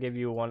sound? We're gonna give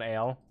you one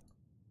ale.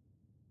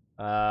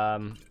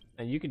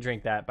 And you can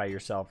drink that by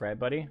yourself, right,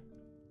 buddy?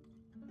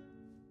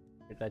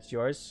 If that's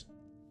yours.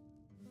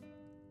 Do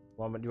you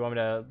want me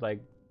to,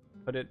 like,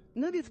 put it...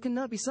 Nuggets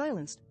cannot be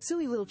silenced.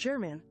 Silly little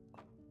chairman.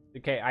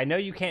 Okay, I know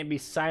you can't be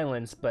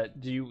silenced, but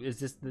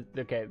is this the...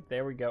 Okay,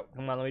 there we go.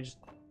 Come on, let me just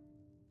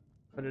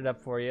put it up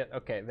for you.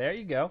 Okay, there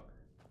you go.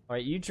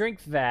 Alright, you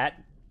drink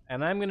that,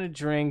 And I'm gonna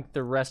drink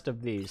the rest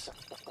of these.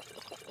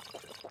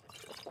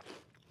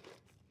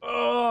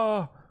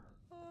 Oh!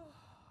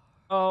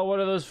 Oh, what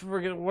are those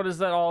friggin', what is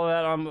that, all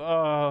that,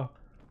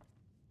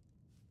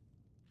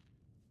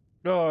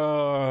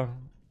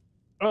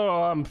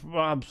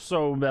 I'm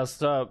so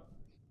messed up.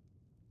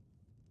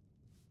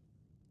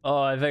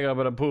 Oh, I think I'm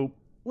gonna poop.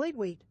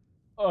 Lightweight.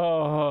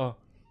 Oh,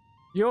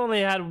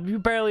 you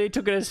barely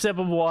took a sip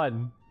of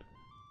one.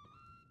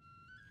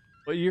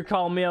 But you're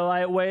calling me a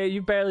lightweight?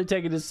 You barely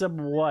taken a sip of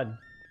one.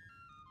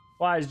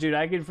 Watch, dude,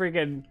 I can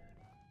freaking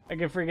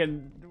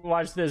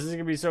watch this. This is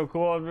gonna be so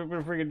cool. I'm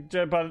gonna freaking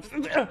jump on.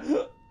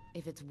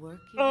 If it's work,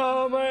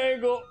 oh, my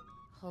ankle.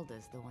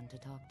 Hulda's the one to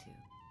talk to.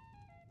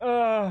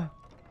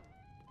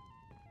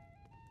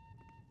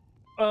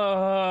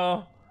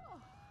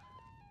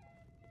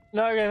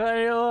 Nugget, I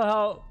need a little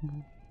help.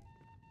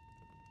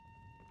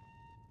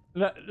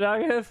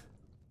 Nugget?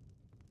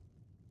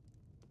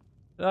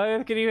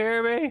 Nugget, can you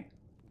hear me?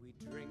 We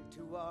drink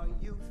to our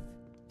youth.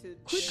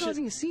 Quit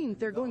causing a scene if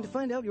they're going to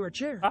find out you're a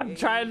chair. I'm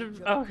trying to.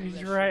 Oh,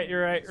 you're right.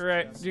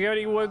 Do you have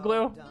any wood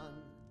glue?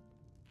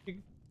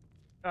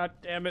 God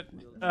damn it.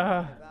 Do you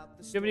have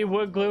any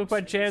wood glue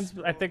by chance?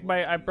 I think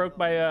I broke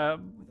my,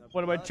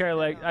 one of my chair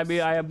legs. I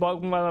mean, I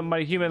broke one of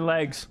my human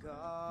legs.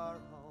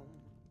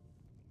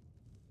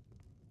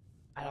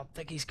 I don't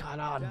think he's caught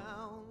on.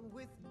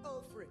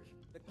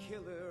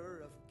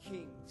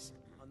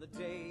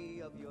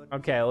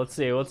 Okay, let's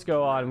see. Let's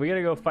go on. We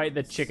gotta go fight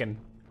the chicken.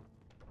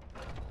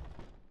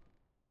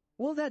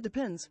 Well, that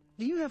depends.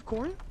 Do you have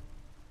corn?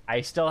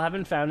 I still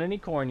haven't found any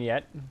corn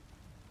yet.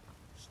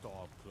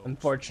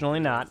 Unfortunately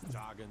not.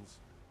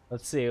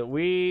 Let's see.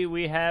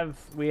 We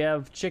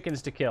have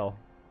chickens to kill.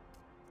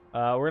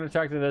 We're gonna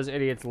talk to those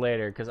idiots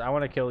later because I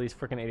want to kill these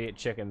freaking idiot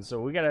chickens.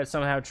 So we gotta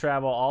somehow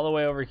travel all the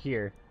way over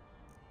here.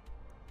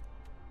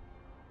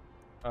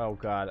 Oh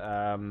god.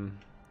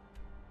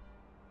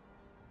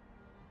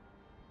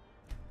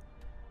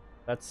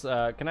 That's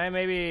can I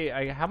maybe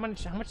how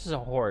much is a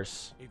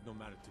horse?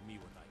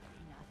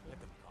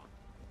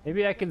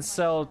 Maybe I can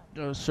sell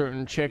a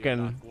certain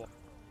chicken,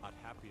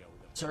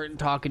 certain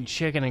talking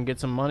chicken, and get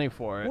some money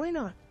for it. Why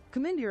not?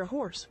 Commandeer a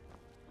horse.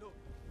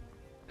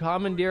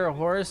 Commandeer a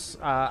horse?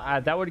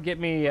 That would get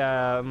me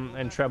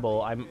in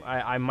trouble.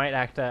 I might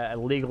have to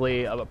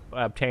legally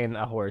obtain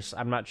a horse.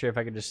 I'm not sure if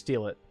I could just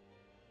steal it.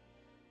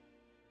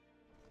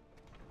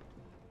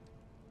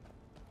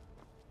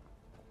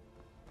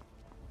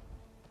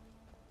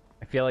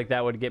 I feel like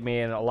that would get me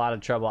in a lot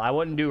of trouble. I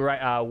wouldn't do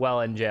well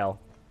in jail.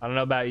 I don't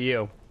know about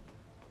you.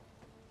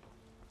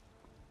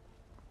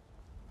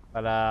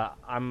 But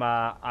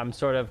I'm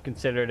sort of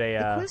considered a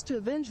The quest to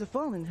avenge the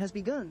fallen has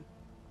begun.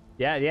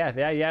 Yeah,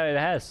 it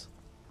has.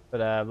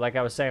 But like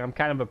I was saying, I'm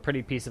kind of a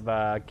pretty piece of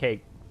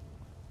cake.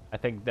 I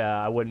think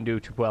I wouldn't do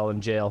too well in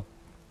jail.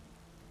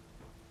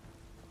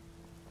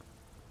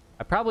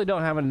 I probably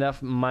don't have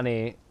enough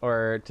money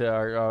or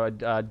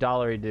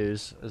dollary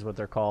dues is what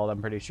they're called,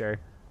 I'm pretty sure,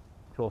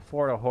 to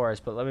afford a horse.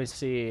 But let me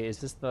see, is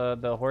this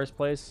the horse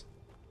place?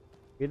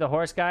 You the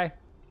horse guy?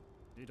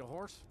 Need a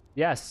horse?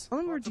 Yes.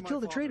 Onward to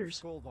kill the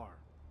traitors. All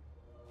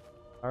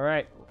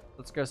right,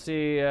 let's go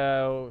see.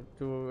 Is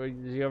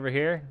he over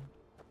here?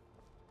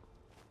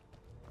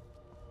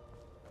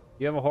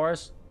 You have a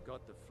horse?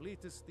 Got the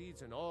fleetest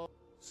steeds and all.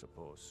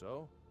 Suppose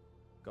so.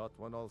 Got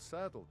one all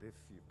saddled if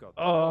you've got.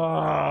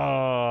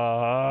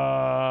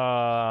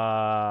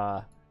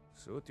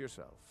 Suit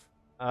yourself.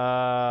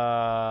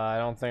 I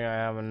don't think I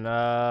have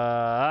enough.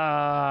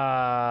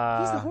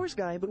 He's the horse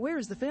guy, but where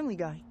is the family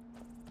guy?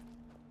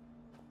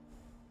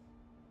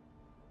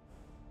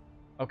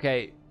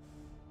 Okay,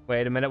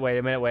 wait a minute. I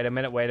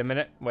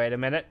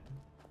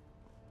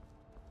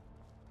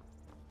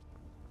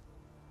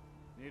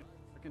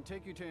can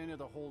take you to any of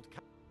the hold.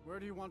 Where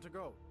do you want to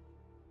go?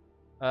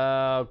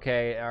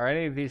 Okay, are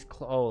any of these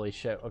holy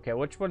shit. Okay,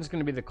 which one's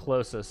gonna be the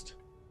closest?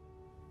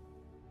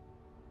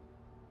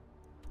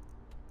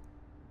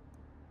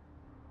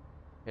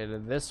 Okay, to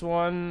this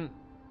one.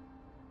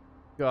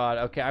 God,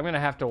 okay, I'm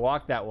gonna have to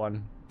walk that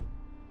one.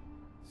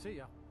 See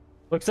ya.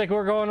 Looks like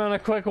we're going on a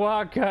quick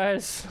walk,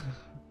 guys.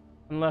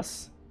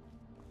 Unless...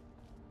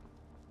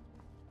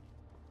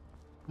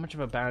 How much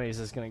of a bounty is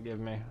this gonna give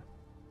me?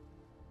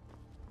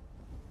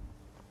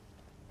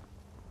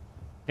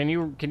 Can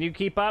you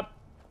keep up?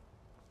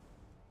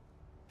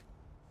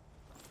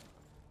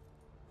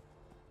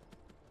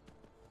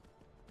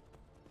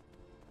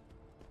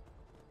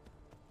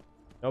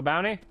 No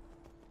bounty?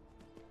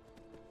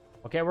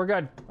 Okay, we're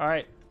good.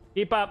 Alright.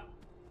 Keep up.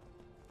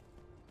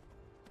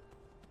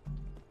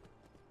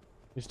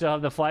 You still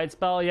have the flight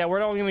spell? Yeah,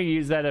 we're only going to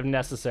use that if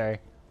necessary.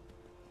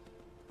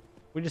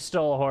 We just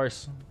stole a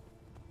horse.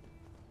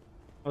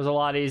 It was a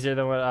lot easier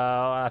than what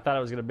I thought it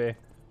was going to be.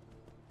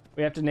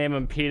 We have to name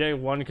him PETA.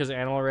 1, because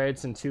animal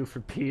rights, and 2, for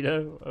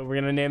PETA. We're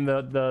going to name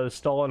the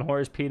stolen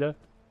horse PETA.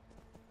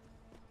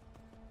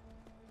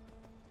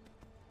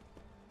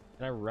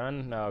 Can I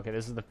run? No, okay,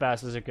 this is the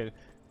fastest it could.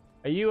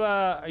 Are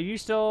you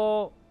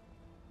still...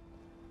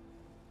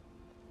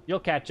 You'll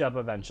catch up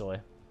eventually.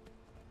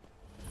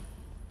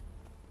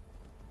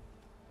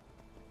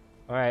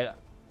 All right.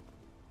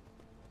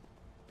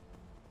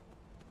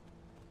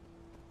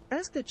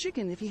 Ask the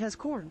chicken if he has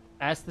corn.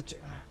 Ask the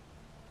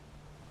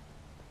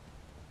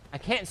I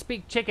can't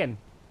speak chicken.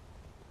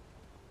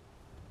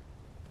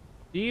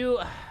 Do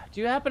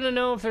you happen to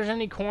know if there's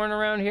any corn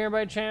around here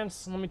by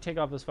chance? Let me take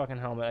off this fucking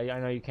helmet. I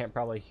know you can't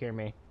probably hear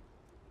me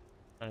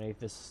underneath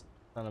this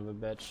son of a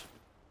bitch.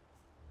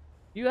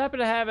 Do you happen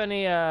to have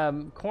any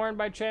corn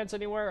by chance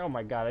anywhere? Oh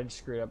my god, I just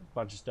screwed up a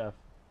bunch of stuff.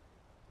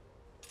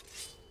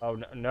 Oh,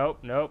 no,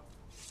 nope.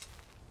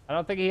 I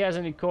don't think he has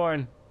any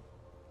corn.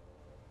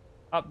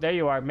 Oh, there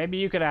you are. Maybe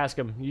you can ask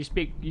him. You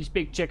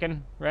speak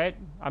chicken, right?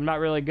 I'm not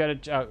really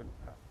good at...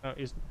 oh,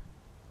 he's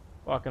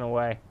walking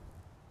away.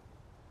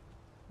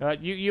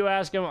 You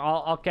ask him.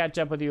 I'll catch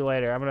up with you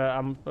later.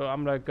 I'm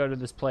gonna go to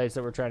this place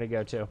that we're trying to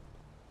go to.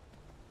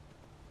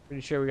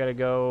 Pretty sure we gotta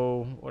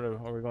go. What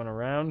are we going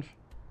around?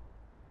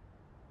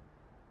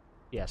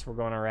 Yes, we're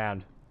going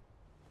around.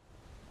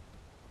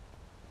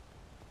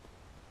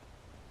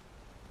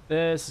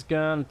 This is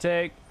gonna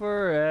take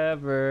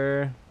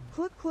forever.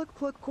 Cluck cluck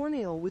cluck corn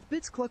ale with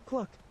bits cluck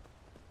cluck.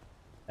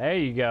 There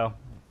you go.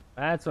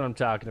 That's what I'm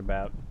talking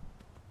about.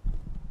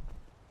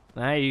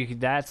 Now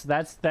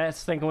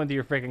that's thinking with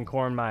your freaking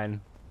corn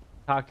mine.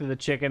 Talk to the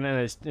chicken in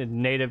its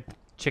native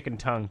chicken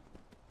tongue.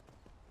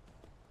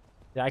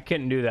 Yeah, I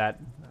couldn't do that.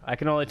 I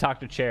can only talk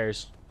to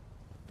chairs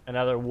and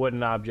other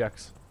wooden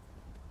objects.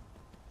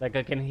 Like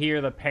I can hear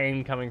the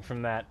pain coming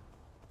from that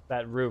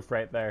roof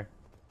right there.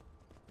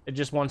 It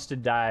just wants to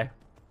die.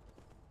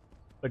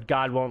 But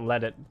God won't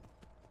let it.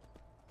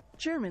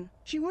 Chairman,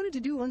 she wanted to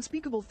do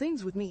unspeakable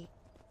things with me.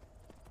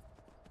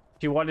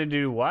 She wanted to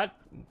do what?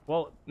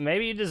 Well,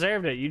 maybe you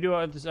deserved it. You do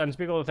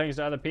unspeakable things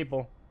to other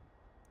people.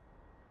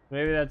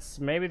 Maybe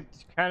you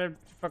kind of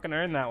fucking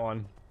earned that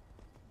one.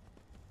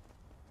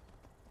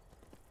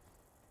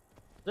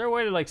 Is there a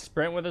way to like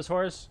sprint with this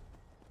horse?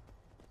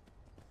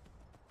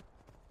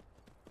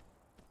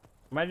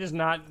 Am I just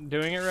not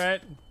doing it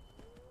right? I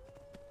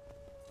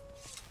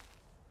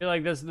feel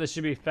like this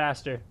should be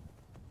faster.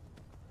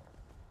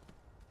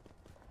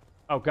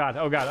 Oh god,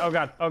 oh god, oh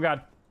god, oh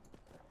god.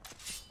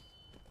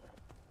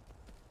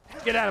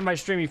 Get out of my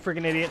stream, you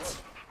freaking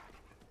idiots.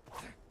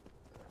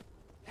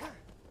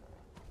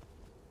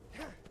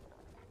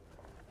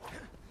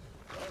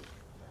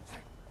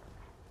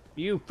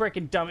 You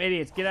freaking dumb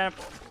idiots, get out.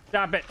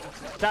 Stop it.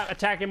 Stop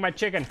attacking my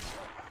chicken.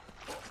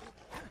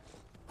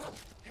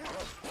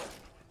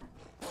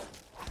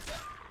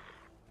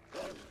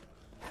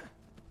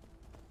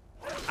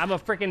 I'm a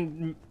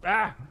freaking...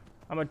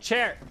 I'm a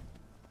chair.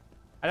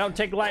 I don't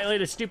take lightly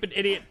to stupid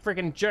idiot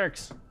freaking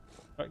jerks.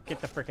 Oh,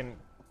 get the freaking...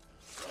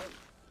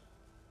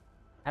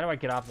 How do I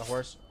get off the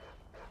horse?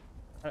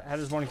 How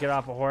does one get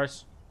off a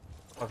horse?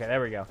 Okay,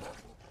 there we go.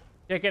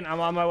 Chicken, I'm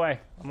on my way.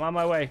 I'm on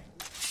my way.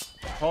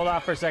 Hold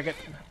off for a second.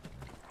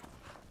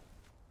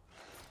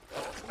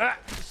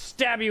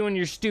 Stab you in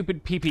your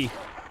stupid pee-pee.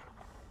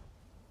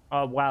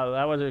 Oh wow,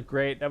 that was a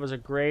great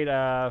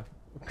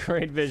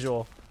great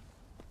visual.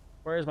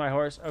 Where's my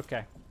horse?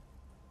 Okay.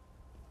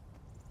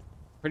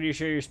 Pretty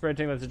sure you're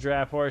sprinting with the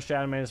giraffe horse.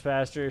 Shadowman is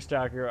faster.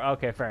 Stalker.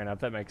 Okay, fair enough.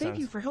 That makes sense. Thank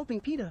you for helping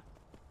PETA.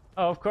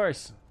 Oh, of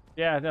course.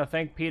 Yeah, no,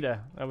 thank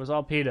PETA. That was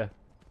all PETA.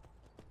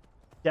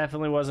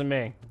 Definitely wasn't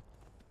me.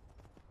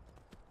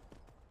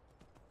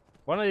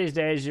 One of these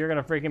days, you're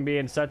gonna freaking be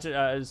in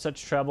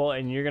such trouble,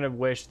 and you're gonna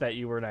wish that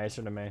you were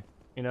nicer to me.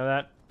 You know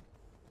that?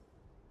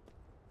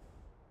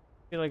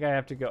 I feel like I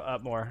have to go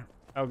up more.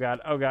 Oh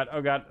god, oh god,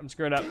 oh god, I'm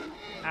screwing up.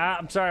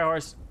 I'm sorry,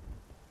 horse.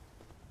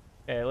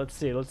 Okay, let's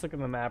see. Let's look at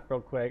the map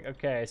real quick.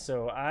 Okay,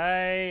 so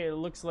it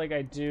looks like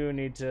I do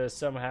need to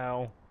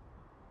somehow...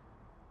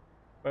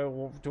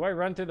 Wait, do I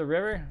run through the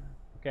river?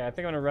 Okay, I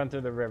think I'm gonna run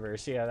through the river,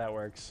 see how that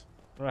works.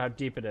 I don't know how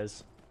deep it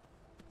is.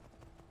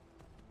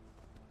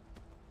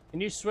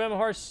 Can you swim,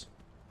 horse?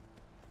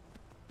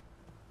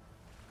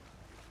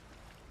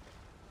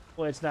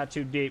 Well, it's not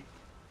too deep.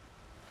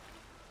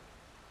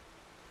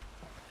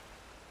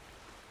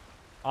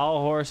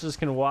 All horses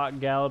can walk,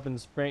 gallop, and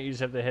sprint. You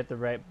just have to hit the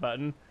right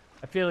button.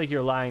 I feel like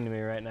you're lying to me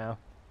right now.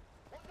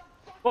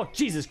 Oh,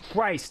 Jesus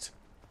Christ!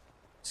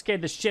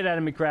 Scared the shit out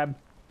of me, crab.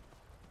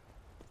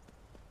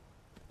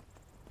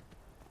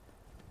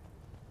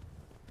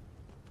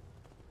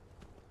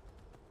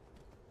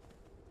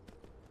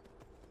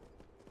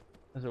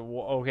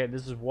 Okay,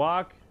 this is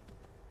walk.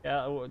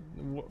 Yeah, I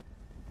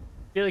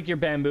feel like you're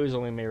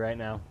bamboozling me right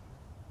now.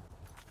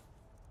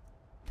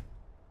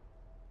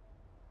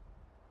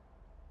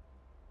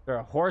 Is there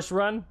a horse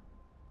run?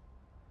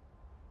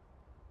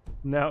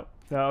 No,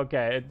 no,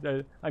 okay.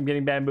 I'm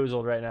getting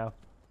bamboozled right now.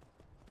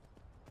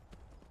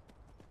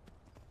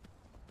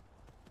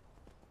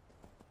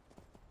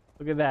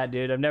 Look at that,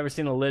 dude. I've never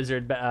seen a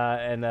lizard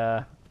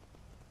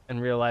in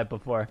real life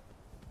before.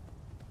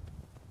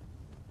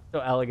 So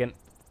elegant.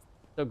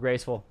 So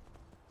graceful.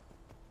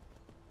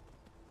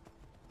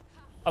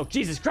 Oh,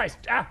 Jesus Christ!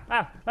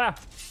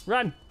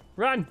 Run!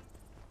 Run!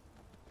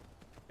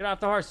 Get off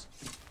the horse.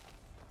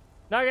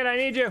 Nugget, I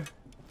need you.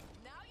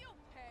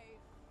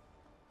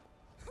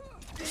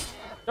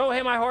 Don't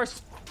hit my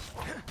horse.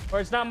 Or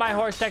it's not my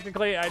horse,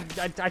 technically. I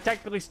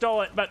technically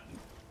stole it, but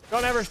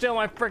don't ever steal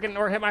my freaking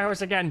or hit my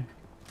horse again.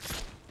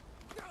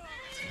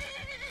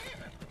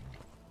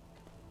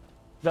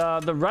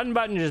 The run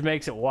button just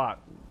makes it walk.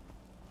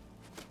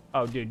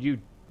 Oh, dude, you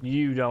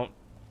don't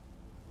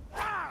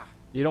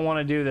want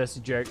to do this,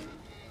 jerk.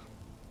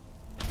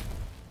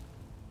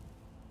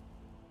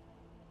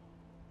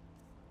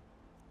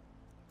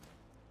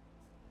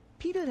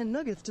 Peanut and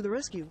Nuggets to the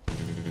rescue.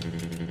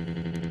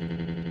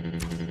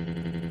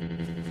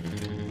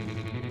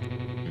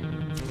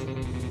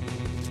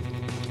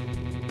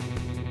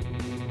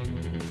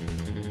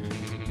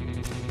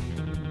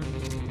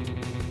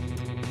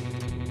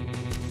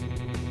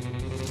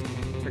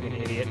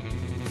 Freaking idiot.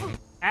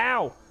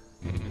 Ow!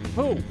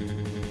 Who?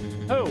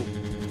 Who?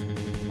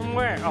 From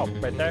where? Oh,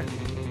 right there.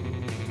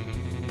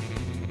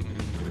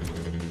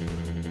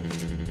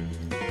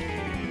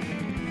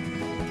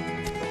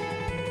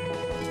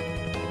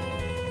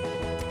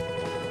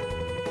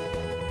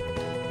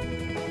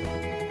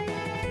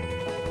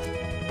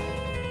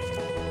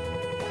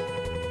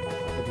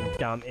 Freaking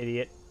dumb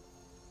idiot.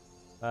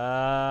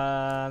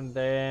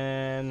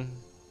 Then...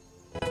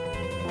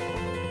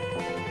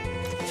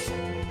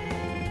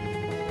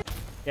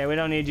 Yeah, we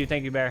don't need you.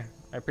 Thank you, Bear.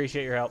 I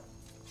appreciate your help.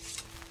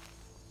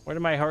 Where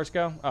did my horse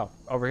go? Oh,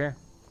 over here.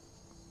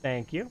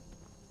 Thank you.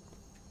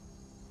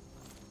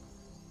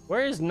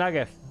 Where is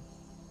Nugget?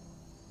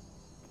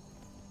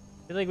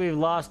 I feel like we've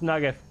lost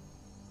Nugget.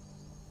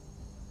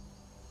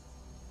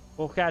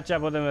 We'll catch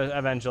up with him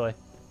eventually.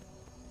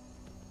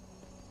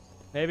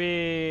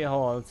 Maybe...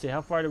 Hold on. Let's see.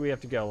 How far do we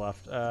have to go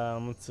left?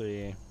 Let's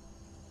see.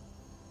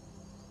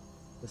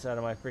 This out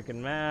of my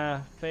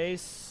freaking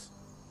face.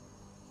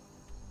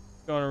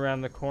 Going around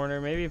the corner.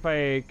 Maybe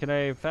if can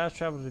I fast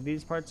travel to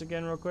these parts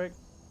again real quick?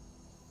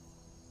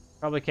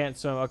 Probably can't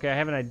swim. Okay, I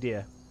have an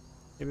idea.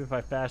 Maybe if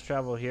I fast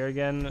travel here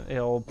again,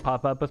 it'll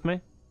pop up with me.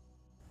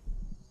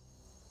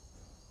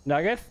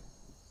 Nugget?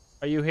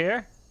 Are you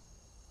here?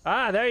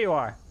 Ah, there you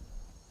are.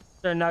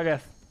 Sir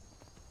Nugget.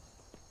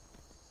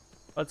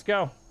 Let's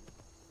go.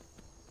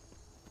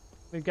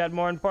 We've got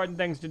more important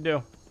things to do.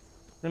 I'm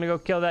gonna go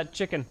kill that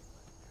chicken.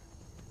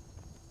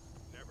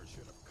 Never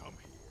should have come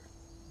here.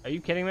 Are you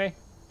kidding me?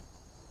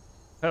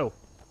 Who?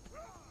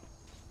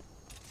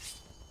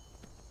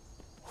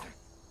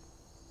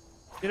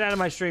 Get out of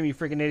my stream, you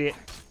freaking idiot.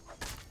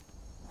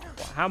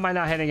 How am I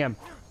not hitting him?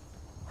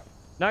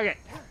 Nugget,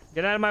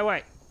 get out of my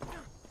way.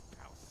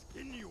 I'll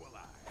skin you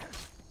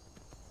alive.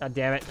 God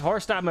damn it.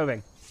 Horse, stop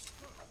moving.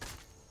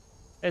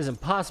 It is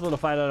impossible to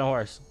fight on a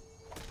horse.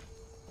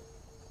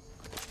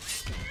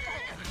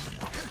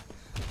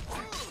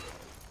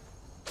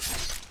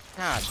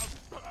 God,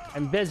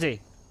 I'm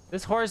busy.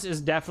 This horse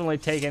is definitely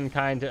taking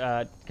kind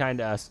to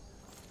us.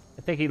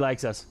 I think he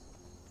likes us.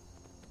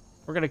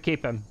 We're gonna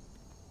keep him.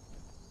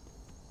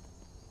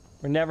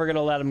 We're never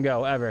gonna let him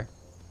go, ever.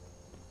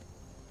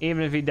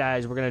 Even if he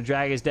dies, we're gonna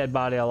drag his dead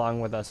body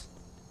along with us.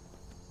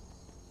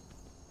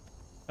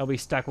 He'll be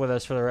stuck with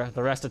us for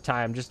the rest of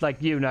time, just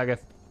like you,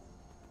 Nugget.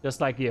 Just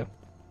like you.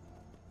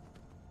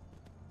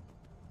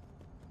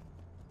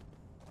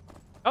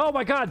 Oh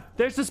my god,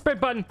 there's the sprint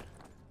button.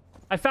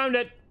 I found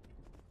it.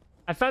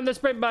 I found the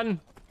sprint button.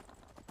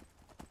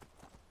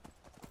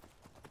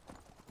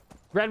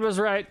 Red was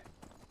right.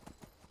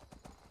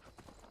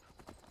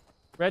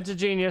 Red's a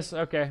genius.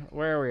 Okay,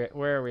 where are we at?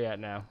 Where are we at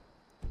now?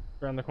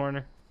 Around the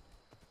corner.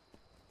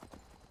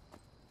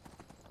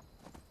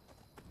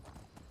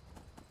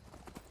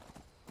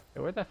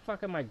 Okay, where the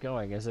fuck am I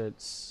going? Is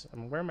it...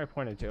 where am I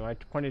pointing to? Am I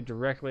pointing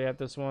directly at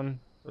this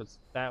one? So it's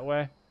that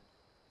way?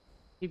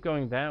 Keep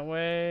going that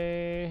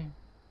way.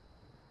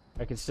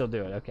 I can still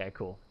do it. Okay,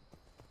 cool.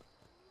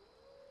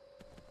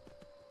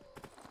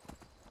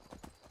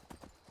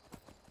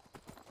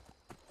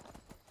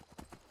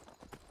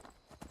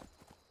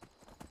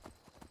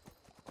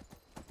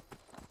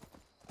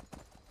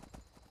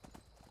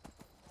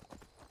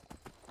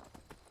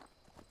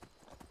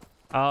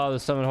 Oh, the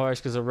summon horse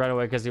because of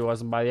runaway because he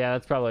wasn't by. Yeah,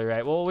 that's probably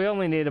right. Well, we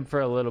only need him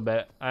for a little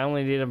bit. I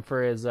only need him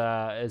for his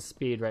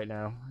speed right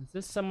now. Is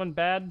this someone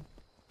bad?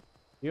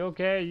 You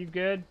okay? You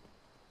good?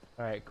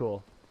 All right,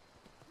 cool.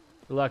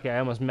 You're lucky. I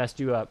almost messed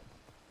you up.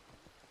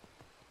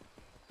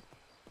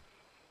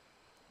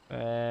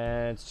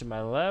 And it's to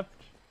my left.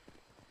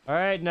 All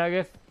right,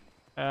 Nugget.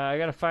 I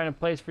gotta find a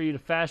place for you to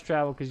fast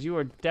travel because you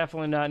are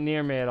definitely not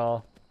near me at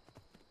all.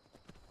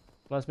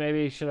 Unless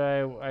maybe should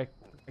I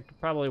could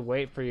probably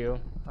wait for you.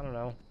 I don't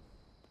know.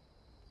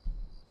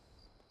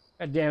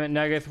 God damn it,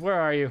 Nugget. Where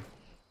are you?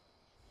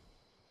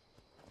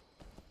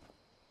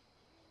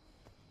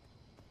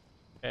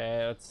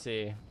 Okay, let's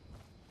see.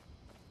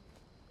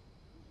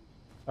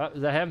 Oh,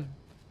 is that him?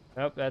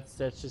 Nope, that's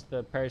just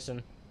the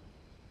person.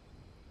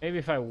 Maybe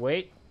if I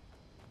wait.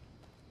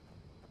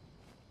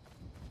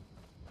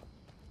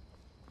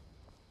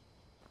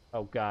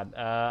 Oh god,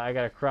 I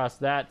gotta cross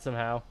that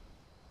somehow.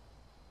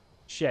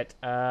 Shit.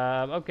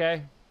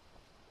 Okay.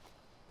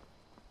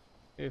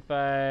 If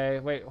I...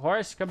 Wait,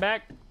 horse, come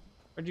back.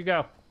 Where'd you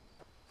go?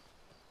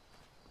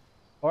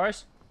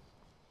 Horse?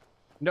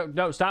 No,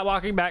 no, stop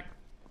walking back.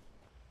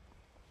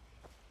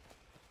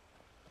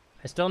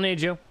 I still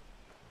need you.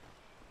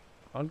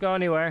 Don't go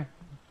anywhere.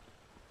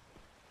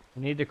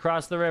 We need to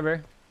cross the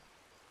river.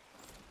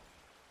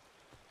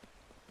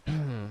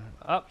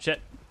 Oh, shit.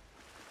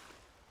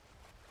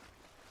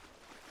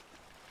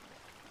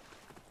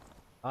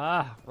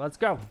 Ah, let's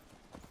go.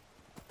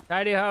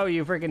 Tidy ho,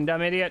 you freaking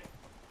dumb idiot.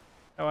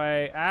 Oh,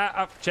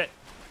 oh, shit.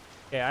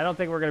 Okay, I don't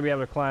think we're gonna be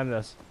able to climb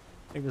this.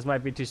 I think this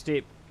might be too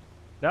steep.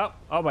 Nope.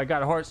 Oh my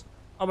god, a horse.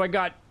 Oh my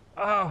god.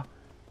 Oh,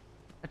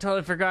 I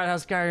totally forgot how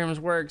Skyrim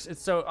works.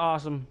 It's so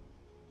awesome.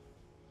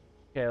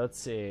 Okay, let's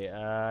see.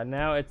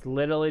 Now it's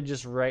literally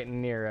just right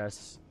near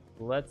us.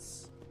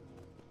 Let's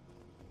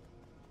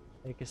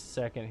take a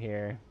second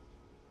here.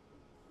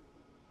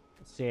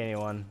 Let's see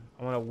anyone.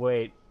 I want to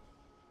wait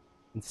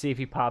and see if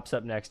he pops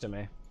up next to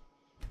me.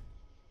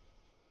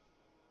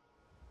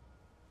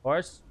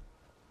 Horse?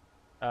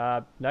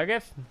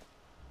 Nugget?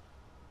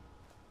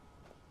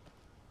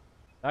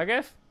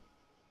 Nugget?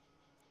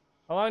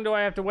 How long do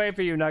I have to wait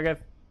for you, Nugget?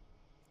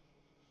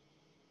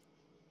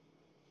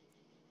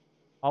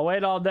 I'll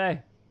wait all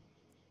day.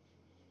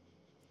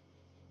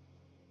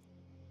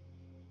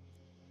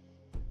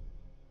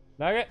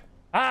 Nugget?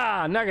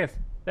 Ah, Nugget!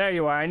 There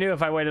you are. I knew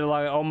if I waited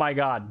long. Oh my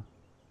god.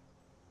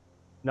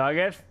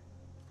 Nugget?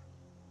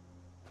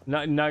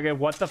 Nugget,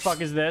 what the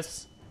fuck is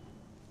this?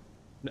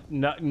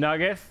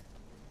 Nugget?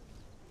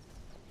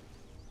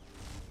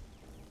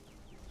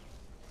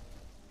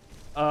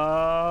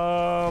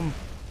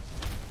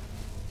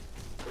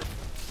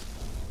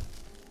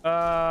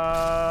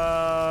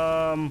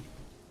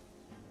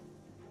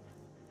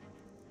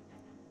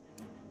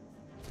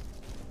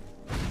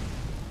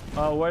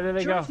 Oh, where did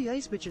they go? Charge the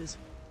ice bitches.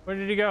 Where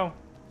did he go?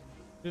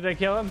 Did they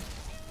kill him?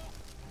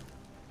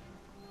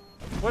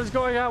 What is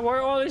going on? Where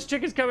are all these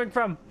chickens coming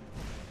from?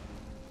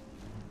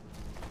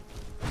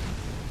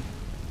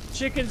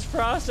 Chickens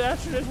frost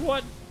after this?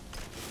 What?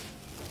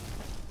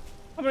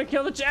 I'm gonna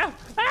kill the chicken.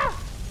 Ah!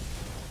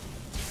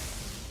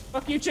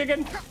 Fuck you,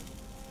 chicken.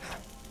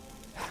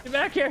 Get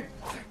back here.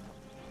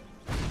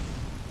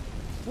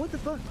 What the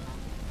fuck?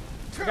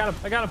 I got him.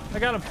 I got him. I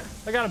got him.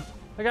 I got him.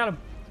 I got him.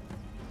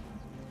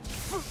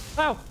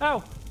 Ow!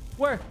 Ow!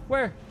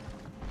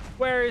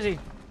 Where is he?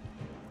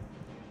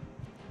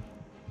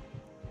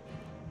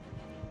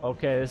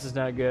 Okay, this is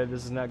not good.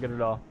 This is not good at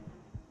all.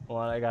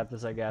 Hold on, I got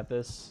this. I got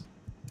this.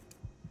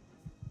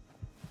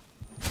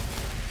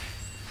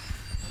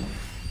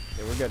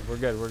 Okay, we're good. We're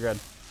good. We're good.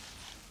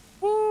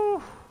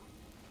 Woo!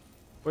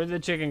 Where did the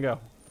chicken go?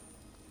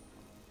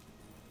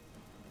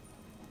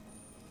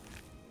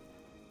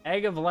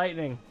 Egg of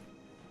lightning.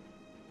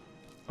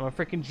 I'm a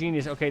freaking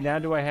genius. Okay, now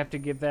do I have to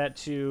give that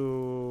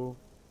to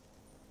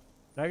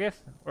Nugget?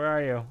 Where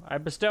are you? I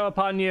bestow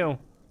upon you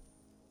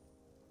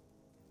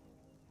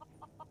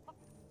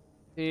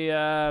the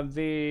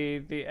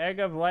egg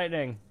of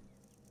lightning.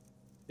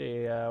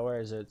 Where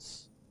is it?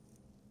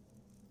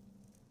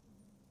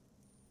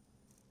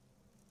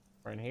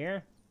 We're in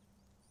here.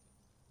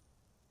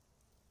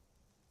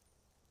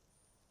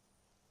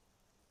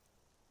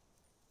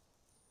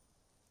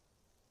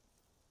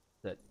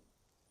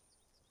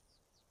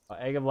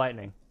 Egg of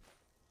lightning.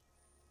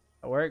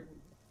 That work?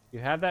 You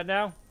have that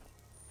now?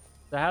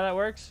 Is that how that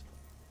works?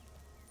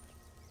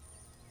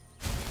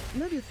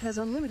 Nugget has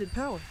unlimited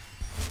power.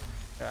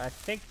 I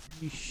think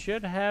you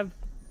should have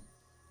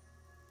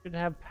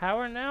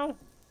power now. I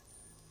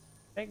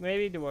think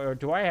maybe do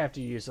I have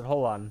to use it?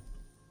 Hold on.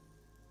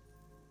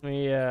 Let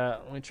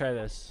me try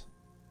this.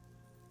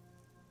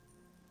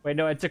 Wait,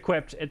 no, it's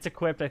equipped. It's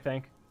equipped, I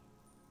think.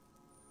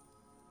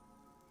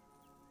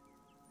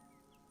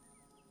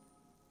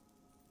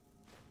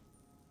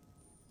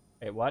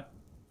 Wait, what?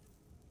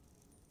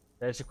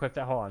 Did I just equip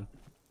that? Hold on.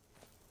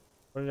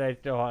 What did I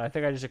do? Hold on. I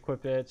think I just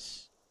equipped it.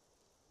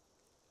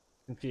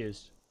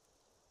 Confused.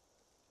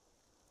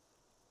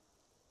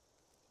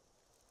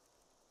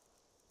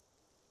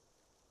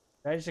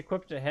 Did I just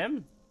equip it to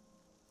him?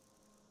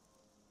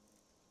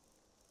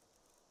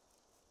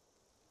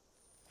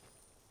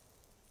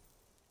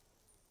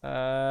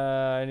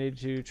 I need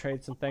to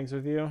trade some things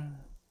with you.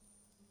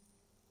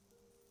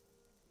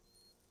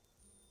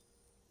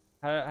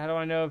 How do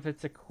I know if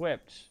it's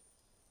equipped?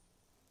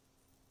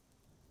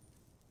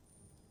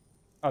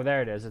 Oh,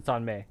 there it is. It's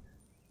on me.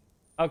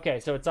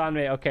 Okay, so it's on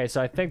me. Okay,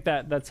 so I think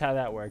that's how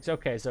that works.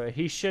 Okay, so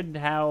he should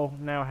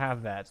now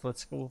have that. So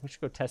we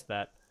should go test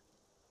that.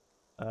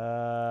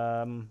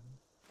 Damn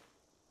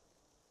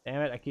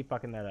it, I keep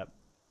fucking that up.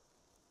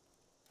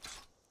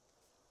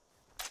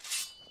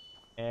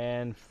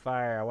 And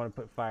fire. I want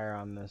to put fire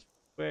on this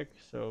quick.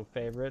 So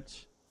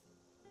favorites.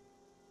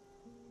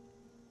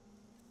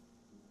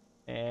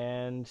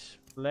 And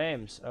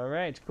flames.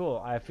 Alright,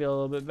 cool. I feel a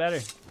little bit better.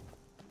 It's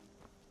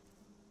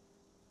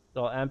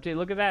all empty.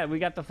 Look at that. We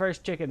got the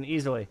first chicken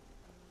easily.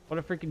 What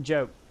a freaking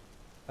joke.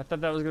 I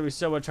thought that was going to be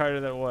so much harder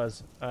than it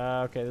was.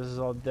 Okay, this is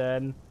all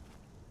dead.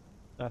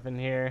 Nothing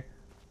here.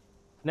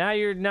 Now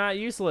you're not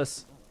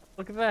useless.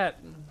 Look at that.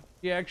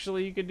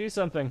 You could do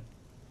something.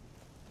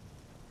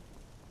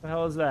 What the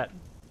hell is that?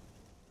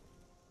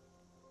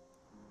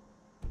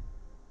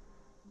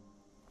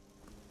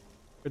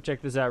 Go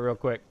check this out real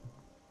quick.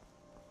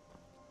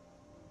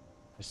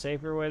 A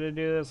safer way to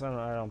do this?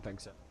 I don't think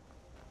so.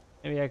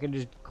 Maybe I can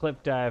just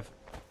clip dive.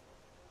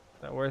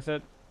 Is that worth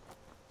it?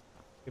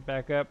 Get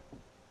back up.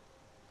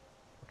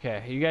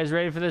 Okay, you guys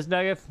ready for this,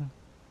 Nugget?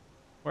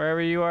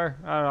 Wherever you are.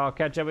 I don't know, I'll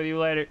catch up with you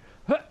later.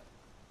 Huh.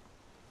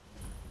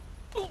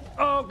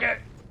 Okay.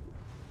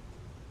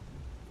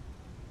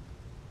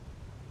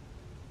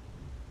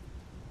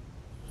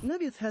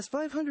 Nuggeth has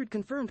 500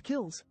 confirmed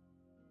kills.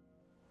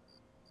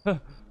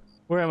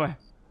 Where am I? Is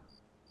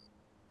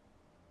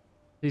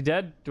he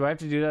dead? Do I have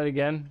to do that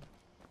again?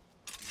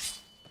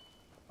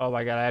 Oh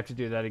my god, I have to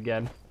do that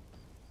again.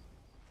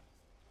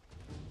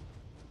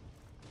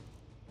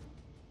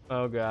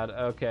 Oh god,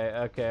 okay.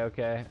 Oh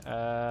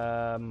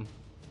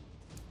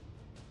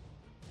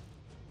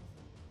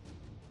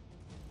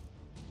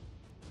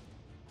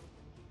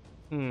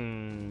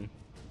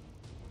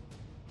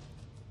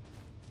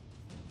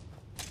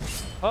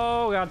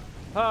god.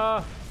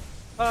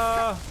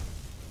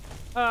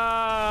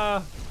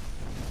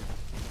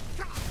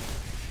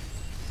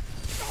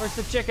 Where's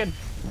the chicken?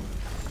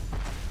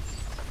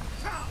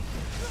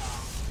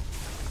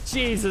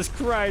 Jesus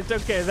Christ.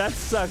 Okay, that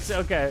sucks.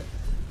 Okay.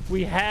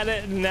 We had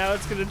it and now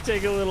it's gonna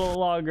take a little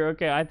longer.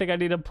 Okay, I think I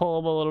need to pull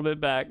him a little bit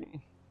back.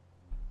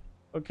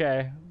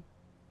 Okay.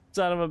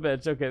 Son of a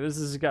bitch. Okay, this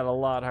has got a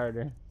lot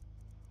harder.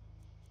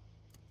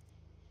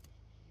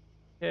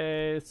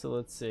 Okay, so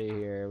let's see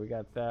here. We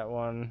got that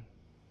one.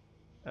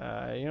 You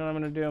know what I'm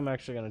gonna do? I'm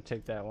actually gonna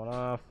take that one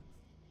off.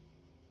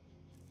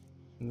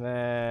 And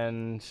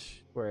then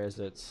where is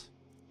it?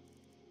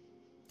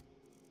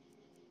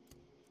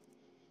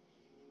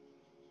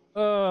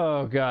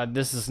 Oh god,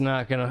 this is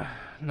not gonna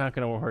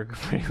work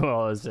pretty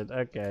well, is it?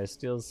 Okay,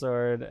 steel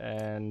sword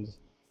and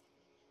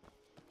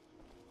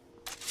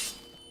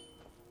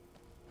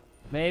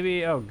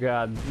maybe, oh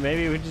god,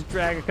 maybe we just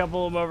drag a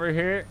couple of them over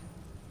here.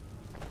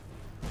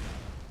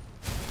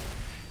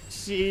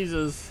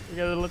 Jesus, we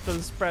gotta let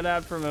them spread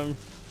out from him.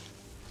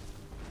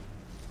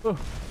 Ooh.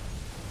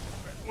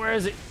 Where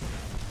is he?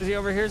 Is he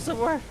over here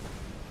somewhere?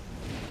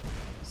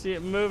 See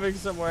it moving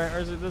somewhere, or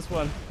is it this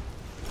one?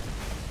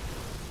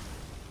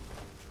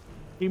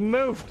 He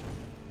moved!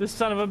 This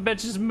son of a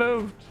bitch has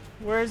moved!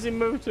 Where has he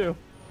moved to?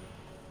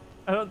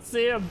 I don't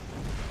see him.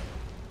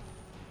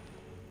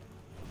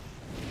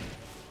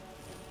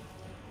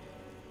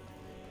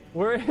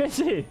 Where is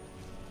he?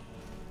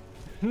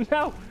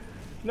 No!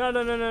 No.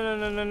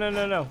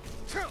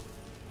 Is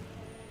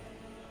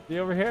he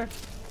over here?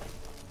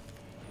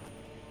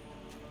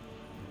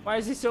 Why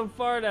is he so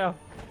far now?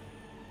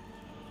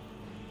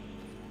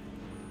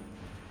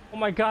 Oh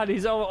my god,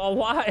 he's oh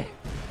why?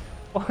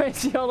 Why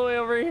is he all the way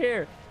over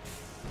here?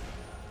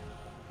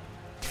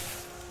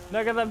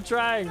 Look at them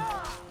trying.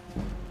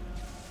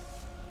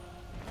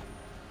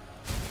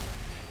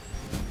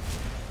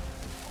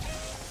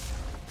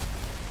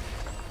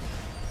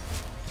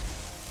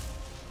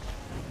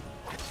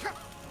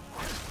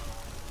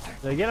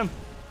 Did I get him?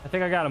 I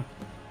think I got him.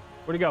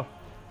 Where'd he go?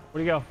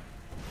 Where'd he go?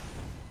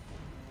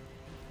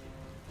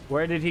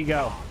 Where did he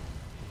go?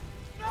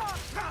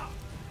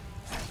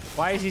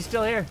 Why is he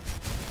still here?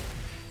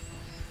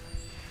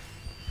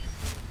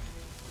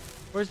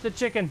 Where's the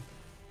chicken?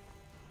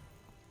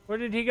 Where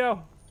did he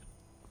go?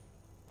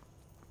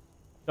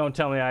 Don't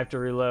tell me I have to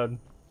reload.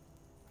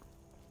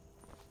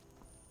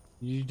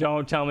 You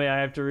don't tell me I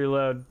have to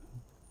reload.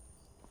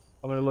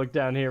 I'm gonna look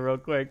down here real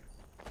quick.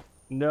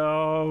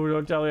 No,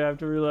 don't tell me I have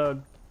to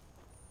reload.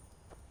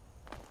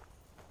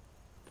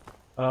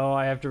 Oh,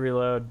 I have to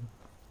reload.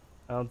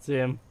 I don't see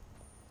him.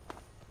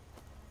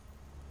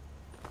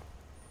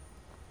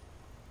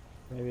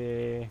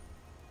 Maybe.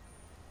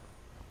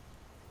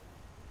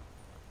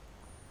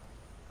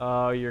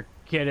 Oh, you're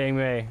kidding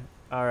me.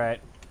 Alright.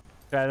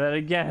 Try that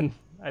again.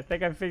 I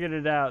think I figured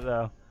it out,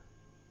 though.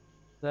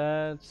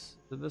 Is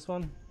it this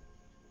one?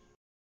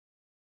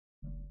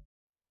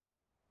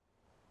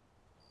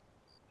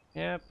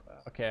 Yep.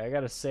 Okay, I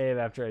gotta save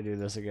after I do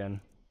this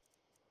again.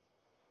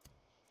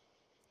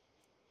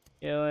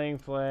 Healing,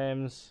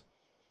 flames.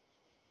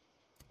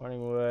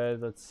 Morning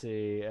wood, let's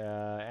see.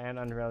 And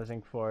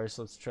unrealizing force.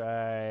 Let's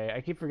try.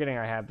 I keep forgetting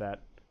I have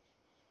that.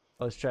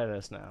 Let's try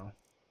this now.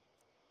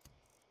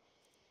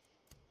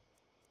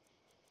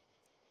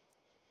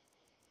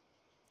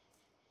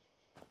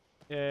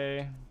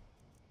 Okay.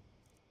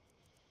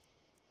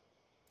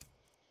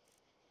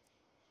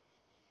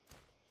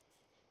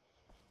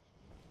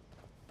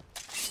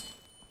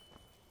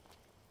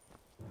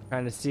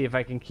 Trying to see if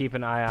I can keep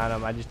an eye on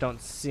him. I just don't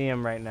see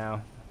him right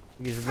now.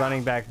 He's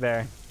running back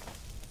there.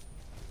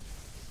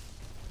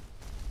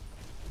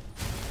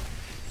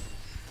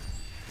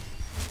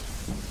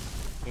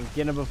 Can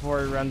get him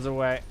before he runs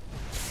away.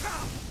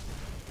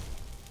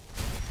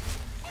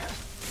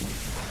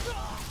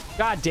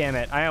 God damn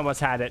it. I almost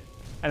had it.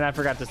 And I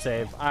forgot to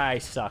save. I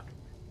suck.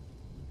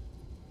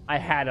 I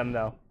had him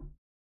though.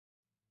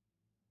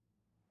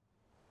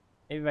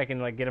 Maybe I can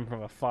like get him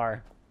from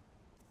afar.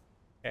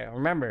 Okay,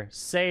 remember,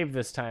 save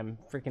this time.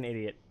 Freaking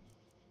idiot.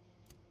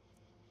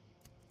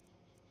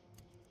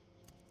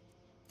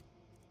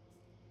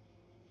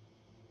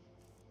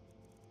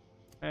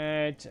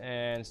 Alright,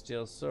 and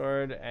steel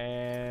sword,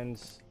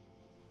 and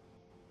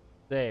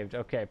saved.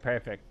 Okay,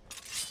 perfect.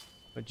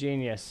 A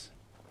genius.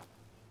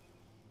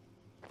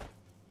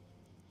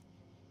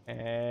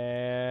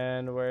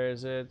 And where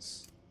is it?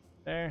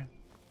 There.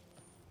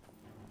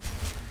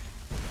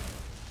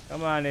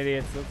 Come on,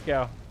 idiots. Let's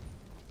go.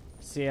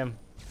 See him.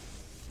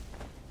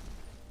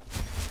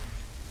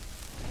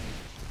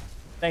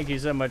 Thank you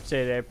so much,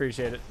 Sadie. I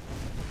appreciate it.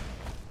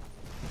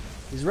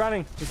 He's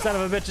running. The son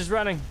of a bitch is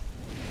running.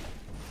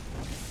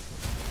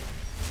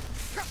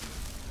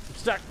 I'm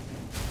stuck.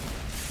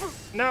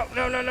 No,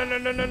 no, no, no, no,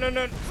 no, no, no,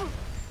 no.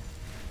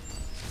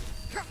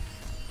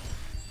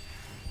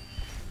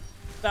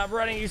 Stop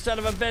running, you son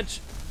of a bitch.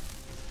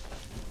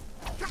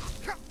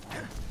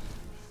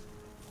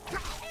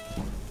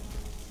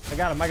 I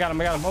got him, I got him,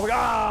 I got him. Oh my god,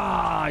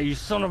 ah, you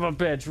son of a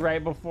bitch.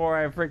 Right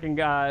before I freaking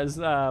got,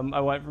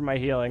 I went for my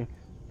healing.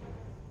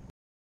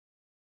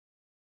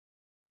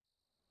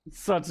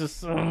 Such a...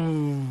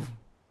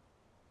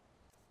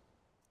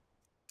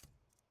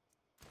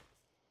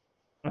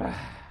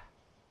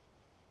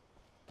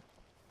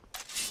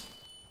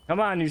 Come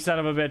on, you son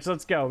of a bitch.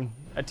 Let's go.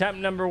 Attempt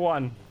number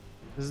 1.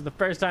 This is the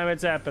first time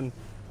it's happened.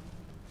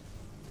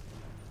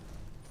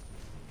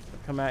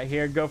 Come out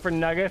here. Go for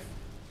Nugget.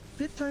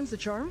 5th time's the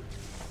charm.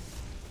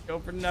 Go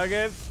for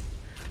Nugget.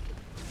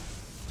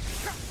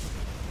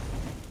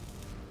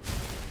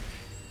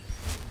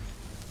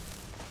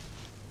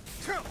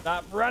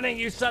 Stop running,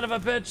 you son of a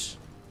bitch.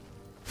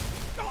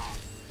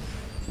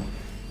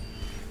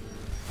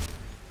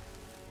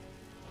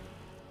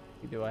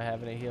 Do I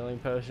have any healing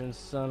potions?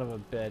 Son of a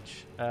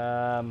bitch.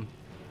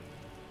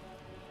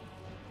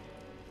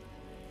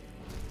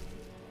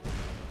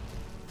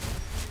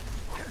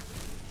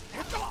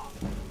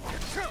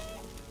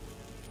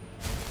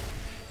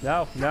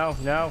 No, no,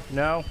 no,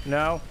 no,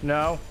 no,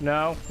 no,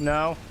 no,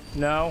 no,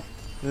 no,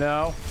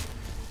 no.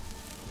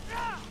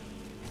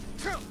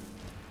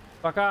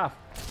 Fuck off.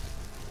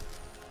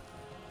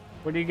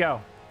 Where'd he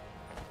go?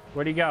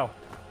 Where'd he go?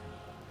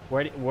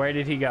 Where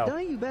did he go?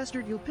 Die, you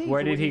bastard, you'll pay.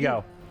 Where did he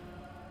go?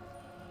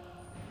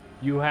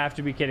 You have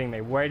to be kidding me.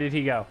 Where did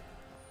he go?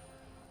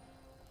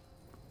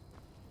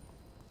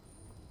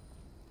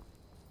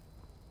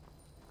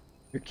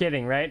 You're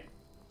kidding, right?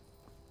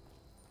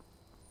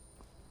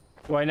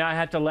 Do I not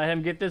have to let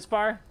him get this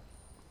far?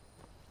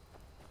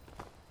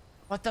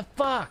 What the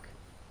fuck?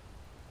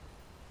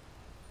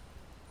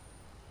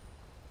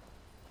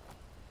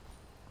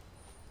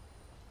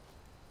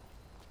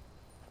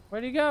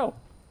 Where'd he go?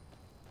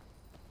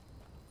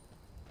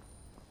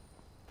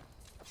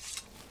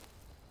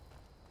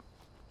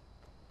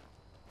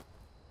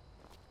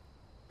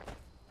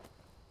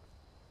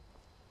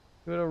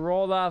 He would have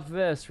rolled off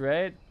this,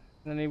 right?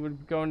 And then he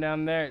would go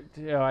down there.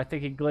 Oh, I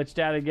think he glitched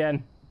out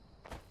again.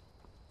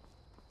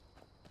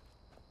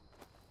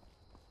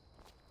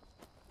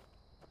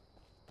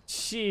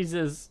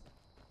 Jesus.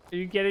 Are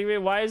you kidding me?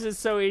 Why is it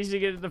so easy to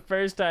get it the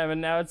first time and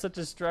now it's such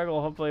a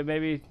struggle? Hopefully,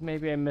 maybe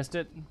I missed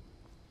it.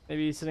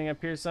 Maybe he's sitting up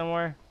here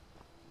somewhere.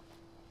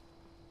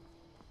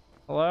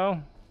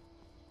 Hello?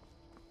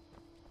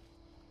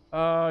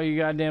 Oh, you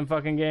goddamn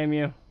fucking game,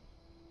 you.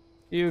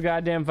 You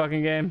goddamn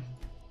fucking game.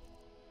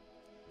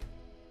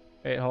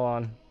 Wait, hold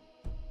on.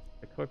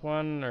 A quick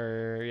one,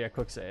 or yeah,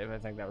 quick save. I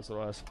think that was what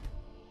it was.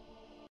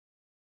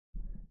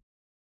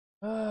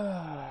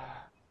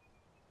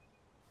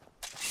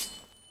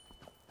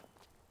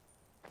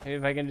 Maybe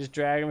if I can just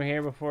drag him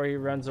here before he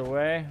runs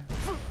away.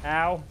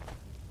 Ow.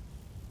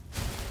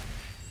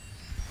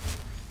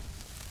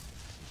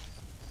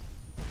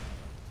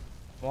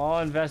 I'm all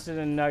invested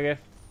in Nugget.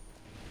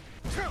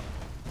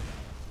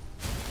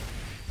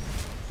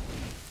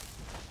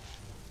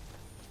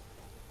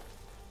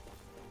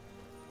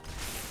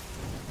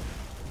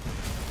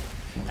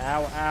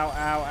 Ow, ow,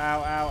 ow,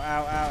 ow, ow,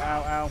 ow, ow,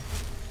 ow, ow.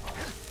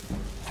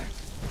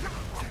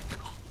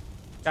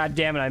 God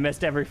damn it, I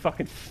missed every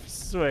fucking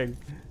swing.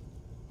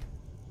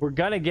 We're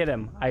gonna get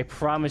him. I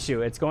promise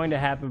you. It's going to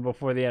happen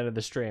before the end of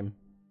the stream.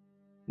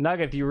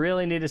 Nugget, you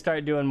really need to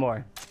start doing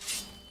more.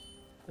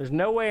 There's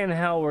no way in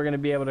hell we're gonna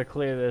be able to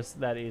clear this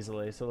that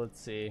easily. So let's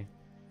see.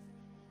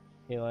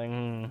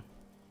 Healing.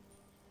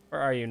 Where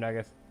are you,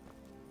 Nugget?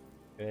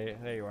 Okay,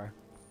 there you are.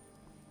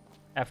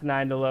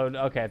 F9 to load.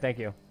 Okay, thank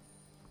you.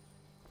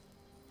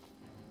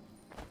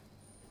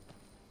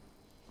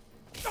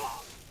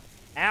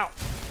 Ow!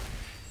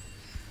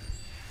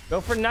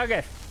 Go for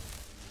Nugget!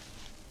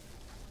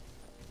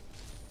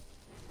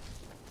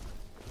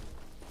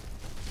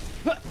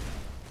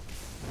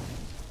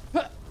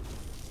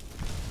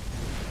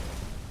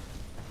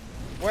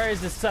 Where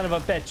is this son of a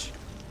bitch?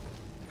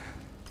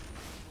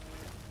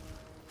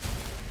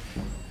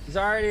 He's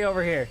already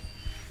over here.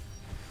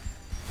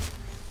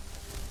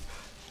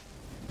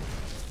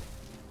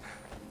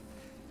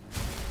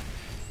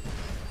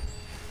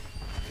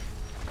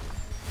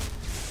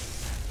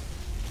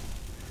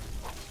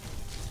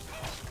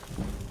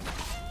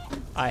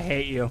 I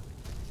hate you.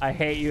 I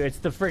hate you. It's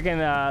the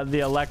freaking the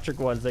electric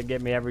ones that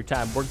get me every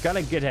time. We're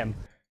gonna get him.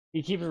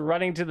 He keeps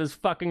running to this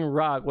fucking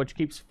rock, which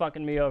keeps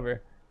fucking me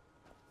over.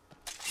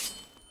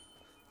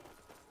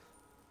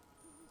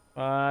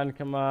 Come on,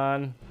 come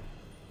on.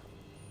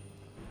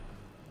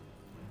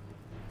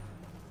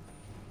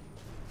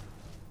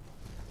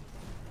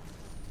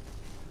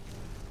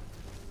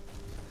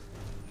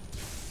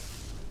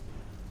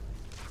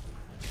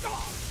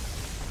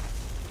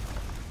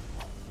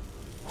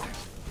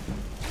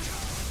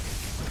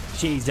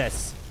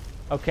 Jesus.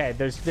 Okay,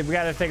 we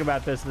gotta think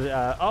about this.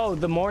 Oh,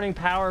 the morning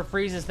power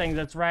freezes things.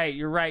 That's right.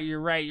 You're right. You're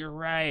right. You're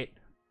right.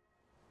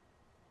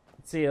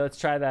 Let's see. Let's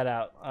try that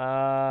out.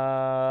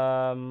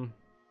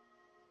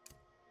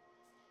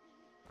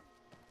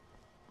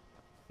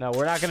 No,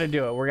 we're not gonna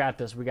do it. We got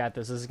this. We got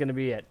this. This is gonna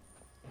be it.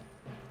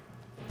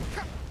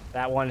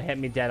 That one hit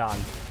me dead on.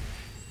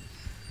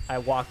 I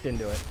walked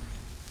into it.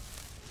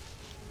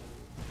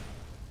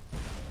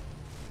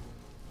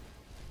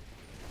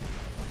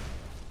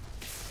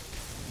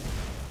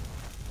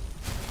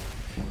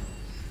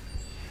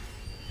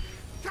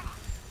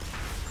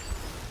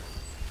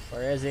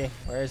 Where is he?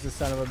 Where is the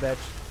son of a bitch?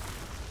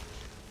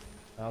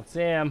 I don't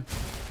see him.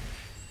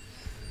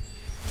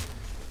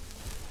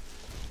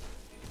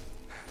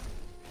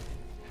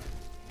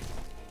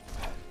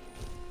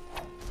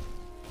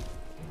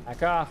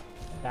 Back off.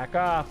 Back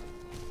off.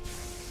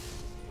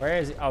 Where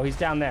is he? Oh, he's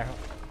down there.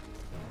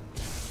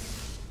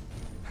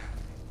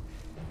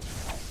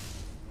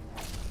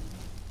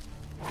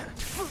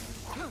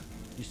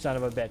 You son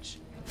of a bitch.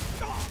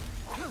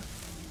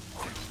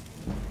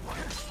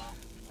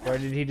 Where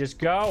did he just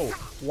go?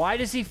 Why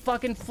does he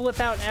fucking flip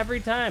out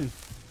every time?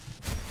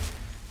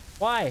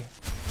 Why?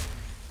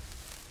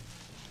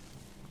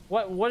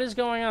 What is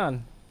going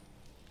on?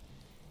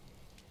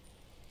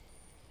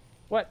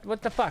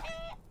 What the fuck?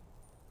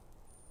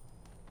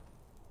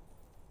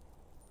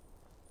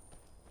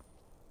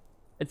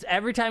 It's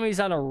every time he's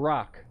on a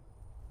rock.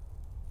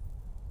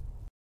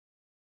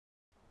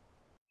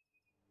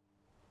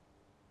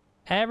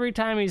 Every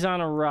time he's on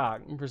a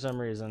rock for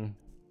some reason.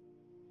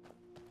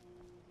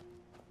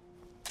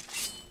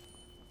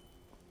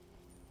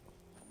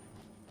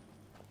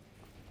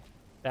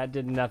 That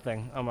did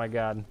nothing. Oh my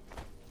god.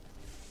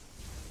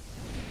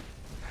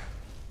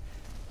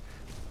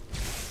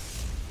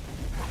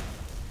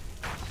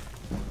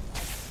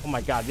 Oh my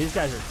god, these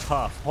guys are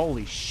tough.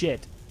 Holy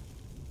shit.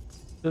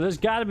 So there's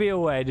got to be a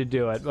way to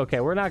do it.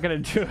 Okay, we're not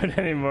going to do it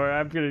anymore.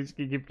 I'm going to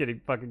keep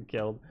getting fucking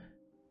killed.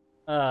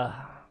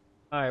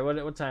 Alright,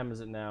 what time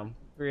is it now?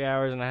 3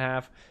 hours and a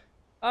half.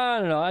 I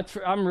don't know.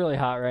 I'm really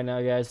hot right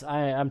now, guys.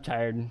 I'm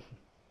tired.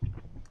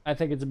 I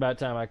think it's about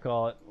time I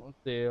call it. Let's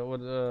see.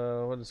 What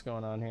is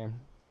going on here?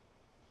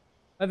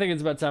 I think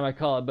it's about time I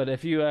call it, but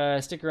if you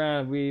stick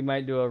around, we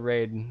might do a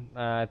raid.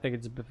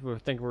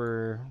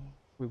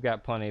 We've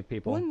got plenty of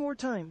people. One more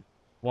time.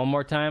 One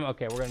more time?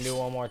 Okay, we're gonna do it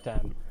one more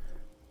time.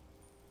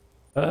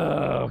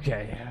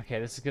 Okay,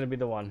 this is gonna be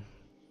the one.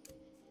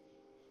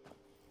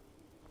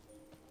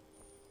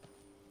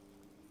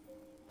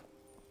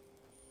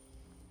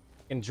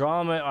 Can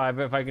draw him.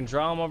 If I can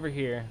draw him over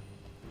here.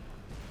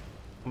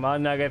 Come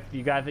on, Nugget.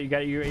 You have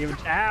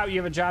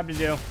a job to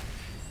do.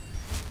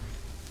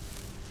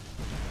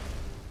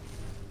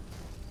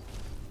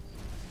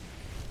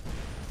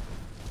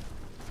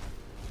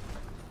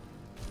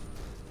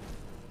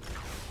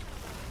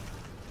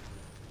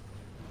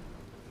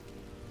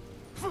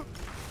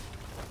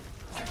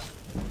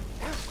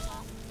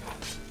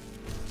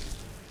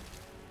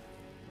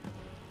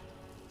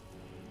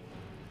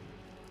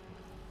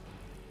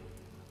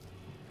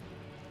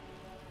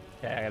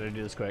 Okay, I gotta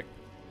do this quick.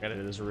 I gotta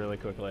do this really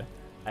quickly.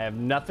 I have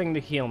nothing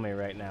to heal me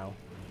right now.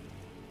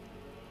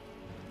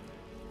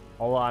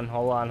 Hold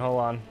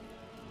on.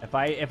 If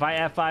I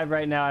F5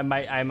 right now,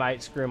 I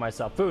might screw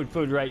myself.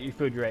 Food, right? You're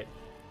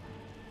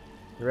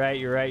right.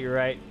 You're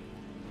right.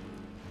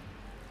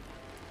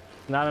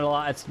 Not a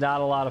lot. It's not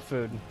a lot of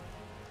food.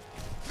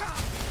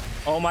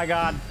 Oh my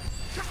god.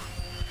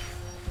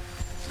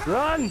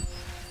 Run!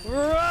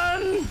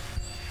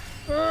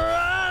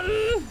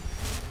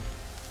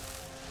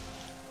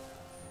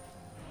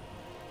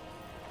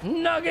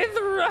 Nuggets,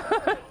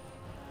 run!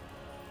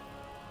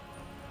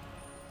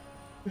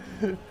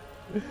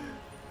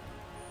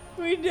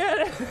 We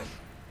did it!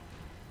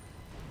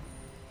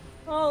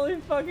 Holy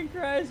fucking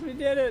Christ, we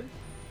did it!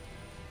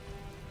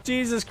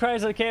 Jesus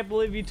Christ, I can't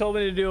believe you told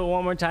me to do it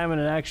one more time and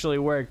it actually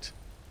worked.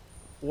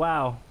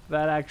 Wow,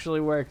 that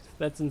actually worked.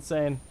 That's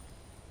insane.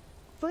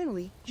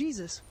 Finally,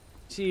 Jesus.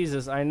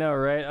 Jesus, I know,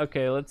 right?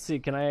 Okay, let's see.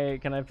 Can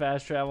I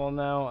fast travel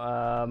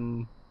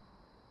now?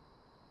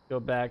 Go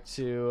back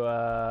to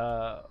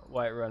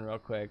Whiterun real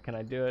quick. Can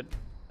I do it?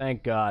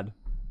 Thank God.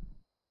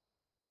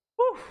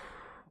 Whew.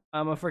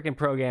 I'm a freaking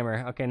pro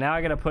gamer. Okay, now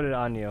I gotta put it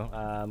on you.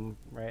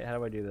 Right? How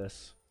do I do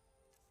this?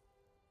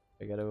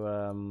 I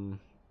gotta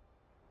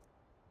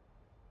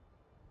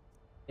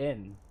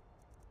in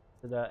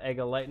to the egg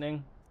of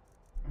lightning.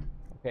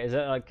 Okay, is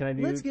that like? Can I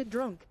do? Let's get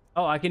drunk.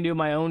 Oh, I can do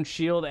my own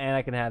shield and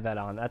I can have that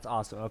on. That's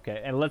awesome.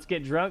 Okay, and let's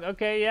get drunk.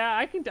 Okay, yeah,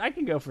 I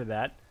can go for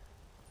that.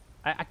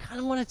 I kind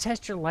of want to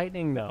test your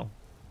lightning, though.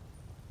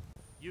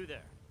 You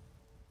there.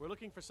 We're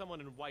looking for someone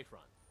in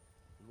Whiterun.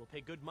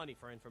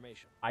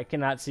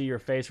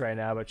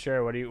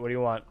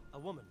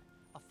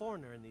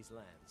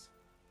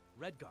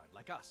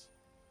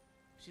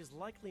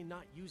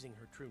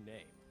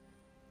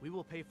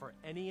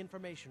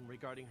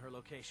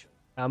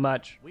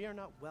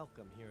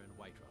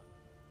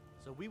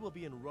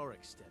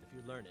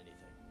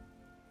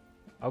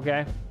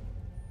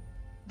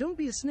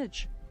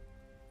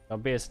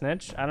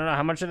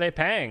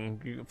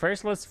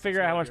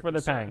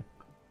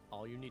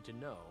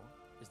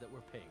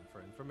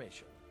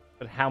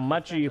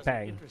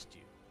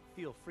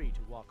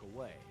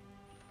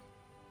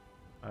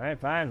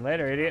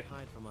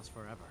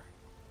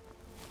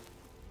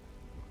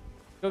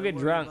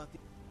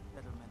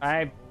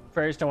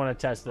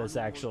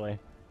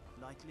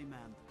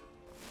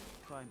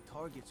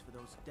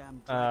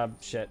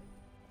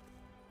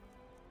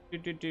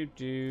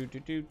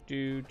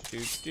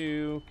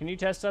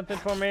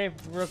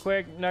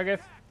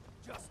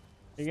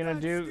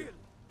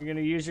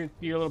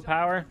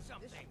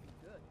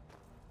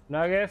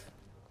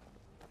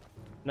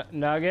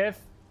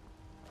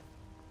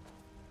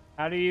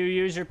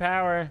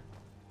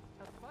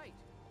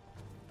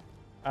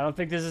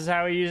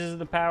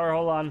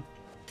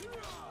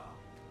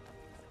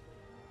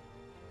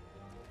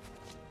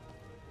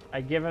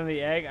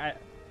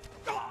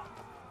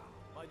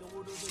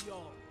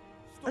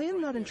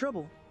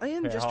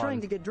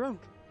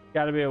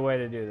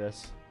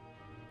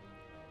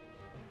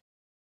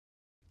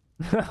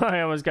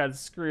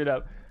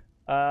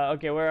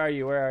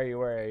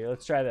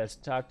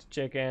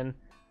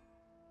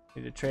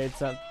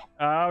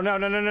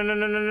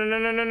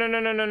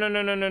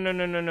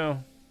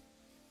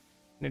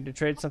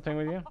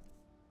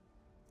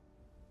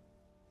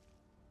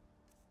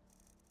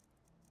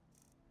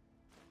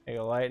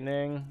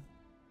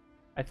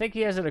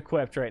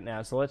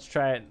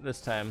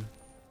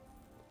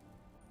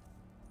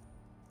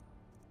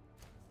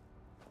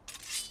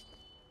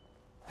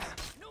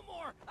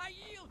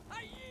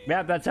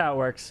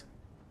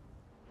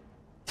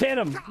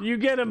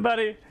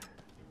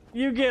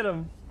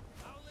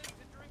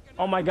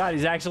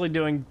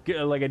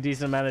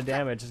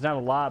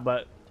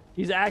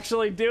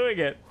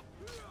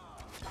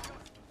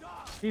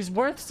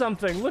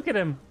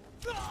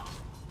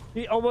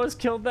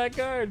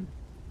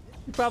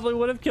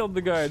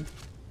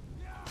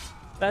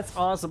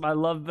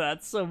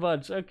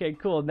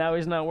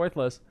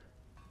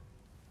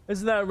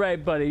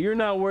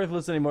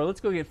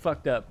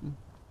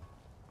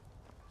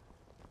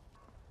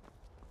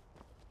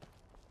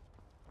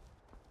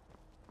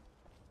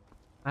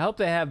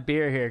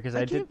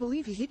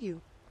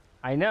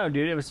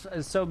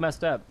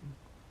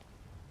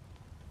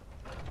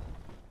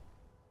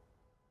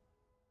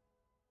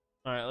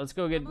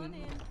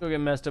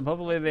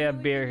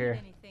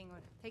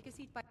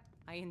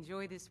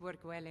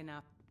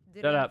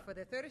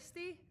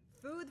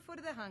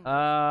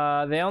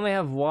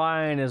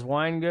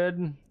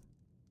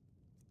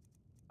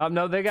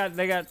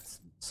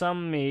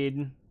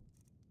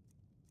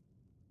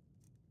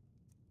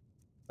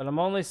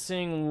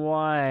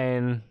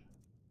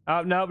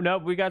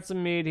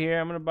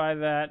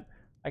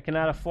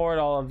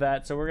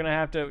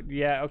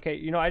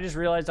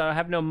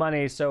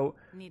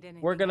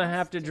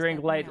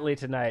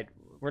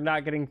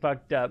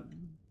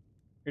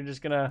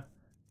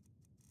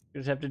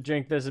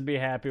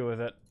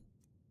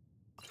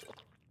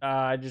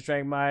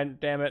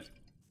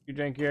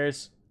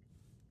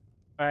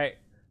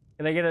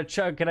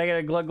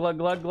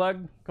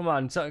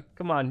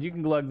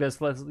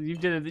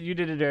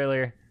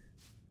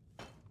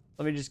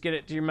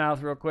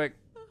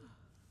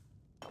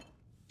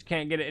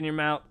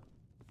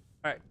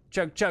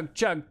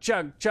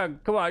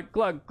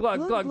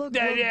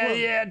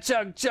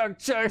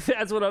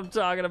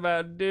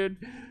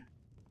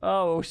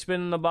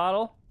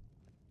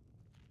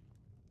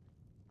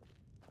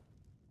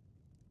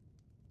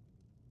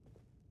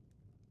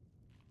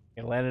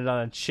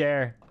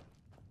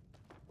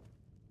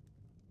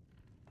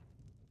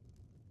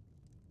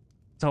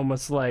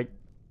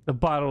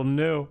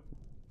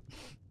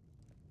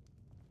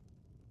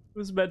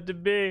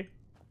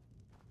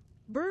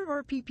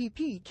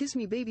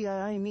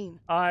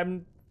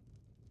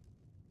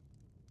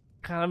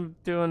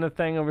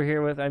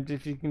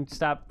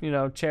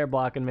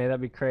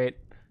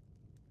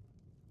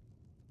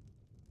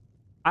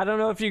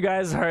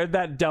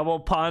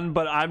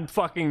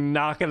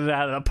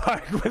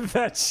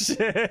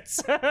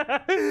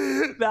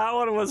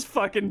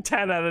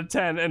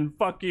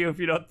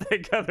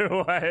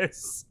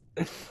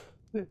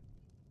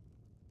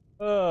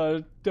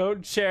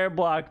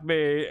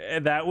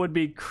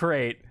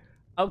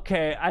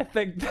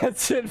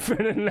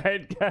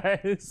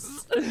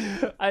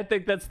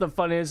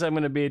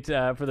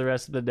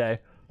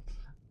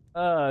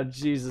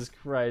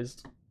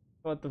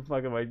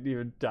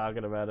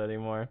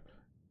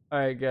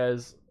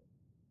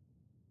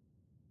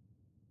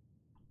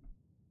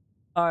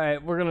 All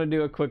right, we're gonna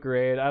do a quick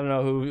raid. I don't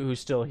know who's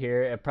still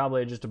here.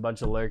 Probably just a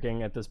bunch of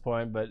lurking at this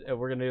point, but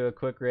we're gonna do a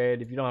quick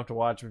raid. If you don't have to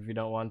watch if you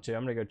don't want to,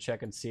 I'm gonna go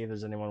check and see if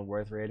there's anyone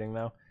worth raiding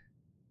though.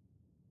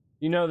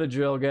 You know the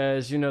drill,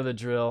 guys. You know the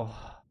drill.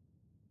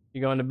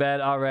 You going to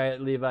bed? All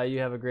right, Levi. You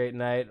have a great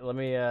night. Let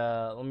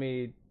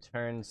me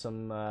turn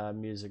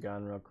some music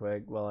on real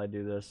quick while I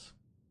do this.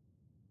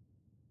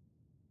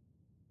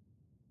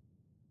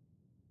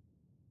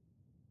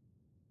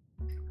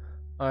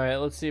 All right,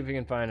 let's see if we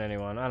can find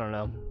anyone. I don't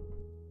know.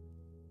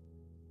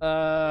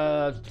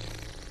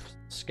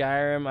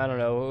 Skyrim, I don't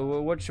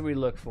know. What should we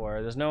look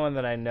for? There's no one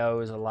that I know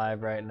is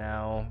alive right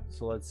now.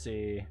 So let's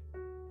see.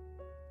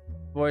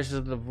 Voices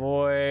of the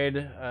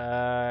Void,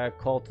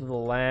 Cult of the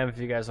Lamb, if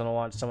you guys want to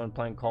watch someone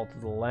playing Cult of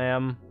the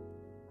Lamb.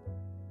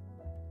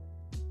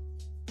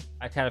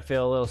 I kind of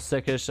feel a little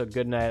sickish, so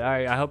good night.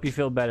 Alright, I hope you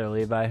feel better,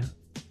 Levi.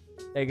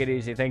 Take it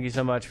easy. Thank you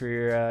so much for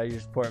your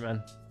support,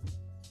 man.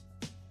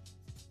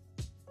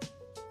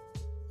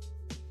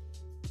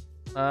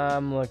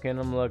 I'm looking.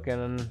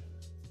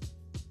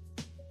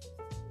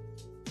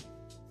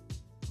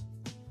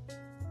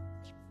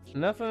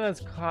 Nothing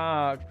that's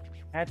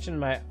catching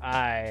my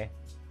eye.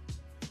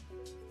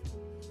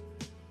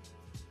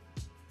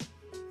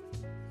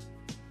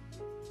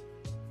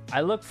 I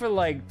look for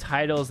like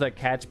titles that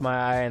catch my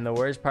eye, and the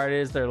worst part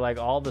is they're like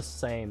all the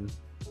same.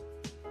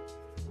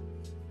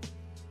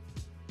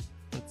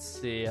 Let's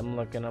see, I'm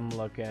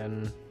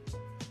looking.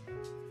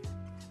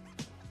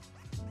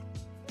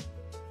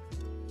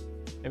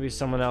 Maybe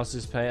someone else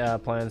is playing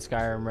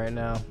Skyrim right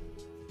now.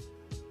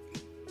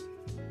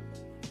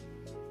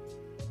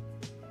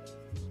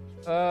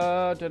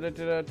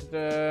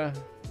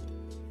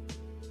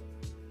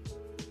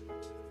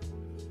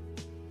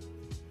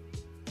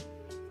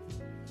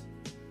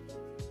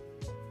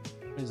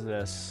 Who's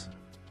this?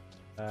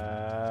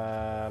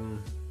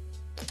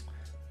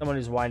 Someone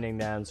who's winding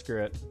down.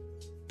 Screw it.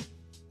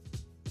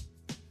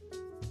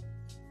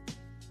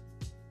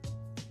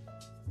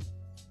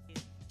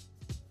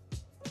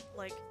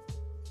 Like,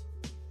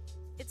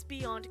 it's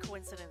beyond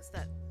coincidence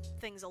that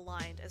things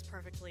aligned as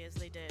perfectly as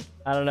they did.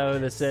 I don't know who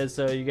this is,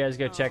 so you guys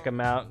go check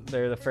them out.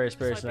 They're the first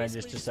person I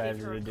just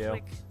decided to do.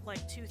 Quick,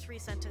 like 2-3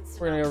 sentence.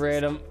 We're gonna go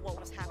raid them. What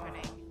was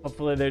happening?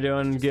 Hopefully they're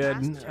doing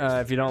good.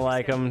 If you don't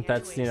like them,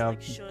 that's, you know,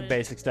 the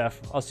basic stuff.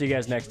 I'll see you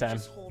guys next time.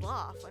 Just hold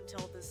off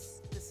until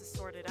this is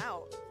sorted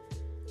out.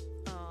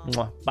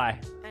 Bye.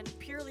 And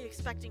purely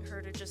expecting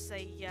her to just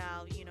say,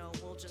 yeah, you know,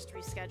 we'll just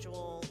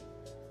reschedule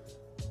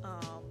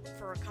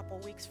for a couple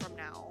weeks from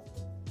now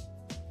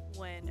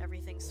when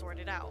everything's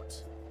sorted out.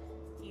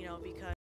 You know, because